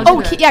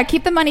he say?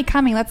 Keep the money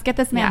coming. Let's get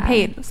this man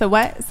paid. So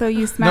what? So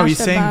you smashed he's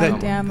saying a bum.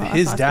 that Damn,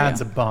 his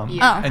dad's a bum,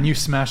 and you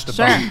smashed a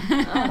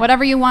bum.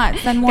 Whatever you want.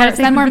 Send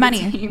more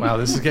money. Wow,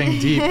 this is getting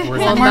deep.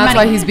 Well, that's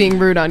why he's being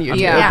rude on YouTube.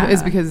 Yeah.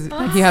 Is because he had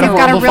a He's got a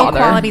horrible real father.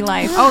 quality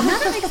life. Oh,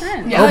 that makes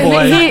sense. Yeah. Oh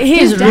boy.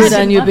 He's rude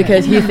on you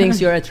because he thinks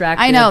you're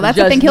attractive. I know, that's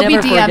the Just thing. He'll be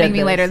never forget DMing me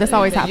this. later. This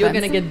always happens. You're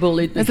going to get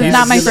bullied. This is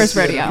not my first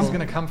He's rodeo.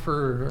 gonna come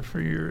for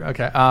your.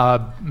 Okay.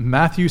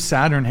 Matthew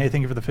Saturn. Hey,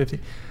 thank you for the 50.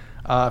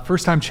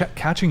 First time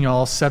catching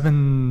y'all.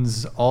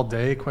 Sevens all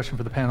day. Question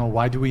for the panel: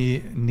 why do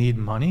we need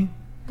money?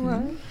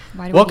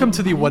 Welcome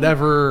to the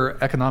Whatever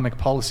Economic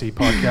Policy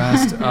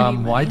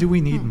podcast. Why do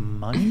we need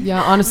money?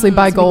 Yeah, honestly,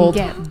 buy gold.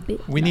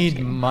 We need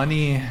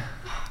money.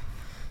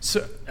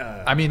 So,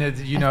 I mean,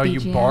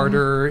 you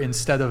barter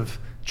instead of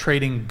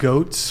trading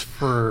goats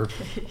for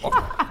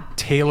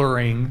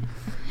tailoring.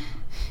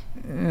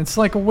 It's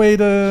like a way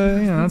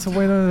to, it's a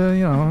way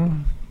to,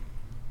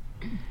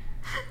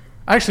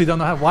 I actually don't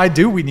know how. Why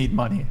do we need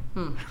money?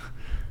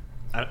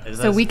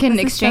 So we can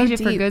exchange it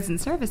for goods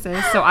and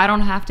services, so I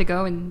don't have to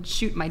go and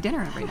shoot my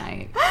dinner every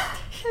night.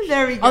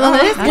 There we go. Although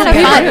that is kind of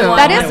fun.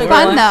 That is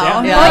fun,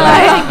 though.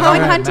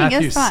 Going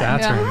hunting is fun.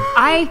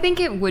 I think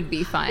it would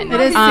be fun.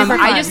 It is super fun.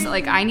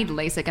 I need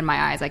LASIK in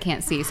my eyes. I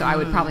can't see, so I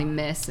would probably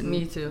miss. And,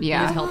 me too.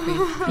 Yeah. Please help me.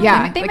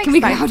 Yeah. They make can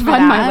we sites for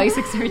crowdfund my that.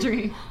 LASIK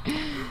surgery?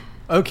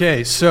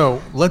 Okay,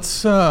 so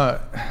let's.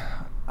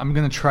 I'm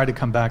going to try to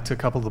come back to a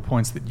couple of the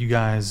points that you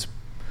guys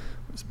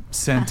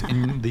sent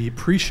in the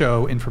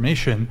pre-show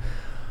information.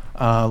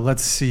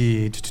 Let's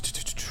see.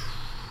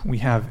 We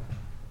have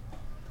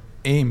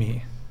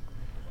Amy.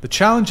 The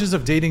challenges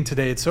of dating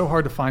today, it's so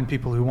hard to find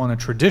people who want a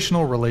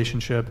traditional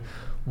relationship.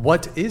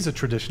 What is a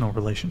traditional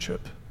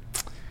relationship?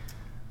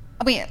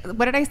 Wait,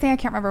 what did I say? I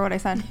can't remember what I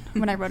said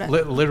when I wrote it.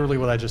 Literally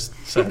what I just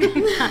said.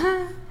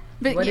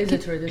 What is a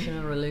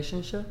traditional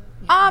relationship?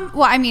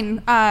 Well, I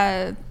mean,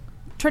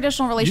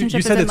 traditional relationship.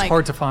 You said is it's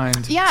hard to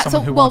find. Yeah.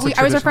 Someone who I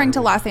wants was referring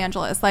to Los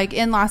Angeles, like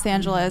in Los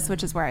Angeles,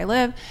 which is where I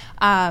live.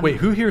 Wait,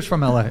 who here is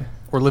from LA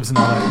or lives in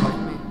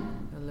LA?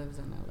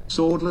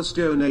 Swordless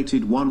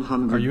donated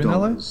 $100. Are you in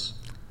LA?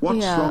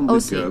 What's wrong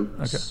with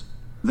goats? Okay.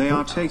 They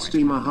are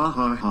tasty, ha ha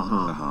ha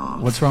ha ha.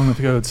 What's wrong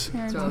with goats?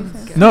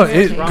 No,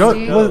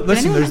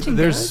 listen.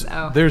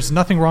 There's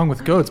nothing wrong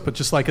with goats, but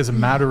just like as a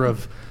matter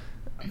of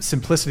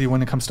simplicity,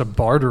 when it comes to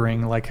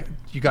bartering, like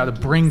you got to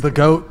bring the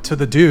goat to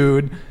the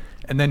dude,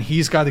 and then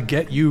he's got to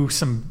get you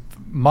some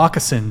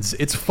moccasins.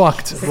 It's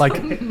fucked. Like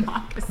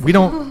we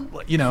don't,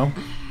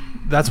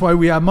 that's why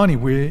we have money.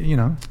 We,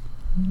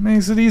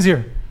 makes it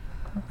easier.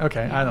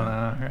 Okay, I don't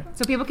know. Right.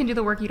 So people can do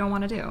the work you don't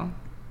want to do.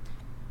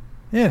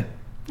 Yeah.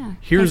 Yeah.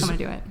 Here's I'm gonna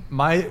do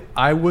it.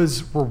 I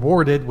was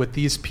rewarded with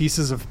these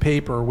pieces of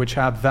paper which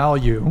have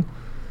value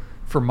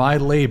for my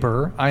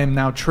labor. I am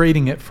now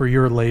trading it for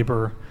your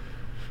labor.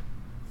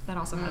 That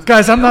also has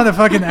Guys, I'm not a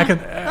fucking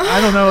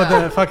I don't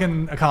know the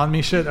fucking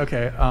economy shit.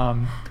 Okay.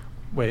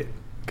 Wait.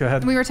 Go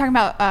ahead. We were talking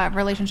about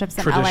relationships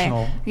in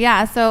Traditional. LA.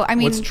 Yeah, so I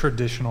mean, what's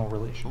traditional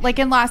relationship? Like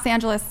in Los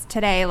Angeles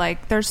today,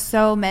 like there's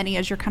so many,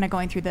 as you're kind of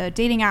going through the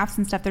dating apps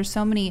and stuff, there's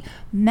so many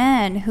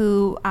men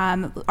who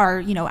are,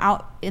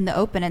 out in the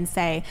open and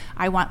say,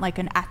 I want like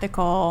an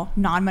ethical,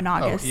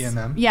 non-monogamous. Oh,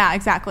 E&M. Yeah,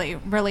 exactly.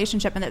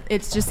 Relationship. And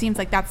it just seems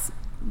like that's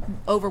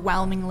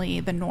overwhelmingly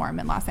the norm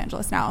in Los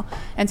Angeles now.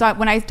 And so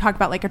when I talk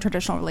about like a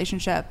traditional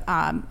relationship,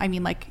 I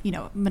mean like,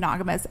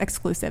 monogamous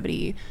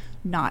exclusivity,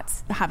 not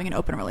having an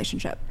open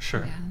relationship.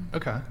 Sure. Yeah.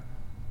 Okay.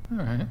 All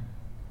right.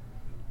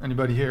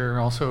 Anybody here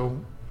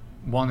also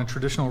want a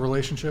traditional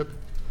relationship?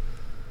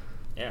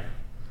 Yeah.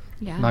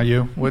 Yeah. Not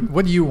you.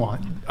 What do you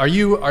want? Are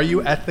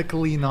you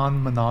ethically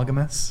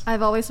non-monogamous?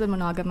 I've always been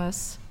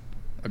monogamous.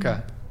 Okay.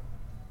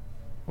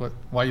 What?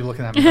 Why are you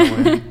looking at me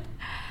that way?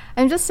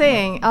 I'm just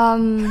saying.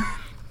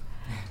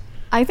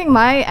 I think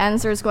my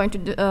answer is going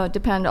to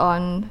depend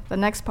on the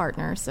next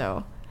partner.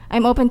 So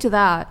I'm open to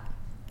that.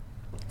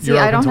 You're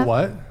open to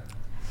what?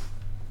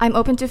 I'm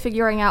open to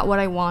figuring out what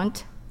I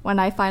want when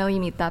I finally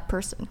meet that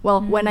person.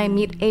 Well, when I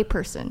meet a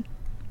person.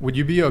 Would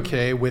you be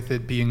okay with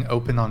it being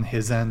open on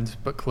his end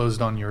but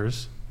closed on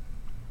yours?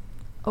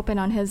 Open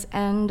on his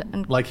end.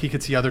 And like he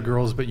could see other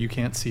girls but you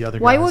can't see other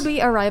guys? Why would we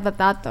arrive at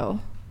that though?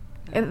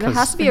 There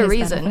has to be a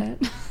reason.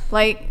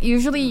 Like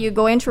usually you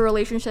go into a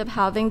relationship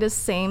having the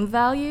same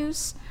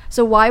values.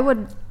 So why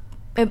would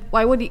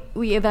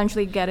we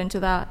eventually get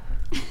into that?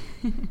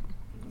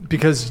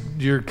 Because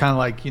you're kind of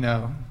like,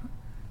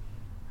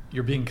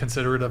 you're being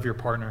considerate of your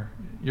partner.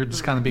 You're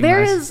just kind of being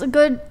There nice. is a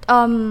good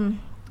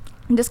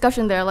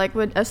discussion there, like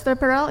with Esther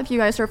Perel, if you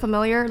guys are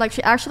familiar. Like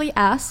she actually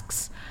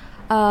asks,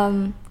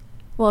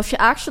 she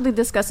actually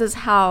discusses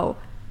how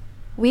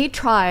we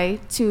try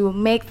to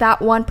make that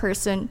one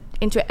person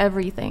into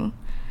everything,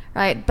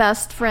 right?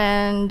 Best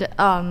friend,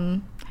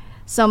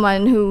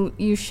 someone who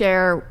you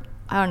share,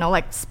 I don't know,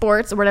 like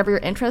sports or whatever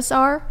your interests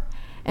are.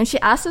 And she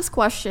asks this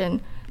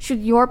question, should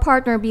your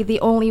partner be the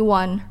only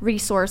one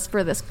resource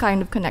for this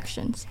kind of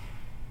connections?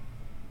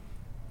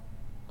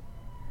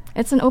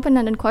 It's an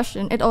open-ended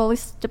question. It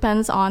always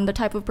depends on the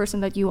type of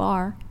person that you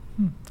are.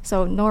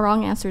 So no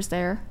wrong answers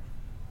there.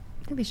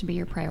 I think they should be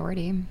your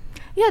priority.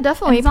 Yeah,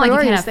 definitely. It's not like you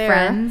priority can't is have there.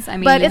 friends. I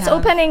mean, but you it's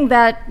have- opening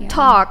that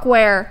talk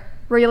where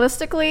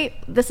realistically,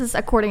 this is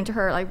according to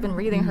her, I've been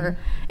reading her,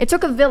 it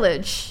took a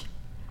village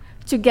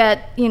to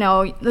get,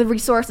 the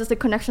resources, the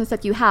connections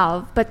that you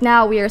have. But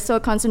now we are so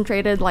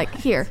concentrated, like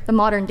here, the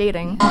modern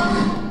dating.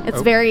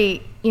 It's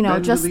very,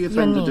 just the you and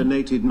offender me.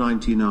 donated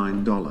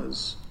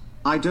 $99.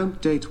 I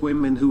don't date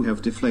women who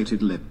have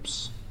deflated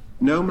lips.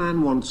 No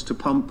man wants to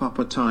pump up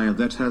a tire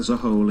that has a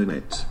hole in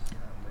it.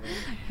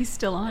 He's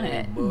still on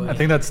it. I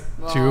think that's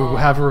to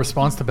have a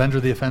response to Bender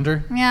the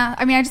Offender. Yeah,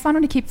 I mean, I just want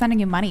him to keep sending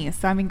you money.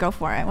 So I mean, go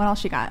for it. What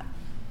else you got?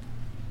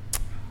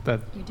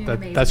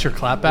 That's your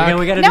clapback.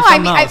 We gotta no, do I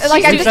something mean,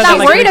 else. I'm just not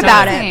worried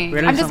about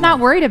it. I'm just not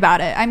else. worried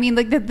about it. I mean,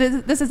 like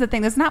this is the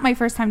thing. This is not my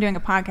first time doing a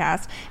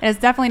podcast, and it's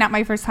definitely not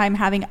my first time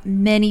having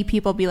many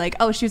people be like,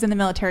 "Oh, she was in the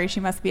military. She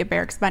must be a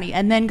barracks bunny,"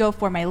 and then go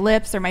for my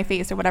lips or my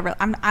face or whatever.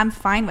 I'm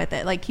fine with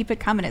it. Like, keep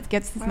it coming. It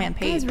gets this man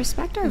paid. Guys,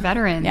 respect our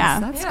veterans. Yeah,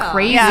 That's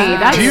crazy. Yeah.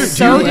 That's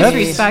so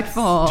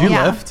disrespectful. Do you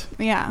lift?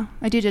 Yeah,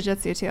 I do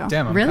jiu-jitsu too.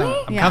 Damn, I'm really?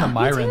 kind of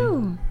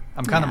Myron.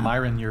 I'm kind of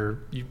Myron.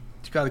 You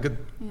got a good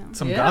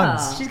some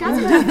guns. She's got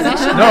some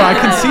definition. No, I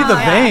can see the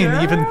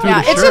vein even through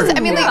the shirt. It's just, I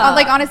mean,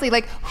 like honestly,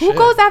 like who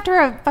goes after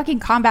a fucking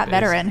combat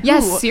veteran?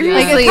 Yes, Who?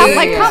 seriously.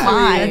 Like, come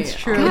on. That's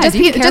true. God, Just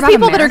just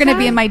people that are going to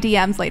be in my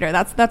DMs later.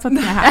 That's what's going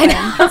to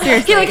happen.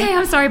 Seriously. You're like, hey,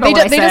 I'm sorry about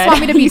what I said. They just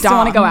want me to be Still dom.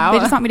 want to go out. They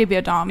just want me to be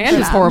a dom. And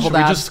just horrible. Should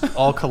we just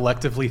all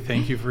collectively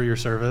thank you for your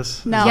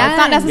service? No, it's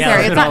not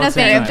necessary. It's not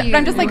necessary. But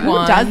I'm just like, who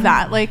does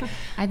that? Like,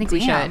 I think we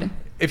should.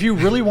 If you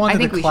really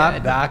wanted to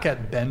clap back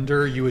at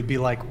Bender, you would be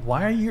like,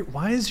 why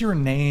is your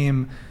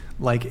name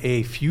like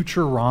a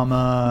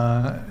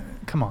Futurama?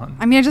 Come on.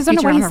 I mean, I just don't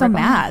know why he's so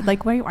mad.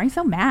 Like, why are you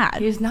so mad?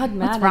 He's not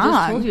mad. What's wrong? I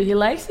just told you he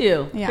likes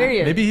you. Yeah.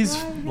 Period. Maybe he's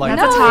like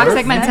that's a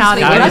toxic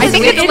mentality. I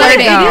think it's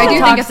flirting. I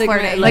do think it's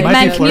flirting. Like,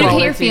 men men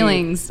communicate your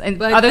feelings,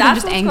 and other than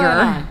just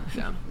anger.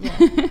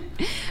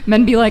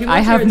 Men be like, I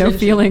have no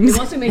feelings.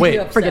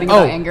 Wait, forgetting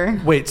about anger.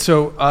 Wait,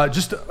 so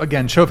just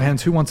again, show of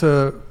hands, who wants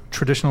a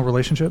traditional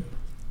relationship?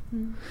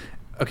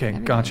 Okay,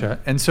 gotcha.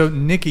 And so,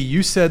 Nikki,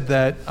 you said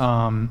that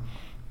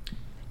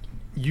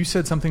you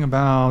said something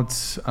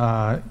about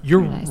you're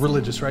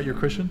religious, right? You're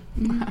Christian?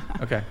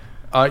 Okay.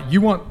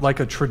 You want like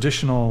a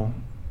traditional.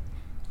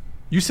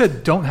 You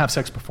said don't have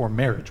sex before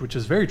marriage, which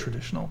is very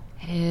traditional.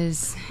 It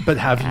is. But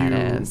have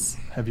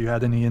you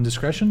had any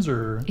indiscretions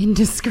or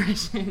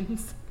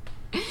indiscretions?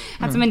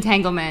 Had some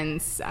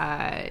entanglements.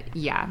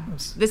 Yeah.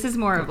 This is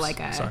more of like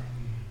a.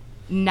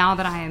 Now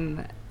that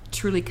I'm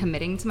truly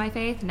committing to my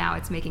faith, now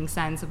it's making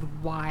sense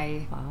of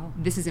why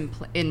this is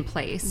in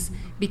place,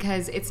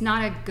 because it's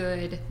not a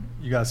good.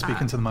 You gotta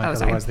speak into the mic,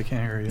 otherwise they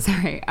can't hear you.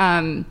 Sorry.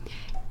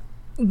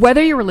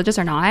 Whether you're religious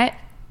or not,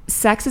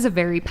 sex is a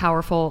very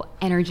powerful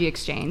energy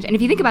exchange, and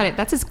if you think about it,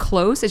 that's as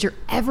close as you're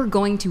ever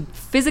going to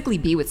physically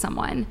be with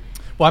someone.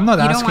 Well, I'm not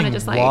asking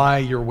why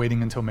you're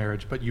waiting until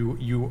marriage, but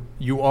you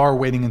are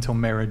waiting until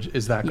marriage.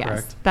 Is that correct?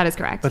 Yes, that is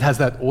correct. But has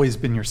that always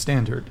been your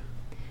standard?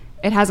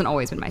 It hasn't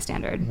always been my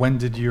standard. When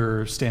did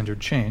your standard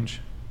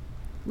change?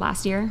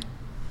 Last year.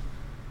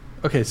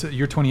 Okay, so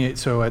you're 28,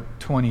 so at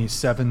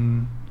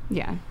 27...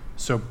 Yeah.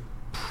 So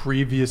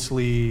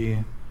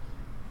previously...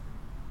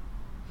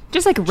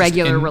 Just like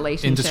regular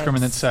relationships.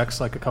 Indiscriminate sex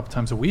like a couple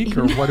times a week,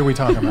 or what are we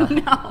talking about?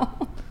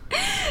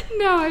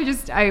 No,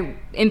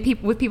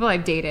 with people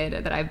I've dated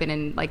that I've been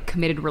in like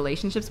committed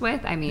relationships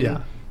with, I mean...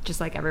 Yeah. Just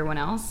like everyone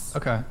else.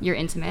 Okay. You're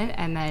intimate,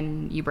 and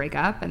then you break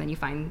up, and then you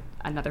find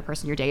another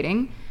person you're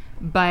dating.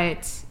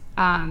 But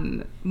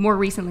more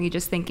recently,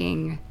 just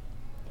thinking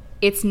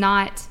it's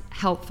not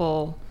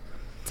helpful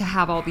to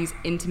have all these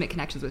intimate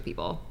connections with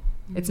people.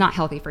 It's not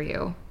healthy for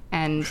you.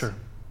 And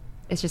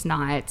it's just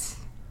not.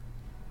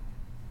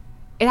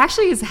 It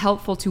actually is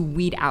helpful to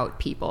weed out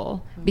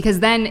people, because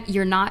then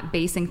you're not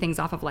basing things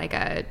off of like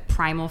a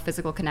primal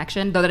physical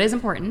connection, though that is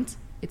important.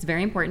 It's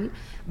very important.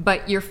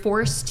 But you're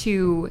forced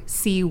to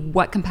see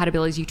what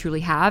compatibilities you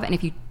truly have, and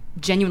if you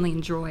genuinely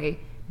enjoy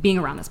being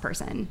around this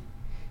person.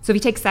 So if you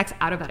take sex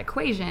out of that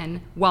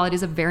equation, while it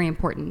is a very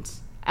important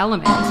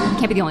element, you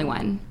can't be the only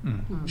one.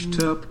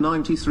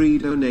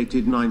 Terp93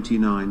 donated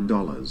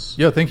 $99.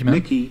 Yeah, thank you, man.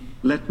 Nikki,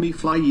 let me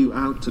fly you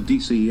out to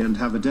DC and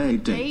have a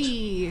date.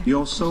 Hey.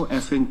 You're so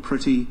effing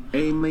pretty.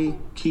 Amy,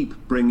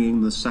 keep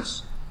bringing the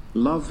sass.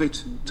 Love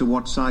it. To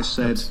what I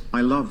said,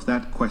 I love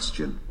that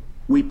question.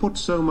 We put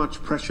so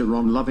much pressure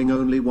on loving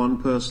only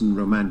one person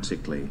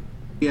romantically.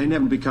 I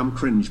never become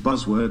cringe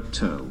buzzword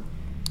toe.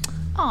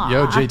 Aww.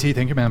 Yo, JT,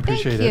 thank you, man.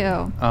 Appreciate it. Thank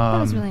you. That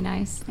was really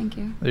nice. Thank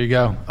you. There you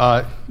go.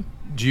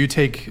 Do you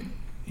take...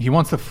 He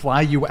wants to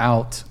fly you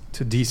out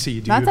to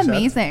DC. That's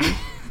amazing.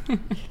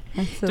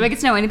 Do I get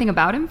to know anything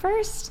about him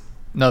first?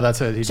 No, that's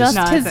it. He just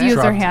his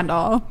user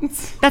handle.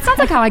 That sounds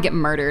like how I get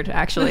murdered,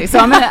 actually. So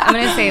I'm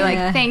gonna say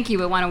like, thank you,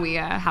 but why don't we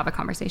have a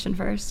conversation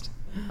first?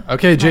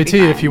 Okay,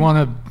 JT, if you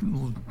want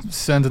to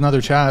send another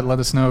chat, let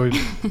us know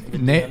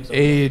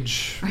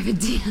age, private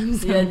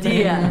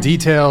DMs,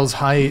 details,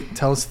 height.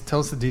 Tell us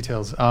the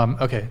details.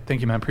 Okay,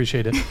 thank you, man.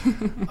 Appreciate it.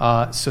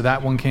 So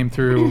that one came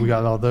through. We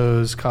got all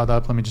those caught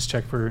up. Let me just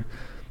check for.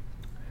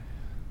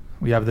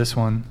 We have this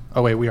one.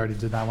 Oh wait, we already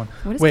did that one.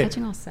 What is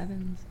catching all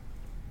sevens?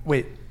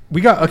 Wait,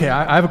 we got. Okay,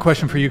 I have a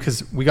question for you,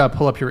 because we got to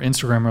pull up your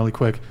Instagram really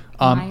quick.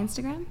 My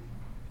Instagram?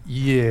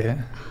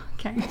 Yeah.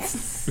 Okay.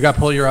 We got to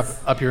pull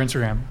up your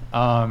Instagram.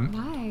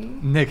 Why?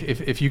 Nick,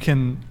 if you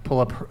can pull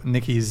up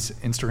Nikki's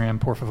Instagram,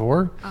 por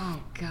favor.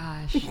 Oh,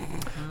 gosh.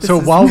 So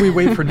while we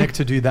wait for Nick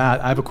to do that,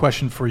 I have a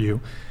question for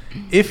you.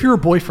 If your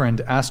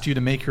boyfriend asked you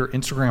to make your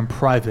Instagram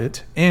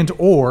private and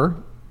or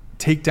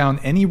take down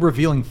any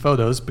revealing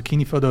photos,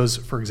 bikini photos,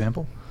 for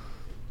example,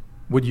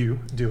 would you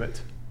do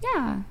it?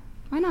 Yeah,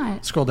 why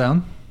not? Scroll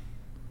down.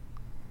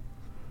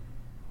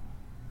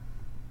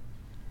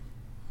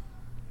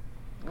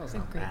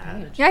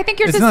 Yeah, I think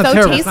yours It's is not so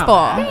terrible. tasteful.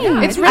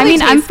 Yeah. It's really I mean,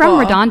 tasteful. I'm from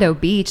Redondo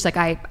Beach. Like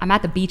I'm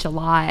at the beach a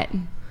lot.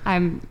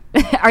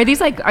 Are these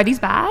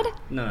bad?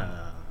 No.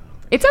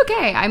 It's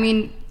okay. I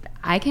mean,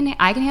 I can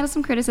handle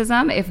some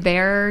criticism. If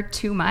they're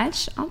too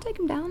much, I'll take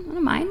them down. I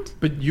don't mind.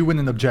 But you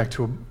wouldn't object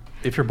to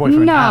if your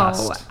boyfriend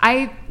asked.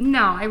 I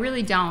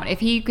really don't. If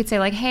he could say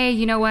like, hey,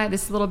 you know what,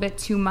 this is a little bit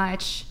too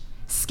much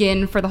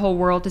skin for the whole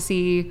world to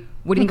see.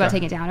 What do you think about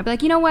taking it down? I'd be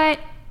like, you know what,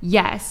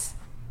 yes,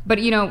 but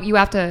you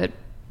have to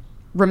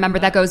remember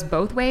that goes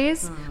both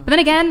ways. But then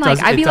again,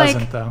 like I'd be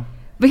like, though.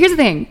 But here's the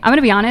thing. I'm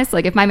gonna be honest.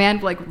 Like if my man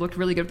like looked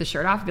really good with the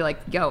shirt off, I'd be like,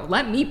 yo,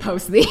 let me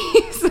post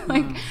these.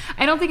 Like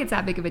I don't think it's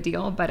that big of a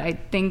deal, but I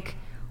think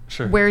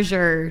what's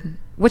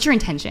your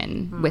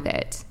intention with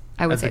it?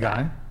 I would As say a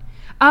guy?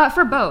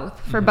 For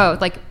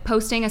both. Like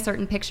posting a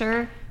certain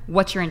picture,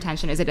 what's your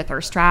intention? Is it a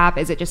thirst trap?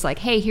 Is it just like,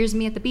 hey, here's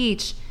me at the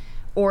beach?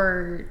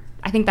 Or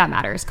I think that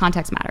matters.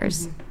 Context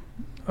matters.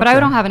 But I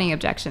don't have any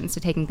objections to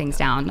taking things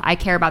down. I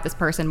care about this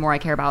person more. I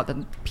care about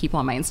the people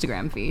on my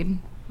Instagram feed.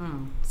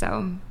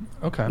 So,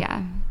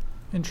 yeah.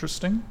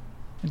 Interesting.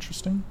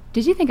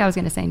 Did you think I was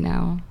going to say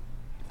no?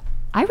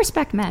 I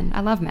respect men.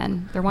 I love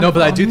men. They're wonderful.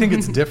 No, but I do think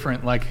it's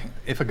different. Like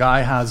if a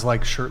guy has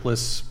like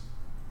shirtless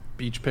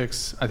beach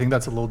pics, I think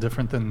that's a little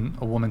different than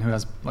a woman who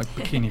has like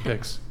bikini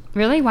pics.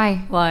 Really?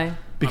 Why? Why?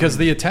 Because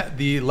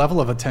the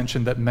level of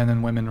attention that men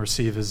and women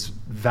receive is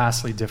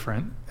vastly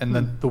different, and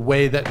the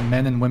way that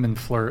men and women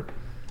flirt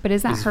but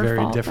is that her very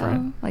fault,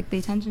 different. Though? Like the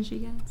attention she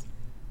gets?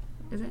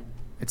 Is it?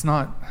 It's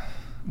not.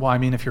 Well, I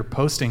mean, if you're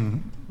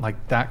posting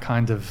like that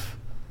kind of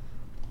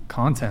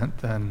content,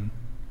 then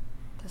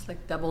That's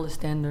like double the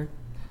standard.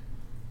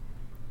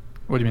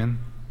 What do you mean?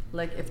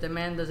 Like if the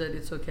man does it,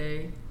 it's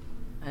okay,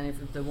 and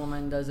if the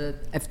woman does it,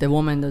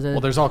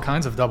 Well, there's all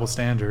kinds of double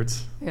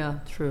standards. Yeah,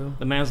 true.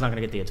 The man's not going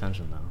to get the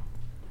attention,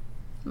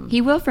 though.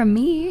 He will from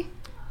me.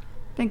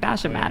 I think that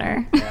should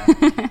matter.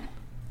 Yeah.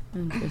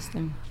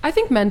 Interesting. I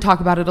think men talk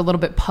about it a little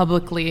bit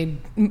publicly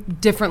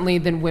differently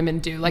than women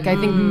do. Like I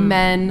think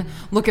men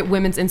look at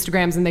women's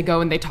Instagrams and they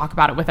go and they talk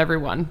about it with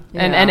everyone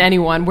and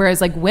anyone. Whereas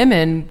like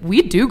women,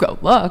 we do go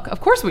look. Of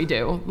course we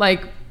do.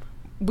 Like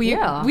we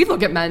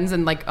look at men's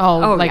and like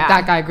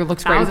that guy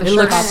looks great. It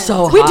looks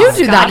so hot. We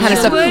do that kind of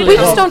stuff. would. We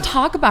just don't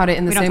talk about it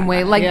in the We don't same talk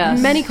way. about Like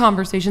Yes. many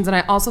conversations, and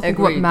I also think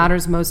what Agreed.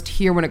 matters most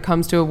here when it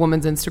comes to a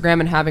woman's Instagram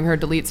and having her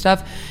delete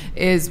stuff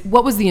is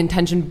what was the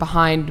intention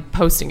behind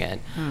posting it.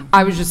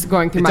 I was just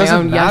going through It my doesn't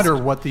own. matter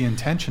what the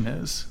intention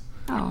is.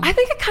 Oh. I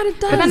think it kind of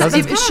does. But then Doesn't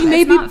it's, it?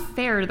 it's not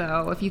fair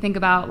though. If you think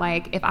about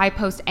like if I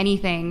post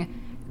anything,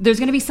 there's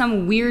gonna be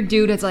some weird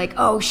dude that's like,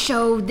 oh,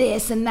 show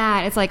this and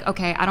that. It's like,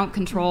 okay, I don't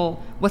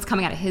control what's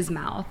coming out of his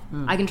mouth.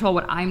 I control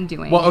what I'm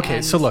doing. Well, okay,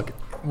 and- so look,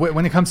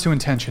 when it comes to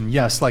intention,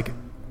 yes, like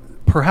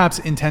perhaps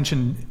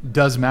intention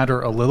does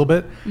matter a little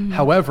bit.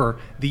 However,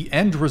 the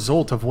end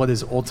result of what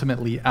is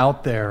ultimately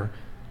out there,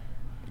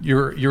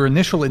 your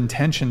initial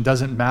intention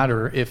doesn't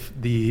matter if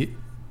the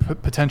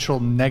potential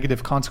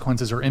negative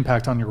consequences or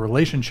impact on your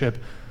relationship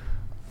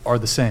are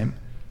the same.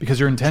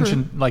 Because your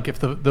intention, like if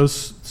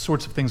those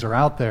sorts of things are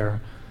out there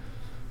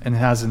and it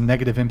has a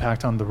negative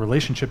impact on the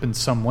relationship in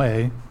some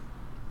way,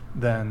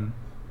 then...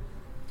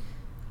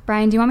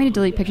 Brian, do you want me to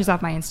delete pictures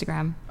off my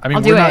Instagram? I mean,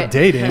 I'll do we're not it.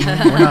 dating.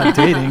 We're not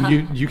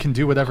dating. You can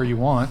do whatever you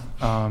want.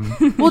 Well,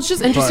 it's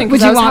just interesting.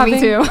 Would you want me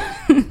to?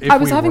 If I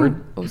was we having.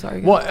 were. Oh,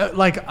 sorry. Well,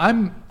 like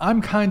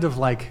I'm kind of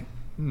like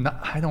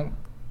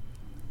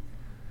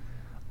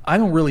I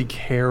don't really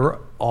care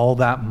all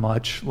that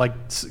much. Like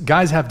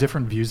guys have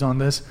different views on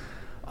this.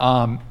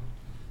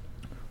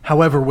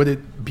 However, would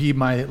it be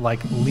my like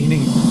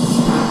leaning?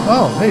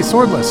 Oh, hey,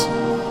 Swordless.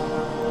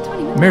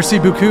 Merci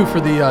beaucoup for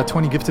the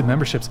 20 gifted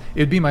memberships. It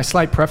would be my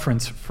slight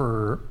preference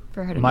for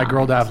her to my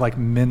girl to not. have like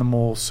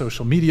minimal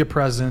social media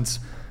presence,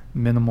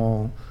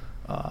 minimal.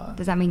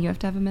 Does that mean you have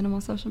to have a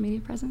minimal social media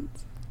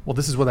presence? Well,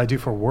 this is what I do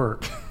for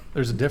work.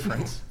 There's a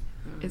difference.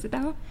 Is it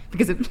though?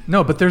 Because it,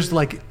 No, but there's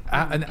like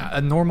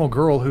a normal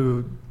girl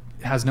who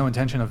has no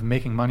intention of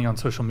making money on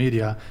social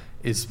media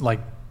is like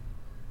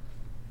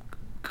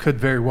could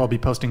very well be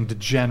posting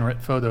degenerate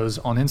photos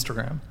on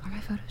Instagram. are my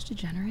photos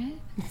degenerate?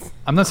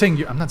 I'm not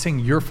saying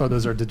your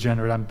photos are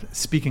degenerate. I'm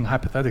speaking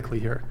hypothetically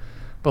here.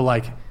 But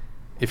like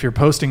if you're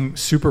posting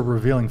super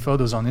revealing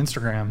photos on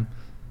Instagram,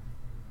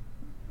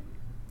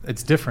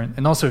 it's different.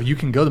 And also you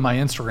can go to my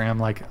Instagram,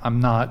 like I'm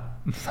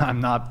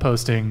not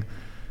posting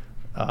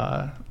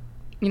You're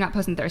not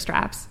posting thirst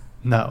traps.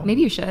 no.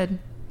 Maybe you should.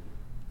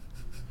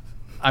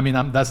 I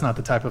mean, that's not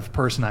the type of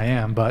person I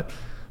am, but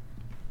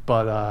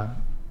I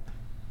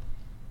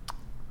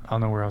don't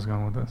know where I was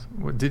going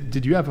with this.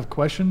 Did you have a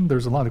question?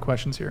 There's a lot of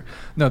questions here.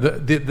 No,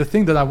 the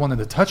thing that I wanted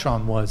to touch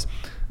on was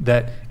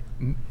that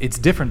it's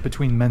different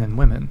between men and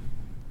women.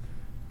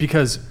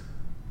 Because,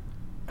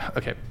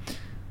 okay,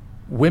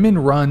 women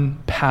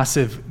run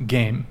passive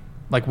game.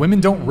 Like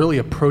women don't really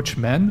approach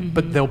men,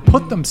 but they'll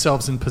put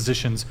themselves in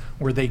positions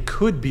where they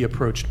could be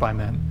approached by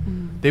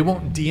men. They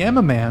won't DM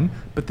a man,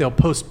 but they'll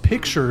post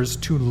pictures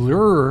to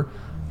lure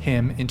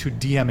him into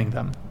DMing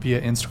them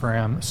via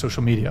Instagram,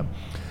 social media.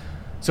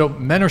 So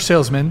men are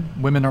salesmen,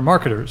 women are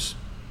marketers.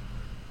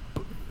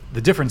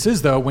 The difference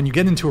is, though, when you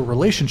get into a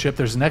relationship,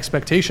 there's an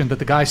expectation that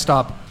the guy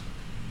stop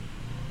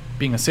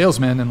being a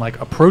salesman and like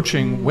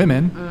approaching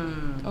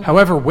women. Okay.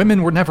 However,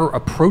 women were never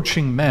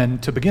approaching men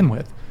to begin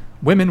with.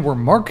 Women were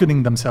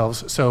marketing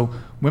themselves, so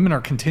women are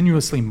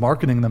continuously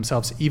marketing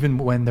themselves even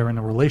when they're in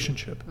a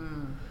relationship.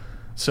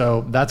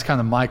 So that's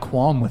kind of my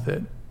qualm with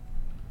it.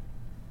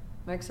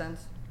 Makes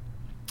sense.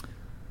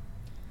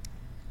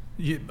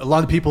 A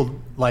lot of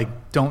people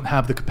like don't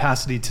have the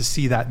capacity to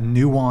see that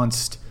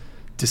nuanced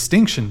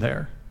distinction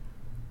there.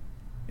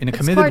 In a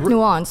it's quite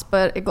nuanced,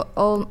 but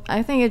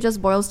I think it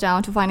just boils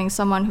down to finding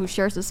someone who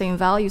shares the same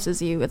values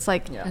as you. It's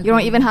like you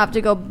don't even have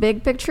to go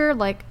big picture.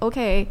 Like,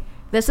 okay,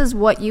 this is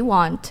what you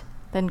want,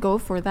 then go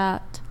for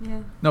that.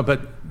 Yeah. No,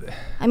 but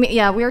I mean,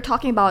 yeah, we were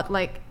talking about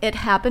like it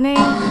happening.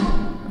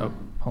 Oh,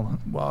 hold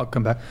on. Well, I'll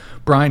come back.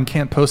 Brian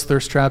can't post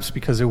thirst traps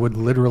because it would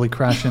literally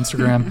crash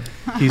Instagram.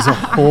 He's a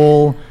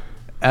whole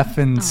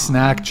effing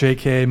snack.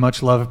 JK,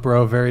 much love,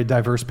 bro. Very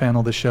diverse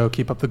panel this show.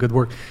 Keep up the good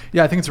work.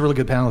 Yeah, I think it's a really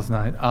good panel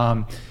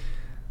tonight.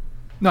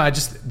 No, I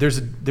just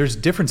there's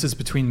differences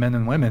between men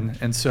and women,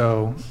 and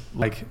so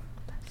like,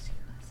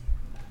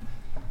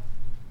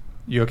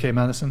 you okay,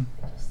 Madison?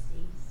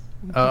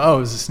 Oh, it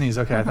was a sneeze.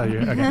 Okay, I thought you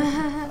were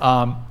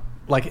okay.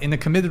 Like in a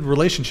committed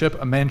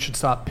relationship, a man should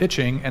stop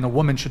pitching and a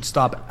woman should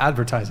stop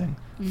advertising.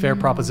 Fair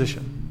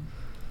proposition.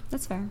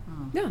 That's fair.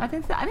 Yeah, I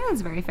think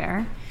that's very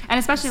fair, and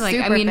especially like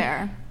Super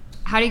fair.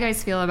 How do you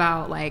guys feel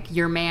about like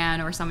your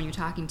man or someone you're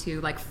talking to,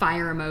 like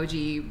fire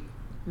emoji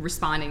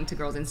responding to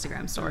girls'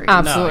 Instagram stories?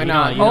 Absolutely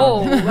not.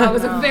 That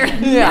was a very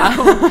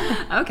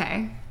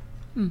Okay.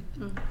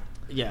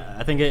 Yeah,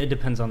 I think it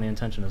depends on the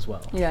intention as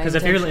well. Yeah, because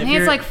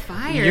it's like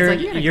fire.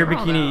 It's like your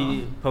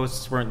bikini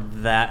posts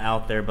weren't that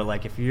out there, but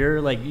like if you're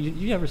like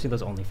you ever see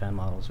those OnlyFans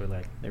models where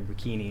like their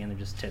bikini and their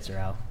just tits are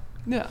out?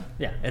 Yeah.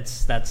 Yeah,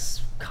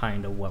 that's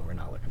kind of what we're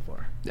not looking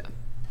for. Yeah.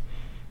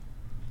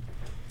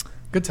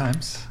 Good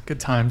times. Good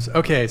times.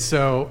 Okay,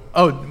 so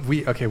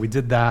we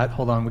did that.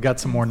 Hold on, we got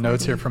some more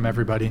notes here from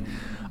everybody.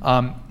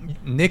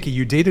 Nikki,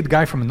 you dated a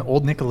guy from an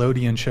old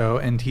Nickelodeon show,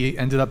 and he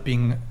ended up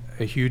being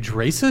a huge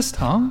racist,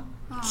 huh?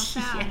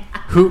 Oh,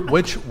 Who?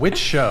 Which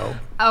show?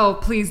 Oh,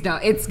 please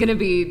don't. It's gonna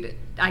be.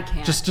 I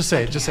can't. Just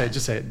say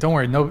it. Don't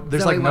worry. No,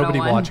 there's Zoe like nobody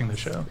 101. watching the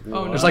show.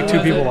 Oh, there's like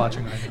 2 people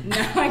watching right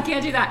now. No, I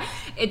can't do that.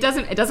 It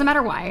doesn't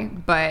matter why,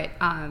 but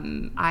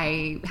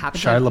I happen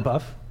to. Shia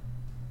LaBeouf.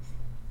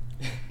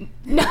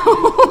 No.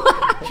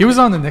 He was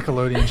on the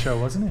Nickelodeon show,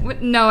 wasn't he?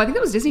 No, I think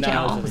that was Disney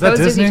Channel. Was that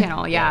Disney Disney?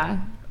 Channel,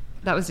 yeah.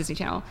 That was Disney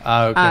Channel.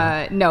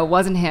 Okay. No, it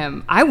wasn't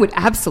him. I would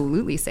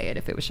absolutely say it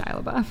if it was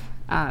Shia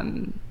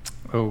LaBeouf.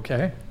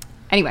 Okay.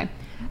 Anyway.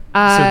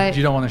 So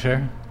you don't want to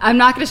share? I'm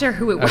not going to share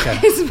who it was, Okay.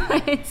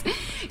 but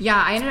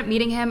yeah, I ended up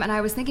meeting him, and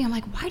I was thinking, I'm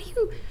like, why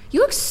do you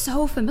look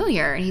so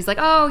familiar? And he's like,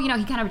 oh, he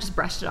kind of just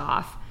brushed it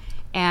off.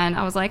 And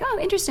I was like, oh,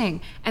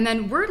 interesting. And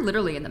then we're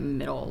literally in the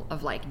middle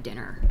of like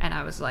dinner, and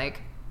I was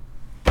like,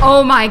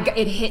 oh my God,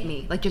 it hit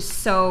me like just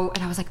so,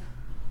 and I was like,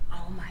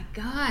 oh my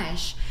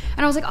gosh.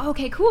 And I was like, oh,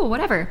 okay, cool,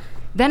 whatever.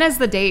 Then as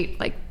the date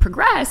like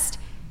progressed,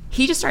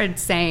 he just started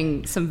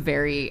saying some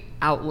very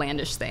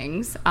outlandish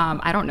things.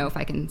 I don't know if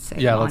I can say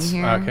it on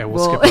here. Okay,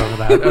 we'll skip over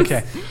that.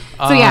 Okay.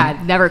 So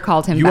yeah, never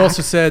called him You back.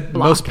 also said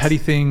Blocked. most petty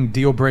thing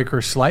deal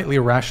breakers, slightly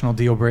irrational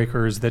deal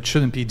breakers that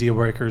shouldn't be deal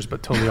breakers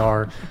but totally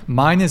are.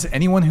 Mine is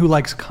anyone who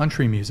likes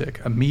country music.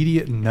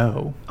 Immediate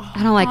no.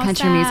 I don't like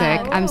country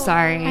music. I'm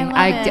sorry.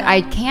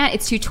 I can't.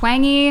 It's too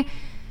twangy.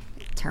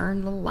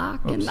 Turn the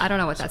lock. And I don't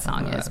know what that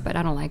song is, but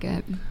I don't like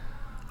it.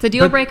 It's a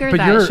deal breaker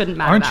that shouldn't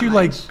matter. Aren't that you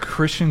much. like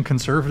Christian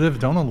conservative?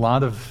 Don't a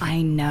lot of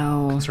I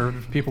know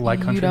conservative people like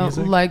country You don't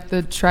music? like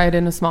the try it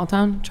in a small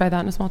town? Try that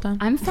in a small town?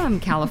 I'm from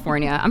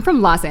California. I'm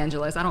from Los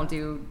Angeles. I don't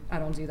do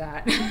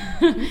that.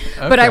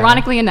 But Okay.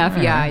 ironically enough,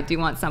 All yeah, right. I do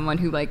want someone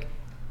who like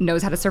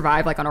knows how to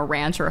survive like on a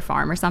ranch or a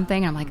farm or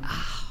something. And I'm like,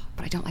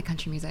 but I don't like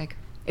country music.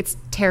 It's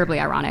terribly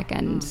ironic,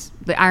 and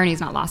the irony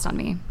is not lost on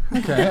me.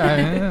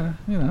 Okay,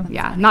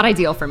 Yeah, not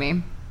ideal for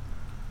me.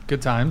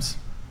 Good times.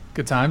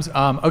 Good times.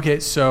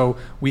 Okay, so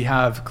we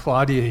have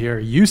Claudia here.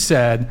 You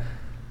said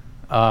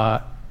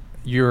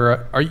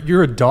you're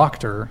a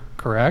doctor,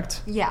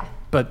 correct? Yeah.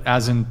 But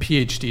as in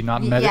PhD,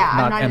 not I'm not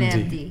MD. an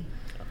MD.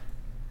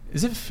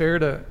 Is it fair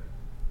to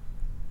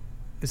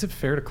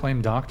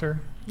claim doctor?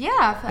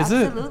 Yeah, Is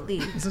it? absolutely.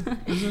 Is it?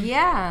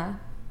 Yeah,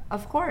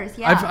 of course.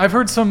 Yeah. I've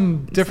heard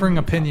some differing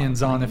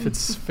opinions on if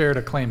it's fair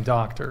to claim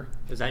doctor.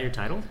 Is that your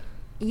title?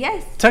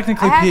 Yes.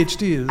 Technically,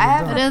 PhD is. I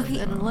have,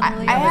 a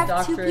doctor. I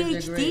have 2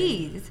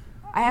 PhDs.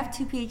 I have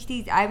 2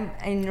 PhDs. I'm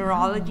in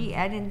neurology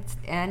and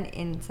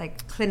in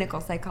clinical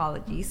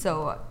psychology.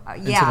 So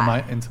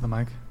yeah. Into the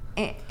mic.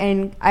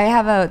 And I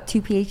have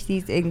 2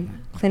 PhDs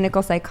in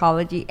clinical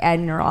psychology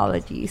and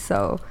neurology.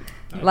 So,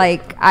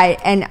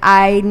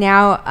 I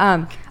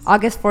now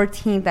August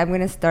 14th, I'm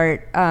going to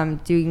start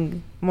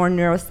doing more I'm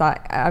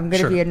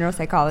going to be a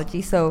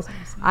neuropsychology. So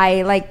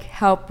I like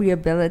help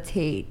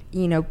rehabilitate,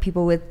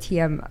 people with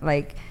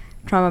like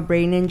trauma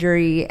brain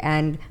injury,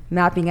 and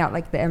mapping out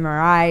like the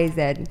MRIs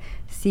and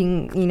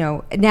seeing,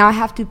 now I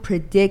have to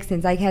predict,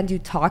 since I can't do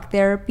talk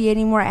therapy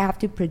anymore, I have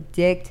to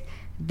predict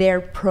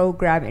their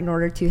program in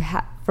order to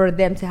for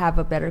them to have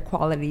a better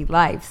quality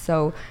life.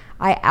 So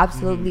I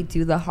absolutely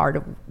do the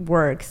hard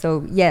work.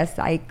 So yes,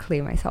 I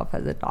claim myself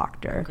as a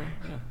doctor.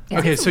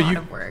 Okay, so a lot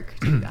of work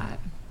to do that.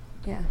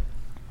 Yeah.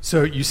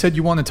 So you said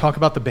you want to talk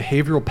about the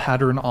behavioral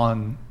pattern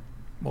on,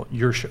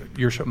 your show,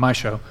 my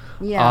show.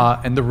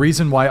 Yeah. And the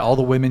reason why all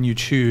the women you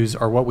choose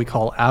are what we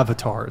call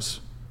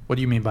avatars. What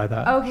do you mean by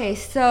that? Okay,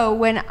 so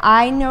when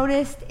I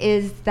noticed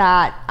is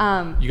that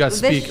you guys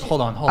speak.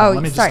 Hold on.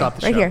 Let me just stop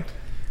the show. Right here.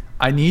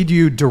 I need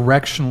you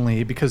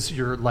directionally, because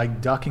you're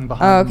like ducking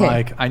behind the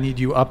mic. I need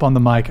you up on the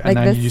mic, and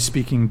I need you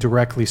speaking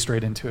directly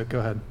straight into it.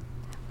 Go ahead.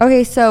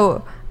 Okay,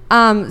 so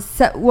some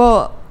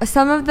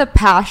of the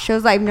past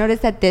shows I've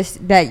noticed that this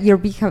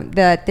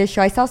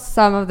show, I saw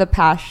some of the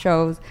past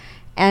shows,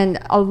 and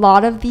a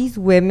lot of these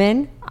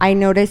women, I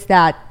noticed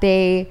that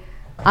they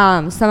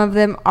some of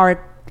them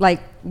are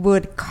like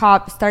would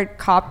start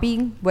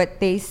copying what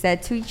they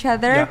said to each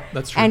other. Yeah,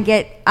 that's true. And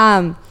get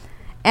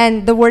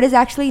and the word is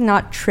actually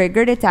not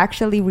triggered, it's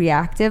actually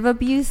reactive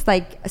abuse.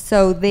 Like,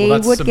 so they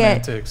would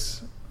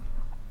semantics.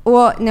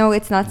 Well, no,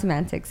 it's not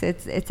semantics.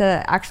 It's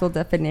an actual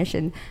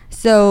definition.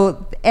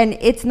 So, and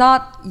it's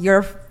not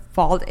your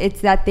fault. It's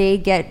that they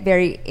get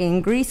very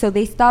angry. So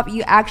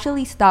you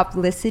actually stop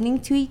listening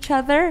to each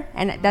other.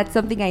 And that's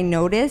something I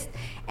noticed.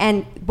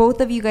 And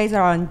both of you guys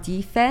are on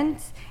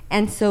defense.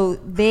 And so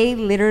they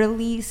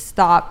literally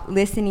stop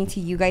listening to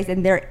you guys,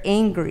 and they're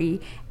angry.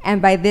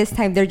 And by this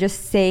time, they're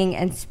just saying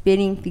and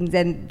spinning things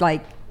and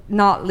like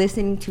not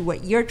listening to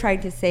what you're trying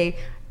to say,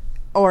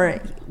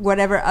 or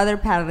whatever other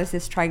panelist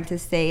is trying to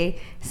say.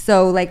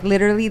 So like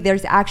literally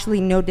there's actually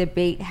no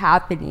debate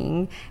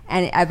happening.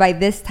 And by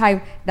this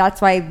time,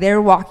 that's why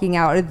they're walking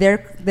out, or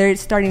they're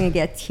starting to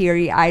get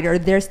teary-eyed, or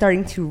they're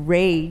starting to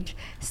rage.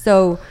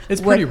 So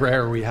it's pretty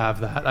rare we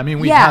have that. I mean,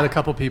 we've had a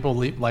couple people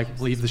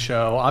leave the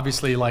show.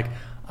 Obviously, like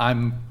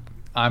I'm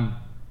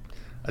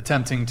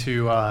attempting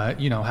to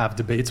have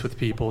debates with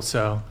people.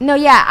 So no,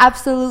 yeah,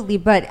 absolutely.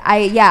 But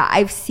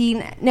I've seen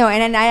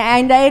and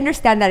I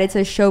understand that it's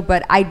a show,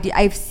 but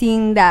I've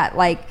seen that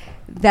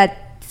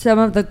that some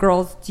of the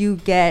girls do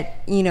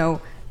get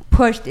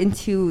pushed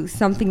into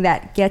something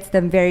that gets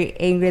them very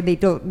angry. They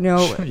don't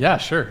know. Yeah,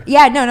 sure.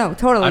 Yeah, no,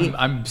 totally.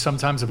 I'm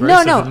sometimes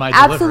abrasive in my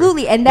delivery.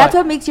 Absolutely, and that's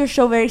what makes your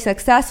show very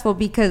successful.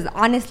 Because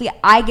honestly,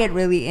 I get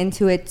really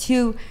into it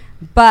too,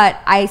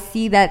 but I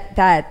see that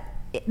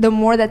the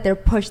more that they're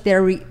pushed,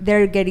 they're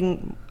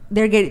becoming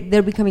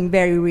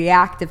very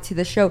reactive to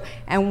the show.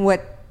 And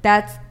what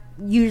that's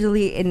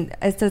usually in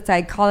a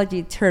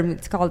psychology term,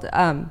 it's called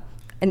an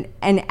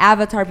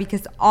avatar,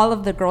 because all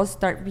of the girls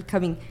start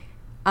becoming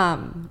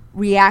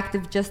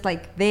reactive, just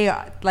like they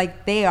are.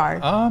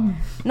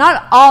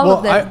 Not all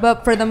of them,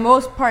 but for the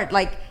most part,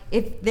 like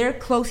if they're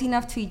close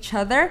enough to each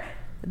other,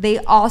 they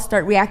all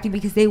start reacting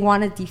because they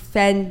want to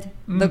defend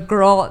the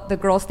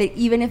girl state,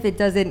 even if it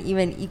doesn't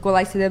even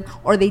equalize to them,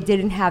 or they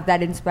didn't have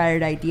that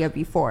inspired idea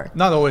before.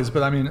 Not always,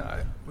 but I mean,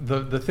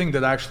 the thing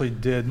that actually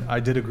I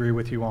did agree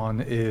with you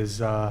on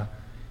is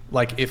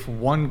like if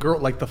one girl,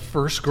 like the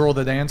first girl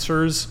that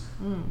answers,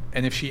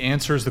 and if she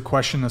answers the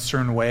question a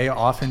certain way,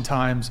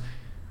 oftentimes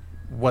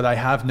what I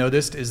have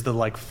noticed is the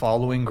like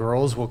following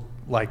girls will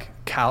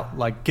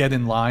get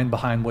in line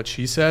behind what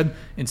she said,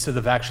 instead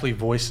of actually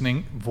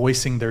voicing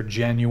their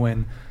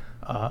genuine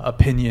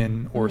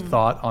opinion or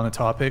thought on a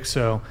topic.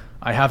 So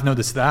I have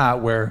noticed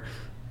that where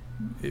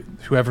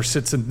whoever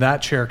sits in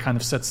that chair kind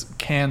of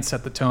can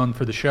set the tone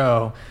for the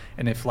show.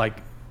 And if like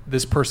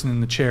this person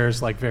in the chair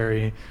is like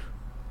very,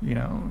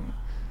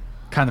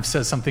 kind of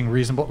says something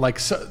reasonable, like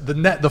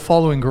the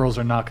following girls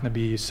are not going to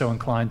be so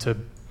inclined to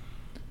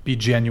be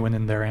genuine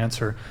in their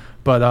answer.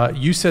 But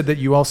you said that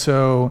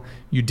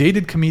you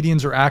dated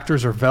comedians or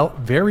actors or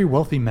very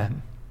wealthy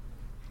men.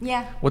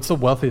 Yeah. What's the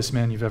wealthiest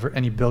man you've ever?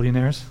 Any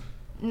billionaires?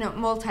 No,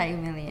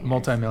 multi-millionaires.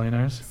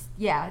 Multi-millionaires?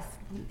 Yeah.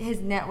 His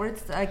net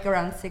worth's like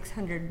around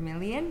 600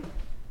 million.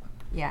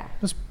 Yeah.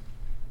 That's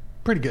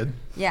pretty good.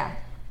 Yeah.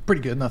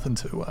 Pretty good. Nothing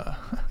to.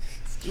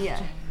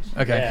 Yeah.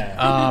 Okay.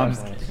 Yeah,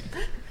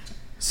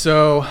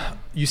 so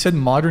you said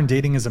modern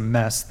dating is a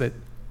mess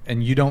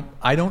and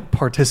I don't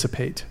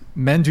participate.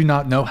 Men do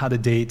not know how to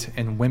date,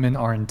 and women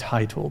are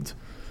entitled.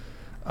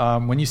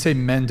 When you say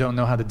men don't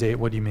know how to date,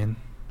 what do you mean?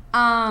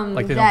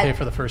 Like they don't pay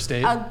for the first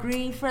date?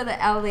 Agreeing for the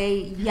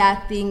LA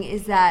thing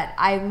is that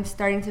I'm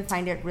starting to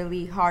find it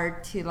really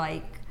hard to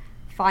like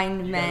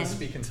find men. You gotta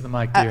speak into the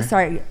mic, dear.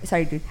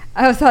 Sorry, dude.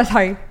 Oh, so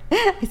sorry.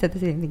 I said the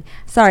same thing.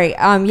 Sorry.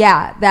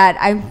 That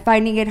I'm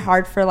finding it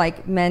hard for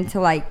like men to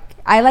like.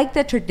 I like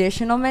the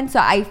traditional men, so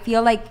I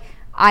feel like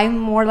I'm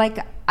more like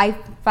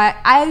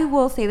I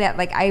will say that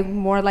like I'm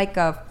more like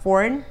a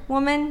foreign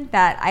woman,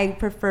 that I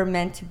prefer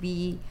men to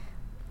be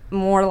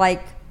more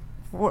like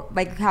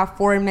how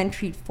foreign men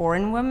treat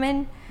foreign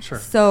women. Sure.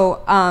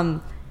 So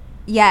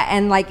yeah,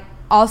 and like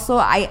also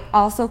I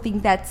also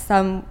think that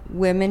some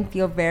women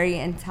feel very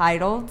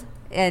entitled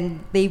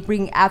and they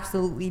bring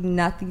absolutely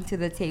nothing to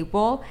the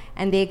table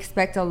and they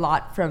expect a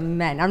lot from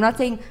men. I'm not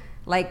saying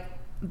like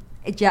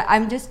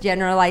I'm just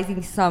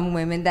generalizing some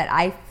women that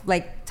I've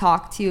like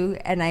talked to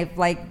and I've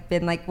like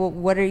been like, well,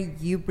 what are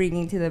you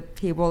bringing to the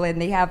table?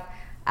 And they have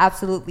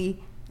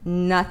absolutely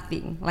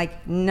nothing,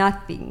 like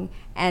nothing.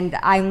 And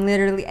I'm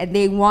literally, and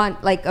they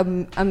want like a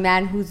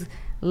man who's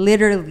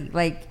literally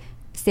like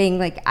saying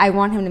like, I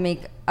want him to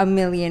make $1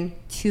 million,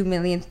 $2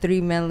 million,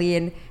 $3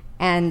 million.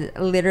 And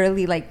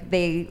literally like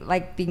they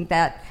like think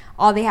that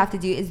all they have to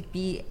do is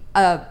be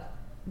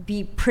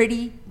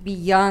pretty, be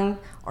young,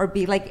 or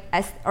be like,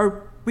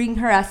 or bring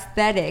her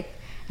aesthetic,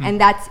 and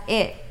that's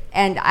it.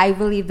 And I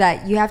believe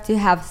that you have to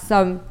have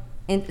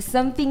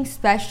something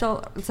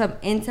special, some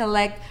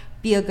intellect,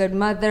 be a good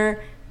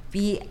mother,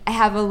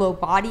 have a low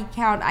body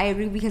count. I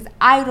agree, because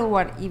I don't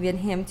want even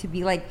him to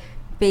be like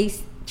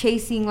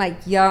chasing like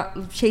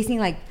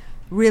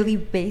really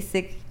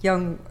basic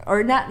young,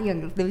 or not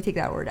young, let me take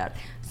that word out.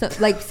 So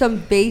like some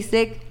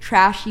basic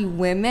trashy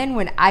women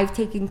when I've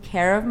taken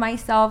care of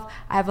myself,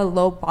 I have a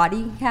low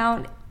body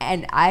count,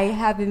 and I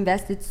have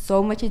invested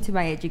so much into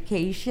my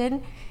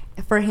education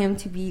for him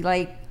to be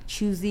like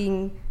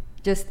choosing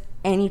just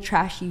any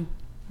trashy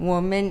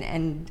woman.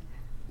 And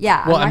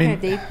yeah, well, I'm not going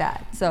to date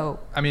that. So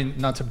I mean,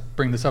 not to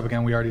bring this up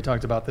again, we already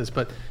talked about this,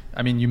 but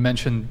I mean, you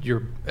mentioned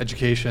your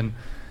education.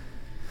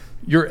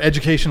 Your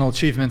educational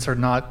achievements are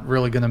not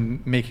really going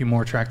to make you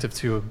more attractive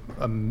to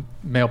a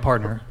male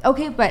partner.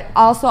 Okay, but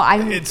also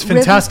it's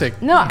fantastic.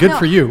 Really, good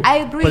for you. I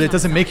agree. But it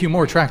doesn't make you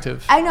more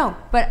attractive. I know,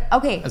 but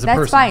okay,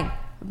 that's fine.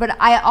 But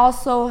I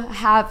also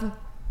have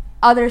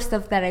other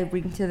stuff that I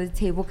bring to the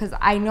table, because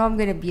I know I'm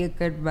going to be a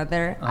good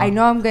mother. I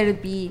know I'm going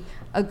to be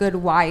a good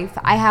wife.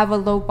 I have a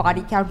low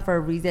body count for a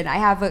reason.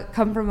 I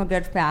come from a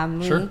good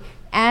family. Sure.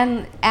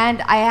 And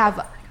I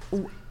have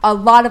a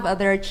lot of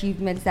other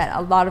achievements that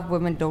a lot of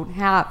women don't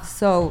have.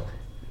 So,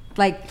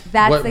 like,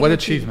 that's what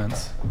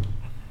achievements?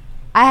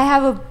 I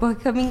have a book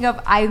coming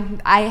up. I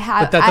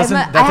have. But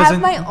that doesn't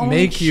my own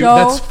make you. show.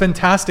 That's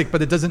fantastic,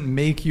 but it doesn't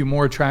make you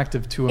more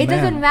attractive to a man. It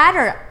doesn't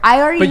matter.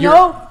 I already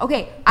know.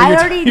 Okay, I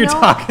already know. You're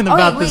talking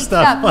about this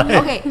stuff. Like,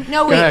 okay,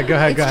 no, wait. Go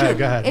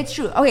ahead. It's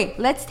true. Okay,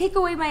 let's take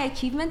away my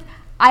achievement.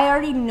 I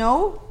already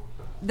know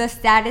the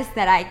status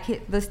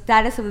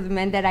of the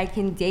men that I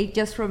can date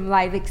just from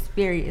life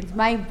experience.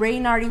 My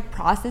brain already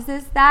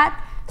processes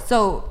that,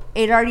 so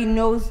it already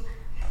knows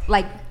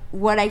like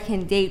what I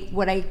can date,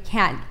 what I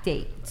can't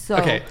date. So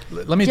okay,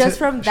 let me just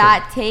from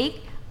that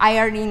take, I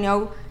already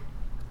know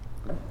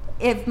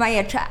if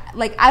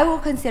I will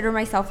consider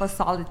myself a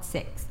solid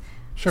 6.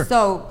 Sure.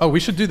 So we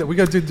should do that. We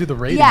got to do the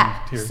rating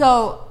here.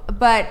 So,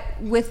 but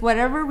with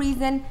whatever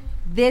reason,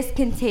 this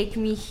can take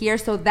me here.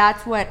 So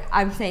that's what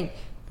I'm saying.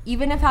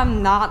 Even if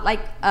I'm not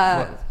like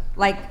a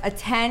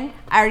 10,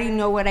 I already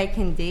know what I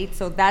can date.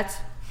 So that's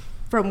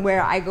from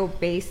where I go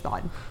based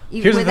on,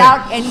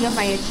 without any of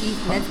my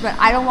achievements. But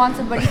I don't want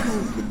somebody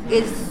who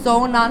is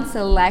so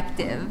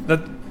non-selective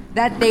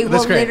that they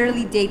will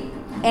literally date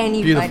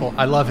anybody. Beautiful.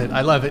 I love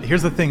it.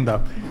 Here's the thing, though.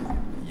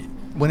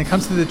 When it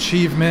comes to the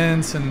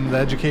achievements and the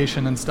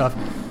education and stuff,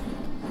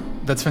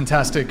 that's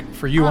fantastic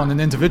for you on an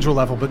individual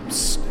level, but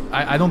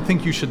I don't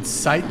think you should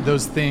cite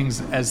those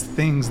things as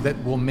things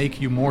that will make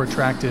you more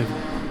attractive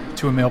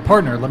to a male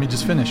partner. Let me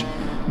just finish.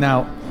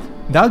 Now,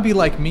 that would be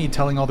like me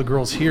telling all the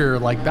girls here,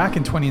 like back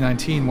in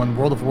 2019 when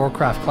World of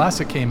Warcraft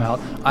Classic came out,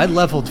 I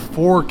leveled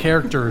 4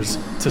 characters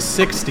to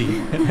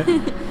 60.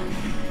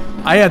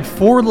 I had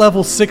 4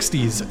 level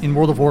 60s in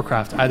World of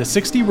Warcraft. I had a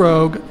 60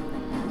 rogue,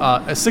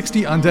 a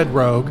 60 undead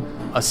rogue,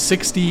 a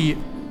 60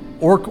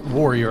 orc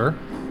warrior,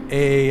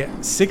 a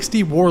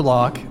 60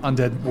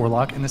 undead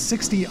warlock, and a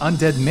 60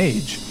 undead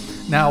mage.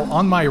 Now,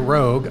 on my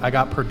rogue, I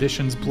got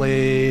Perdition's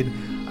Blade.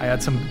 I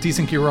had some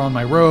decent gear on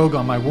my rogue,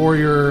 on my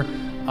warrior.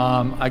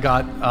 I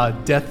got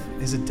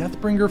is it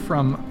Deathbringer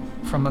from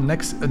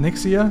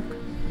Onyxia?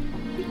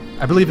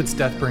 I believe it's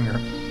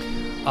Deathbringer.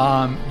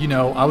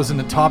 I was in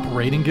the top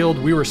raiding guild.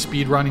 We were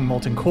speedrunning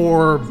Molten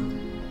Core,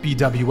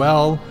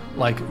 BWL.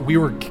 Like, we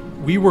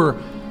were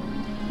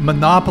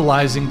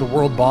monopolizing the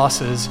world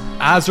bosses.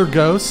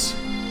 Azergos,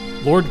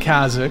 Lord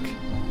Kazakh.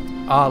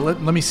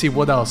 Let me see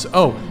what else.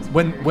 Oh,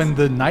 when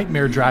the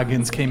Nightmare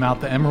Dragons came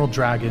out, the Emerald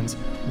Dragons,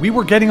 we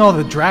were getting all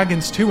the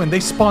dragons too, and they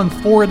spawned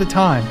 4 at a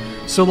time.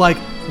 So like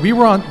we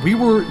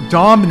were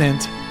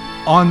dominant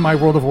on my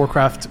World of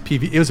Warcraft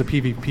PvP. It was a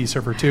PvP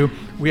server too.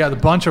 We had a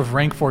bunch of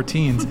rank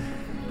 14s.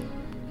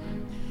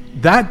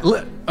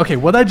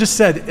 What I just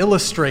said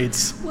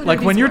illustrates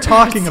when you're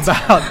talking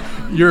about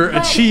your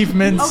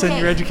achievements and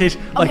your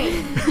education.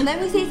 Okay, let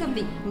me say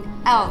something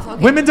else.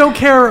 Okay. Women don't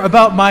care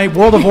about my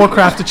World of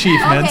Warcraft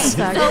achievements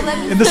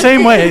in the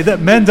same way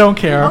that men don't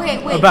care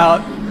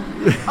about.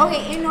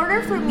 Okay, in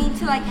order for me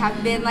to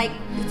have been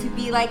to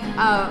be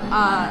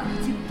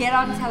to get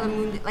on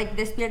Telemundo, like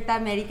Despierta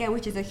America,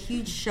 which is a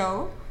huge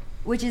show,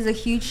 which is a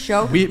huge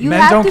show.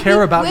 Men don't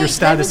care about your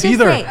status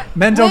either.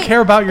 Men don't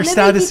care about your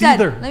status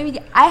either.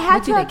 I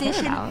had to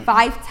audition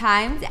 5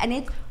 times, and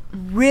it's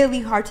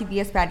really hard to be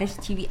a Spanish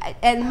TV.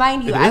 And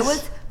mind you, I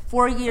was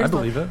 4 years old. I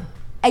believe it.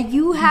 And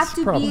you have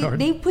to be. Hard.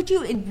 They put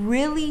you in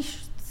really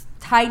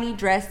tiny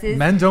dresses.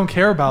 Men don't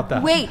care about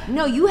that. Wait,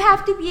 no, you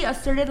have to be a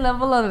certain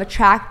level of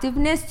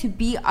attractiveness to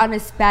be on a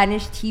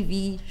Spanish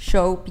TV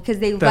show because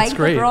they like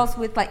the girls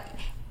with like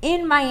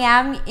in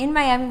Miami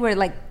where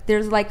like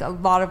there's like a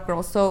lot of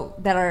girls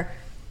that are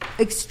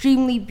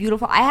extremely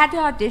beautiful. I had to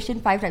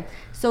audition 5 times.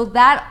 So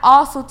that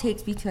also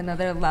takes me to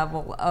another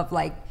level of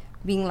like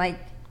being like,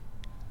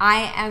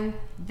 I am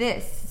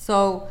this.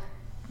 So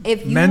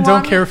if you men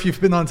don't care if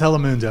you've been on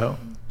Telemundo.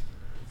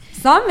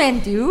 Some men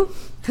do.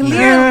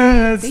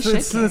 Clearly,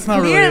 it's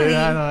not really.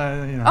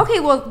 Okay,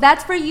 well,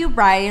 that's for you,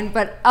 Brian.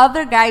 But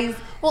other guys,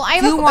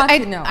 want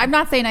to know. I'm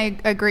not saying I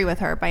agree with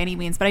her by any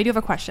means, but I do have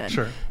a question.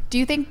 Sure. Do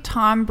you think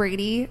Tom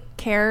Brady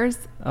cares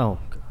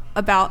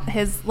about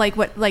his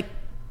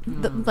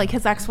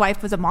his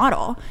ex-wife was a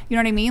model? You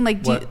know what I mean?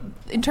 Like,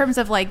 in terms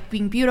of like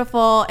being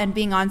beautiful and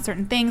being on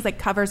certain things, like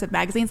covers of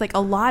magazines, like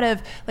a lot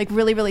of like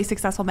really, really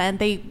successful men,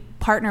 they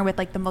partner with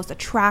like the most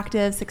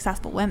attractive,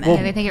 successful women.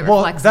 And they think it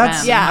reflects them.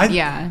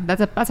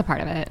 That's a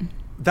part of it.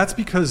 That's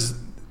because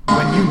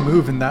when you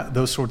move in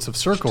those sorts of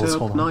circles,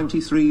 hold on.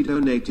 93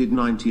 donated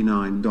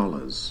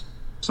 $99.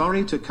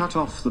 Sorry to cut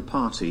off the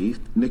party,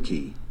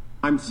 Nikki.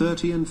 I'm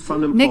 30 and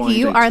fun employed. Nikki,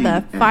 you are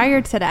the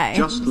fire today.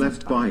 Just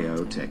left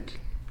biotech.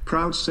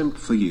 Proud simp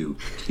for you.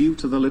 Cue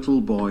to the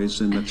little boys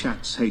in the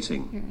chats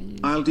hating.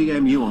 I'll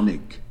DM you on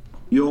Nick.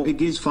 Your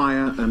ig is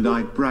fire and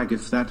I'd brag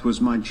if that was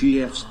my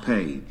GF's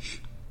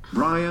page.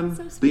 Brian,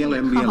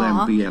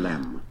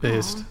 BLM.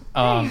 Based.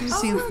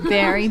 She's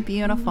very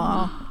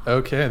beautiful.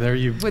 Okay, there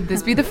you. Would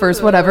this be the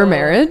first whatever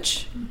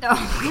marriage?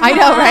 I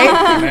know,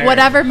 right?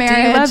 Whatever marriage.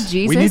 Do you love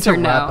Jesus we need to or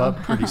no? wrap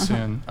up pretty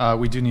soon.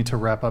 We do need to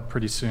wrap up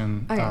pretty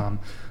soon. Okay.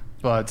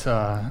 But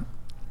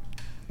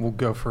we'll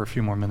go for a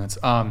few more minutes.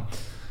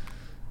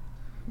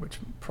 Which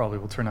probably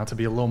will turn out to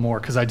be a little more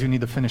because I do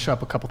need to finish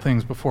up a couple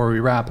things before we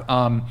wrap.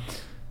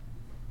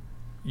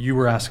 You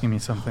were asking me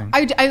something.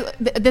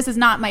 This is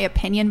not my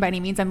opinion by any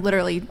means. I'm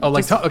literally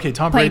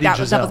Tom Brady,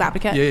 devil's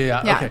advocate.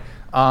 Yeah.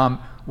 Okay.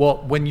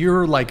 Well, when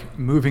you're like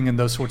moving in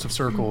those sorts of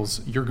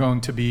circles, you're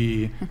going to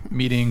be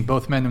meeting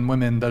both men and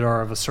women that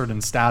are of a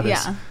certain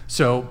status. Yeah.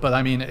 So, but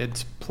I mean,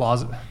 it's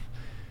plausible.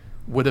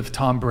 Would have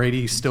Tom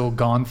Brady still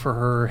gone for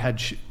her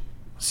had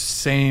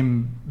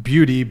same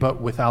beauty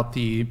but without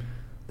the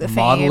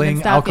modeling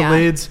stuff,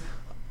 accolades,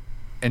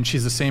 and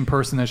she's the same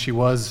person as she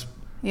was?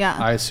 Yeah,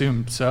 I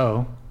assume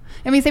so.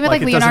 I mean, same with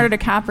like Leonardo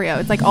DiCaprio.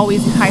 It's like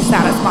always high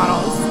status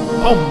models.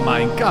 Oh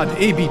my God,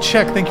 AB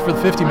check. Thank you for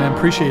the 50, man.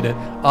 Appreciate it.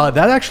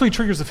 That actually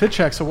triggers a fit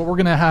check. So what we're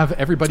gonna have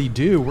everybody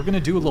do, we're gonna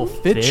do a little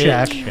fit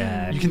check.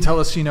 You can tell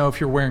us, if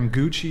you're wearing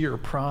Gucci or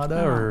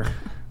Prada or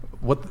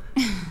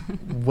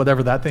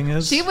whatever that thing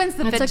is. She wins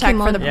the fit check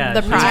for the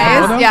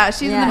prize. Yeah,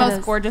 she's in the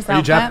most gorgeous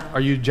outfit.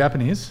 Are you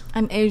Japanese?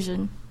 I'm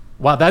Asian.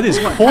 Wow, that is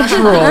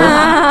cultural.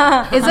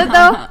 Is it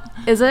though?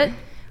 Is it?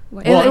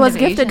 It was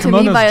gifted to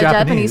me by a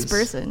Japanese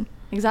person.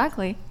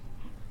 Exactly.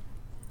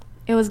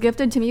 It was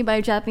gifted to me by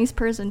a Japanese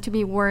person to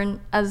be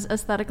worn as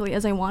aesthetically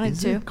as I wanted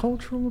to. Is it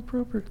cultural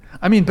appropriate?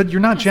 I mean, but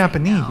you're not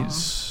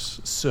Japanese,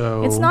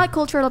 so... It's not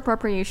cultural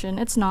appropriation.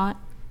 It's not.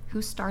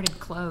 Who started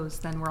clothes,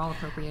 then we're all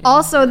appropriating.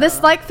 Also,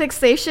 this like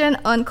fixation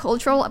on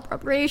cultural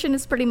appropriation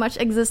is pretty much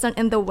existent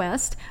in the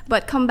West,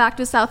 but come back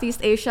to Southeast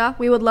Asia,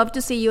 we would love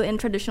to see you in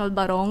traditional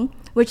barong,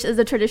 which is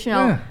the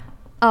traditional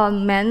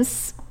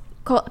men's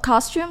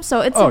costume. So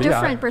it's a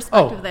different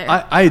perspective there.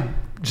 I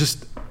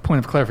just,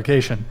 point of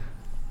clarification,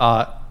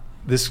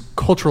 this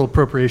cultural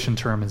appropriation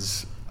term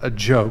is a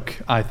joke,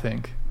 I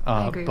think.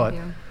 I agree with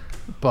you.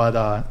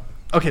 But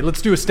okay,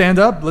 let's do a stand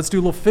up. Let's do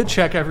a little fit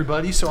check,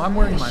 everybody. So I'm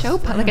wearing my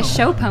like a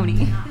show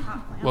pony.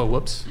 Whoa,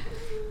 whoops.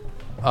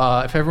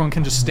 If everyone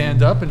can just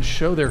stand up and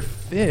show their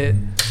fit.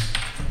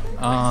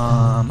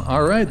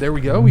 All right, there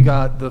we go. We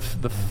got the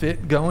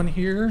fit going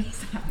here.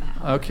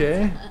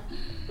 Okay.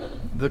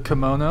 The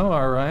kimono,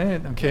 all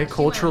right. Okay,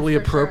 culturally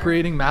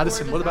appropriating.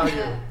 Madison, what about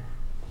you?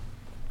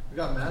 We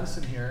got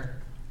Madison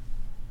here.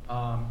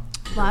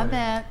 Love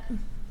it.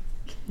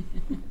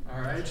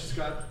 All right, she's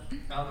got,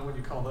 I don't know what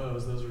you call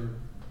those. Those are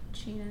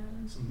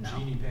some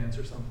genie pants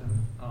or something.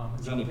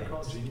 Is that what they're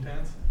called? Genie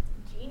pants?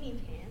 Genie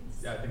pants?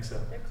 Yeah, I think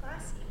so. They're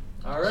classy.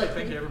 All right,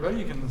 thank you, everybody.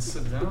 You can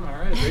sit down. All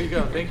right, there you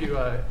go. Thank you.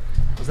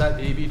 Was that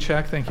AB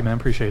check? Thank you, man.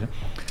 Appreciate it.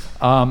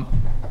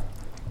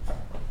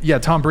 Yeah,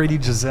 Tom Brady,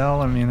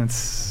 Giselle. I mean,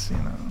 it's,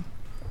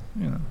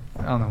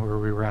 I don't know where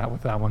we were at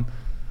with that one.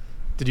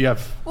 Did you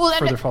have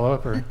further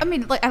follow-up? Or? I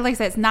mean, like I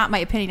said, it's not my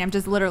opinion. I'm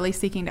just literally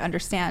seeking to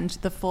understand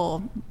the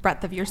full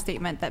breadth of your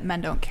statement that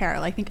men don't care.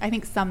 Like, I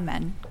think some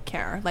men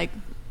care, like,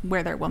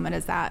 where their woman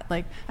is at.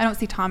 Like, I don't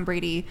see Tom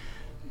Brady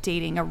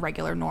dating a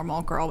regular,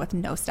 normal girl with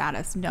no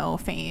status, no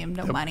fame,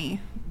 no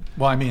money.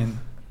 Well, I mean,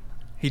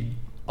 he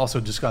also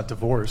just got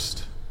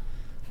divorced.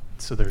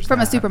 So there's from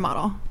a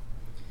supermodel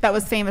that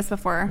was famous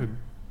before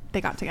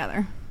they got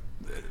together.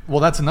 Well,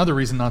 that's another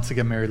reason not to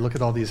get married. Look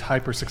at all these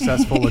hyper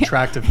successful,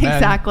 attractive men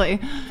Exactly.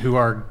 who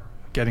are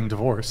getting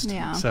divorced.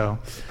 Yeah. So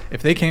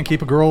if they can't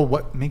keep a girl,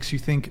 what makes you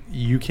think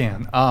you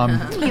can?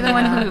 Either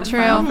one who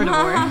filed for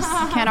divorce.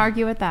 Can't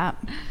argue with that.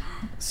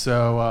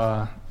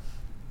 So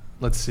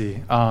let's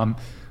see.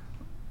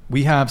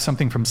 We have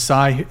something from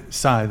Sai.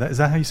 Sai, is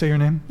that how you say your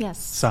name? Yes.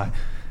 Sai.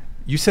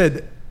 You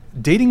said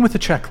dating with a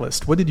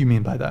checklist. What did you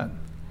mean by that?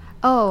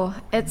 Oh,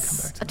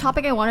 it's a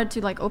topic I wanted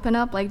to like open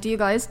up. Like, do you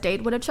guys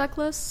date with a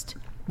checklist?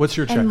 What's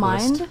your checklist? In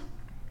mind?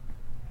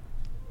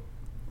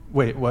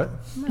 Wait, what?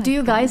 Do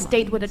you guys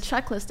date with a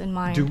checklist in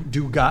mind?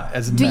 Do guys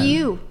as do men?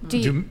 You?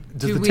 Does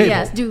the we? table?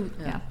 Yes.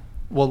 Yeah.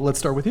 Well, let's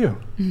start with you.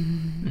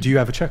 Do you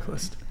have a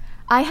checklist?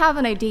 I have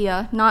an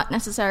idea, not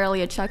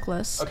necessarily a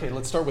checklist. Okay,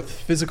 let's start with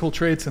physical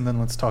traits, and then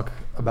let's talk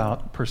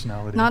about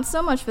personality. Not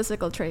so much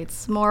physical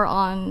traits, more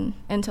on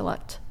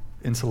intellect.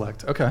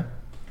 Intellect. Okay.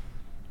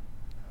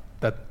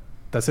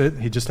 That's it.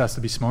 He just has to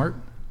be smart,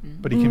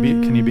 but he can be.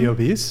 Can he be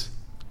obese?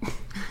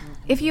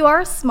 If you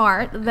are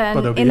smart, then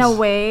But in a obese?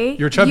 way,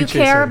 You're a chubby you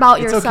chaser. care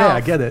about it's yourself. Okay,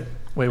 I get it.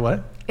 Wait,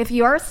 what? If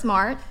you are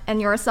smart and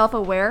you're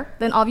self-aware,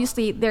 then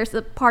obviously there's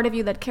a part of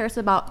you that cares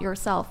about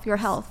yourself, your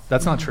health.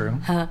 That's not true.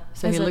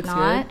 So Is he it looks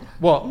not? good.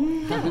 Well,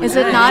 Is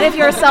it not if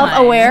you're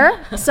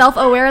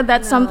self-aware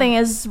that something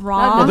is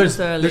wrong? well,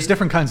 there's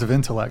different kinds of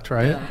intellect,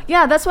 right?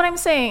 Yeah, that's what I'm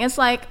saying. It's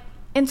like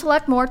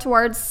intellect more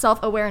towards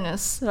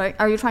self-awareness. Right?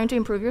 Are you trying to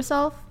improve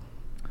yourself?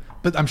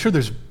 But I'm sure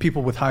there's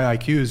people with high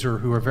IQs or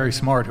who are very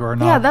smart who are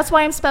not. Yeah, that's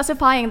why I'm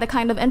specifying the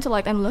kind of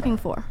intellect I'm looking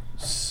for.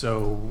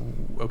 So,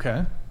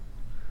 okay.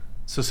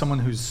 So someone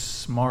who's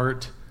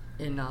smart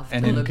Enough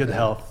and to in look good good.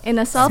 health. In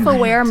a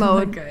self-aware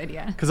mode. Good,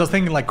 yeah. Because I was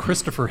thinking like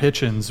Christopher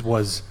Hitchens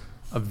was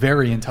a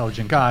very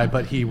intelligent guy,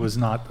 but he was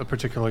not a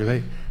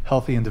particularly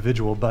healthy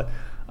individual. But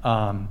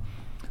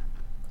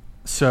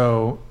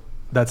so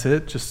that's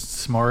it, just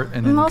smart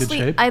and in good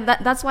shape.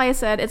 That's why I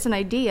said it's an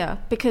idea,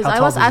 because How I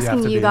tall was does he have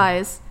asking to you be?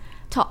 guys.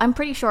 I'm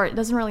pretty short. It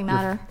doesn't really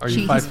matter. Are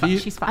you 5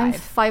 feet? She's I'm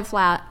 5. 5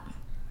 flat.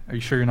 Are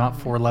you sure you're not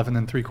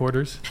 4'11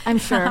 3/4? I'm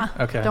sure.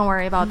 Okay. Don't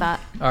worry about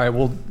that. All right.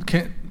 Well,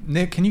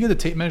 Nick, can you get a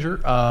tape measure?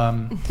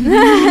 Sure.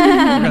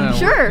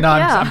 No,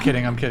 yeah. I'm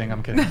kidding.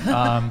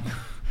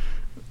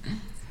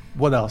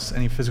 What else?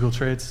 Any physical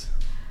traits?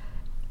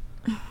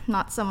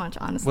 Not so much,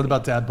 honestly. What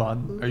about dad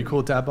bod? Are you cool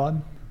with dad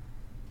bod?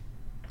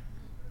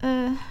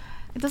 It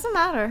doesn't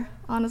matter,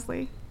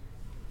 honestly.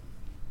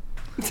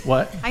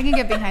 What? I can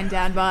get behind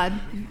dad bod.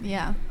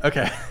 Yeah.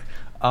 Okay.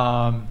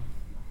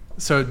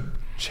 So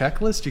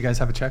checklist. You guys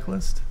have a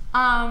checklist?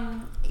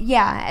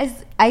 Yeah,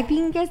 I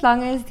think as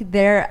long as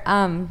they're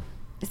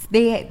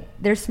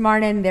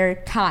smart and they're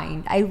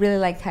kind. I really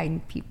like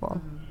kind people.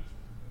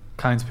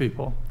 Kinds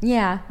people.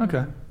 Yeah.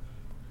 Okay.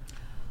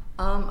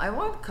 I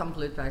want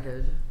complete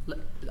package.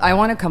 I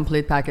want a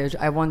complete package.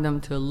 I want them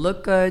to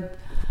look good.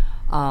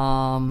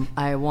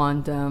 I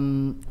want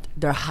them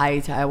their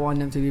height. I want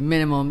them to be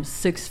minimum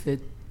 6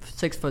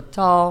 foot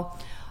tall.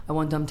 I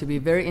want them to be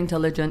very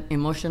intelligent,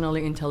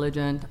 emotionally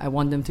intelligent. I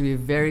want them to be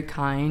very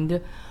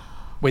kind.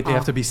 Wait, they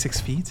have to be 6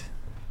 feet?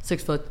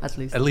 6 foot at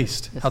least. At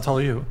least. Yes. How tall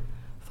are you?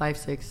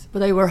 5'6".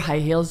 But I wear high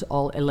heels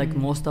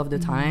most of the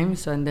time.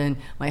 So and then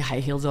my high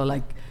heels are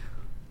like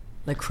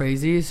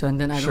crazy. So and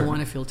then I Sure. don't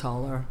want to feel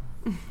taller.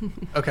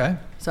 Okay.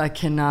 So I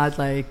cannot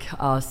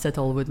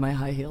settle with my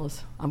high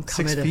heels. I'm 6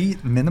 committed.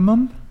 feet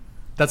minimum?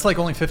 That's like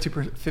only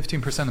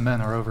 15% of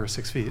men are over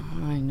 6 feet.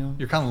 I know.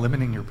 You're kind of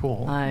limiting your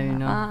pool. I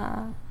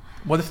know.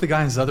 What if the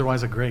guy is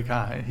otherwise a great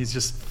guy? He's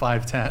just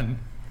 5'10".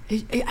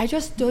 I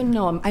just don't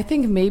know. I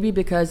think maybe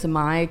because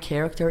my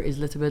character is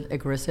a little bit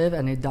aggressive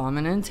and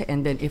dominant,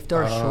 and then if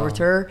they're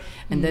shorter,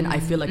 and then I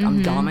feel like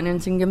I'm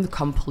dominating them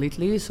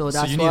completely. So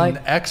that's so you why need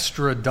an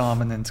extra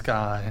dominant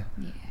guy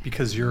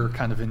because you're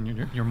kind of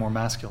you're more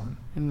masculine,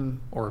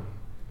 or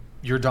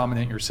you're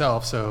dominant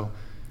yourself. So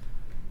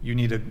you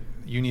need a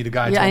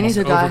guy to almost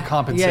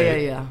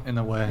overcompensate in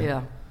a way.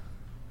 Yeah.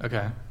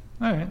 Okay.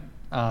 All right.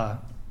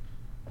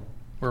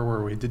 Where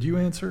were we? Did you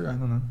answer? I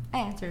don't know. I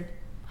answered.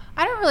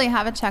 I don't really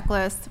have a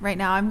checklist right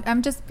now.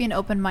 I'm just being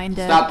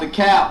open-minded. Stop the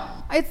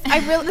cap.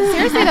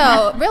 Seriously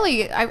though,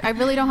 really, I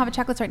really don't have a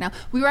checklist right now.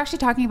 We were actually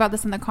talking about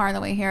this in the car on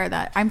the way here,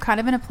 that I'm kind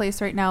of in a place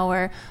right now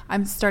where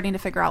I'm starting to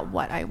figure out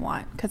what I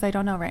want, because I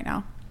don't know right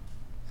now.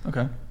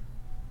 Okay.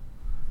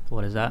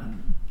 What is that?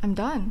 I'm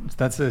done.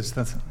 That's it.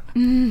 Should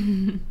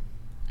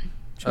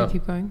we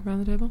keep going around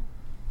the table?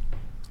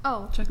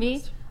 Oh,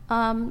 me?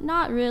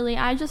 Not really.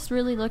 I just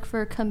really look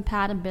for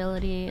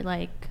compatibility,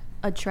 like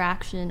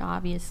attraction,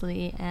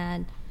 obviously,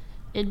 and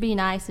it'd be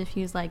nice if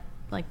he was like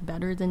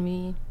better than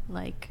me,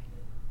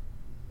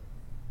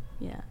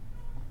 yeah.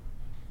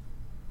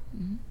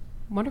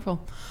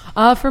 Wonderful.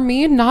 For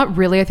me, not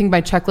really. I think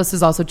my checklist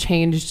has also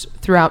changed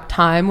throughout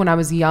time. When I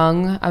was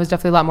young, I was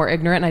definitely a lot more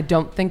ignorant, and I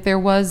don't think there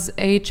was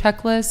a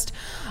checklist.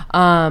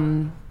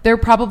 There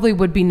probably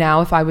would be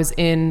now if I was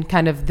in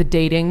kind of the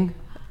dating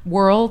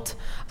world,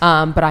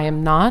 but I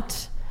am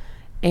not.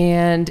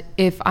 And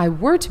if I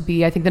were to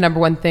be, I think the number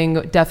one thing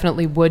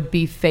definitely would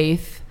be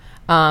faith,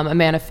 a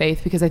man of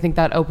faith, because I think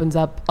that opens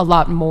up a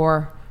lot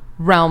more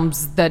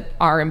realms that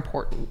are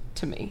important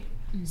to me.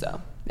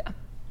 So, yeah.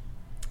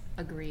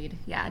 Agreed.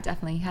 Yeah,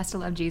 definitely. He has to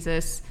love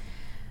Jesus.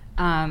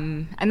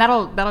 And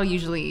that'll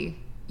usually,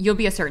 you'll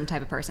be a certain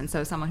type of person.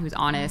 So someone who's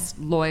honest,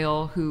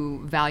 loyal,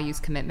 who values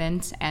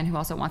commitment, and who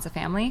also wants a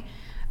family.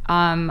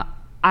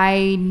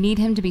 I need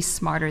him to be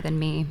smarter than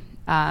me.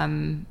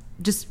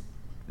 Just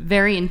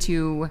very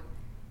into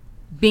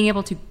being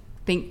able to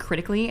think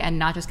critically and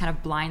not just kind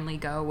of blindly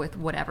go with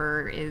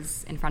whatever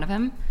is in front of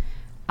him.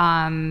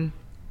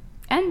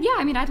 And yeah,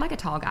 I mean, I'd like a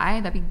tall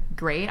guy. That'd be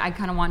great. I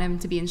kind of want him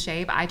to be in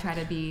shape. I try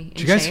to be in shape.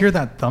 Did you guys hear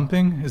that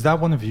thumping? Is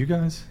that one of you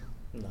guys?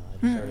 No, I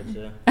just started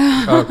to.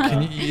 Oh,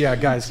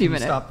 guys, can you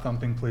stop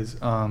thumping, please?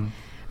 But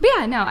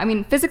yeah, no, I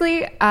mean,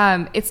 physically,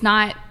 it's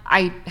not,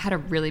 I had a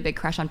really big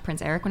crush on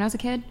Prince Eric when I was a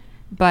kid,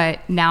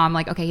 but now I'm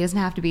like, okay, he doesn't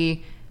have to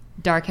be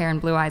dark hair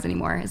and blue eyes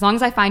anymore. As long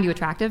as I find you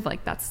attractive,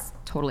 like, that's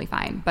totally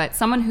fine. But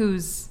someone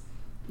who's,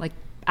 like,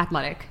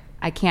 athletic,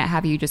 I can't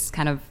have you just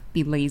kind of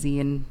be lazy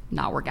and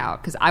not work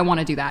out, because I want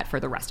to do that for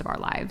the rest of our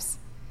lives.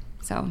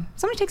 So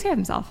somebody takes care of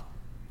themselves.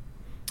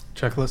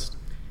 Checklist?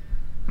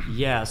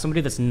 Yeah,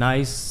 somebody that's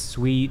nice,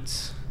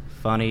 sweet,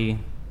 funny,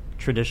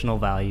 traditional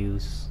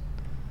values.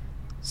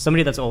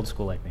 Somebody that's old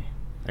school like me.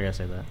 I gotta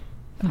say that.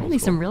 Finally,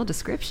 some real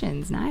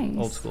descriptions. Nice.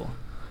 Old school.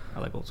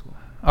 I like old school.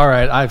 All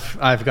right,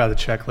 I've got a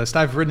checklist.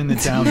 I've written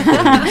it down for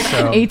you.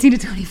 So. 18 to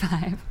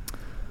 25.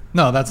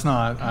 No, that's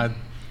not.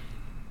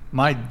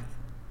 My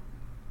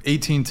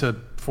 18 to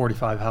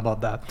 45. How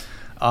about that?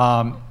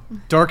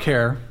 Dark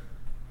hair.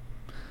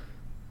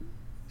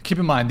 Keep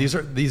in mind,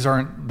 these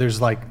aren't.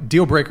 There's like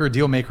deal breaker,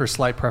 deal maker,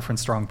 slight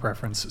preference, strong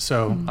preference.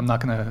 So I'm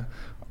not gonna.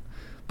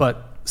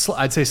 But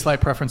I'd say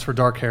slight preference for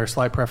dark hair,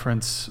 slight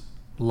preference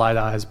light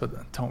eyes,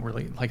 but don't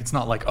really like. It's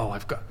not like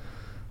I've got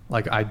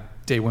like I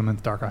date women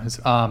with dark eyes.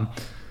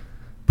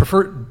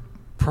 Prefer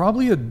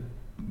probably a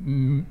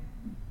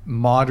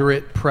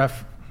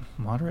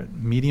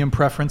medium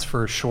preference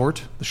for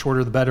short. The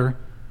shorter the better.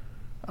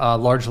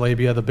 Large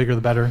labia, the bigger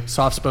the better.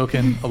 Soft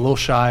spoken, a little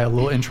shy, a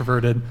little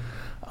introverted.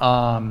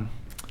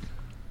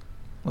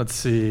 Let's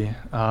see.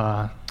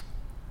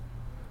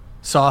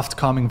 Soft,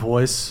 calming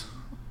voice.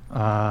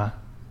 Her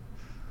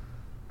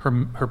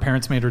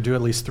parents made her do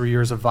at least 3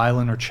 years of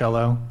violin or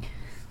cello.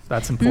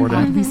 That's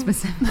important. Oddly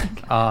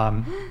specific.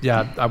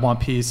 Yeah, I want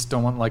peace.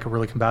 Don't want like a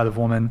really combative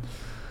woman.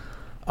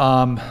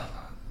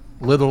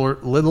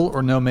 Little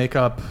or no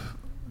makeup.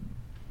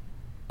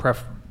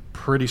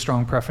 Pretty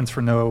strong preference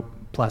for no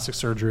plastic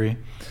surgery.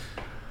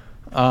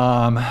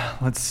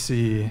 Let's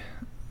see.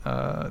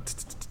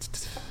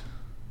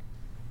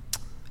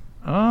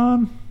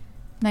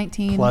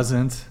 19.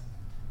 Pleasant.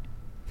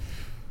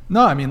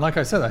 No, I mean, like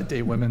I said, I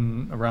date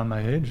women around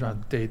my age. I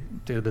date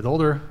a bit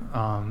older.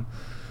 Yeah.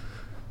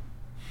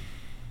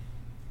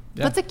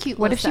 That's a cute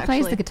what list. What if she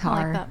plays actually. the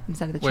guitar like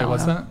instead of the cello? Wait,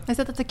 what's that? I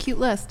said that's a cute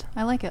list.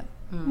 I like it.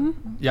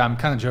 Yeah, I'm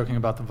kind of joking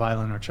about the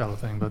violin or cello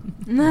thing, but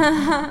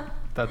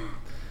that,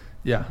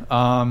 yeah.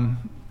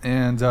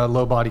 And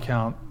low body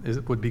count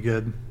would be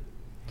good.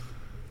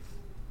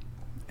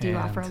 Do you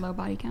offer a low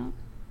body count?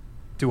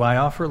 Do I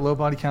offer a low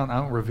body count? I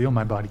don't reveal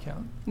my body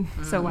count.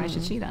 So why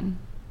should she then?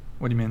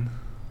 What do you mean?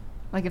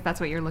 Like, if that's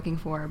what you're looking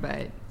for,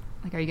 but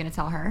like, are you going to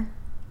tell her?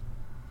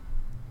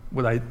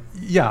 Would I?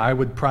 Yeah, I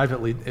would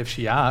privately, if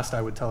she asked,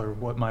 I would tell her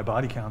what my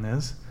body count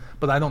is.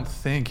 But I don't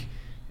think,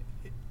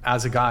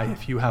 as a guy,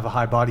 if you have a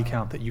high body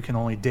count, that you can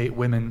only date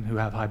women who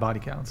have high body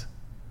counts.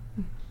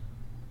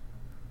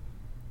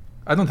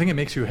 I don't think it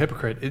makes you a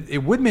hypocrite.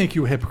 It would make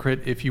you a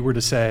hypocrite if you were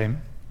to say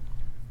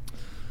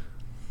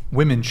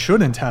women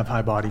shouldn't have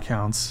high body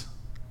counts,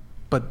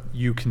 but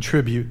you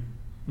contribute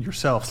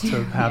yourself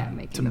to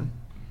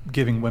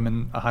giving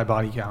women a high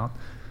body count.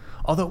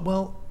 Although,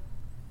 well,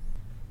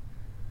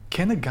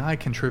 can a guy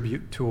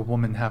contribute to a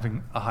woman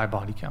having a high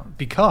body count?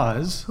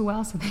 Because who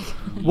else are they?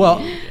 Well,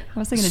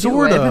 what's they gonna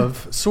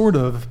sort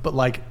of, but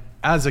like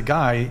as a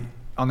guy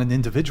on an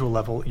individual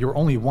level, you're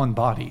only one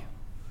body.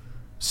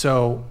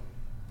 So,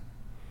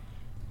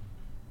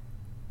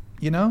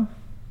 you know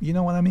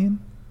what I mean?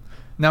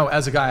 Now,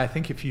 as a guy, I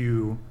think if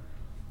you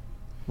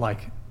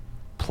like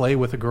play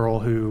with a girl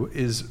who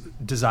is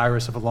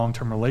desirous of a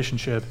long-term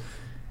relationship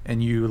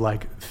and you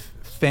like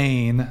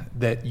feign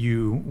that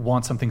you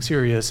want something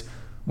serious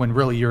when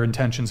really your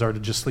intentions are to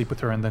just sleep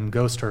with her and then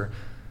ghost her,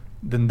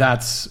 then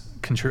that's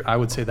I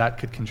would say that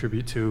could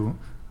contribute to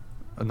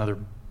another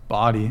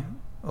body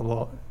a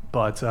little.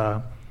 But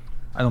I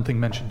don't think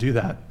men should do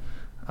that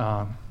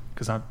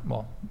because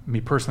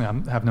me personally, I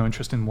have no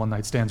interest in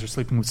one-night stands or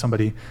sleeping with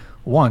somebody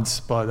once.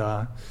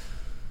 But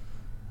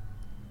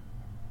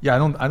yeah,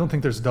 I don't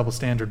think there's a double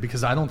standard,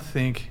 because I don't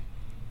think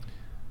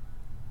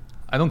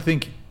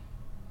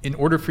in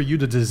order for you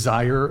to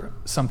desire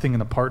something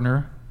in a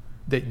partner,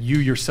 that you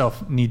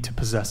yourself need to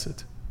possess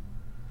it.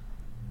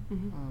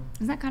 Mm-hmm.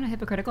 Isn't that kind of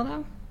hypocritical,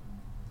 though?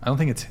 I don't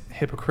think it's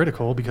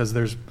hypocritical, because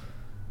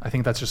I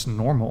think that's just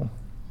normal.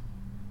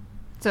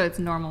 So it's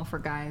normal for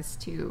guys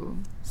to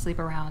sleep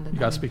around. And you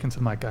gotta speak into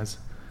the mic, guys.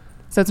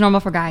 So it's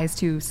normal for guys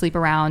to sleep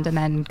around and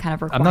then kind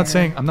of require...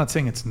 I'm not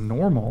saying it's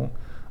normal.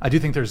 I do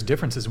think there's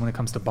differences when it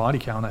comes to body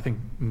count. I think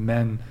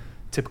men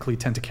typically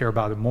tend to care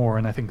about it more,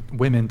 and I think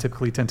women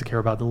typically tend to care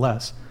about it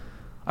less.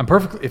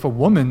 If a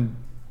woman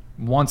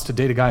wants to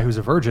date a guy who's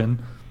a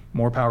virgin,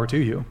 more power to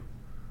you.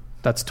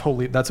 That's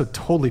a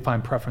totally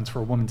fine preference for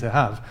a woman to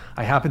have.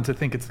 I happen to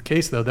think it's the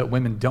case, though, that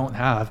women don't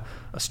have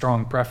a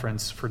strong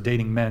preference for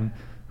dating men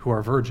who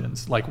are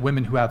virgins, like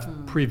women who have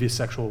previous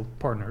sexual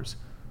partners.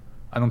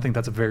 I don't think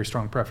that's a very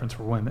strong preference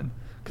for women,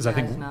 because I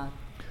think. It's not.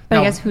 But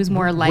I guess who's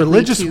more likely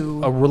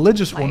a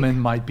religious woman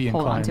might be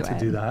inclined to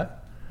do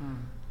that.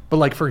 But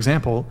like, for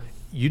example,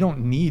 you don't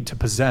need to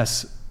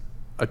possess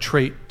a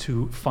trait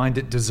to find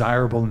it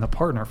desirable in a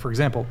partner. For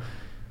example,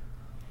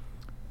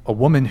 a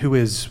woman who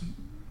is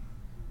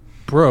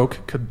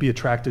broke could be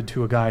attracted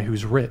to a guy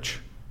who's rich.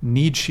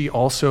 Need she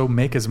also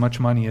make as much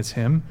money as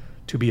him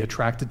to be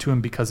attracted to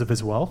him because of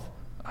his wealth?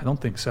 I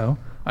don't think so.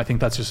 I think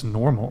that's just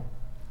normal.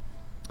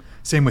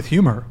 Same with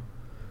humor.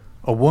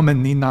 A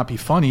woman need not be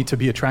funny to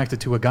be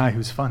attracted to a guy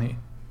who's funny.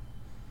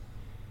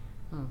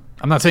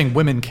 I'm not saying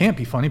women can't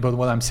be funny, but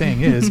what I'm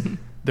saying is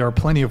there are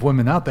plenty of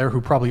women out there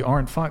who probably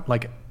aren't fun.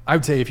 Like, I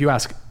would say if you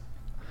ask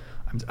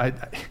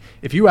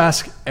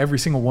every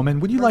single woman,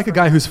 would you like a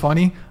guy who's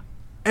funny?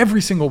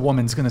 Every single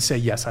woman's going to say,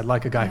 yes, I'd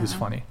like a guy who's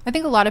funny. I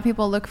think a lot of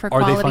people look for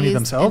Are qualities they funny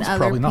themselves? in other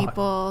Probably not.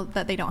 people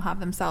that they don't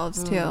have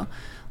themselves too.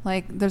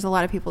 Like, there's a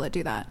lot of people that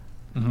do that.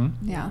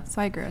 Mm-hmm. Yeah,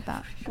 so I agree with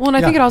that. Well, and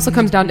I think it also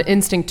comes down to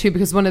instinct too,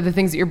 because one of the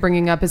things that you're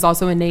bringing up is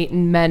also innate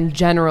in men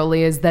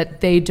generally, is that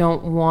they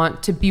don't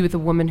want to be with a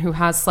woman who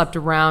has slept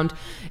around.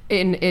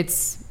 And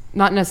it's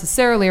not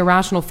necessarily a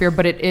rational fear,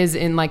 but it is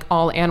in like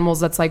all animals.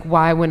 That's like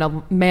why when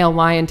a male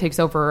lion takes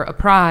over a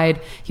pride,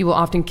 he will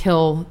often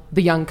kill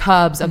the young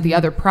cubs of the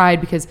other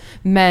pride, because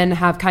men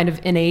have kind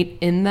of innate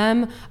in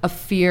them a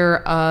fear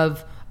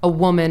of a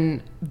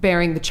woman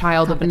bearing the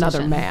child of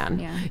another man.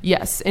 Yeah.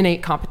 Yes,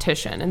 innate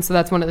competition. And so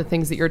that's one of the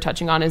things that you're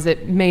touching on, is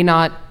it may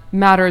not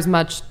matter as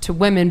much to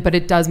women, but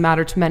it does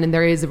matter to men, and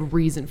there is a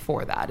reason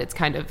for that. It's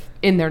kind of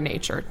in their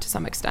nature to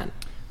some extent.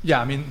 Yeah,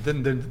 I mean,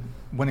 then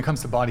when it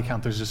comes to body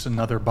count, there's just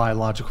another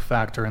biological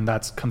factor, and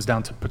that comes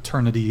down to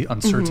paternity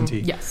uncertainty.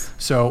 Yes.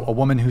 So a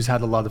woman who's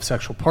had a lot of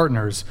sexual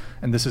partners,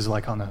 and this is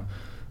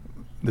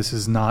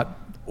not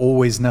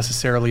always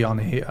necessarily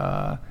on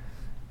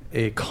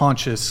a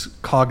conscious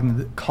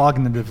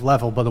cognitive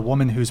level, but a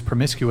woman who's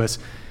promiscuous,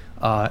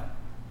 at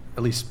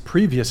least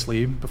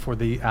previously, before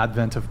the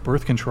advent of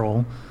birth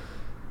control,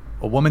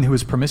 a woman who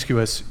is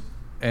promiscuous,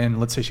 and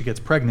let's say she gets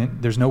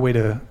pregnant, there's no way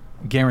to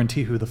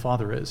guarantee who the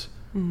father is.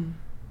 Mm-hmm.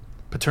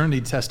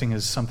 Paternity testing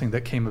is something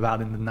that came about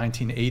in the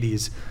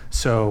 1980s.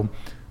 So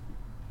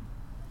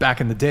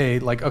back in the day,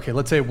 like, okay,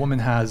 let's say a woman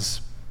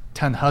has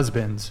 10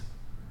 husbands,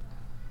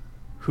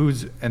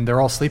 and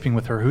they're all sleeping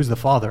with her, who's the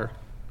father?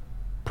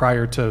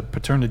 Prior to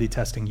paternity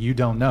testing, you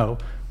don't know.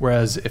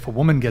 Whereas if a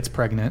woman gets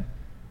pregnant,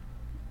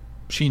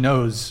 she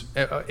knows.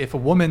 If a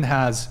woman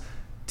has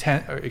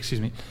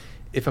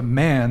if a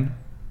man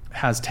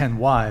has 10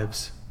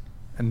 wives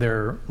and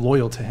they're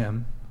loyal to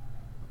him,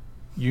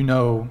 you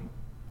know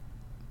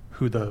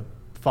who the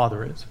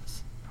father is.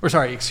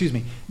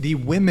 The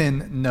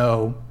women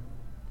know.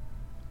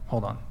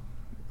 Hold on.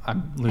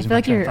 I'm losing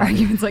my train of thought. I feel like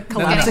your argument's like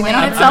collapsing No. in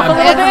on itself a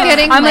little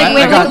bit. I'm like,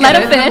 wait, let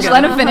him finish.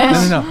 Let him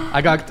finish. No.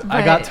 I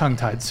got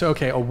tongue-tied. So,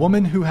 okay, a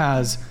woman who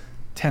has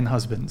 10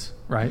 husbands,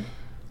 right?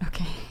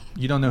 Okay.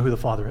 You don't know who the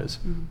father is.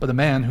 Mm-hmm. But a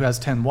man who has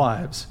 10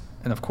 wives,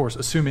 and of course,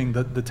 assuming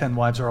that the 10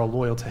 wives are all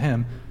loyal to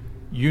him,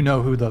 you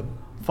know who the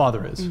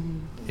father is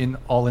in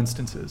all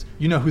instances.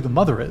 You know who the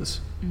mother is,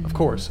 of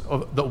course.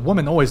 The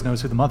woman always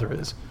knows who the mother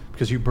is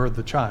because you birthed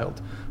the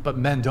child. But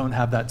men don't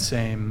have that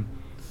same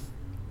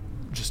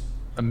just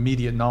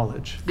immediate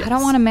knowledge. I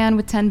don't want a man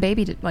with 10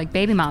 baby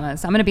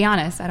mamas. I'm going to be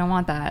honest. I don't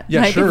want that.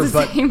 Yeah, like, sure. It's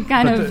the same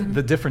kind of...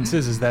 The difference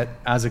is that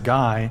as a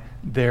guy,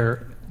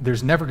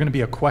 there's never going to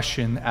be a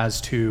question as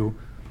to,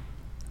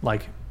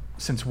 like,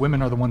 since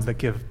women are the ones that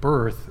give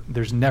birth,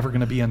 there's never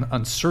going to be an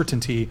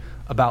uncertainty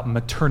about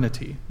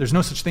maternity. There's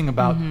no such thing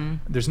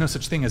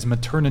as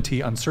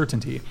maternity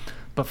uncertainty.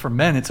 But for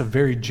men, it's a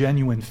very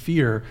genuine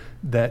fear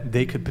that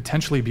they could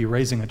potentially be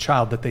raising a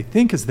child that they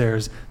think is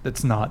theirs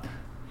that's not.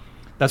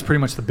 That's pretty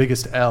much the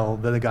biggest L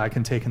that a guy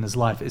can take in his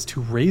life, is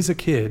to raise a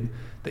kid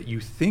that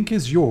you think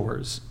is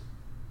yours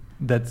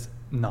that's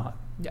not.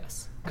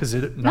 Yes. Because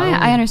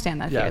I understand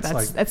that fear.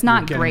 That's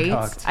not great.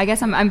 Cucked. I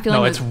guess I'm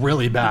feeling. No, it's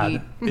really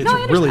bad.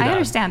 I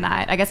understand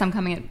that. I guess I'm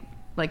coming at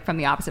like from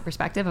the opposite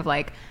perspective of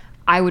like,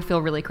 I would feel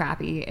really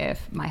crappy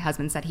if my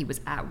husband said he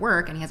was at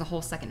work and he has a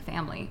whole second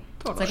family.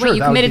 Totally. It's like, wait,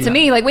 you committed to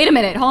me? Like, wait a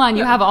minute, hold on,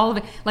 you have all of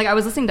it. Like, I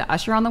was listening to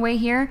Usher on the way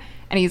here,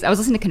 and I was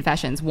listening to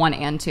Confessions 1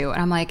 and 2,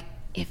 and I'm like,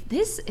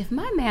 if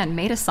my man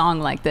made a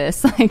song like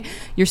this, like,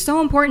 you're so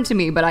important to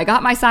me, but I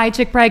got my side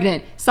chick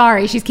pregnant.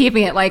 Sorry, she's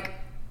keeping it. Like,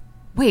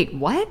 wait,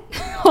 what?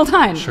 Hold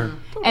on. Sure.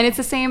 And it's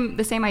the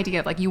same idea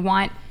of like, you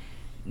want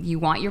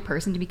your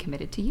person to be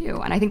committed to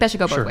you, and I think that should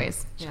go both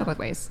ways. Go both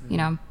ways. You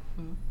know,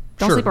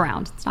 don't sleep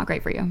around. It's not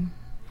great for you.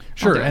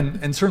 Sure,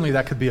 and certainly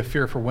that could be a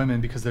fear for women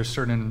because there's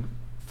certain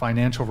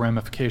financial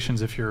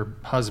ramifications if your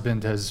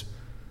husband has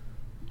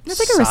It's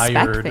like a respect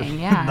sired thing,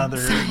 yeah. another,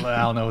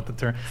 I don't know what the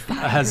term,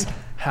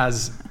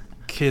 has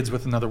kids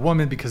with another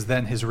woman, because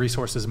then his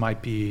resources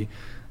might be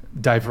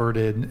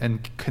diverted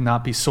and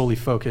cannot be solely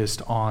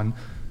focused on,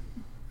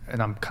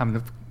 and I'm kind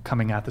of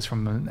coming at this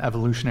from an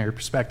evolutionary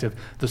perspective,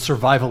 the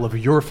survival of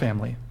your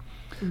family.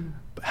 Mm.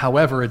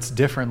 However, it's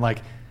different,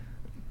 like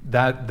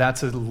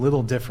that's a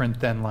little different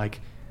than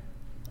like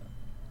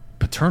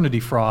paternity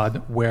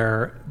fraud,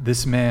 where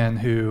this man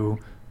who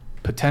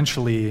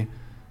potentially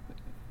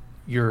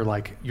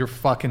you're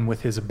fucking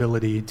with his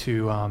ability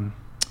to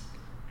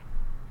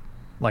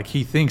like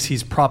he thinks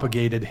he's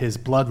propagated his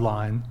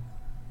bloodline,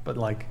 but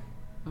like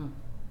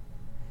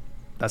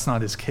that's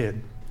not his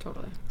kid.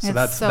 Totally. So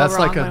it's that's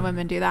wrong like when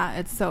women do that.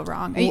 It's so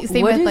wrong.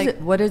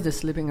 What does the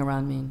sleeping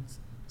around means?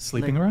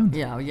 Sleeping around?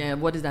 Yeah.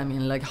 What does that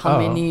mean? Like how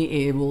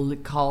many it will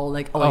call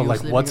like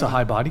like what's a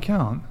high body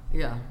count?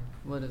 Yeah.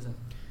 What is it?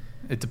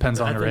 It depends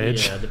on your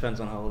age. Yeah, it depends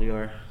on how old you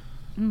are.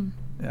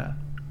 Yeah.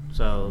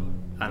 So,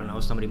 I don't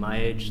know, somebody my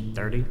age,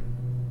 30,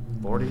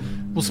 40.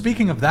 Well,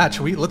 speaking of that,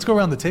 let's go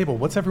around the table.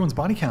 What's everyone's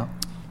body count?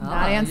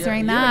 Not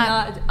answering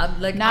that.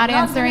 Not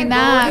answering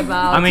that.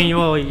 I mean,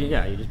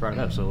 you just brought it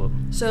up, so...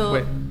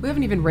 Wait, we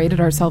haven't even rated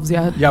ourselves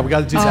yet. Yeah, we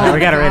got to do that. We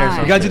got to rate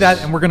ourselves. We got to do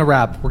that, and we're going to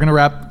wrap. We're going to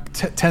wrap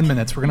 10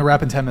 minutes. We're going to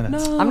wrap in 10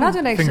 minutes. No. I'm not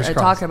going to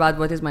talk about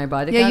what is my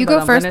body count. Yeah, you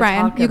go first,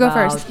 Brian. You go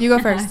first. You go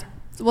first.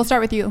 We'll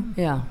start with you.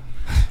 Yeah.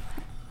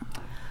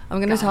 I'm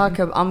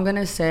going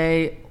to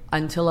say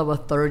until I was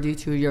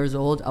 32 years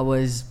old, I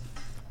was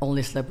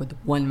only slept with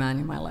one man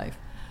in my life.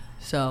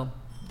 So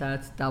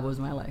that was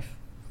my life.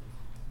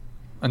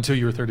 Until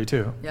you were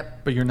 32?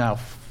 Yep. But you're now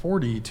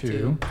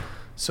 42,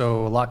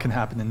 so a lot can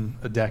happen in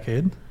a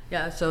decade.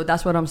 Yeah, so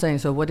that's what I'm saying.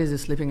 So what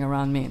is sleeping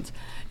around means?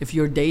 If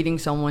you're dating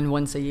someone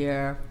once a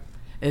year,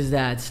 is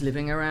that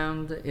sleeping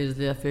around? Is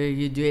that if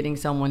you're dating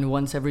someone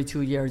once every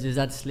 2 years, is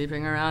that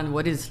sleeping around?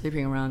 What is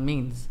sleeping around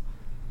means?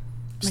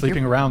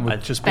 Sleeping around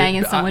with just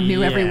banging someone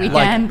new every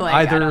weekend.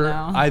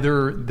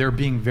 Either there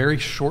being very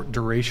short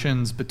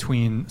durations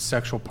between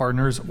sexual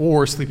partners,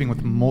 or sleeping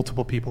with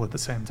multiple people at the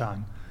same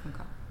time.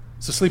 Okay.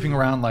 So sleeping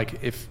around,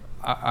 like if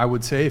I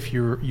would say if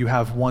you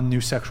have one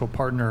new sexual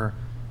partner,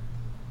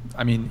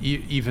 I mean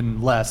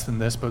even less than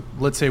this, but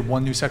let's say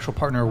one new sexual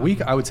partner a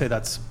week, I would say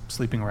that's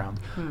sleeping around.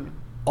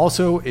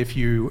 Also, if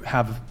you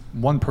have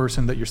one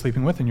person that you're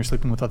sleeping with and you're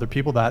sleeping with other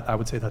people, that I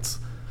would say that's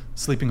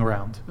sleeping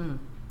around.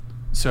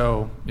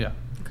 So yeah.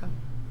 Okay.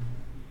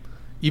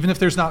 Even if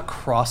there's not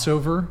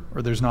crossover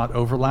or there's not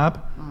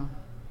overlap,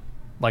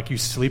 like you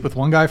sleep with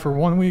one guy for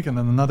 1 week and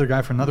then another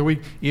guy for another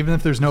week, even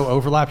if there's no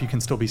overlap, you can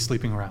still be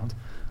sleeping around.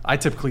 I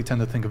typically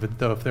tend to think of it,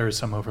 though, if there is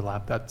some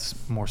overlap, that's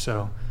more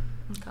so.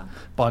 Okay.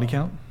 Body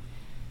count?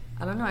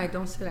 I don't know. I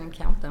don't sit and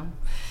count them.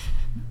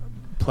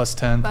 Plus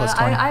 10, plus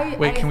 20.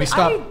 Wait, can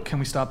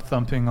we stop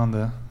thumping on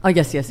the... Oh,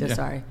 yes, yeah.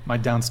 Sorry. My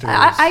downstairs.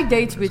 I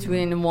date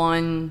between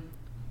 1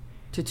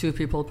 to 2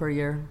 people per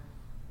year.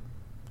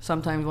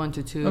 Sometimes 1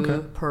 to 2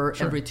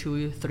 every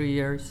 2-3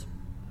 years.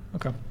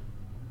 Okay.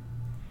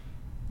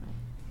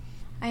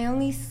 I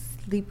only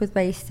sleep with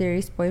my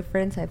serious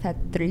boyfriends. I've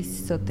had 3,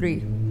 so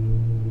 3.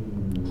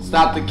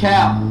 Stop the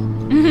cap.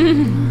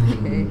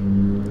 Okay.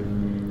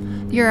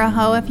 You're a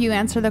hoe if you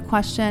answer the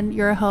question.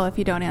 You're a hoe if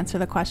you don't answer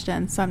the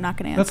question. So I'm not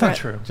going to answer That's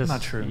not true. Just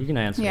not true. You can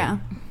answer. Yeah.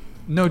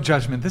 No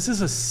judgment. This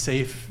is a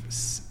safe...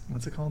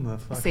 What's it called?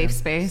 Safe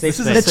space. This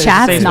is the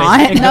chat's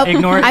not. Nope.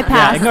 Ignore. I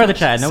pass. Yeah, ignore the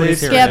chat.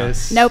 Nobody's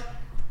serious. Skip. Nope.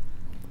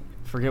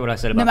 Forget what I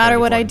said about No matter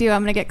what I do,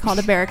 I'm going to get called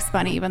a barracks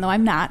bunny, even though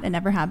I'm not and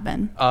never have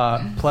been.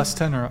 Plus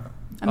 10 or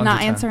I'm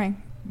not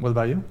answering. What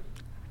about you?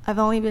 I've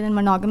only been in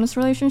monogamous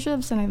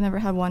relationships, and I've never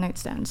had one-night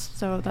stands.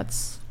 So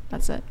that's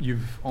it.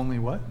 You've only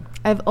what?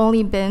 I've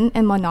only been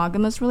in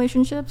monogamous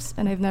relationships,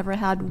 and I've never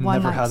had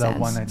one-night stands. Never had a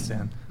one-night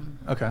stand.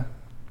 Okay.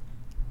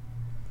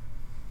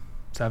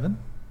 7?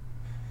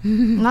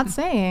 I'm not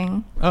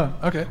saying. Oh,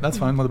 okay. That's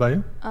fine. What about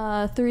you?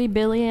 3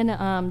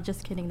 billion.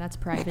 Just kidding. That's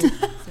private.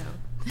 So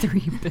 3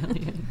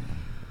 billion.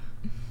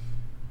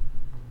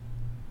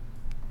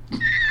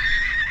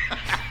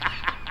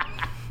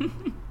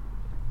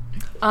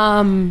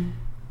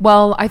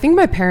 Well, I think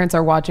my parents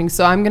are watching,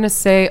 so I'm going to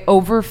say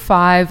over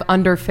 5,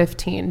 under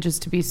 15,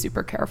 just to be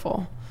super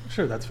careful.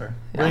 Sure, that's fair.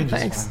 Yeah, Range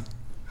thanks. is fine.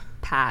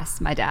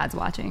 Pass. My dad's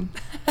watching.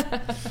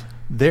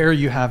 There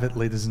you have it,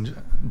 ladies and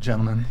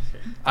gentlemen.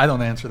 I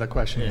don't answer that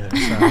question either.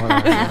 So, all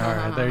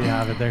right, there you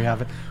have it. There you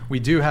have it. We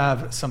do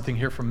have something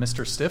here from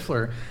Mr.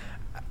 Stifler.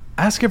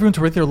 Ask everyone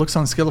to rate their looks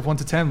on a scale of 1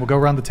 to 10. We'll go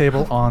around the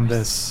table on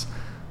this.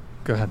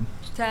 Go ahead.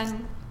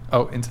 10.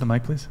 Oh, into the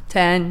mic, please.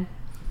 10.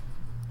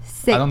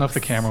 6. I don't know if the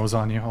camera was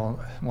on you. Hold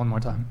on. One more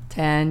time.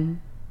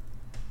 10.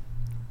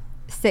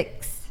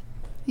 6.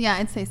 Yeah,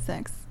 I'd say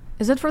 6.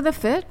 Is it for the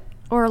fit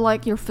or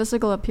like your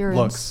physical appearance?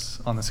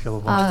 Looks on the scale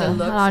of 1 to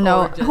 10. I don't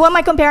know. Who am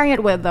I comparing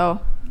it with,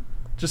 though?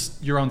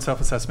 Just your own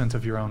self-assessment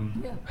of your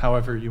own,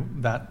 however you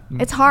that.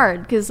 It's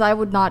hard because I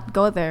would not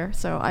go there,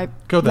 so I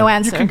go there. No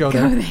answer. You can go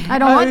there. I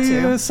don't want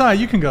to. Sai,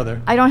 you can go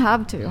there. I don't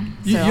have to.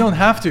 You don't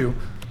have to.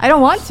 I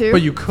don't want to.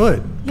 But you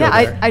could. Yeah,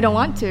 go there. I don't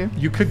want to.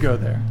 You could go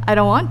there. I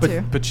don't want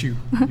to. But you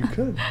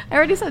could. I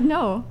already said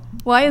no.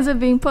 Why is it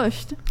being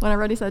pushed when I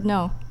already said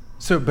no?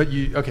 So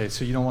you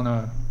don't want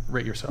to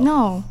rate yourself?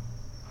 No.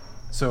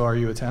 So are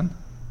you a 10?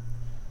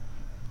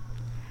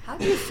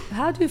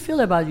 How do you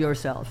feel about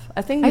yourself?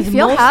 I think I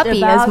feel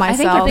happy as myself. I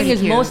think the thing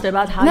is most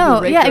about how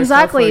you rate yeah,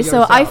 exactly.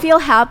 yourself So I feel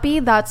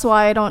happy. That's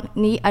why I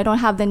don't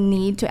have the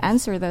need to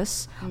answer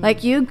this.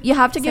 Like you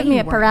have to give me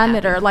a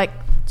parameter, like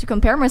to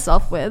compare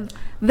myself with.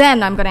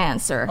 Then I'm gonna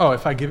answer. Oh,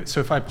 if I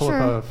pull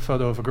up a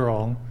photo of a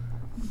girl,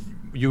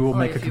 you will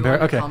make a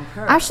comparison.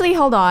 Okay. Actually,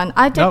 hold on.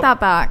 I take that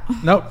back.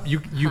 No,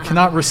 you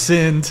cannot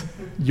rescind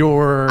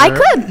your. I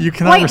could. You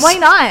cannot. Why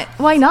not?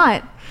 Why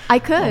not? I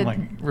could.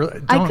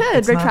 I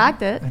could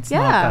retract it. It's yeah.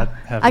 not that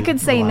heavy. I could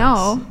say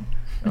no.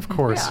 Of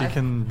course, you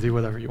can do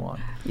whatever you want.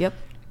 Yep.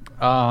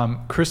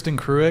 Kristen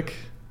Kruick.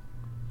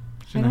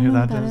 Do you know who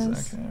that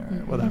is? Okay, all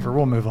right, whatever.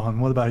 We'll move on.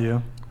 What about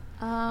you?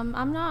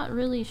 I'm not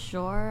really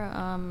sure.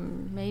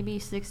 Maybe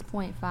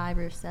 6.5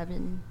 or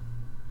 7.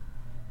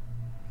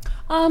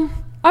 I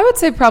would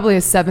say probably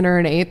a 7 or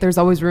an 8. There's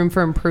always room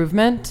for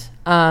improvement.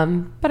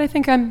 But I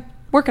think I'm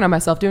working on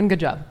myself, doing a good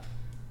job.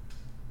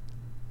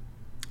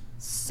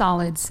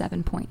 Solid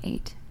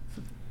 7.8.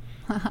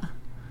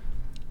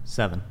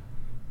 7.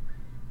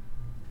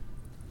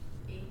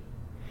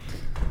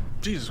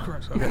 Jesus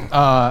Christ.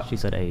 Okay. She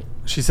said 8.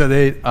 She said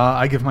 8.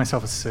 I give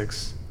myself a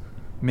 6.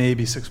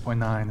 Maybe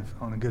 6.9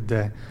 on a good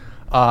day.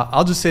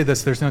 I'll just say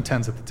this. There's no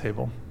 10s at the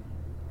table.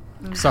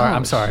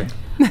 I'm sorry.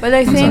 But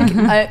I think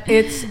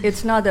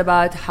it's not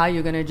about how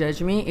you're going to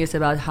judge me. It's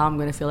about how I'm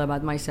going to feel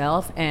about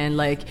myself. And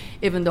like,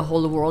 even the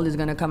whole world is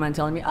going to come and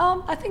tell me,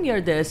 oh, I think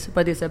you're this.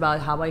 But it's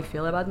about how I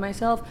feel about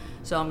myself.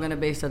 So I'm going to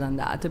base it on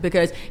that.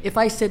 Because if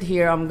I sit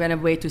here, I'm going to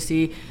wait to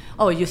see,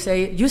 oh, you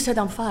said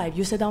I'm 5.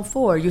 You said I'm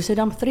 4. You said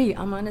I'm 3.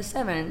 I'm on a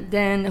 7.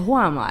 Then who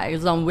am I?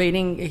 So I'm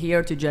waiting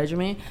here to judge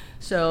me.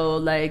 So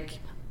like,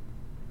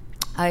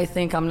 I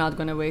think I'm not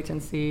going to wait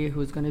and see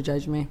who's going to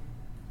judge me.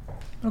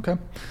 Okay.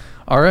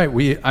 All right.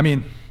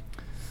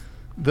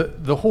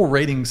 The whole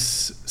ratings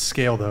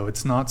scale, though,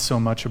 it's not so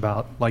much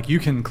about, like, you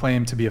can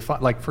claim to be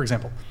like, for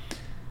example,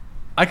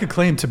 I could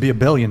claim to be a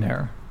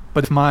billionaire,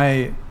 but if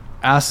my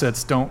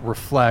assets don't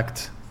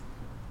reflect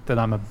that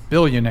I'm a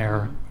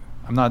billionaire,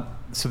 I'm not.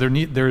 So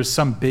there's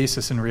some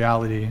basis in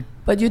reality.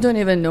 But you don't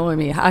even know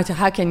me.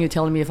 How can you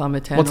tell me if I'm a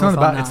 10?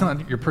 Well, it's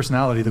not your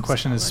personality. The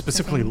question is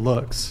specifically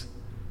looks.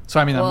 So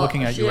I'm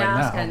looking at you right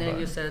now. And then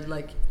you said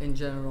like in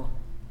general.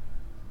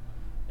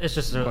 It's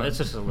just a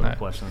little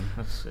question.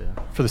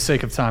 For the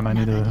sake of time, I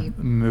need to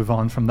move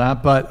on from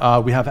that.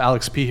 But we have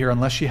Alex P here.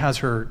 Unless she has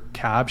her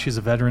CAB, she's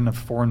a veteran of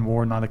foreign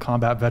war, not a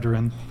combat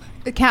veteran.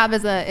 The CAB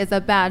is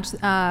a badge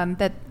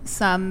that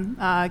some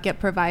get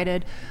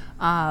provided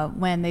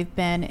when they've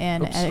been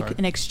in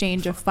an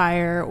exchange of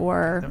fire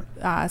or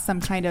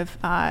some kind of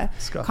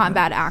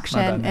combat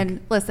action. And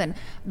listen,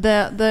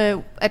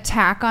 the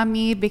attack on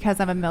me because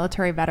I'm a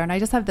military veteran, I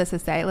just have this to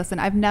say. Listen,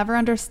 I've never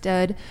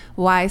understood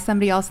why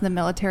somebody else in the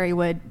military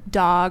would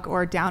dog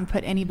or down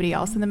put anybody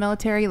else in the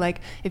military. Like,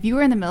 if you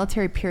were in the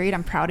military, period,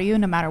 I'm proud of you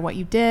no matter what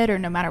you did or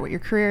no matter what your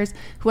career is.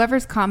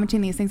 Whoever's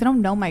commenting these things, they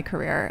don't know my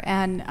career.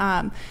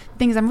 And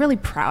things, I'm really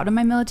proud of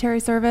my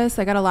military service.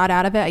 I got a lot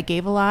out of it. I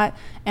gave a lot.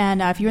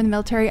 And if you're in the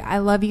military, I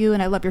love you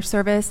and I love your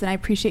service and I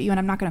appreciate you and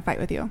I'm not going to fight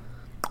with you.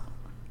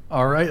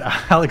 All right,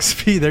 Alex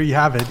P., there you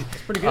have it.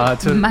 Pretty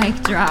good. Mic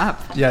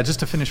drop. Yeah, just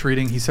to finish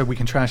reading, he said, we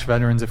can trash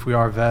veterans if we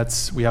are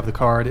vets. We have the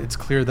card. It's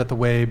clear that the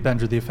way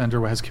Bender the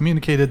offender has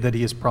communicated that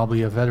he is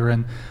probably a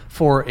veteran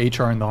for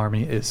HR in the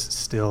Army is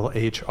still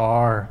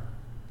HR.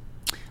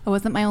 It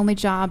wasn't my only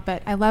job,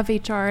 but I love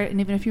HR.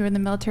 And even if you were in the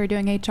military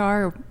doing HR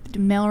or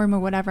mailroom or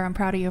whatever, I'm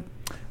proud of you.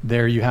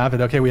 There you have it.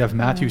 Okay, we have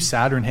Matthew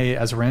Saturn. Hey,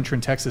 as a rancher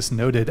in Texas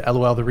noted,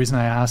 LOL, the reason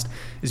I asked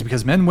is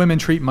because men and women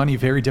treat money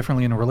very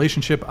differently in a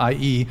relationship,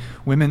 i.e.,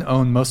 women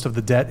own most of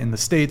the debt in the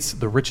States,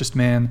 the richest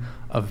man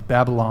of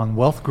Babylon.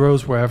 Wealth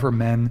grows wherever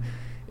men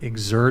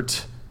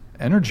exert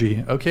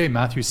energy. Okay,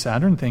 Matthew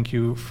Saturn, thank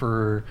you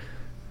for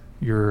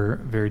your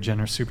very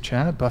generous super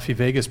chat. Buffy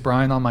Vegas,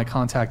 Brian, on my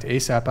contact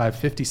ASAP. I have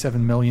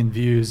 57 million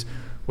views.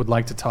 Would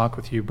like to talk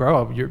with you.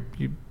 Bro,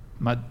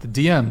 the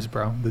DMs,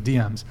 bro, the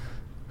DMs.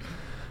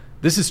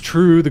 This is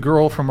true. The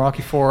girl from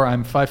Rocky IV.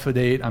 I'm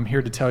 5'8". I'm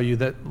here to tell you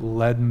that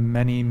led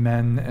many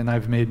men, and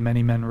I've made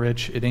many men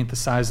rich. It ain't the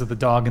size of the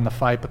dog in the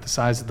fight, but the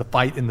size of the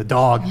fight in the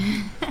dog.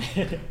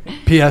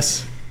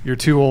 P.S. You're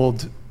too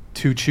old,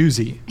 too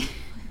choosy.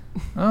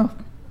 Oh,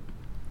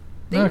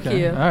 thank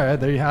you. All right,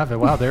 there you have it.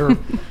 Wow,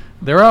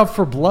 they're out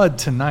for blood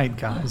tonight,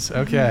 guys.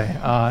 Okay.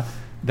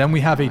 Then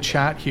we have a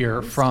chat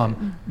here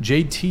from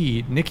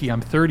JT. Nikki, I'm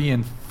 30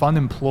 and fun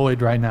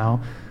employed right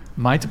now.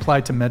 Might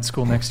apply to med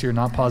school next year,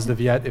 not positive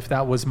yet. If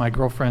that was my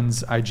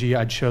girlfriend's IG,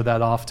 I'd show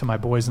that off to my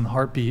boys in the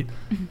heartbeat.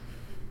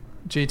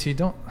 JT,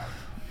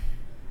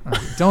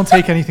 don't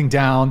take anything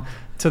down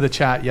to the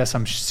chat. Yes,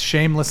 I'm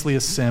shamelessly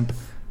a simp.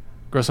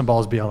 Grow some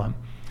balls, BLM.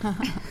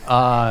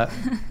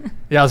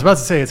 Yeah, I was about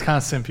to say it's kind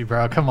of simpy,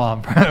 bro. Come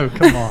on, bro.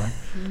 Come on.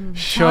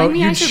 Telling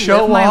me I should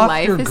live my off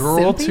life your is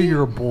girl to simpy?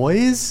 your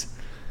boys?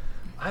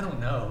 I don't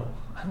know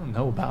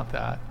about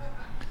that.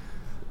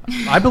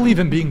 I believe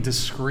in being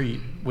discreet.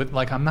 With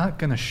like, I'm not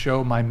gonna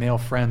show my male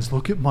friends.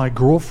 Look at my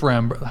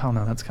girlfriend. I don't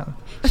know. That's kind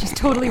of. She's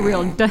totally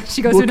real.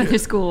 She goes to another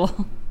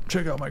school.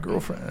 Check out my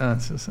girlfriend.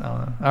 That's just, I don't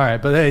know. All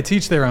right, but hey,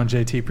 teach their own,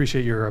 JT.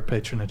 Appreciate your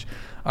patronage.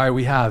 All right,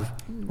 we have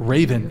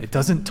Raven. It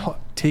doesn't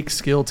take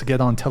skill to get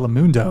on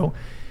Telemundo.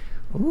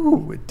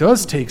 Ooh, it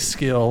does take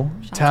skill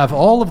to have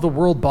all of the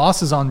world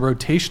bosses on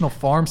rotational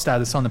farm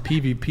status on the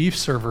PvP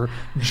server.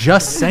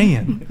 Just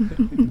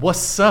saying.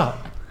 What's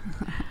up?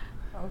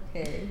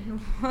 Okay.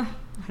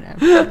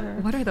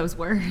 What are those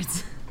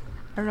words?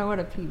 I don't know what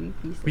a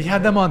PvP is. We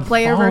had them on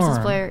Player farm. versus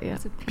player, yeah.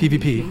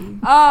 PvP.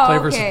 Oh, player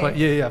okay. versus player.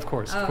 Yeah, of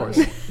course, of course.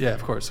 Okay. Yeah,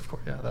 of course.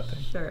 Yeah, that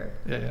thing. Sure.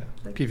 Yeah.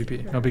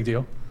 PvP. No big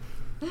deal.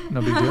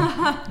 No big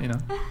deal. You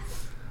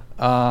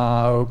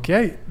know.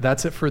 Okay,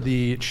 that's it for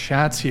the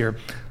chats here.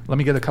 Let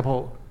me get a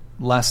couple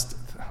last.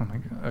 Oh my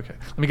God. Okay,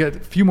 let me get a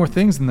few more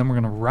things, and then we're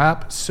gonna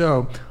wrap.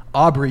 So,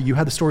 Aubrey, you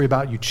had a story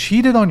about you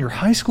cheated on your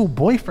high school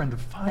boyfriend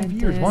of 5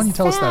 years. Why don't you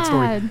tell us that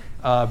story?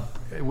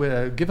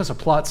 Give us a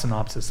plot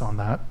synopsis on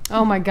that.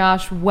 Oh my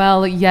gosh.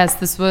 Well,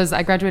 yes,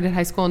 I graduated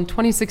high school in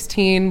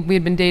 2016. We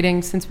had been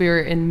dating since we were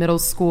in middle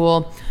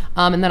school,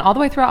 and then all the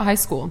way throughout high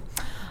school.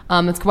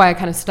 That's why I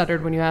kind of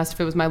stuttered when you asked if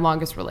it was my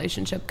longest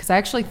relationship, because I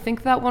actually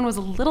think that one was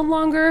a little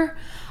longer.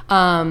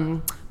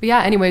 But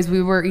yeah, anyways,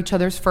 we were each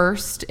other's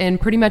first in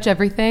pretty much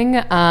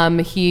everything.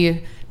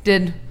 He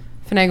did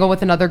finagle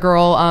with another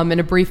girl in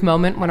a brief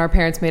moment when our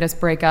parents made us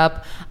break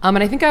up. And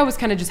I think I always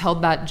kind of just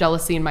held that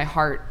jealousy in my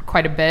heart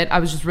quite a bit. I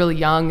was just really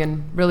young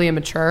and really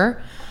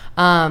immature.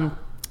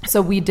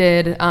 So we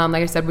did,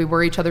 like I said, we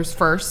were each other's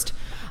first.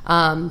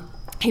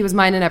 He was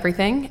mine in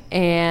everything.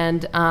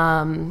 And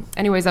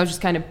anyways, I was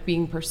just kind of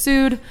being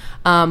pursued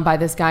by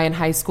this guy in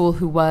high school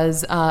who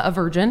was a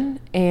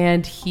virgin.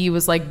 And he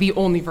was like the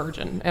only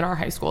virgin in our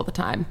high school at the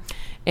time.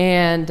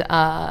 And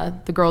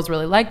the girls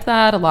really liked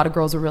that. A lot of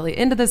girls were really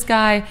into this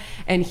guy.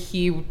 And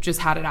he just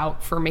had it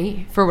out for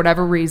me. For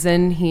whatever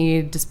reason,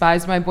 he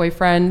despised my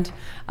boyfriend.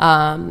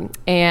 And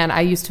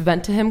I used to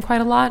vent to him quite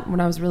a lot when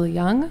I was really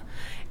young.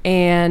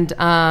 And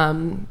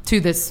to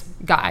this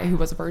guy who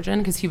was a virgin,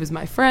 because he was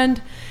my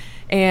friend.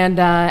 And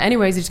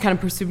anyways, he just kind of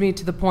pursued me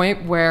to the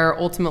point where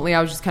ultimately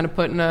I was just kind of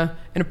put in a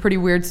pretty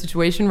weird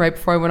situation right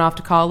before I went off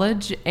to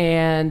college.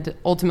 And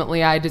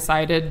ultimately I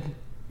decided,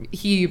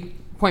 he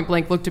point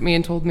blank looked at me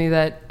and told me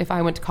that if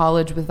I went to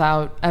college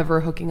without ever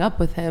hooking up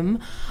with him,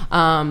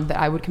 that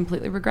I would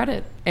completely regret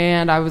it.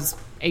 And I was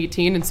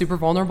 18 and super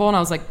vulnerable, and I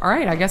was like, all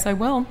right, I guess I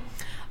will.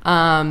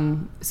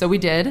 So we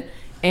did,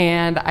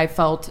 and I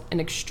felt an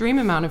extreme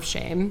amount of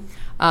shame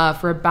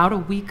for about a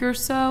week or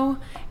so.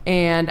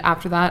 And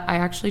after that, I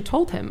actually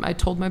told him. I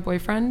told my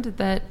boyfriend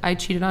that I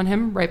cheated on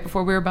him right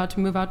before we were about to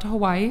move out to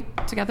Hawaii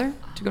together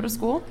to go to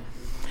school.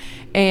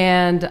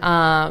 And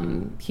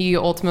he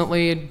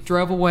ultimately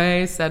drove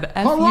away, said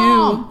F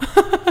you,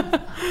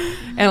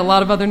 and a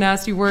lot of other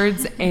nasty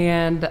words.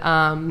 And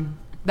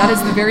that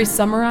is the very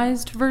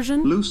summarized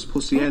version. Loose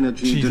Pussy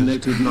Energy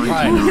donated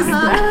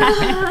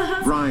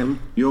 99. Brian,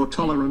 your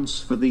tolerance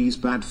for these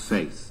bad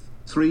faith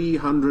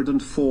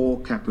 304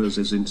 Kappas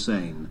is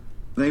insane.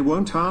 They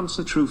won't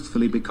answer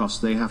truthfully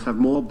because they have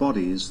more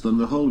bodies than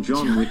the whole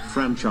John Wick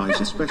franchise,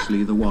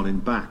 especially the one in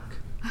back.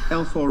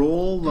 L for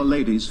all the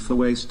ladies for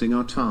wasting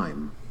our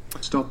time.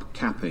 Stop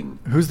capping.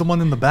 Who's the one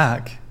in the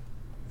back?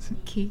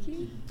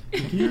 Kiki?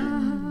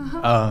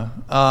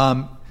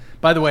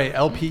 By the way,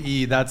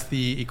 LPE, that's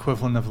the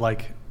equivalent of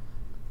like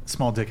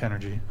small dick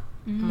energy.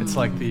 Mm. It's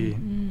like the,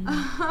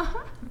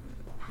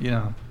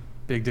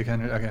 big dick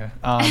energy. Okay.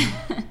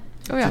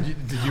 Oh yeah.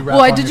 Did you wrap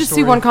well, I on did your just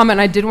story? see one comment.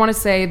 And I did want to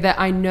say that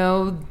I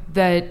know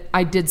that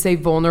I did say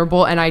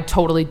vulnerable, and I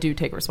totally do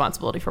take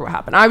responsibility for what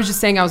happened. I was just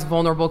saying I was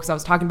vulnerable because I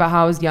was talking about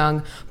how I was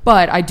young,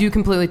 but I do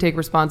completely take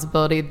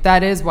responsibility.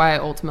 That is why I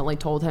ultimately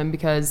told him,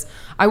 because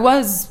I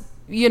was,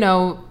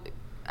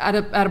 at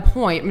a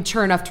point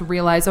mature enough to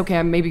realize, okay,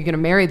 I'm maybe going to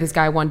marry this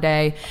guy one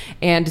day,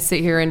 and to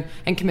sit here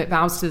and commit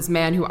vows to this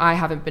man who I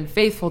haven't been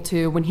faithful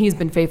to when he's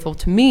been faithful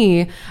to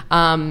me,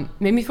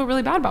 made me feel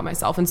really bad about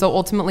myself. And so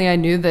ultimately I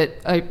knew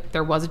that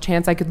there was a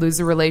chance I could lose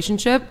the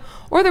relationship,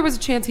 or there was a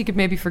chance he could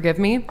maybe forgive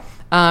me.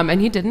 And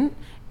he didn't.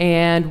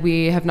 And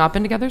we have not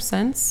been together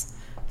since.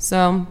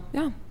 So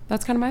yeah,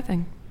 that's kind of my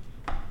thing.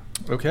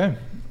 Okay.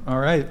 All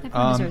right.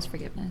 Everyone deserves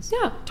forgiveness.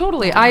 Yeah,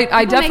 totally.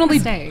 I definitely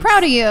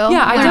proud of you.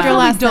 Yeah, I Learned your definitely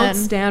lesson. don't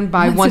stand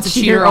by Once once a a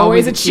cheater, cheater,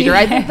 always a always a cheater.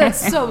 I think cheater.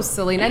 that's so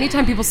silly. And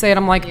anytime people say it,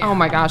 I'm like, oh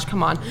my gosh,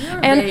 come on. You're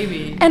a And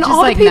baby. and Just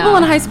all like, the people no.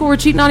 in high school were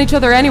cheating on each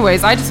other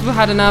anyways. I just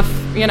had enough,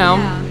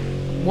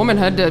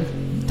 womanhood to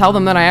tell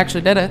them that I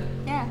actually did it.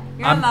 Yeah,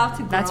 you're I'm allowed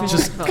to grow. That's Just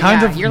respectful.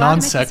 kind Yeah, of you're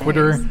allowed to non make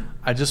sequitur. mistakes.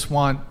 I just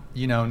want,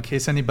 in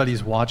case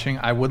anybody's watching,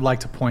 I would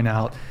like to point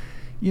out,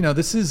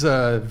 this is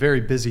a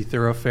very busy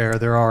thoroughfare.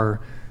 There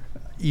are,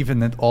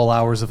 even at all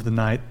hours of the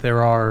night,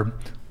 there are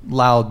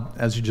loud,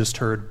 as you just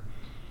heard.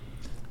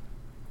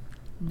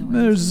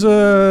 There's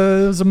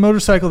a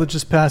motorcycle that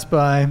just passed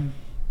by.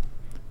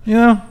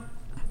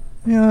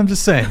 Yeah, I'm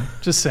just saying.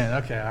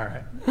 Okay, all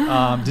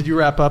right. Did you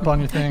wrap up on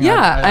your thing?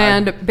 Yeah,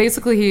 and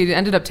basically he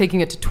ended up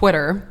taking it to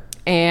Twitter.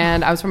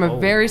 And I was from a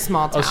very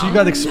small town. Oh, so you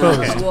got exposed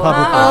publicly.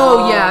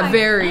 Oh, yeah,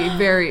 very,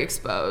 very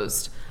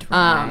exposed.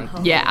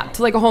 Yeah,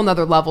 to like a whole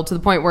nother level, to the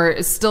point where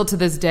it's still to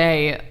this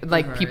day,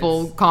 like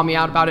people call me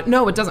out about it.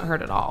 No, it doesn't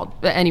hurt at all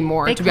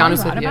anymore, to be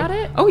honest with you. About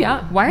it? Oh,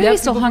 yeah. Why are they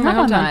still hung up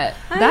on that?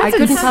 That's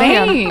couldn't insane.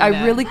 tell you.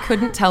 I really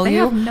couldn't tell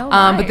you. Have no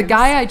but the lives.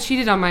 guy I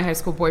cheated on my high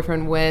school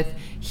boyfriend with,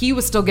 he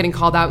was still getting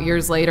called out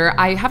years later.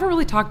 I haven't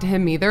really talked to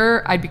him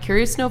either. I'd be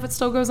curious to know if it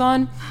still goes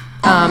on.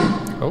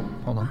 Oh,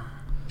 hold on.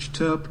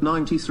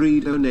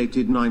 Terp93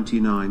 donated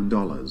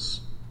 $99.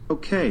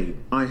 Okay,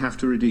 I have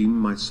to redeem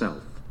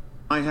myself.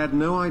 I had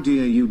no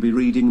idea you'd be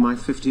reading my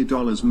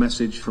 $50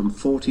 message from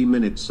 40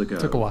 minutes ago.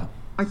 Took a while.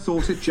 I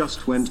thought it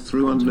just went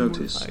through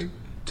unnoticed.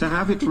 To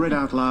have it read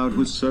out loud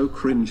was so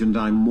cringe and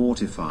I'm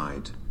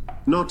mortified.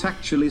 Not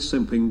actually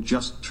simping,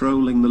 just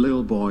trolling the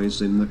lil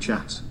boys in the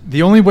chat.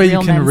 The only way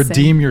you can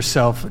redeem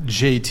yourself,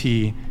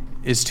 JT,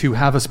 is to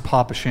have us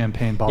pop a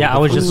champagne bottle. Yeah, I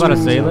was just about to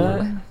say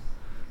that.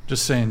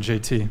 Just saying,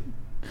 JT.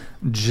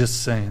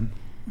 Just saying.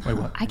 Wait,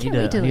 what? I can't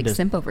wait to like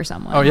simp over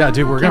someone. Oh yeah,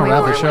 dude, we're gonna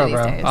wrap the show,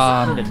 bro.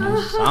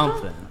 Do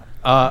something.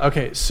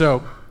 Okay,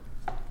 so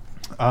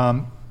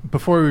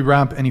before we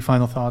wrap, any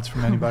final thoughts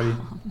from anybody?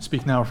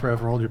 Speak now or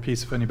forever hold your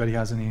peace. If anybody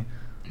has any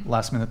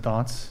last minute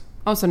thoughts.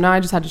 Oh, so now I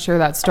just had to share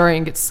that story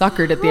and get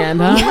suckered at the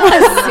end, huh?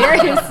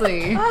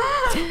 Seriously.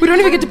 We don't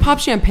even get to pop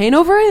champagne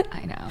over it?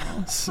 I know.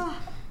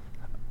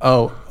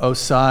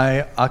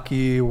 Osai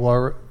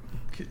Akiwara.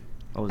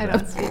 What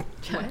was that?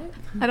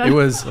 I don't It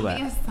was The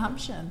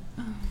assumption.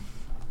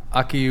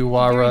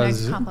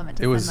 Akiwara's. Very nice compliment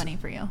to It was. send money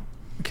for you.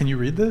 Can you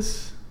read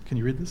this?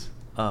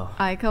 Oh.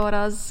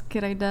 Aikawaraz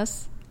kirei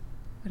desu.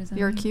 What is that?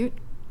 You're cute.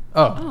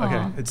 Oh,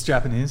 okay. It's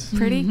Japanese.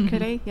 Pretty.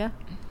 Kirei, yeah.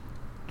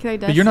 Kirei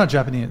desu. But you're not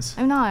Japanese.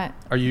 I'm not.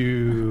 Are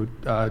you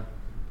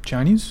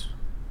Chinese?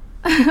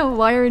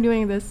 Why are you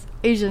doing this?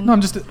 Asian. No,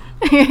 I'm just. No,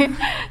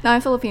 I'm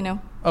Filipino.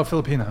 Oh,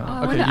 Filipino. I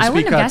Okay, wouldn't- you I speak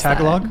wouldn't have guessed that.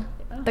 Tagalog?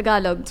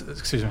 Tagalog.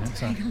 Excuse me.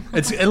 Sorry.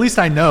 It's at least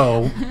I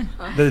know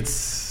that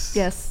it's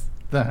Yes.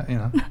 that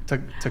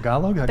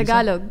Tagalog. How do you say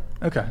it? Tagalog.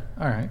 Okay.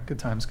 All right. Good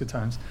times.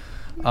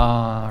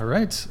 All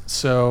right.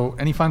 So,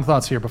 any final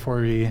thoughts here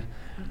before we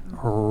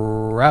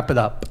wrap it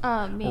up?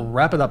 Me.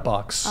 Wrap it up,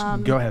 box.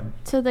 Go ahead.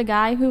 To the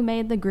guy who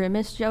made the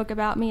grimace joke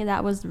about me,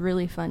 that was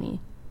really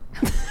funny.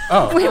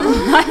 Oh. Wait,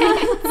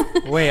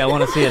 what? Wait, I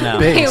want to see it now.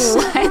 Base.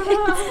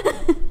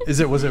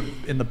 What? Was it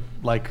in the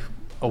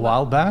a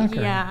while back?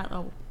 Or?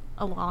 Yeah,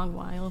 a long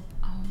while.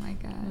 Oh my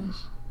gosh.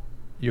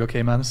 You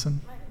okay, Madison?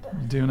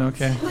 You doing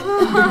okay?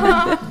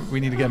 We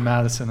need to get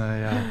Madison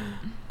a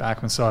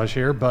back massage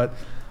here, but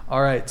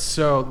all right.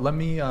 So let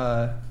me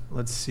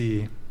let's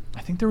see.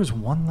 I think there was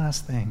one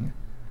last thing.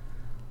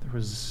 There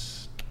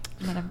was.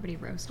 Let everybody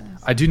roast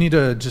us. I do need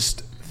to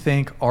just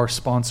thank our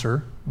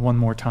sponsor one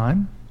more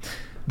time.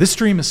 This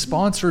stream is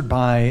sponsored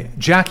by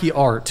Jackie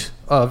Art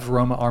of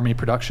Roma Army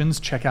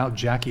Productions. Check out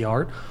Jackie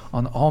Art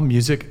on all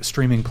music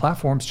streaming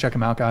platforms. Check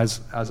him out,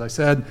 guys. As I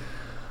said,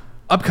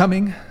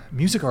 upcoming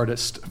music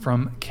artist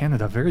from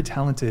Canada. Very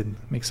talented,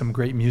 makes some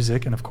great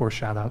music. And of course,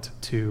 shout out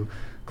to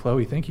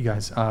Chloe. Thank you,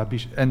 guys.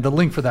 And the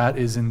link for that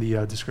is in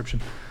the description.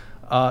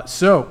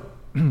 So,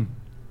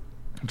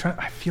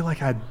 I feel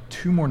like I had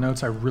two more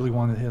notes I really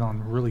wanted to hit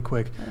on really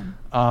quick.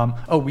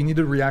 We need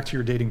to react to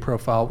your dating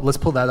profile. Let's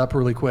pull that up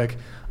really quick.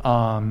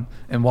 And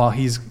while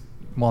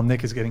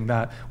Nick is getting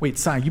that, wait,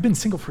 Sai, you've been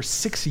single for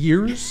 6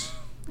 years?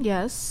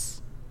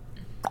 Yes.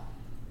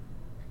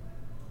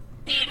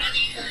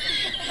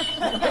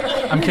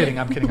 I'm kidding.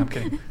 It's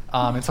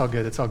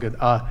all good.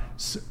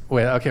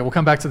 We'll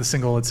come back to the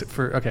single.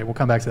 We'll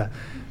come back to that.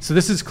 So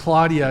this is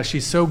Claudia.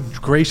 She's so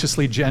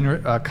graciously,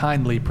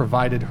 kindly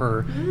provided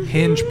her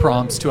Hinge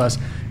prompts to us.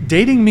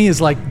 Dating me is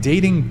like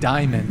dating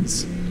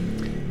diamonds.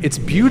 It's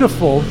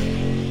beautiful.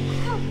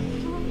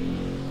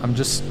 I'm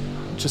just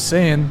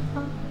saying.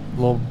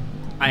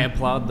 I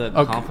applaud the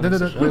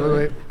confidence.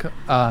 Wait.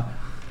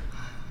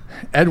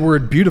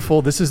 Edward,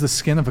 beautiful. This is the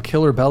skin of a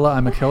killer. Bella,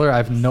 I'm a killer. I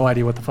have no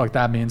idea what the fuck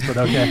that means, but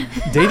okay.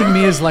 Dating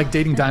me is like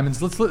dating diamonds.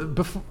 Hold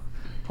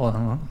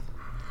on.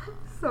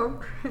 So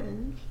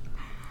cringe.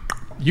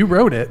 You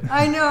wrote it.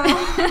 I know.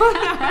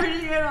 I'm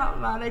reading it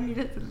out loud. I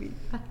needed to read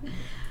that.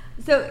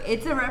 So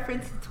it's a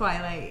reference to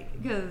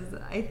Twilight, because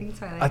I think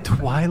Twilight. A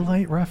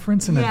Twilight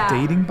reference in a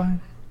dating bio?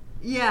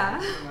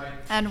 Yeah.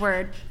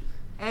 Edward,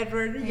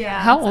 yeah.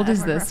 How old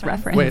is this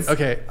reference? Wait,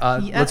 okay.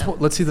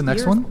 Let's see the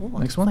next one. Old.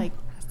 Next one. Like,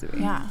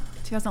 yeah,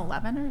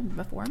 2011 or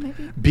before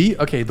maybe.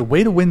 The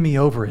way to win me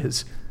over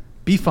is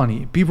be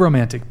funny, be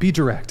romantic, be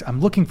direct.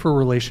 I'm looking for a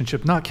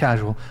relationship, not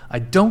casual. I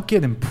don't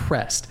get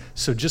impressed,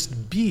 so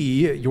just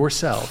be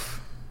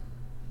yourself.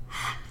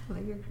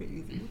 Like a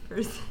crazy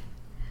person.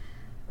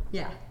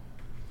 Yeah.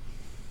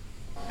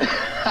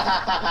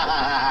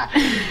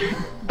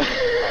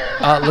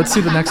 Let's see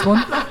the next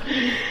one.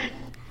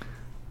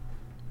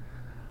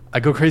 I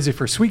go crazy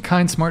for sweet,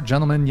 kind, smart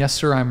gentlemen. Yes,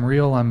 sir, I'm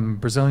real. I'm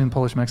Brazilian,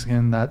 Polish,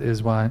 Mexican. That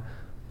is why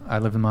I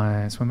live in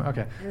my swim.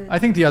 Okay. I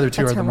think the other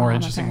two That's are the her more mom,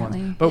 interesting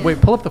apparently. ones. But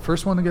wait, pull up the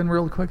first one again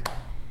real quick.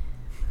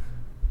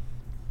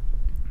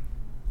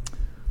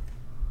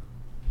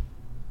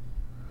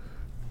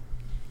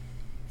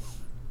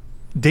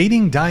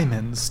 Dating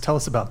diamonds. Tell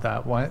us about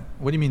that. What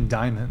do you mean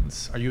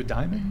diamonds? Are you a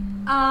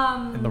diamond?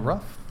 In the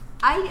rough?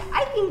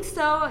 I think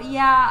so.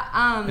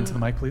 Yeah. Into the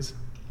mic, please.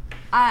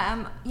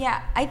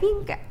 Yeah, I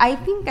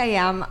think I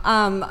am.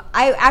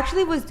 I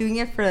actually was doing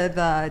it for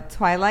the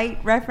Twilight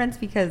reference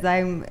because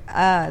I'm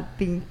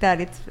think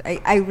that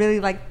I really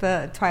liked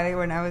the Twilight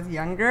when I was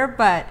younger,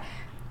 but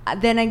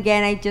then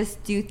again, I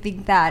just do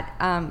think that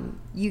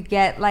you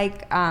get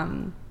like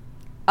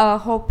a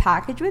whole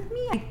package with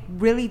me. I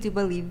really do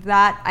believe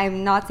that.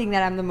 I'm not saying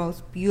that I'm the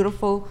most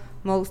beautiful,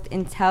 most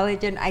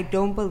intelligent. I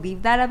don't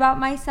believe that about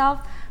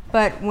myself,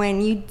 but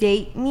when you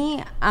date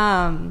me,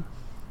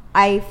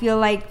 I feel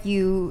like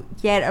you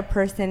get a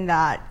person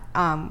that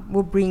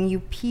will bring you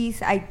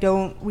peace. I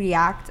don't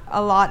react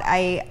a lot.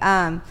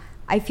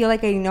 I feel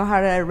like I know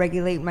how to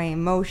regulate my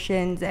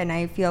emotions, and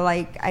I feel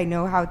like I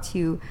know how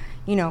to,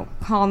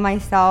 calm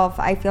myself.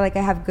 I feel like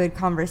I have good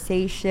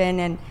conversation,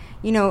 and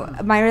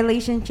my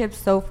relationships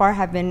so far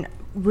have been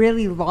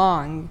really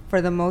long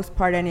for the most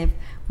part. And if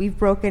we've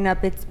broken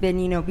up, it's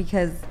been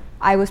because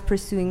I was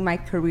pursuing my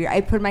career.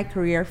 I put my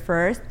career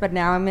first, but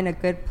now I'm in a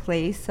good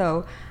place.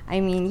 So, I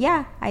mean,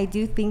 yeah, I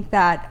do think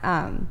that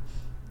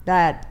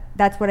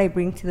that's what I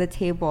bring to the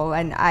table.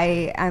 And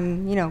I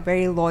am,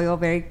 very loyal,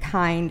 very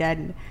kind.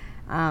 And,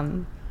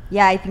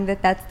 I think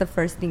that that's the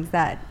first things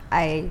that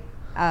I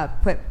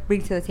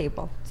bring to the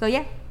table. So,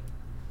 yeah.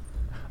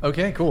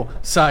 Okay, cool.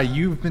 Sai,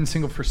 you've been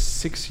single for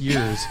 6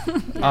 years.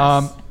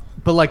 Yes.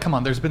 But, come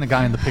on, there's been a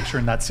guy in the picture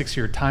in that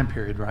 6-year time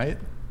period, right?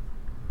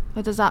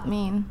 What does that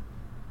mean?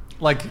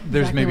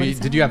 There's exactly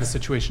did you have a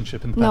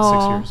situationship in the past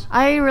 6 years?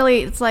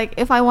 It's like,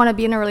 if I want to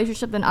be in a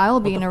relationship, then I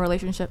will be in a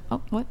relationship.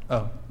 Oh, what?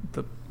 Oh,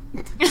 the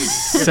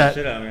set.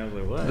 Shit out of me. I was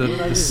like, what?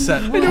 The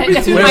set. I know, I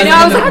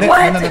was like,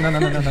 what?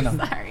 No.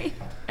 Sorry.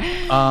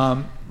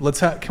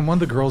 Can one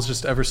of the girls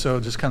just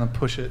just kind of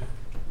push it?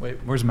 Wait,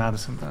 where's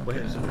Madison?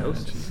 Wait,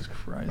 Jesus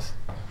Christ.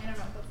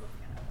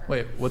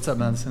 Wait, what's up,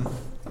 Madison?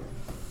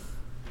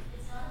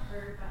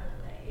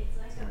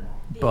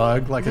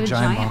 Bug, like a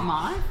giant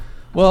moth?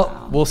 Well,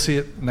 wow. We'll see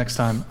it next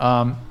time.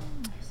 Oh,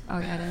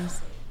 yeah, it is.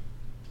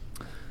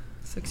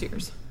 6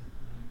 years.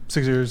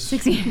 6 years.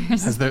 6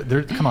 years.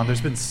 Come on,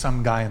 there's been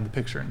some guy in the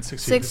picture in 6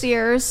 years. 6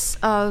 years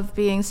of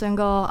being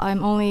single.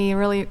 I'm only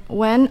really,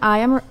 when I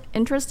am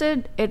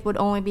interested, it would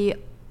only be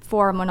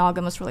for a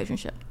monogamous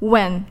relationship.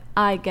 When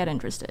I get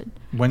interested.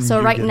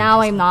 So right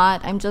now I'm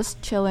not. I'm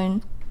just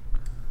chilling.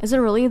 Is it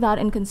really that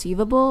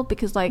inconceivable?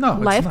 Because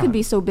life could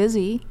be so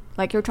busy.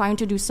 Like you're trying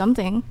to do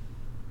something.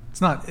 It's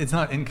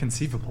not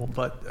inconceivable,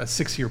 but a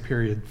 6-year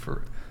period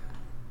for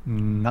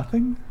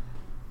nothing?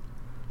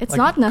 It's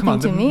not nothing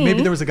to me.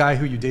 Maybe there was a guy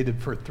who you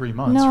dated for 3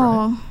 months,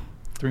 right?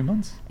 3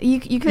 months? You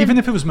could, even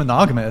if it was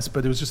monogamous,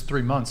 but it was just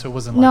 3 months, so it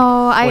wasn't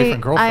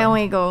boyfriend, girlfriend. I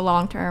only go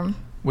long term.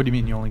 What do you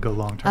mean you only go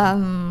long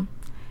term?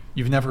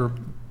 You've never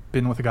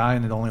been with a guy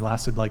and it only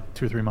lasted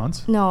 2 or 3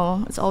 months?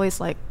 No, it's always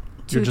 2 You're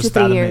to just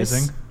 3 that years.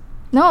 Amazing?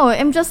 No,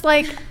 I'm just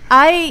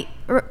I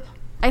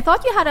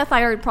thought you had a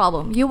thyroid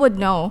problem. You would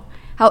know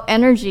how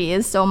energy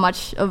is so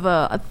much of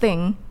a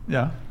thing.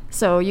 Yeah.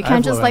 So you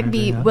can't just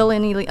be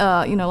willingly,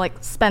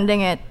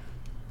 spending it,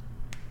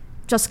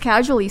 just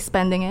casually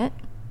spending it.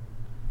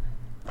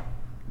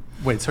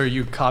 Wait, so are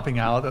you copping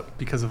out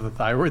because of the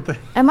thyroid thing?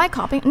 Am I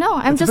copying? No,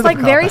 I'm just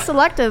very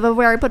selective of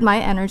where I put my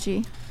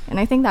energy. And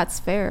I think that's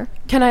fair.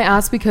 Can I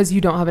ask, because you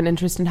don't have an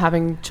interest in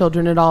having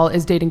children at all,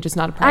 is dating just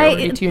not a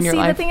priority to you in your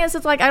life? See, the thing is,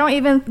 it's I don't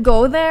even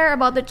go there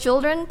about the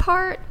children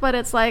part, but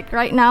it's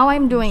right now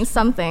I'm doing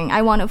something.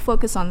 I want to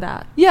focus on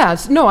that. Yeah,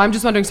 no, I'm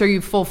just wondering, so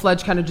you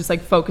full-fledged kind of just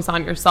focus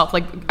on yourself?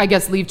 I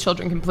guess leave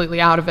children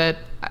completely out of it.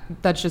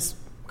 That's just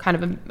kind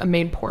of a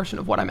main portion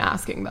of what I'm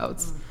asking, though.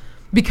 It's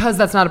because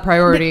that's not a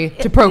priority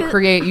to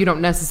procreate. You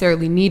don't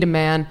necessarily need a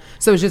man,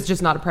 so it's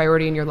just not a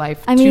priority in your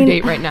life to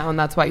date right now, and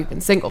that's why you've been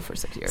single for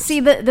 6 years.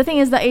 See, the thing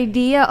is, the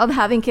idea of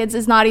having kids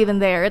is not even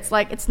there. It's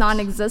it's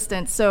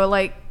non-existent. So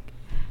I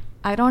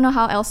don't know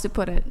how else to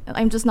put it.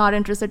 I'm just not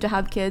interested to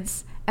have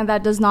kids, and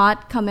that does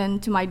not come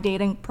into my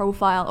dating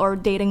profile or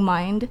dating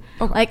mind.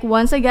 Okay.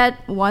 Once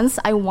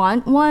I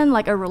want one,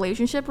 a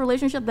relationship,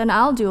 then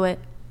I'll do it.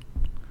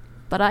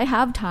 But I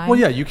have time. Well,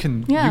 yeah, you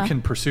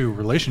can pursue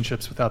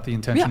relationships without the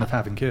intention of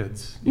having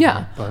kids.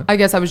 But I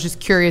guess I was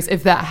just curious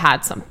if that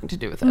had something to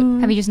do with it.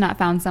 Have you just not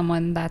found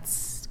someone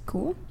that's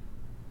cool?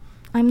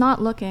 I'm not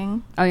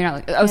looking. Oh, you're not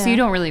looking. Oh, so you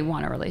don't really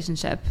want a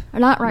relationship?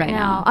 Not right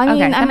now. I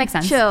mean, that makes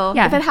sense. Chill.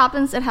 Yeah. If it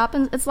happens, it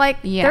happens. It's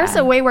there's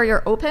a way where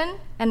you're open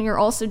and you're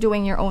also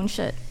doing your own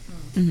shit.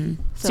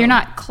 Mm-hmm. So you're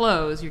not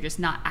closed. You're just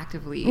not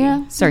actively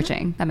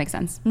searching. Mm-hmm. That makes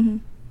sense. Mm-hmm.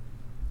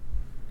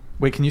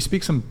 Wait, can you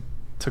speak some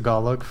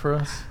Tagalog for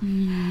us?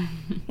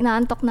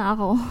 Inaantok na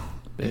ako.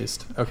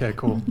 Based. Okay,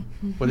 cool.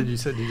 What did you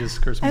say? Did you just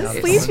curse me out?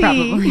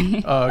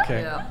 Sleepy. Oh,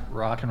 okay. Yeah.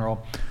 Rock and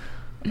roll.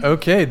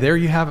 Okay, there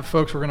you have it,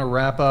 folks. We're going to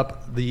wrap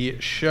up the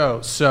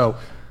show. So,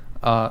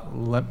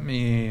 Let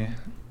me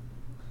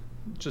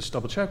just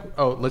double check.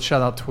 Oh, let's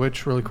shout out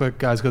Twitch really quick.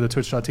 Guys, go to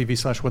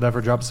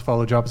twitch.tv/whatever. Drop us a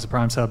follow, drop us a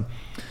Prime sub.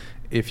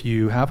 If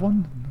you have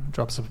one,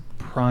 drop us a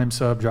Prime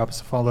sub, drop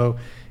us a follow.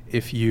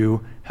 If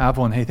you have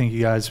one, hey, thank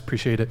you guys.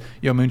 Appreciate it.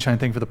 Yo, Moonshine,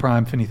 thank you for the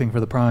Prime. Finny, thank you for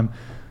the Prime.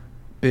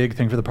 Big,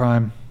 thank you for the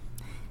Prime.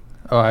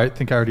 Oh, I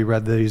think I already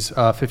read these.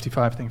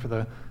 55, thank you for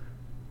the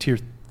tier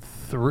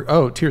 3.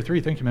 Oh, tier 3,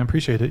 thank you, man.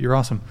 Appreciate it. You're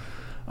awesome.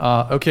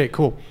 Okay,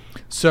 cool.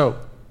 So,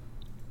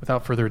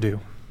 without further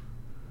ado.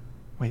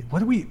 Wait, what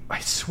do we...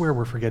 I swear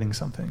we're forgetting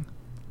something.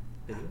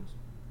 Videos?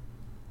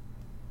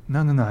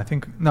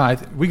 No.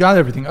 We got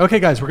everything.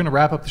 Okay, guys, we're going to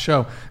wrap up the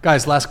show.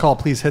 Guys, last call.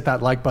 Please hit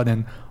that like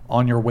button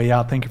on your way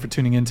out. Thank you for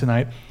tuning in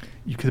tonight.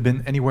 You could have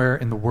been anywhere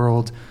in the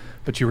world,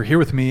 but you were here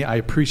with me. I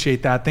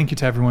appreciate that. Thank you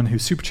to everyone who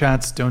super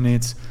chats,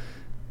 donates,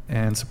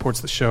 and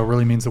supports the show. It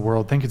really means the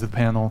world. Thank you to the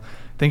panel.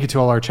 Thank you to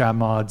all our chat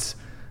mods.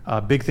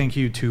 Big thank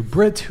you to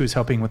Britt, who's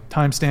helping with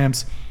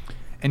timestamps.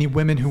 Any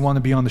women who want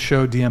to be on the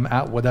show, DM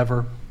at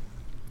whatever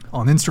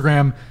on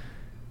Instagram.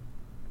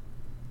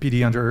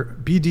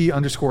 BD_Atlas.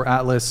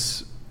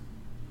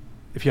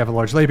 If you have a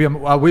large labium,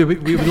 we'll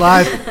be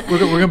live. We're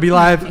going to be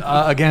live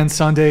again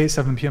Sunday,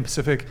 7 p.m.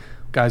 Pacific.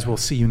 Guys, we'll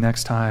see you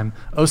next time.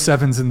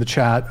 07's in the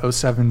chat.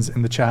 07's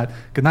in the chat.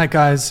 Good night,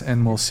 guys,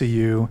 and we'll see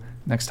you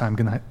next time.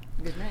 Good night.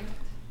 Good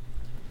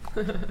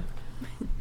night.